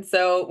pattern.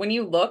 So when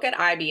you look at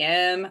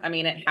IBM, I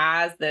mean, it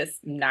has this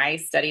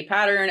nice steady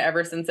pattern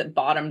ever since it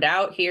bottomed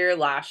out here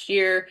last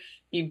year.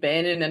 You've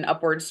been in an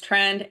upwards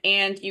trend,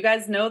 and you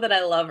guys know that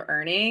I love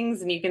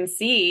earnings, and you can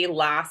see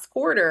last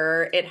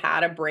quarter, it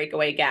had a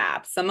breakaway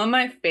gap. Some of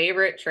my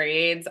favorite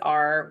trades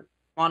are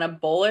on a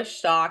bullish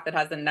stock that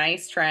has a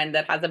nice trend,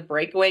 that has a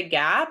breakaway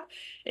gap.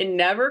 It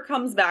never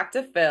comes back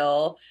to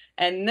fill.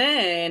 And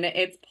then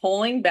it's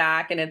pulling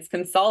back and it's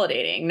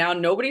consolidating. Now,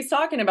 nobody's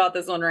talking about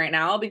this one right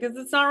now because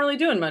it's not really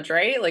doing much,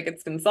 right? Like,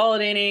 it's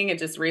consolidating. It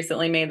just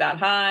recently made that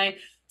high.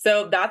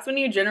 So that's when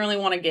you generally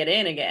want to get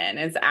in again.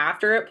 It's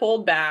after it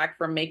pulled back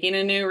from making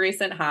a new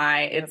recent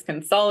high. It's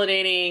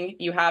consolidating.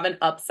 You have an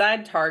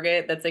upside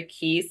target. That's a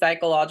key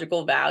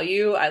psychological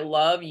value. I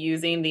love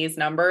using these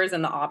numbers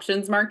in the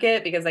options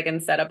market because I can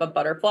set up a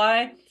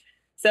butterfly.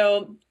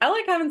 So I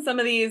like having some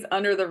of these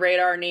under the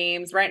radar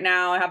names. Right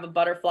now I have a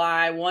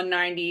butterfly,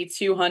 190,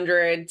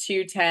 200,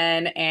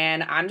 210,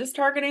 and I'm just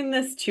targeting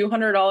this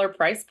 $200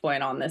 price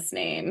point on this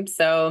name.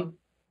 So,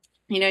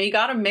 you know, you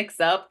got to mix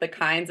up the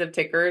kinds of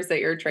tickers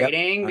that you're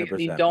trading, because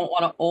you don't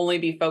want to only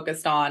be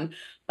focused on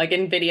like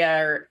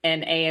NVIDIA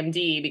and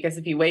AMD, because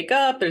if you wake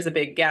up, there's a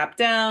big gap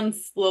down,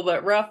 it's a little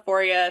bit rough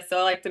for you. So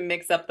I like to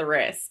mix up the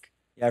risk.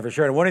 Yeah, for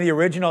sure. And one of the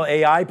original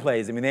AI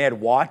plays, I mean, they had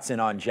Watson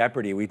on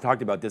Jeopardy. We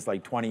talked about this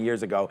like 20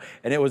 years ago,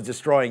 and it was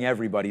destroying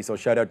everybody. So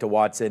shout out to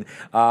Watson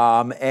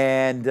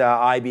and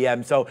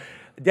IBM. So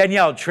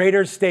Danielle,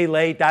 traders stay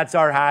late. That's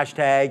our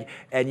hashtag,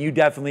 and you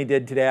definitely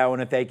did today. I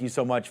want to thank you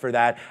so much for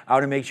that. I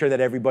want to make sure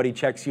that everybody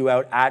checks you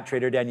out at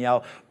Trader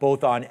Danielle,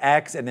 both on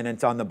X, and then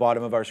it's on the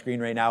bottom of our screen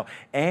right now,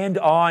 and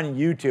on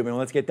YouTube. And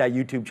let's get that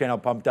YouTube channel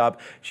pumped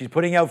up. She's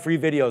putting out free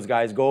videos,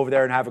 guys. Go over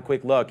there and have a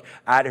quick look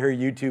at her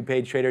YouTube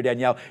page, Trader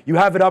Danielle. You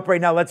have it up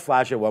right now. Let's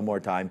flash it one more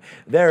time.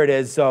 There it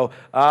is. So,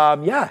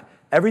 yeah.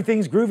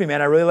 Everything's groovy,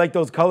 man. I really like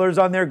those colors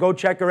on there. Go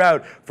check her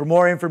out for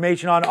more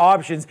information on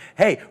options.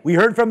 Hey, we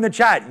heard from the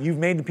chat. You've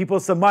made people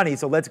some money,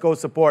 so let's go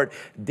support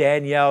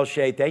Danielle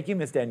Shea. Thank you,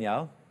 Miss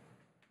Danielle.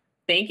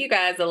 Thank you,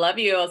 guys. I love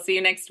you. I'll see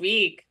you next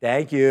week.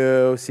 Thank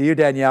you. See you,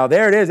 Danielle.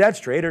 There it is.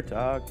 That's Trader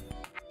Talk.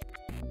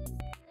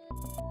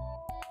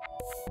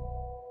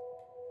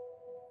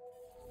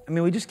 I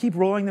mean, we just keep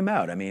rolling them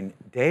out. I mean,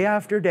 day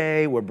after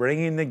day, we're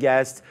bringing the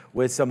guests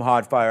with some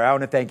hot fire. I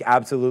want to thank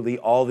absolutely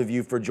all of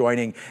you for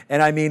joining.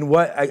 And I mean,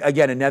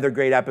 again, another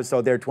great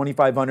episode there.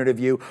 2,500 of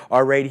you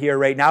are right here,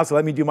 right now. So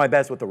let me do my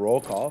best with the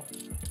roll call.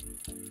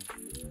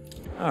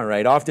 All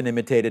right, often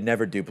imitated,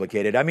 never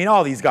duplicated. I mean,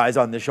 all these guys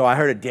on the show, I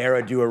heard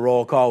Adara do a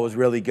roll call, was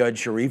really good.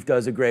 Sharif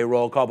does a great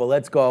roll call, but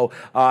let's go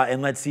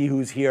and let's see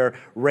who's here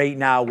right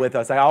now with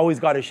us. I always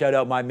got to shout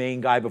out my main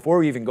guy before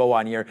we even go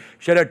on here.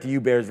 Shout out to you,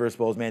 Bears vs.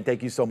 Bulls, man.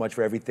 Thank you so much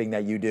for everything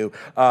that you do.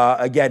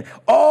 Again,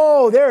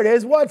 oh, there it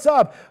is. What's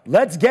up?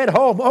 Let's get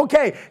home.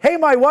 Okay, hey,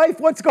 my wife,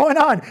 what's going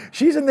on?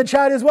 She's in the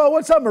chat as well.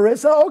 What's up,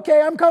 Marissa? Okay,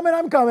 I'm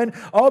coming.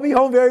 I'll be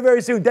home very,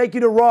 very soon. Thank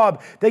you to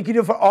Rob. Thank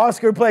you for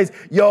Oscar Plays.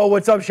 Yo,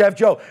 what's up, Chef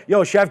Joe?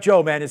 Yo, Chef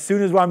Joe, man, as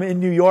soon as I'm in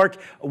New York,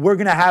 we're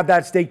going to have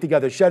that steak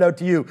together. Shout out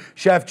to you,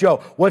 Chef Joe.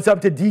 What's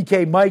up to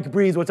DK, Mike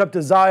Breeze? What's up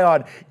to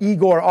Zion,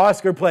 Igor,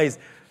 Oscar Plays?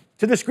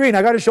 To the screen,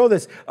 I got to show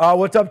this.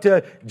 What's up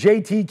to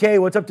JTK?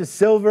 What's up to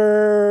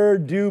Silver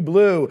Do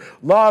Blue?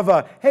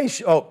 Lava. Hey,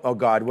 oh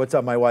God, what's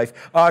up, my wife?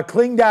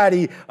 Kling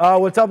Daddy.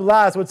 What's up,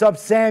 Lass? What's up,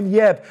 Sam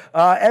Yip?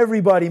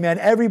 Everybody, man,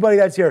 everybody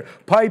that's here.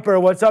 Piper.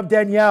 What's up,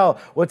 Danielle?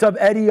 What's up,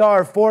 Eddie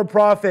R? For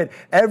Profit.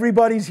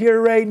 Everybody's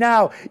here right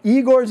now.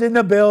 Igor's in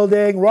the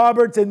building.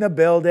 Robert's in the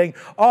building.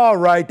 All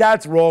right,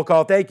 that's roll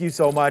call. Thank you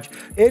so much.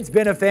 It's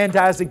been a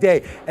fantastic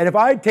day. And if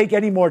I take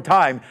any more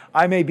time,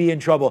 I may be in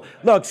trouble.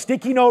 Look,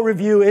 sticky note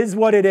review is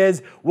what it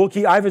is. We'll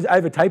keep. I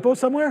have a typo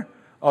somewhere.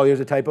 Oh,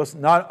 there's a typo.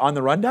 Not on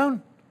the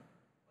rundown.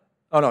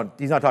 Oh, no,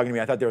 he's not talking to me.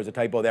 I thought there was a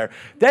typo there.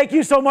 Thank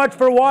you so much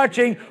for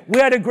watching. We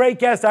had a great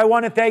guest. I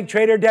want to thank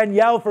Trader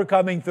Danielle for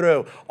coming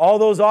through. All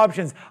those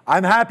options.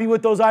 I'm happy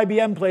with those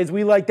IBM plays.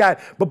 We like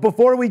that. But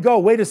before we go,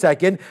 wait a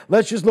second.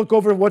 Let's just look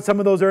over what some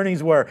of those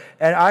earnings were.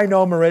 And I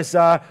know,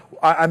 Marissa,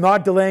 I'm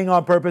not delaying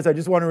on purpose. I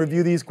just want to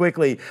review these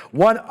quickly.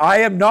 One, I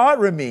am not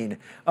Ramin.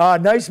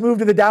 Nice move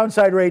to the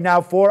downside right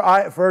now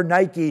for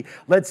Nike.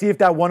 Let's see if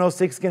that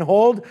 106 can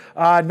hold.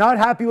 Not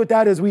happy with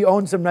that as we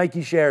own some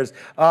Nike shares.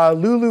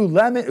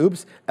 Lululemon,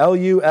 oops,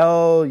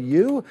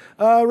 L-U-L-U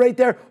right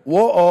there.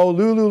 Whoa,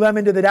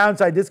 Lululemon to the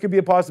downside. This could be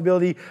a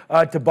possibility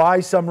to buy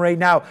some right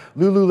now.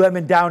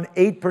 Lululemon down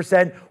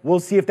 8%.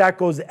 We'll see if that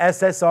goes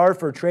SSR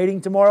for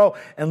trading tomorrow.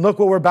 And look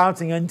what we're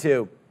bouncing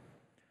into.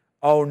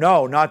 Oh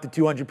no, not the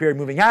 200 period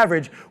moving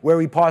average, where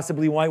we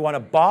possibly might want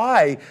to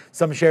buy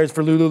some shares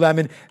for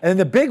Lululemon. And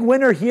the big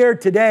winner here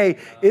today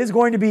is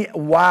going to be,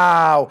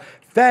 wow,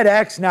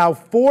 FedEx now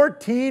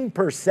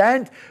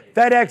 14%.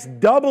 FedEx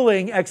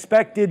doubling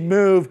expected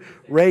move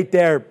right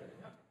there.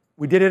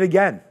 We did it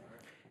again.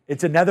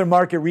 It's another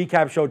market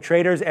recap show.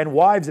 Traders and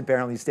wives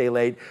apparently stay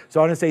late. So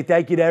I want to say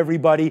thank you to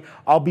everybody.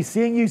 I'll be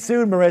seeing you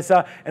soon,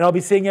 Marissa, and I'll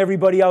be seeing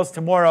everybody else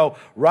tomorrow.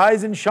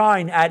 Rise and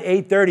shine at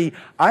 8:30.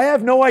 I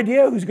have no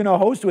idea who's going to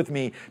host with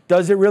me.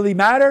 Does it really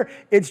matter?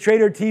 It's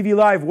Trader TV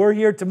Live. We're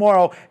here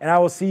tomorrow, and I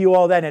will see you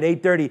all then at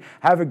 8:30.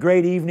 Have a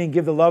great evening.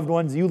 Give the loved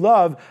ones you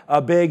love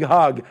a big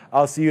hug.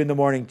 I'll see you in the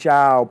morning.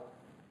 Ciao.